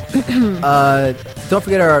 Don't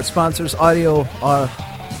forget our sponsors, Audible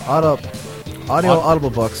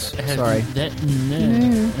Books. Sorry.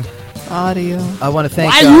 Audio. I want to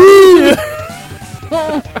thank...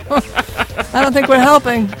 I don't think we're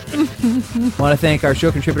helping. I want to thank our show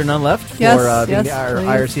contributor, None Left, Yes, for being yes, our please.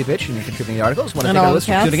 IRC bitch and contributing the articles. Want to And thank our all the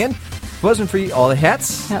listeners for cats. tuning in. If it wasn't for you, all the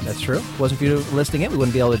hats. Yep. That's true. If it wasn't for you listening in, we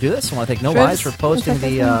wouldn't be able to do this. I want to thank No Triggs. Wise for posting Yes,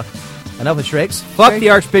 the yes, Enough with Triggs. Fuck Triggs. the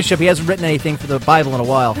Archbishop. He hasn't written anything for the Bible in a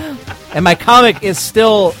while. And my comic is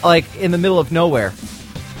still, like, in the middle of nowhere.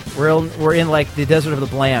 We're in like, the desert of the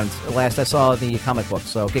Bland, last I saw the comic book,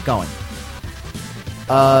 so get going.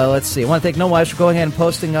 Let's see. I want to thank No Wise for going ahead and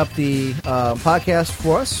posting up the podcast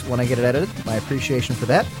for us when I get it edited. My appreciation for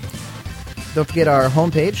that. Don't forget our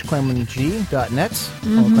homepage, clanmang.net,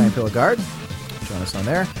 home of Clan Pilgard. Join us on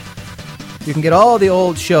there. You can get all the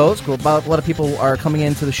old shows. About a lot of people are coming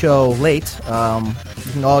into the show late. You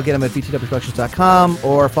can all get them at vtwproductions.com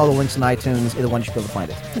or follow the links in iTunes. Either one, you should be able to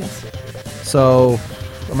find it. Yes. So,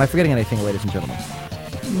 am I forgetting anything, ladies and gentlemen?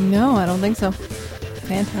 No, I don't think so.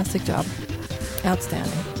 Fantastic job.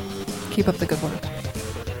 Outstanding. Keep up the good work.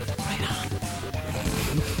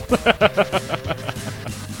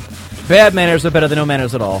 Bad manners are better than no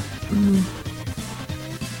manners at all.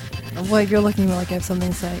 Well, you're looking like I have something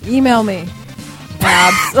to say. Email me.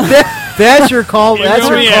 Abs. That's your call. You That's know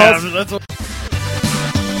your we call. have. That's what